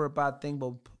ain't ever a bad thing,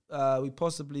 but we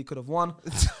possibly could have won.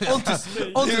 on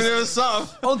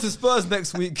to Spurs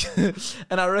next week.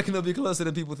 And I reckon they'll be closer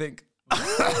than people think.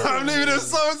 I'm leaving it with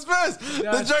Spurs.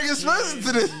 They're dragging Spurs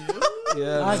into this.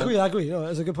 Yeah, I agree. No,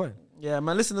 that's a good point. Yeah,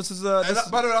 man, listen, this is... by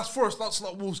the way, that's Forest. That's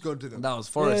not Wolves going to do. That was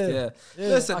Forest, yeah.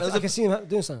 Listen, I can see him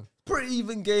doing something. Pretty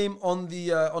even game on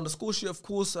the score sheet, of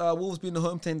course. Wolves being the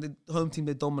home team,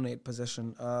 they dominate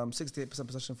possession. 68%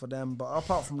 possession for them. But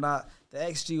apart from that, the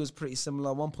XG was pretty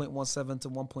similar, 1.17 to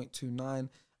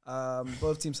 1.29.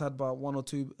 Both teams had about one or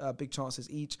two big chances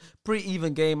each. Pretty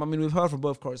even game. I mean, we've heard from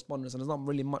both correspondents, and there's not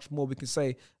really much more we can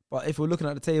say. But if we're looking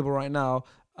at the table right now,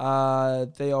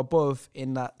 they are both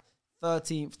in that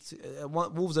 13th.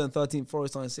 Wolves are in 13th,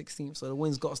 Forest are in 16th. So the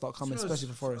wins got to start coming, especially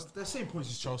for Forest. They're the same points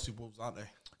as Chelsea Wolves, aren't they?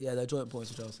 Yeah, they're joint points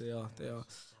with Chelsea. They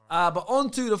are. But on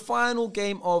to the final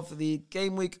game of the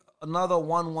game week. Another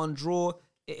 1-1 draw.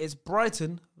 It is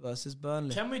Brighton versus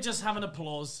Burnley. Can we just have an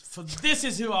applause for this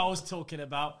is who I was talking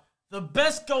about. The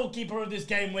best goalkeeper of this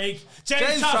game week,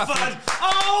 James Trafford.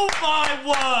 Oh my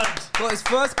word! Got his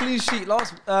first clean sheet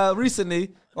last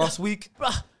week.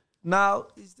 Now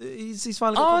he's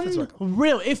finally got confidence back.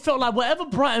 Unreal. It felt like whatever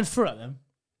Brighton threw at them.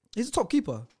 He's a top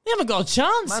keeper. They haven't got a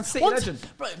chance. Man City legend.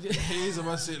 He is a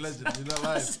Man City legend. You're not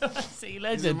lying. He's a Man City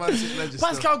legend. He's a Man City legend.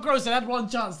 Pascal Gross had one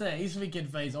chance there. He's thinking,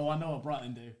 phase, I know what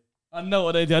Brighton do. I know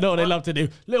what they do. I know what they love to do.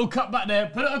 Little cut back there,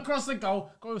 put it across the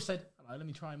goal. Gross said, let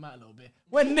me try him out a little bit.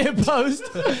 Went near post.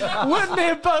 James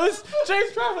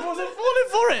Trafford wasn't falling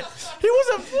for it. He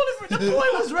wasn't falling for it. The boy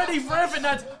was ready for everything.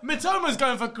 Mitoma's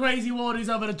going for crazy wardings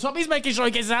over the top. He's making sure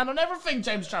he gets his hand on everything,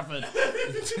 James Trafford.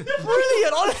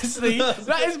 Brilliant, honestly.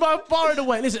 That is by far and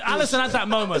away. Listen, Alisson had that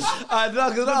moment. I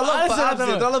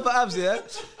love for abs, yeah?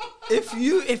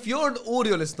 If you're an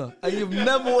audio listener and you've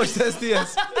never watched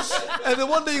SDS, and then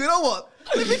one day you know what?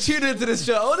 Let me tune into this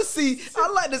show. I want to see. I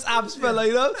like this abs fella,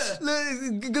 you know?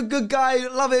 Good guy,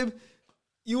 love him.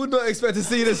 You would not expect to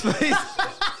see this face.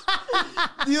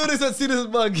 You would expect to see this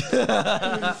mug.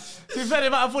 To be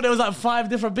fair, I thought there was like 5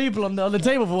 different people on the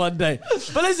table for one day.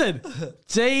 But listen,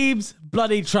 James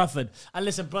bloody Trafford. And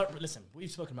listen,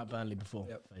 we've spoken about Burnley before.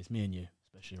 Yep. It's me and you,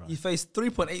 especially, right? You faced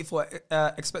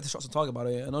 3.84 expected shots on target, by the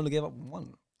way, and only gave up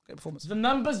 1. Great performance. The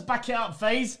numbers back it up,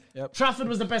 FaZe. Yep. Trafford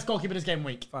was the best goalkeeper this game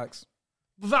week. Facts.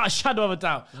 Without a shadow of a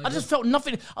doubt. I just felt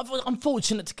nothing. I felt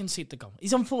unfortunate to concede the goal.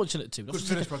 He's unfortunate too. Good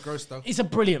finish by Gross, though. It's a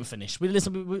brilliant finish.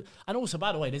 And also,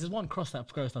 by the way, there's one cross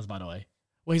that Gross does, by the way,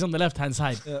 where he's on the left-hand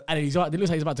side. Yeah. And it looks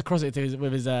like he's about to cross it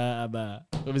with his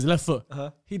left foot. Uh-huh.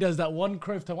 He does that one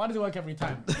Cruyff turn. Why does it work every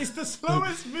time? It's the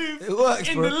slowest move in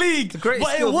the league. Great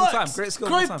skill of all time. Great skill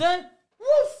of all time. There,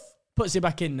 woof, puts it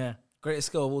back in there. Greatest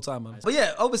skill of all time, man. But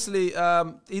yeah, obviously,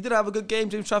 he did have a good game,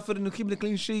 James Trafford, and keeping a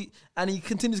clean sheet. And he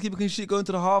continues to keep a clean sheet going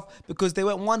to the half because they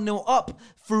went 1-0 up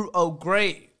through a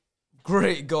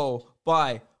great goal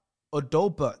by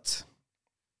Odobert.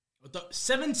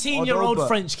 17-year-old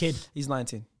French kid. He's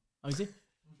 19. Oh, is he?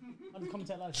 Why do you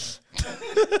commentate live?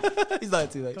 He's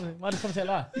 19, mate. Why do you commentate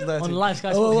live? He's 19. On live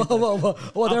Sky Sports.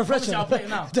 What, they're French? I'll play it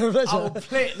now. I'll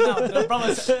play it now. The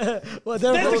brothers. There's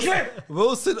the clip.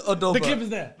 Wilson Odobert. The clip is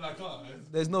there.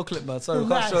 There's no clip, man. Sorry,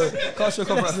 can't show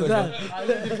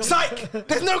copyright. Psych!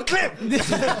 There's no clip!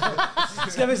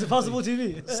 It's going to be Impossible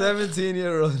TV.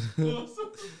 17-year-old. What?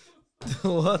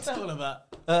 What's that all about?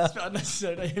 It's a bit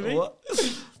unnecessary, don't you mean? What?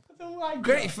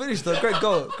 Great finish though, great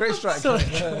goal, great strike.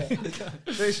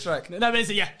 Great strike. No, but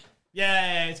it's it's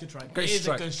a good strike. Great strike. It's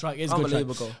a good strike. It's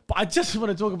unbelievable goal. goal. But I just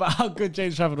want to talk about how good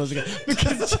James Trafford was again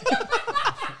because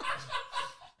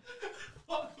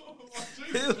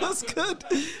he was good.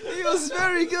 He was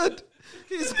very good.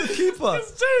 He's a good keeper.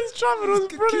 James Trafford was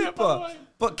brilliant. By the way.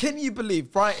 But can you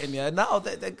believe Brighton? Yeah, now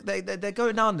they're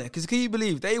going down there because can you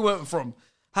believe they went from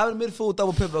Having a midfield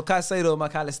double pivot, Caicedo and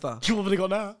McAllister. What have they got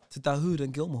now? To Dahoud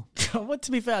and Gilmore. Well,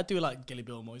 to be fair, I do like Gilly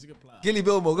Billmore. He's a good player. Gilly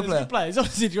Billmore, good He's a player. good player. He's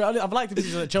honestly, I've liked him since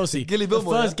he was at Chelsea. Gilly The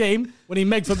Billmore, first game when he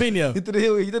made Fabinho. He didn't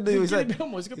hear what he Gilly said.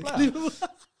 Billmore, he's a good player.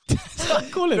 That's what I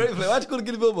call him. Great player. Why'd you call him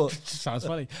Gilly Billmore? Sounds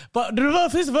funny. But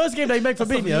this is the first game they make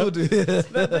Fabinho.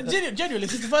 Genuinely,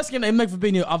 this is the first game they make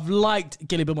Fabinho. I've liked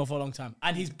Gilly Billmore for a long time.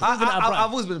 And he's proven at Brighton.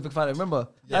 I've always been a big fan of him, remember?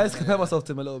 I just compare myself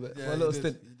to him a little bit. For a little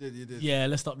stint. You did. Yeah,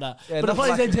 let's stop that. Yeah, but the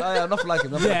nothing point like him. Nothing like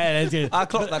him. Yeah, dude. I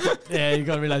clocked that. Yeah, you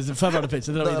got to realise, further on the pitch,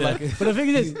 I don't know what Not he did. like it. But the thing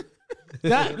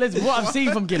is, what I've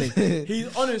seen from Gilly,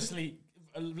 he's honestly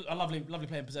a lovely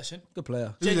player in possession. Good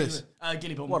player. Who's this?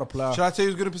 Gilly Billmore. What a player. Should I tell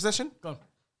you who's good in possession? Go on.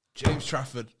 James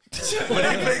Trafford. When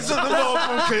he picks up the ball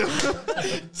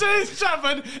from James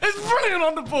Trafford is brilliant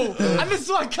on the ball. And this is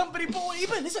why company ball.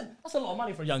 Even listen, that's a lot of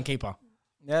money for a young keeper.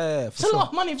 Yeah, It's a lot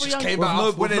of money for a young came keeper.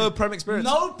 out with no Prem experience.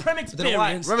 No Prem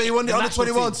experience. Remember, he won the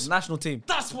under-21s. National team.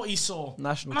 That's what he saw.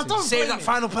 National And I team. don't Save blame that him.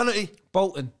 final penalty.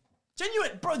 Bolton.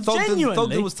 Genuinely.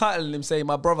 Thogden was titling him saying,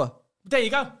 my brother. There you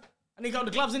go. And he got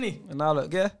the gloves, didn't he? And now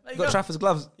look, yeah. There you Got go. Trafford's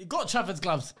gloves. He got Trafford's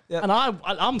gloves. Yeah. And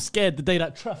I'm scared the day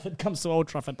that Trafford comes to Old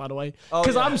Trafford, by the way. Oh,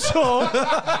 Because yeah. I'm sure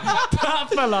that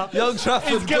fella Young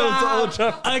Trafford's is going going to Old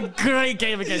Trafford. a great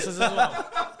game against us as well.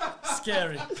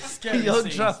 Scary. Young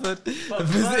scenes. Trafford But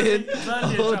visiting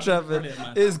Burnley Old Trafford. brilliant,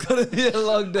 man. It's going to be a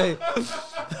long day.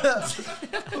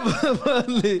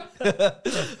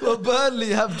 Burnley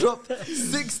have dropped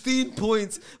 16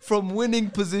 points from winning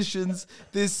positions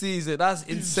this season. That's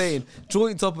insane.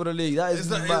 Joint top of the league. That is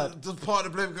mad. Does part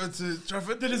of the blame go to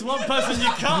Trafford? There's one person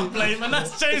you can't blame, and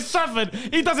that's James Trafford.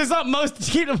 He does his utmost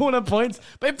to keep them all on points,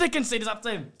 but if they concede, it's up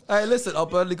to him. Hey, listen, are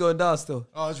Burnley going down still?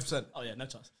 Oh, 100%. Oh, yeah, no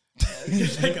chance.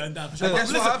 They're going down for sure.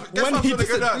 Guess what happened? Guess what's gonna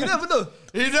go down? You never know.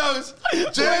 He knows.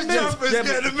 James Trafford's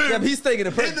getting the move. Yeah, but he's staying in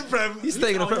the Prem. In the Prem. He's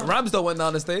staying in the Prem. Ramsdale went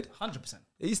down and stayed. 100%.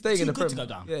 He's staying in the Too Prem. good to go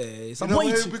down. Yeah. You Some know way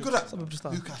what too he'll be good. good at? Some people just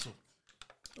start. Newcastle.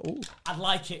 I'd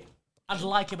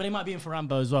like it, but he might be in for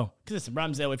Rambo as well. Because listen,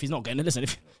 Ramsdale, if he's not getting it, listen,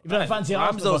 if you don't fancy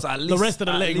Arsenal, Ramsdale's at least the rest of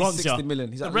the league wants 60 you.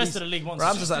 million. The rest of the league wants you.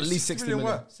 Ramsdale's at least 60 million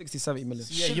million. what? 60, 70 million.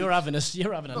 Yeah, you're having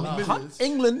a laugh.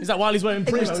 England. Is that while he's wearing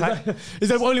English Primo? tag. Is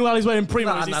that only while he's wearing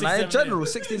Primo? Nah, Is he nah, 60, in general,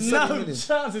 70? 60 70 No million.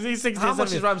 chances he's 60 How much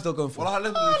is 70. Ramsdale going for? Well,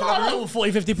 Like a little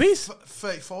 40, 50 piece.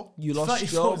 34. You lost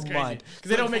 34 your is crazy. mind. Because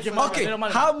they don't make it. Okay, they don't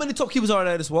mind how many top keepers are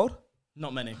there in this world?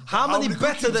 Not many. How many many good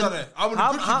better keepers than are there? How many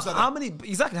good keepers are there? how many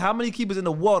exactly? How many keepers in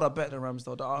the world are better than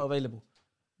Ramsdale that are available?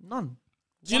 None.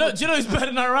 Do you know who's better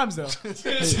than Aaron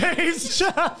Ramsdale? James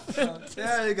Trafford.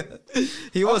 There you go.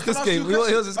 He was this game. He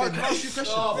was this game. Can I ask you a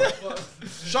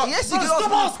question? Shut. Yes, you can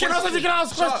Stop ask asking us if you can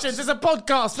ask questions. It's a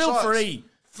podcast. Feel Sharks. free.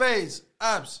 FaZe,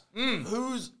 Abs.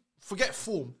 Who's forget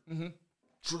form?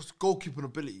 Just goalkeeping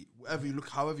ability.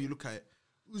 However you look at it.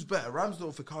 Who's better, Ramsdale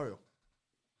or Vicario?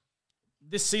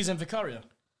 This season, Vicario.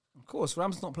 Of course,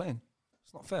 Ram's not playing.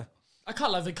 It's not fair. I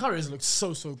can't lie. Vicario's looked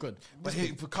so good. But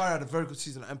Vicario had a very good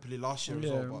season at Empoli last year as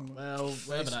well. But Well,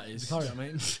 whatever that is. Vicario, I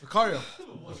mean. Vicario.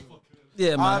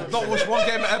 Yeah, man. I've not watched one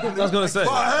game at Empoli. I was gonna say.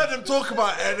 But I heard them talk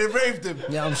about it and they raved him.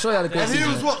 Yeah, I'm sure he had a great And he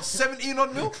season. was what, 17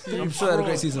 odd mil? I'm sure he had a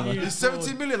great season, man. He's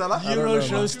 17 million, I like that. Euro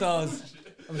show stars.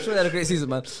 I'm sure he had a great season,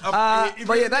 man.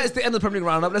 But yeah, that is the end of the Premier League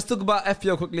roundup. Let's talk about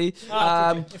FPL quickly.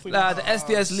 Quickly, if we The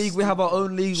SDS League, we have our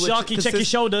own league. Sharky, check your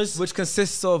shoulders. Which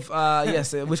consists of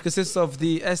which consists of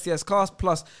the SDS cast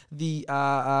plus the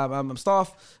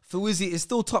staff. Fuizzi is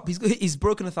still top. He's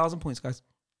broken 1,000 points, guys.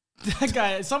 That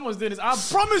guy, someone's doing this. I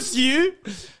promise you,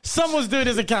 someone's doing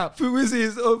his account. Fuizzi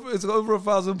is over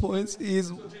 1,000 points. He's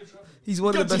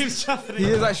one of the James best. Trafford. He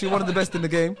is actually one of the best in the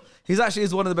game. He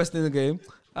is one of the best in the game.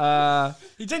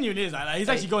 He genuinely is like that. He's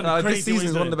actually going This crazy. season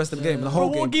is one of the best in the game. The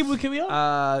whole What game. game can we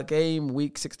on? Game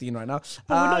week 16 right now.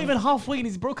 But we're not even halfway and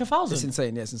he's broke 1,000. It's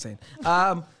insane. Yeah, it's insane.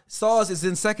 Stars is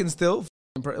in second still.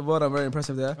 Well done, very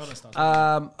impressive there.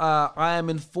 I am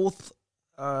in fourth.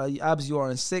 Abs, you are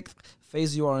in sixth.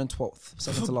 FaZe, you are in 12th.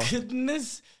 Second to For last.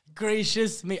 goodness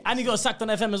gracious me. And he got sacked on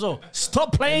FM as well.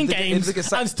 Stop playing He games did get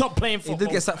sacked. and stop playing football. He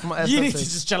did get sacked from my You FM need to thing.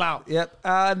 just chill out. Yep.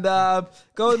 And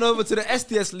going over to the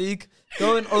SDS League.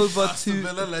 Going over Aston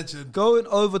Villa legend. Going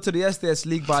over to the SDS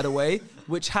League, by the way,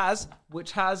 which has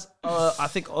I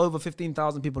think over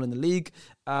 15,000 people in the league.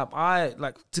 I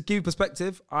like to give you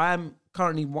perspective. I'm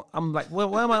like where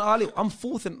am I in our league? I'm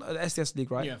fourth in the SDS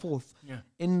League, right? Yeah. Fourth. Yeah.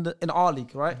 In our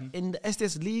league, right? In the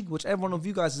SDS League, which every one of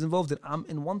you guys is involved in, I'm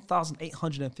in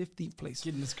 1,815th place.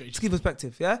 Goodness gracious. To give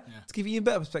perspective, yeah? To give you a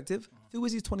better perspective,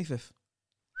 Fuizzi's 25th.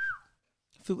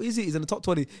 Fuizzi is in the top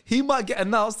 20. He might get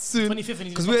announced soon. 25th and he's in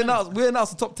because the top 10. we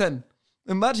announced the top 10.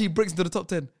 Imagine he breaks into the top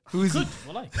 10. Fuizzi. Good.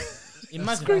 Well, like.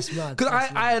 Imagine That's that. mad. Because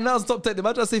That's mad. I announced top 10.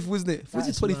 Imagine I say Fuzzy, isn't it?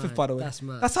 Fuzzy's That's 25th, mad. by the way. That's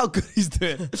mad. That's how good he's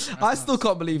doing. I still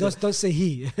can't believe it. Don't say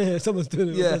he. Someone's doing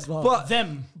it. Yeah, That's mad. but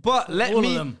Them. But let All of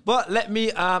me, them.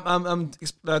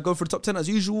 go for the top 10 as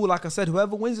usual. Like I said,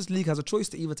 whoever wins this league has a choice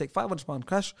to either take £500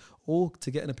 cash or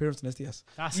to get an appearance on SDS.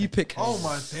 That's You it. pick. Oh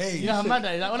my days. You know how mad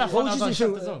that is? Like, when I what found would out you I was do?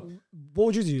 shocked as well. What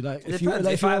would you do? Like if you Depends.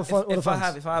 like if you want to if I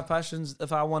fans? have passions,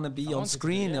 if I want to be on want to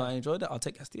screen do it, and I enjoyed it, I'll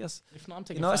take SDS. If not, I'm You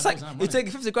taking know, it's like £5. you take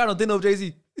 50 grand on dinner with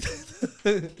Jay-Z.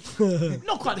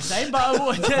 Not quite the same, but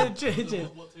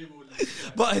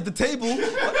But at the table,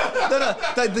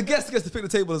 the guest gets to pick the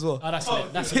table as well. Oh, that's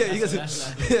it. That's Yeah, it. you That's get it.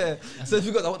 to, That's it. yeah. So if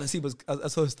you got, I want to see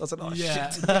as host. I said, oh Yeah.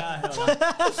 shit.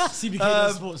 CBK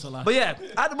does sports a lot. But yeah,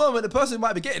 at the moment, the person who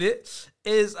might be getting it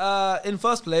is in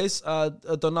first place,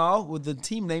 Donal with the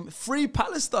team name Free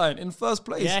Palestine in first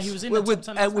place. Yeah, he was in with, the top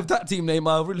 10 last and with time. that team name,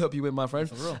 I really hope you win, my friend.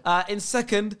 In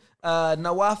second,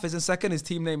 Nawaf is in second. His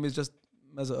team name is just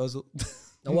Mesut Ozil.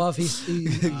 Nawaf, he's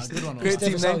good one. Great Stay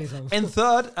team for name. Saudi, fam. In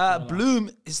third,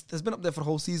 Bloom has been up there for the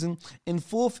whole season. In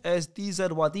fourth is DZ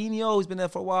Wadinho, who's been there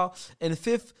for a while. In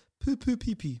fifth, Poo Poo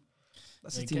PP.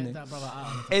 That's his team Get name. that brother out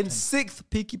of the top In 10. sixth,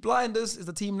 Peaky Blinders is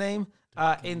the team name.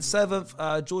 In seventh,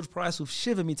 George Price with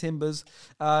Shiver Me Timbers.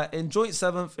 In joint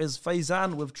seventh is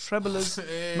Faizan with Treblers.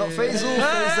 Not Faisal,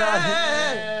 Faizan.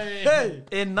 Hey.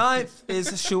 In ninth is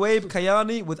Shuaib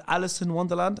Kayani with Alice in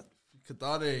Wonderland.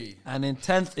 Kadari. And in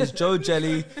 10th is Joe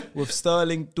Jelly with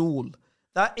Sterling Dool.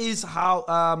 That is how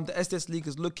the SDS League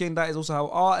is looking. That is also how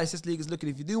our SDS League is looking.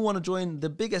 If you do want to join the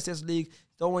big SDS League,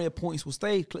 don't worry, your points will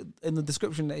stay. In the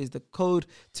description, there is the code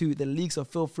to the league, so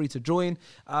feel free to join.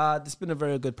 It's been a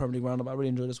very good Premier League roundup. I really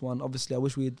enjoyed this one. Obviously, I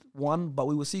wish we had won, but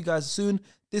we will see you guys soon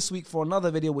this week for another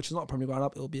video, which is not a Premier League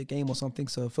roundup. It will be a game or something,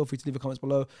 so feel free to leave your comments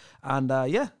below. And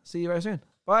yeah, see you very soon.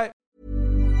 Bye.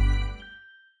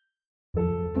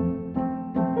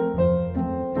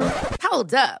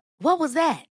 Hold up. What was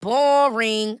that?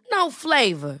 Boring. No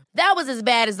flavor. That was as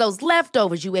bad as those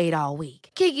leftovers you ate all week.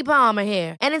 Keke Palmer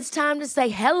here, and it's time to say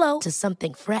hello to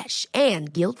something fresh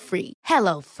and guilt-free.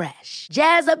 Hello Fresh.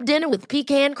 Jazz up dinner with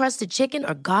pecan-crusted chicken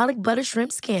or garlic butter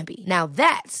shrimp scampi. Now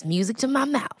that's music to my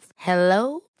mouth.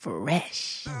 Hello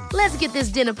Fresh. Let's get this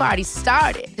dinner party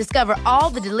started. Discover all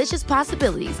the delicious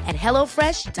possibilities at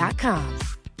hellofresh.com.